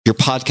now, your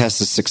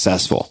podcast is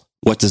successful.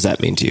 What does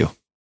that mean to you?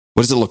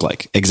 What does it look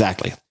like?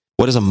 Exactly.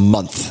 What does a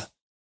month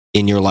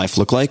in your life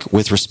look like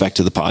with respect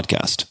to the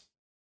podcast?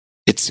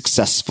 It's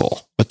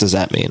successful. What does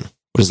that mean?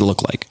 What does it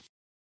look like?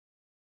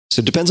 So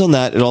it depends on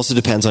that. It also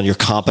depends on your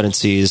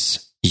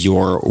competencies,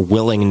 your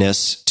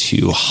willingness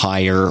to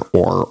hire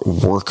or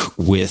work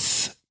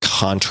with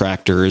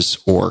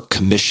contractors or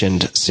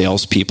commissioned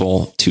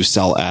salespeople to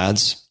sell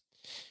ads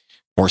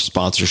or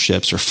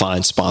sponsorships or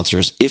find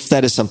sponsors, if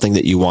that is something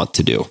that you want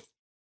to do.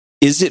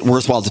 Is it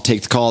worthwhile to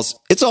take the calls?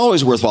 It's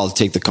always worthwhile to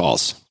take the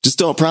calls. Just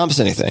don't promise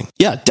anything.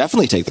 Yeah,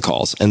 definitely take the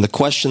calls. And the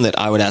question that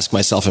I would ask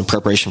myself in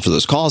preparation for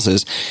those calls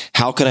is,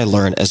 how can I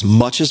learn as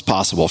much as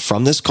possible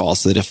from this call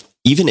so that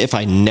even if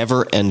I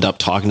never end up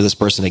talking to this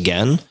person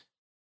again,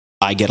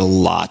 I get a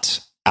lot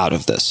out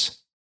of this?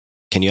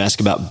 Can you ask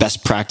about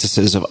best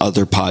practices of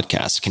other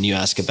podcasts? Can you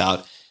ask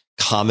about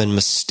common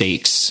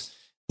mistakes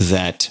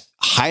that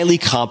highly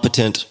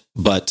competent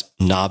but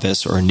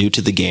novice or new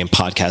to the game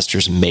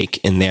podcasters make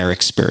in their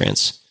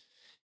experience?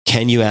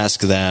 Can you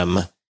ask them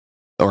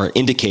or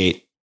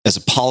indicate as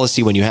a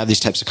policy when you have these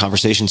types of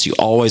conversations, you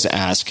always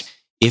ask,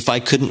 if I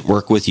couldn't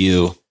work with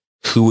you,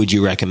 who would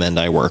you recommend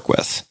I work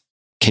with?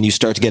 Can you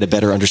start to get a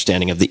better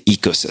understanding of the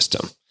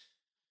ecosystem?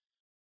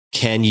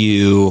 Can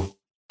you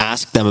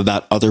ask them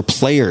about other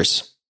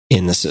players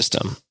in the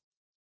system?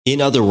 In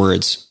other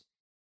words,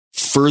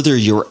 further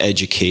your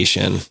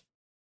education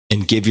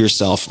and give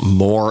yourself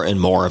more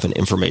and more of an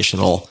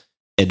informational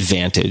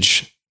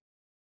advantage,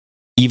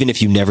 even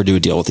if you never do a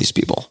deal with these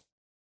people.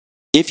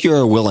 If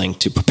you're willing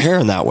to prepare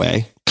in that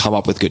way, come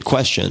up with good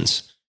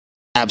questions,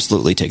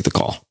 absolutely take the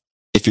call.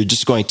 If you're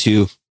just going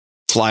to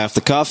fly off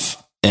the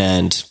cuff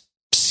and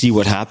see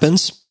what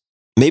happens,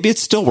 maybe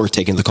it's still worth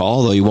taking the call,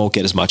 although you won't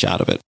get as much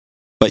out of it.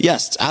 But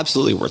yes, it's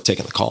absolutely worth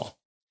taking the call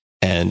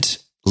and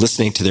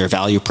listening to their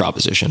value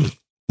proposition.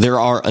 There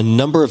are a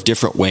number of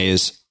different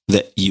ways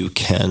that you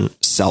can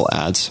sell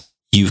ads.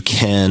 You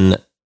can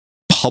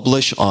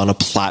publish on a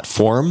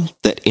platform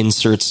that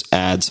inserts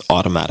ads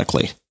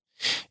automatically.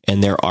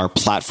 And there are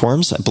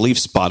platforms, I believe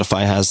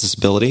Spotify has this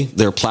ability.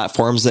 There are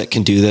platforms that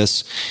can do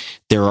this.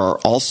 There are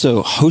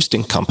also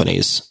hosting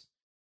companies,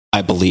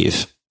 I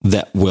believe,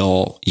 that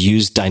will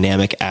use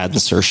dynamic ad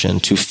insertion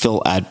to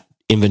fill ad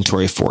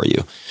inventory for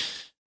you.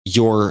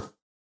 Your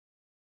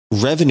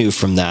revenue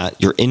from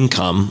that, your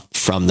income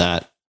from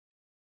that,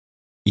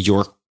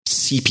 your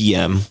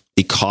CPM,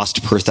 the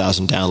cost per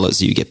 1,000 downloads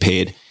that you get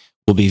paid,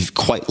 will be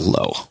quite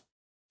low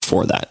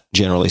for that,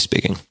 generally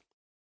speaking.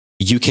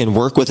 You can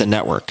work with a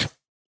network,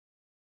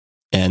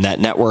 and that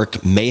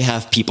network may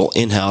have people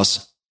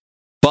in-house,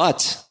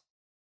 but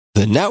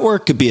the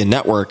network could be a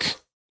network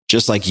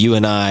just like you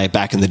and I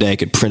back in the day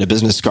could print a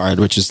business card,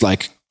 which is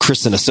like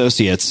Chris and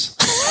Associates.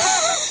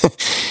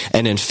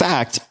 And in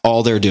fact,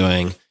 all they're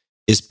doing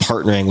is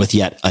partnering with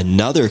yet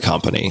another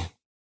company,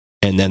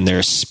 and then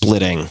they're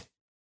splitting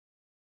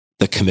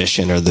the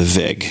commission or the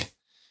VIG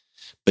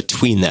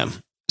between them.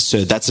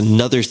 So that's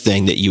another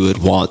thing that you would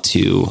want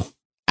to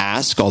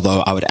ask,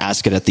 although I would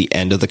ask it at the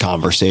end of the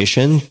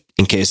conversation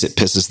in case it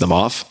pisses them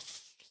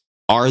off.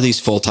 Are these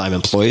full-time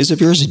employees of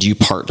yours? Or do you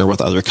partner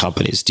with other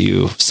companies? Do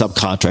you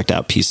subcontract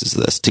out pieces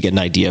of this to get an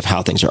idea of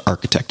how things are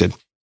architected?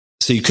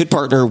 So you could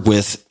partner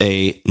with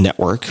a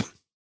network,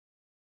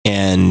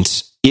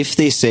 and If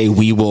they say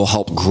we will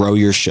help grow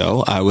your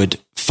show, I would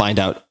find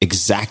out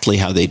exactly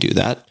how they do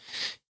that.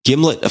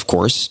 Gimlet, of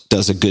course,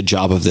 does a good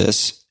job of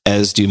this,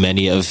 as do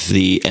many of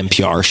the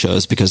NPR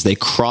shows, because they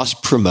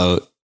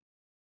cross-promote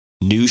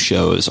new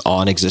shows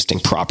on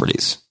existing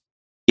properties.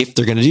 If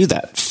they're going to do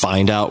that,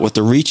 find out what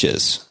the reach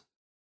is.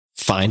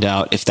 Find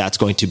out if that's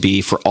going to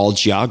be for all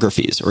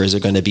geographies, or is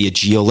it going to be a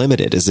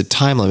geo-limited? Is it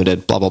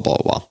time-limited? Blah, blah, blah,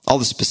 blah. All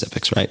the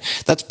specifics, right?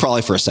 That's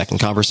probably for a second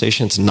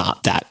conversation. It's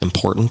not that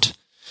important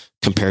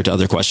compared to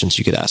other questions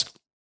you could ask.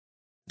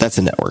 That's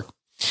a network.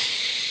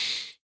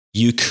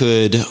 You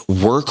could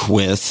work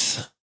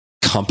with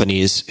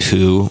companies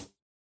who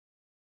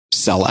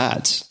sell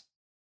ads.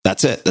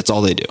 That's it. That's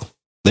all they do.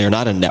 They're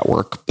not a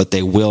network, but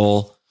they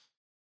will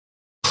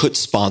put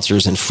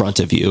sponsors in front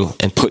of you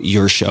and put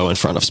your show in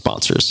front of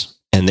sponsors.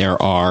 And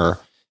there are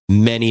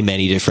many,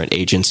 many different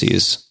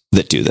agencies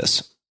that do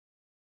this,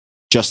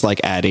 just like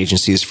ad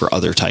agencies for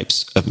other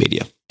types of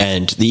media.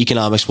 And the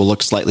economics will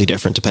look slightly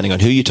different depending on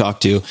who you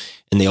talk to,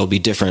 and they'll be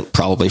different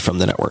probably from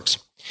the networks.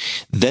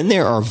 Then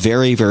there are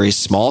very, very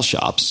small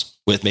shops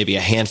with maybe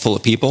a handful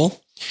of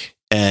people,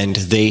 and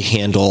they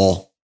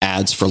handle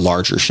ads for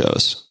larger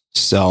shows.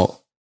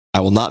 So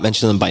I will not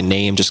mention them by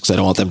name just because I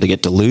don't want them to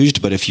get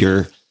deluged, but if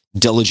you're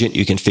diligent,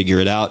 you can figure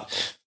it out.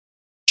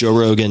 Joe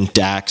Rogan,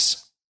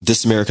 Dax,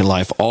 This American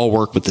Life all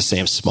work with the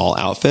same small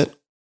outfit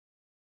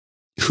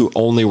who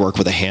only work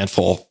with a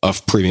handful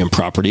of premium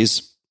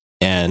properties,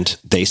 and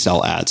they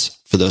sell ads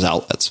for those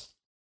outlets.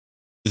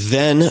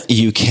 Then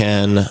you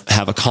can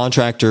have a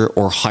contractor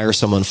or hire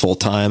someone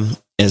full-time,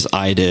 as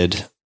I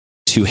did,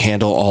 to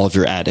handle all of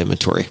your ad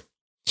inventory.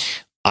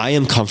 I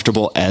am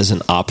comfortable as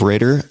an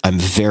operator. I'm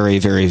very,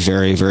 very,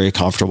 very, very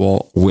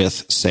comfortable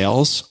with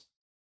sales.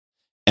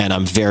 And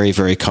I'm very,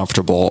 very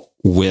comfortable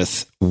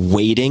with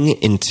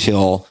waiting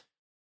until,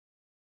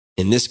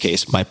 in this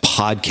case, my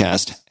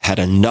podcast had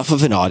enough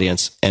of an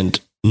audience, and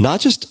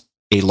not just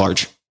a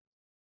large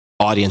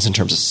audience in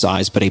terms of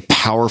size, but a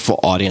powerful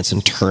audience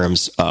in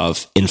terms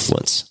of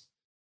influence,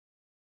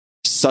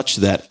 such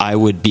that I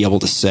would be able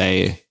to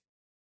say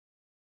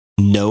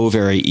no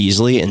very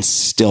easily and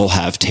still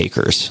have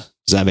takers.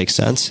 Does that make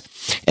sense?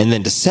 And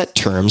then to set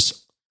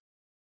terms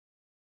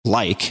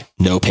like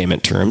no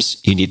payment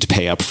terms, you need to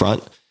pay up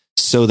front,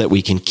 so that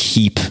we can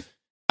keep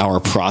our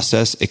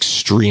process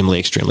extremely,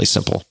 extremely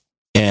simple.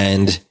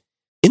 And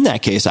in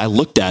that case, I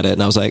looked at it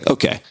and I was like,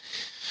 okay,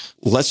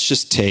 let's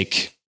just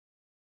take,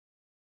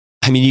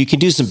 I mean, you can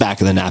do some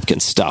back of the napkin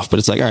stuff, but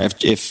it's like, all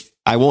right, if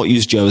I won't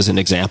use Joe as an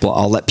example,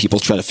 I'll let people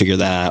try to figure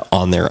that out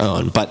on their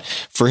own. But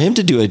for him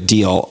to do a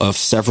deal of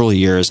several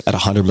years at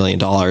 $100 million,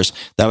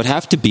 that would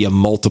have to be a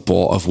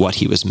multiple of what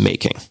he was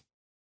making.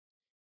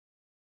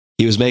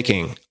 He was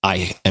making,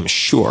 I am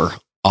sure,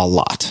 a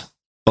lot.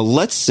 But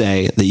let's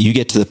say that you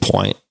get to the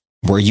point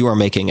where you are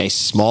making a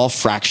small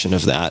fraction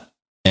of that,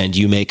 and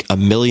you make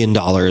 $1 million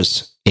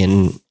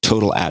in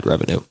total ad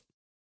revenue,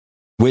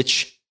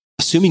 which,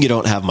 assuming you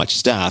don't have much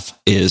staff,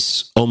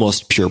 is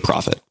almost pure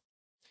profit.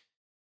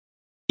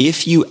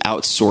 If you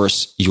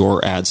outsource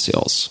your ad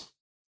sales,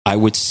 I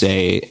would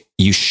say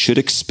you should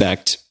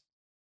expect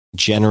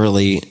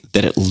generally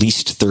that at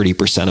least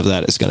 30% of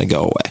that is going to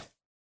go away.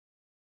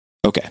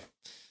 Okay.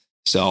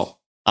 So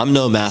I'm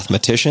no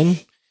mathematician,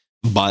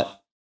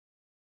 but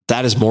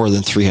that is more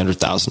than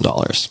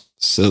 $300,000.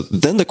 So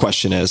then the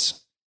question is,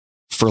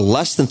 for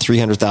less than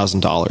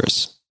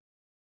 $300,000,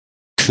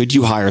 could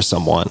you hire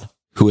someone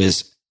who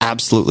is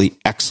absolutely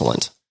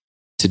excellent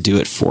to do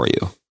it for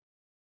you?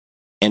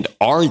 And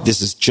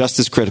this is just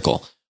as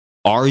critical.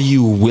 Are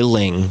you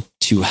willing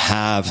to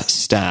have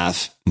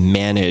staff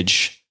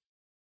manage,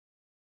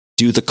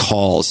 do the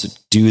calls,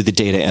 do the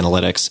data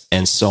analytics,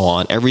 and so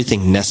on,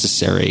 everything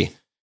necessary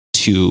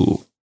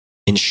to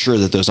ensure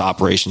that those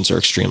operations are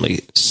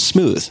extremely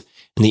smooth?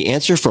 And the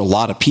answer for a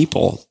lot of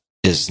people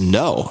is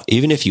no.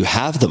 Even if you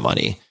have the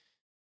money,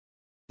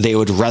 they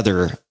would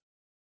rather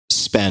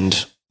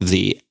spend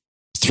the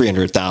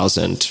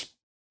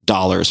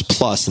 $300,000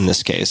 plus in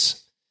this case.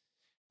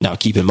 Now,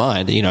 keep in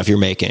mind, if you're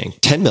making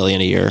 $10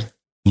 million a year,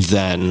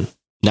 then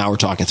now we're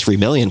talking $3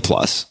 million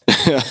plus.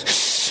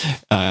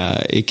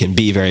 It can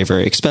be very,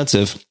 very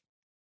expensive,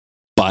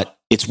 but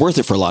it's worth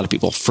it for a lot of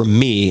people. For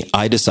me,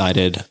 I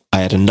decided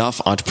I had enough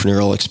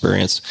entrepreneurial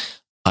experience.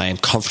 I am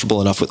comfortable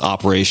enough with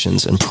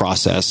operations and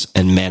process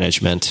and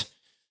management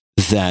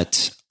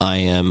that I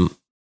am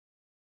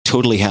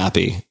totally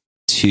happy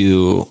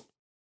to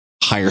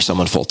hire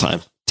someone full-time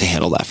to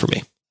handle that for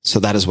me. So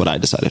that is what I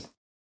decided.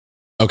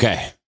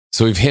 Okay.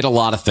 So we've hit a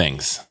lot of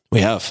things. We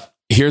have.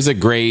 Here's a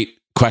great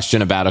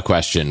question about a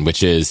question,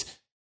 which is,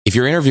 if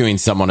you're interviewing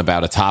someone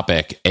about a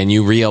topic and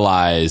you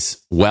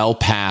realize well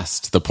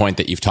past the point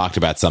that you've talked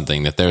about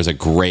something that there's a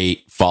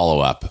great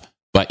follow-up,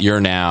 but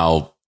you're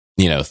now,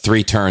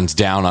 3 turns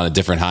down on a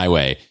different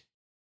highway,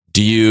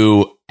 do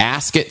you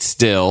ask it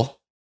still?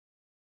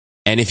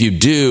 And if you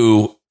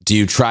do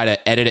you try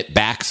to edit it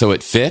back so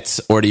it fits,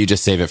 or do you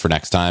just save it for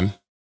next time?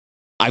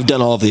 I've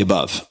done all of the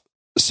above.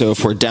 So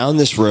if we're down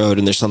this road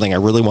and there's something I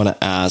really want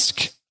to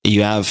ask,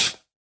 you have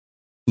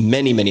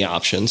many, many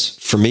options.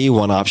 For me,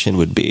 one option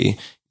would be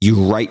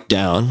you write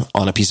down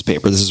on a piece of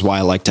paper. This is why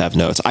I like to have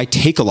notes. I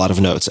take a lot of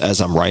notes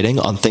as I'm writing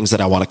on things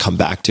that I want to come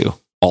back to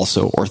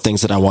also, or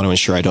things that I want to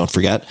ensure I don't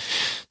forget.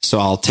 So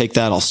I'll take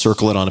that, I'll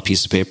circle it on a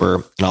piece of paper,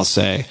 and I'll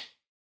say,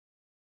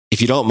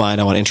 if you don't mind,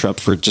 I want to interrupt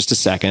for just a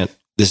second.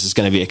 This is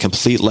going to be a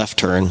complete left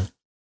turn.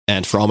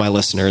 And for all my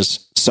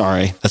listeners,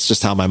 sorry, that's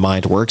just how my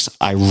mind works.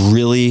 I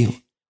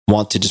really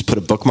want to just put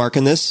a bookmark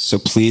in this. So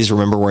please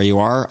remember where you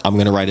are. I'm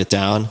going to write it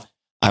down.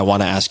 I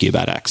want to ask you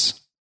about X.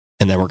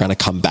 And then we're going to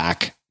come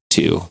back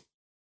to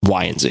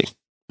Y and Z.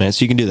 And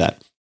so you can do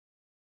that.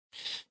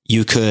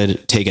 You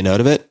could take a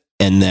note of it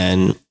and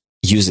then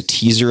use a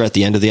teaser at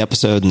the end of the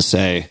episode and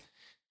say,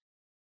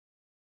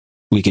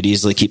 we could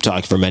easily keep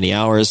talking for many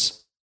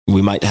hours.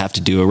 We might have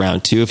to do a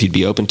round 2 if you'd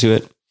be open to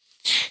it.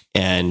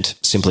 And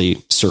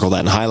simply circle that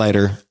in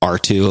highlighter,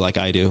 R2, like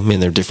I do. I mean,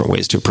 there are different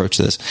ways to approach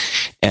this,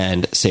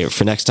 and save it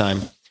for next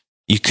time.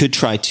 You could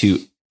try to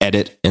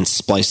edit and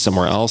splice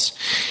somewhere else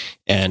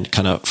and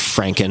kind of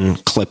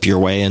Franken clip your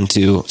way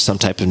into some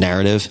type of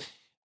narrative.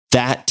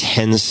 That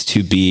tends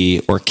to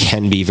be, or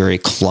can be, very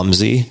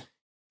clumsy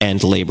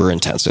and labor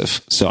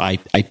intensive. So I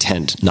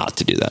tend not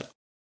to do that.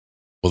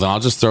 Well, then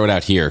I'll just throw it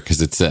out here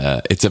because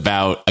it's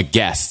about a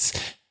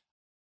guest.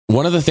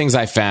 One of the things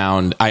I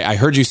found, I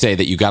heard you say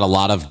that you got a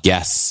lot of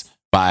guests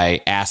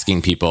by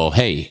asking people,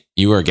 hey,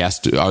 you were a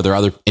guest. Are there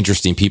other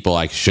interesting people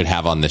I should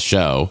have on this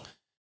show?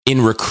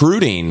 In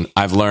recruiting,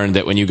 I've learned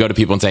that when you go to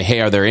people and say, hey,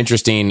 are there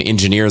interesting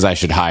engineers I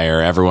should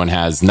hire? Everyone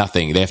has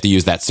nothing. They have to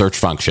use that search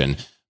function.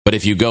 But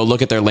if you go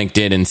look at their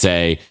LinkedIn and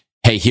say,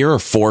 hey, here are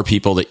 4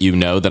 people that you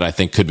know that I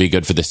think could be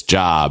good for this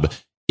job.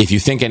 If you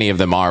think any of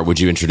them are, would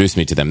you introduce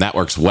me to them? That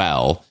works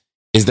well.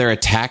 Is there a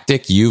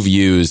tactic you've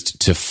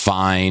used to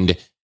find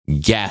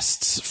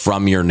guests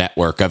from your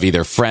network of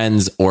either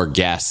friends or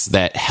guests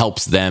that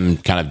helps them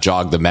kind of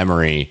jog the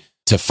memory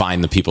to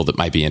find the people that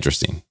might be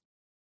interesting?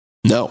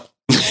 No.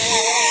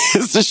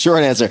 It's the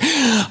short answer.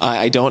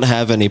 I don't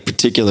have any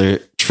particular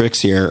tricks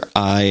here.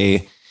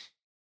 I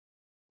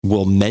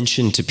will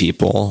mention to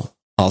people,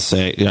 I'll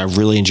say, I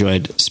really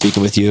enjoyed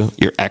speaking with you.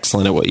 You're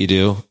excellent at what you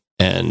do.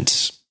 And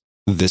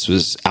this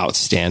was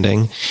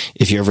outstanding.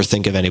 If you ever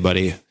think of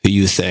anybody who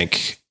you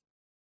think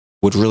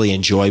would really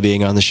enjoy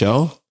being on the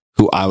show,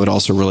 who I would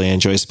also really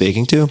enjoy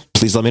speaking to,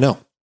 please let me know.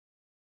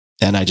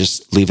 And I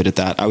just leave it at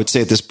that. I would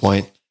say at this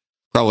point,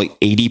 probably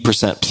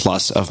 80%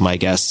 plus of my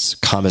guests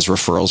come as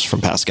referrals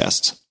from past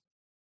guests.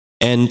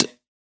 And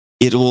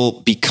it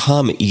will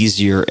become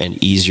easier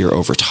and easier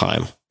over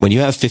time. When you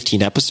have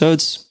 15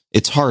 episodes,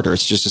 it's harder.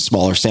 It's just a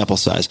smaller sample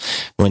size.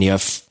 When you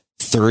have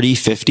 30,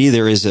 50,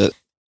 there is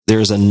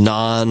a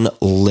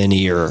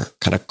non-linear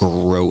kind of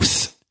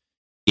growth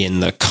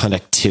in the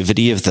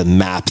connectivity of the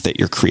map that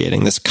you're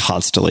creating, this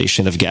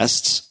constellation of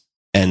guests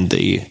and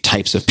the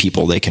types of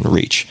people they can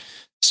reach.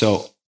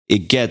 So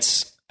it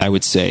gets, I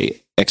would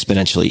say,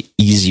 exponentially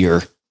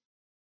easier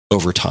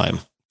over time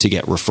to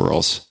get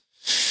referrals.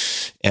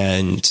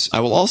 And I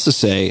will also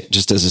say,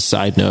 just as a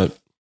side note,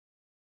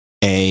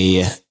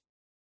 a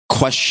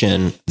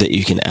question that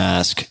you can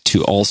ask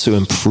to also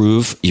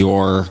improve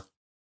your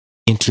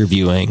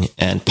interviewing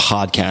and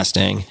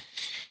podcasting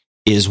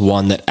is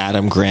one that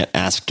Adam Grant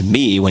asked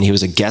me when he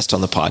was a guest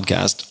on the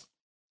podcast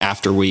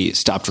after we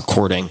stopped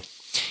recording.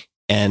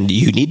 And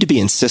you need to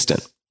be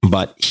insistent,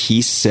 but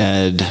he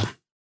said,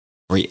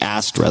 or he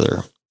asked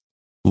rather,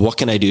 what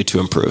can I do to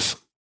improve?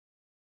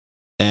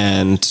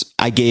 And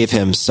I gave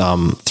him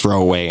some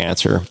throwaway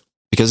answer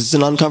because it's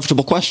an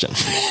uncomfortable question.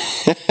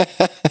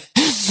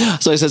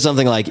 So I said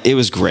something like, it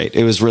was great.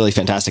 It was really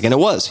fantastic. And it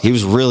was. He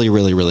was really,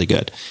 really, really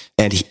good.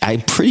 And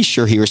I'm pretty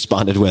sure he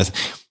responded with,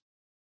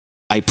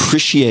 I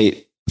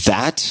appreciate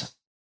that.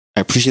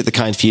 I appreciate the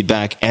kind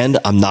feedback. And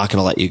I'm not going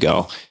to let you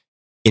go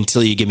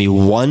until you give me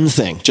one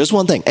thing, just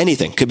one thing,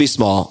 anything, could be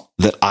small,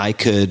 that I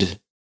could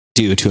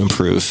do to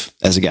improve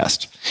as a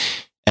guest.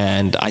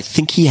 And I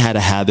think he had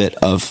a habit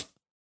of,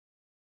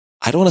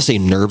 I don't want to say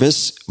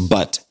nervous,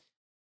 but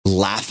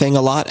laughing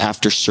a lot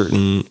after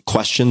certain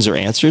questions or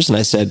answers. And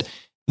I said,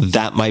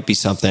 that might be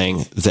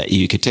something that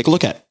you could take a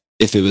look at.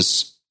 If it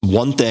was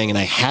one thing and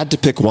I had to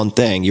pick one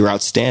thing, you're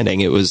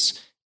outstanding. It was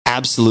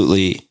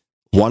absolutely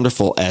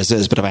wonderful as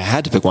is. But if I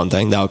had to pick one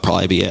thing, that would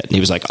probably be it. And he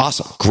was like,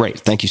 awesome, great.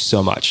 Thank you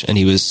so much. And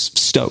he was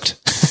stoked.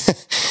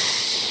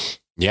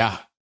 Yeah.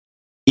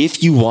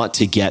 If you want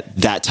to get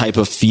that type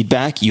of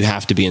feedback, you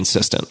have to be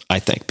insistent, I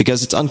think,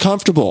 because it's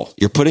uncomfortable.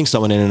 You're putting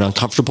someone in an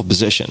uncomfortable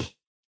position.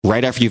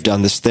 Right after you've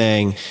done this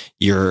thing,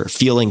 you're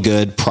feeling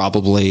good,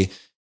 probably,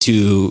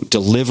 to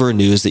deliver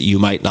news that you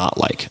might not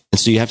like. And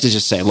so you have to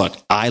just say, look,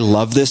 I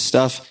love this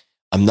stuff.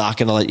 I'm not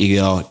going to let you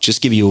go.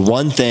 Just give you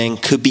one thing,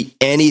 could be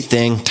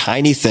anything,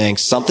 tiny thing,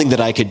 something that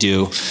I could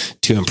do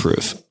to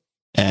improve.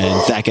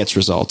 And that gets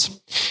results.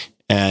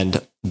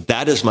 And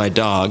that is my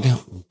dog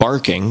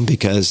barking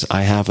because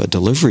I have a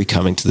delivery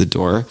coming to the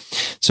door.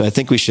 So I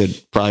think we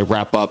should probably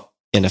wrap up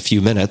in a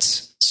few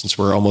minutes since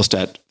we're almost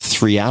at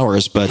 3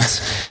 hours. But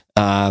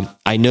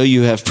I know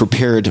you have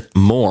prepared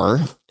more.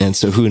 And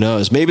so who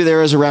knows? Maybe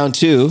there is a round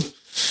 2.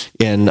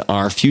 in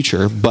our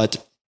future.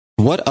 But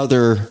what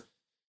other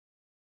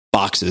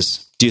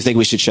boxes do you think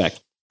we should check?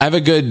 I have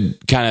a good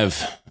kind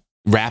of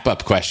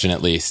wrap-up question,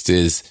 at least,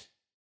 is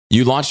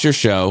you launched your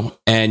show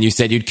and you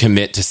said you'd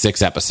commit to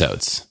 6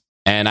 episodes.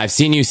 And I've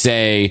seen you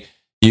say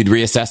you'd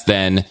reassess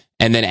then.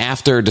 And then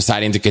after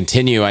deciding to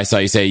continue, I saw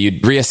you say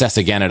you'd reassess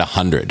again at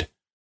 100.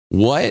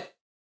 What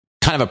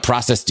kind of a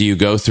process do you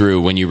go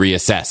through when you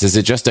reassess? Is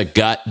it just a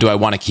gut, do I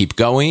want to keep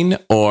going?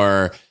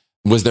 Or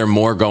was there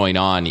more going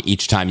on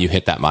each time you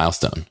hit that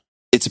milestone?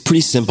 It's a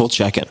pretty simple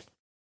check-in.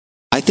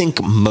 I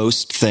think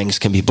most things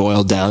can be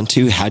boiled down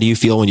to how do you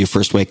feel when you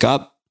first wake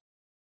up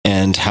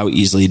and how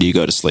easily do you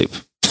go to sleep?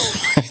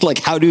 Like,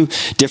 how do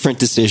different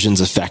decisions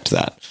affect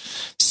that?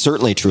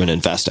 Certainly true in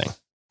investing,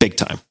 big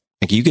time.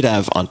 Like, you could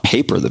have on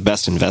paper the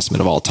best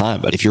investment of all time,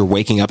 but if you're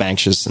waking up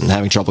anxious and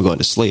having trouble going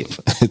to sleep,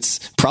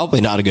 it's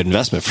probably not a good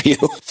investment for you.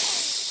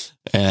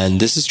 And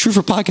this is true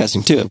for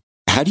podcasting too.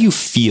 How do you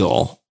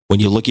feel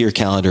when you look at your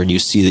calendar and you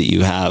see that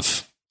you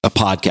have a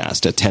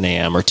podcast at 10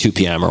 a.m. or 2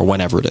 p.m. or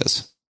whenever it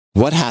is?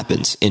 What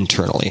happens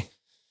internally?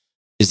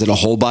 Is it a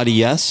whole body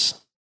yes?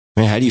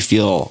 I mean, how do you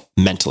feel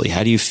mentally?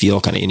 How do you feel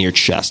kind of in your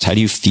chest? How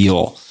do you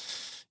feel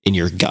in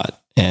your gut?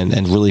 And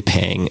really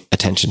paying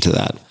attention to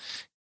that.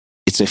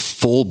 It's a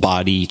full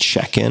body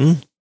check-in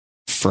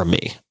for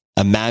me.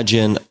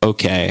 Imagine,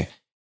 okay,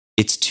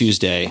 it's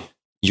Tuesday,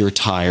 you're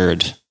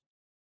tired,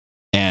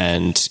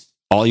 and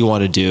all you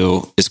want to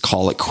do is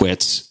call it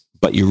quits,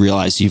 but you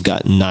realize you've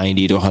got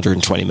 90 to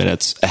 120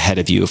 minutes ahead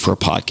of you for a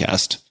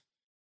podcast.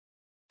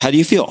 How do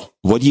you feel?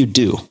 What do you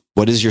do?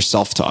 What is your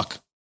self-talk?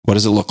 What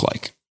does it look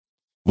like?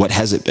 What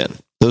has it been?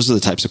 Those are the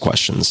types of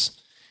questions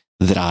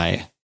that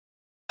I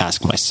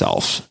ask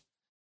myself.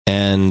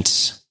 And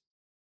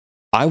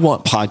I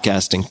want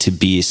podcasting to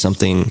be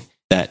something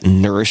that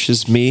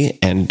nourishes me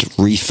and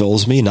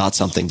refills me, not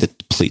something that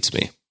depletes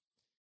me.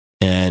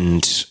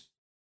 And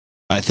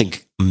I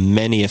think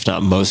many, if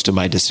not most of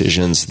my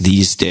decisions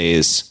these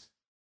days,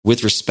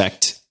 with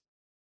respect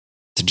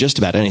to just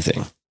about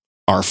anything,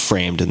 are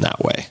framed in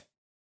that way.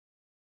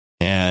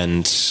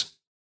 And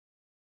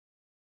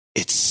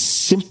it's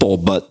simple,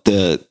 but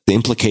the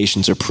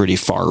implications are pretty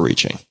far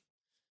reaching.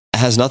 It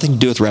has nothing to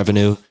do with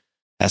revenue.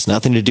 Has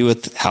nothing to do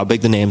with how big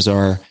the names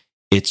are.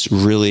 It's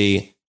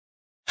really,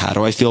 how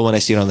do I feel when I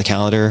see it on the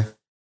calendar?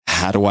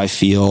 How do I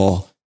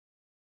feel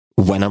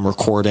when I'm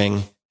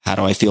recording? How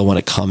do I feel when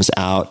it comes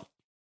out?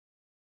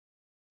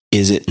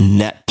 Is it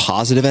net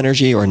positive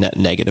energy or net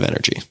negative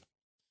energy?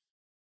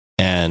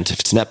 And if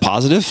it's net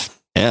positive,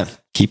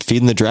 keep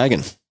feeding the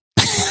dragon.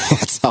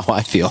 That's how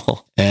I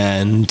feel.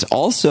 And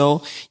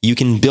also, you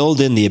can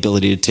build in the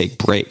ability to take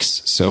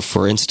breaks. So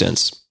for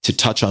instance, to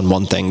touch on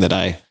one thing that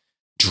I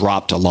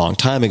dropped a long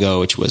time ago,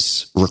 which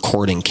was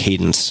recording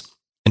cadence.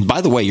 And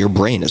by the way, your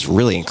brain is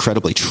really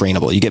incredibly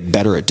trainable. You get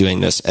better at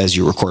doing this as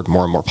you record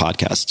more and more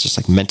podcasts, just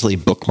like mentally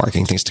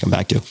bookmarking things to come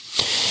back to.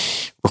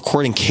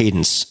 Recording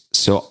cadence.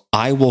 So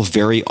I will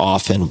very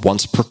often,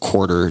 once per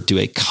quarter, do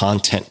a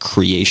content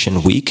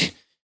creation week,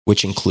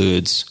 which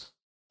includes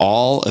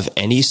all of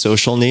any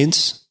social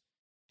needs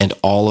and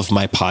all of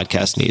my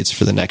podcast needs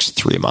for the next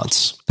 3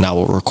 months. And I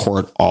will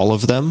record all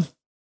of them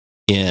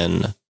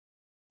in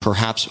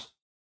perhaps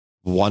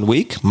 1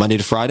 week, Monday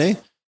to Friday,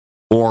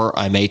 or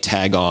I may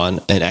tag on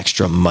an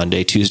extra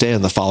Monday, Tuesday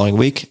in the following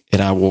week,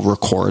 and I will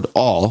record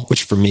all,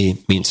 which for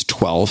me means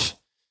 12,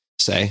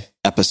 say,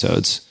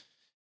 episodes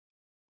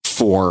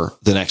for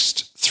the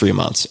next 3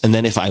 months. And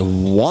then if I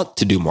want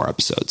to do more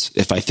episodes,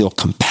 if I feel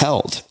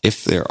compelled,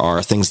 if there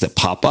are things that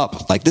pop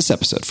up, like this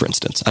episode, for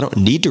instance, I don't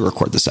need to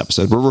record this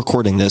episode. We're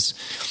recording this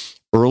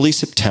early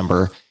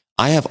September.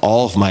 I have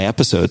all of my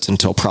episodes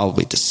until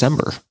probably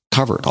December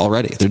covered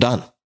already. They're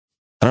done.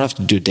 I don't have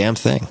to do a damn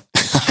thing.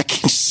 I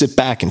can just sit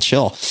back and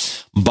chill.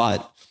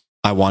 But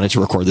I wanted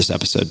to record this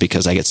episode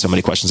because I get so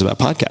many questions about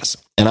podcasts.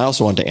 And I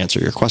also wanted to answer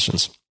your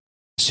questions.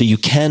 So you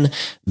can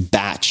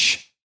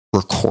batch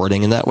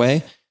recording in that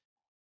way.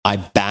 I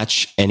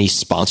batch any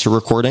sponsor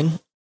recording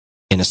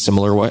in a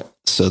similar way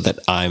so that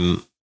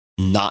I'm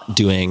not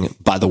doing,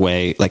 by the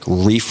way, like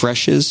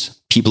refreshes.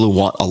 People who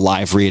want a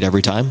live read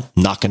every time,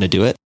 not going to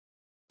do it.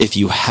 If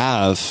you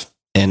have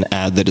an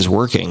ad that is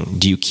working,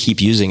 do you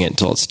keep using it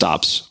until it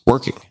stops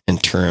working in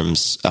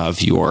terms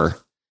of your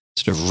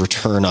sort of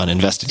return on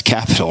invested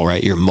capital,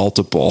 right? Your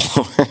multiple,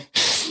 or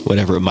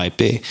whatever it might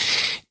be.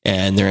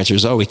 And their answer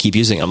is, we keep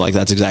using it. I'm like,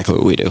 that's exactly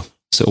what we do.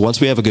 So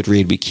once we have a good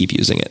read, we keep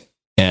using it.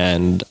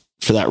 And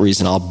for that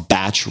reason, I'll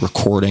batch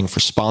recording for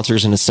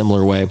sponsors in a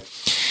similar way.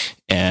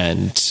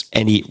 And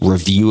any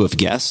review of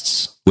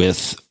guests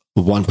with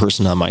one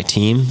person on my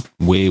team,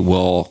 we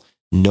will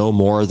no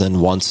more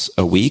than once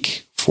a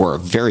week for a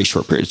very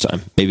short period of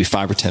time, maybe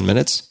 5 or 10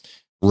 minutes,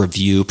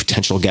 review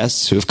potential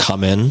guests who have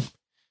come in,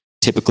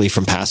 typically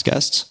from past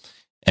guests,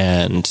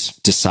 and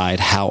decide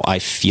how I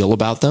feel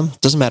about them.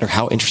 Doesn't matter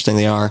how interesting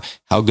they are,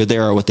 how good they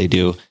are at what they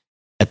do.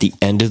 At the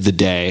end of the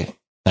day,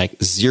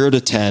 like 0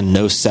 to 10,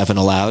 no 7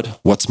 allowed.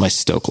 What's my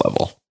stoke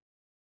level?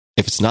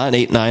 If it's not an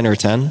 8, 9, or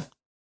 10,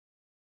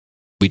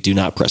 we do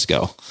not press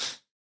go.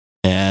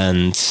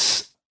 And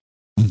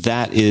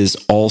that is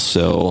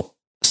also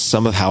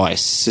some of how I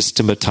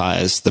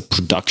systematize the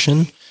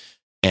production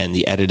and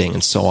the editing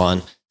and so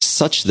on,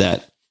 such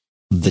that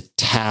the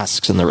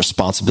tasks and the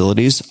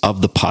responsibilities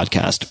of the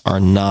podcast are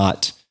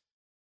not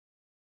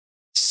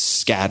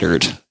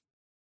scattered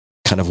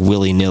kind of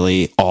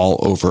willy-nilly all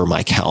over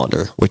my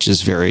calendar, which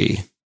is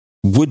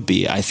would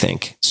be, I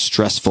think,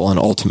 stressful and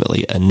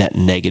ultimately a net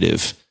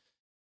negative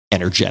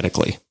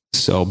energetically.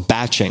 So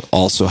batching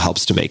also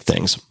helps to make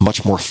things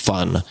much more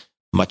fun,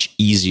 much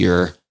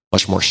easier,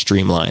 much more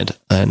streamlined,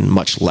 and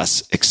much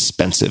less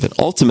expensive. And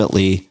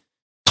ultimately,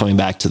 coming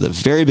back to the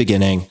very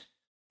beginning,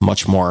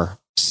 much more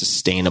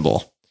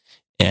sustainable.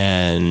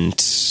 And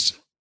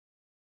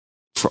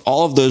for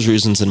all of those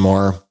reasons and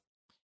more,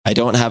 I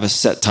don't have a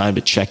set time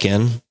to check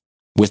in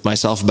with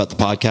myself about the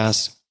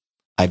podcast.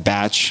 I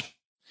batch,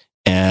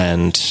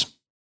 and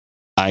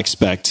I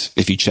expect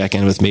if you check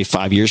in with me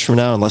 5 years from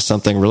now, unless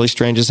something really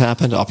strange has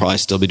happened, I'll probably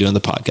still be doing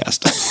the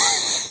podcast.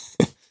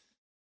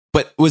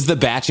 But was the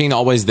batching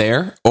always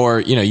there? Or,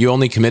 you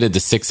only committed to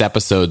 6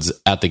 episodes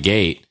at the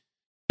gate.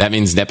 That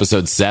means in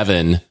episode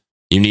 7,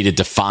 you needed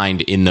to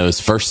find in those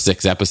first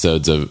 6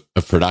 episodes of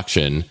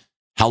production.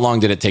 How long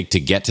did it take to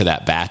get to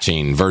that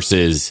batching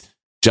versus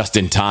just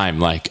in time?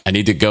 Like, I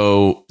need to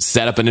go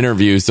set up an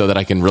interview so that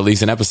I can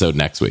release an episode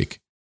next week.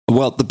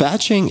 Well, the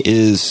batching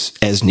is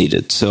as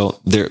needed. So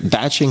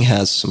batching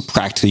has some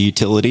practical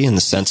utility in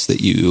the sense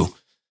that you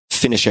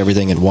finish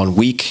everything in 1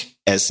 week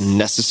as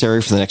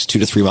necessary for the next 2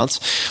 to 3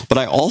 months. But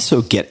I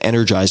also get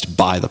energized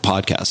by the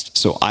podcast.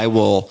 So I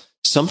will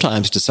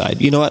sometimes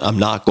decide, you know what, I'm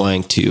not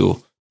going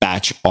to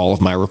batch all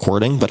of my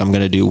recording, but I'm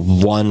going to do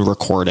 1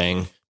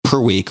 recording per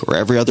week or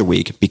every other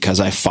week because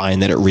I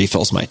find that it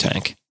refills my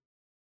tank.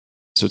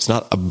 So it's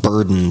not a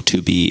burden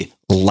to be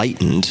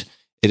lightened.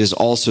 It is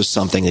also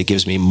something that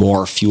gives me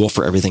more fuel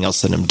for everything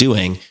else that I'm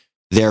doing.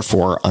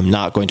 Therefore, I'm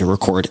not going to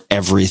record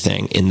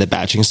everything in the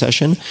batching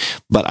session,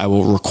 but I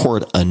will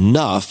record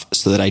enough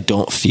so that I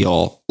don't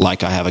feel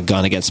like I have a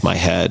gun against my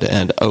head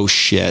and, oh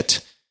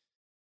shit,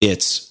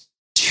 it's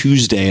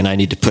Tuesday and I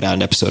need to put out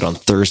an episode on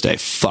Thursday.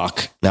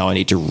 Fuck, now I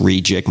need to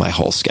rejig my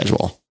whole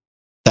schedule.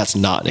 That's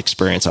not an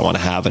experience I want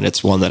to have, and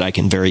it's one that I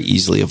can very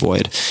easily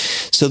avoid.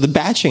 So the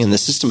batching and the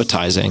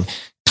systematizing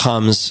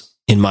comes,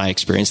 in my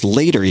experience,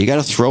 later. You got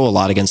to throw a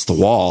lot against the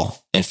wall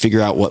and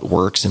figure out what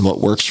works and what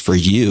works for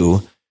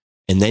you.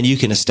 And then you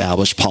can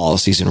establish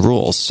policies and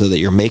rules so that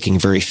you're making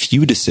very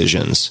few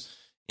decisions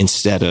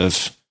instead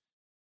of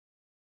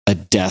a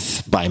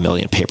death by a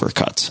million paper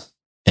cuts.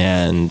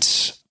 And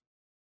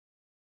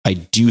I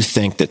do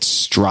think that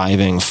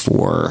striving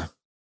for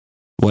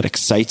what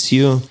excites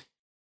you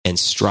and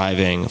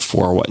striving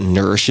for what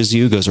nourishes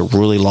you goes a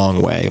really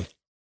long way.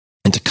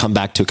 And to come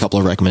back to a couple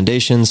of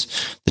recommendations,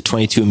 the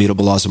 22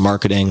 Immutable Laws of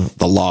Marketing,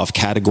 the Law of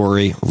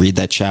Category, read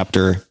that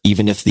chapter.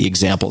 Even if the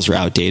examples are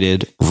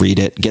outdated, read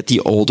it. Get the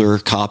older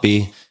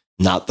copy,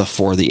 not the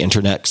For the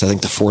Internet, because I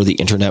think the For the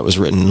Internet was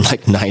written in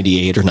like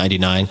 98 or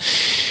 99,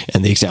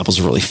 and the examples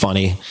are really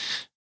funny.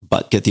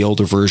 But get the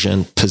older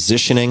version.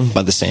 Positioning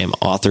by the same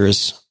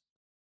authors,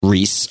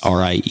 Rees,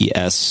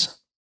 R-I-E-S,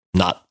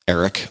 not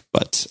Eric,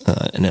 but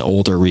an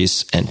older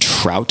Rees, and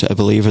Trout, I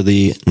believe, are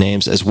the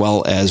names, as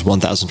well as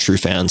 1,000 True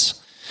Fans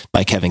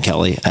by Kevin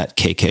Kelly at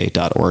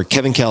kk.org.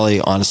 Kevin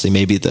Kelly, honestly,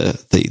 maybe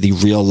the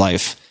real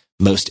life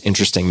most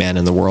interesting man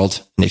in the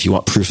world. And if you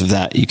want proof of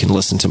that, you can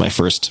listen to my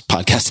first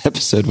podcast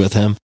episode with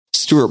him.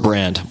 Stuart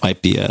Brand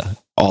might be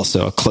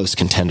also a close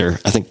contender.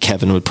 I think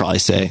Kevin would probably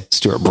say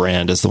Stuart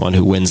Brand is the one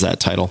who wins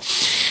that title.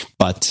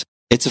 But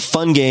it's a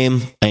fun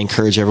game. I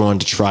encourage everyone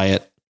to try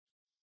it.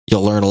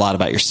 You'll learn a lot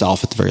about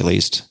yourself at the very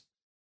least.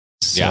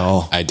 So,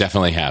 yeah, I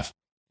definitely have.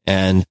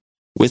 And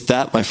with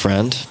that, my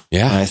friend,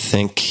 I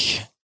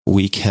think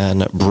we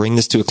can bring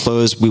this to a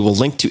close. We will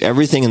link to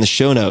everything in the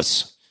show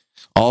notes,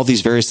 all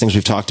these various things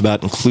we've talked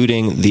about,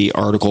 including the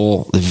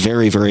article, the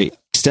very, very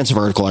extensive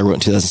article I wrote in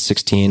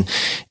 2016,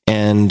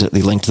 and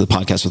the link to the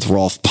podcast with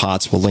Rolf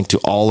Potts. We'll link to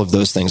all of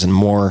those things and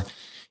more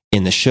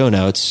in the show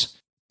notes.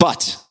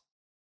 But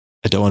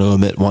I don't want to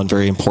omit one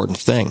very important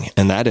thing,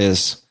 and that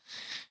is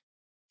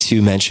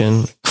to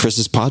mention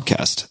Chris's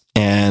podcast.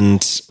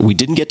 And we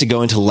didn't get to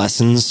go into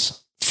lessons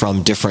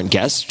from different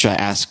guests, which I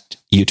asked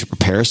you to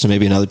prepare. So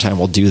maybe another time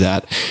we'll do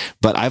that.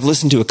 But I've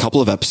listened to a couple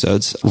of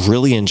episodes,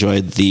 really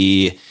enjoyed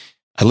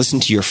I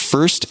listened to your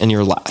first and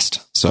your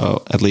last.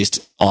 So at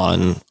least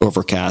on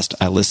Overcast,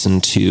 I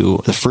listened to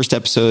the first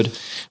episode,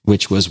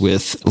 which was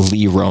with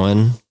Lee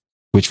Rowan,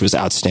 which was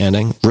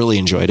outstanding. Really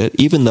enjoyed it,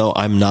 even though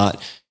I'm not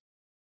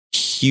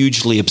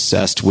hugely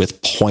obsessed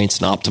with points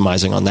and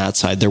optimizing on that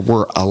side. There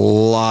were a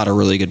lot of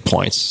really good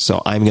points.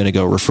 So I'm going to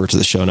go refer to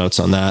the show notes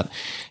on that.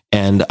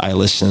 And I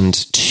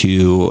listened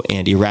to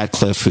Andy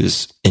Radcliffe,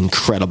 who's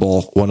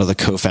incredible, one of the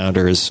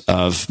co-founders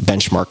of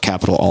Benchmark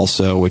Capital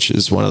also, which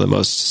is one of the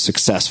most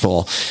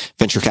successful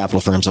venture capital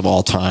firms of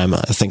all time.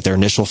 I think their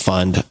initial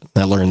fund,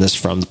 I learned this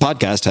from the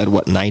podcast, had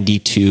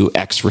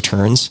 92x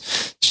returns.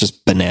 It's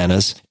just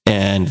bananas.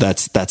 And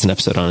that's an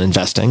episode on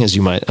investing, as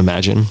you might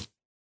imagine.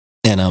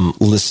 And I'm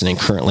listening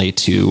currently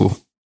to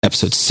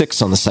episode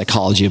 6 on the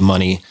psychology of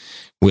money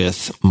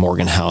with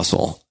Morgan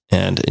Housel,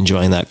 and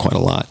enjoying that quite a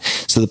lot.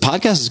 So the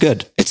podcast is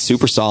good. It's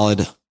super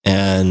solid.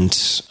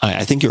 And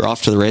I think you're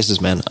off to the races,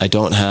 man. I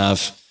don't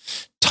have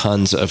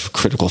tons of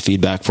critical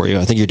feedback for you.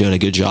 I think you're doing a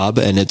good job,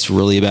 and it's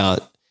really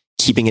about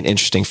keeping it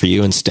interesting for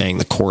you and staying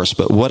the course.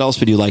 But what else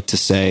would you like to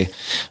say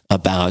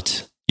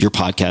about your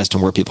podcast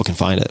and where people can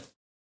find it?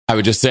 I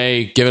would just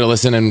say, give it a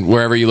listen, and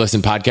wherever you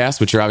listen podcasts,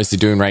 which you're obviously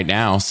doing right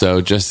now.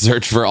 So just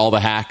search for All the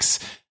Hacks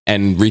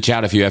and reach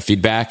out if you have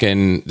feedback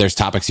and there's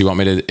topics you want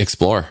me to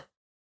explore.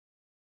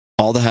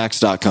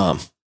 Allthehacks.com.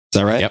 Is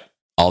that right? Yep.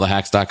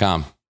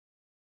 Allthehacks.com.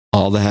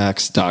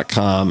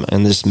 Allthehacks.com.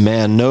 And this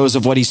man knows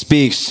of what he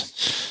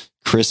speaks.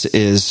 Chris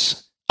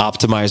is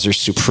optimizer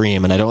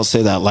supreme. And I don't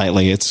say that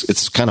lightly.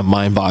 It's kind of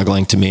mind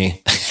boggling to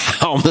me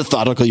how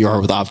methodical you are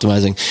with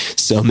optimizing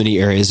so many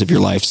areas of your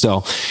life.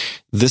 So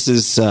this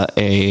is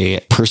a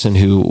person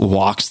who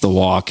walks the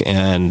walk,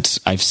 and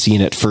I've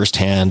seen it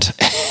firsthand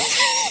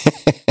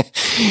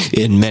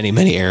in many,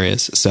 many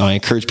areas. So I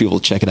encourage people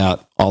to check it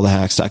out.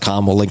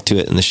 Allthehacks.com. We'll link to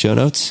it in the show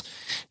notes.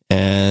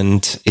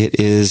 And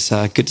it is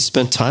good to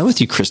spend time with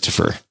you,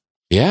 Christopher.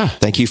 Yeah.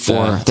 Thank you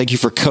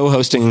for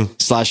co-hosting /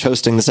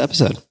 hosting this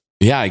episode.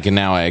 Yeah, I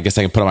guess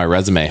I can put on my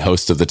resume,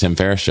 host of the Tim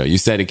Ferriss Show. You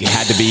said it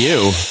had to be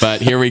you, but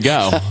here we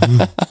go.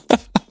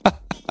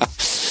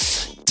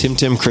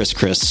 Tim,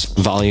 Chris,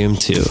 Volume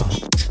 2.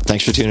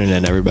 Thanks for tuning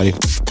in, everybody.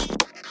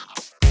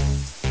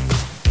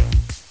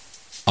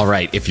 All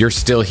right, if you're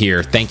still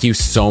here, thank you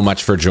so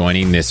much for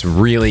joining this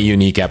really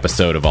unique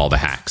episode of All the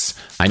Hacks.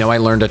 I know I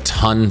learned a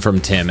ton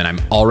from Tim, and I'm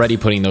already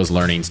putting those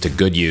learnings to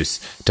good use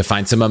to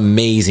find some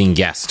amazing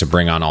guests to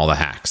bring on All the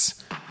Hacks.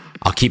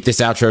 I'll keep this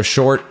outro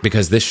short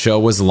because this show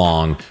was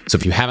long, so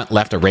if you haven't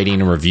left a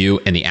rating and review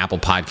in the Apple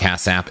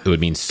Podcasts app, it would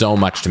mean so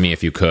much to me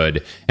if you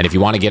could. And if you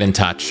want to get in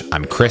touch,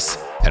 I'm Chris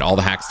at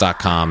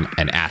allthehacks.com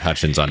and at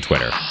Hutchins on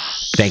Twitter.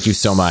 Thank you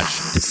so much,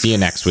 and see you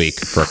next week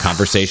for a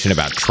conversation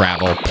about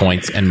travel,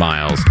 points, and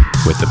miles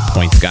with the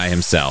points guy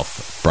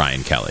himself,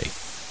 Brian Kelly.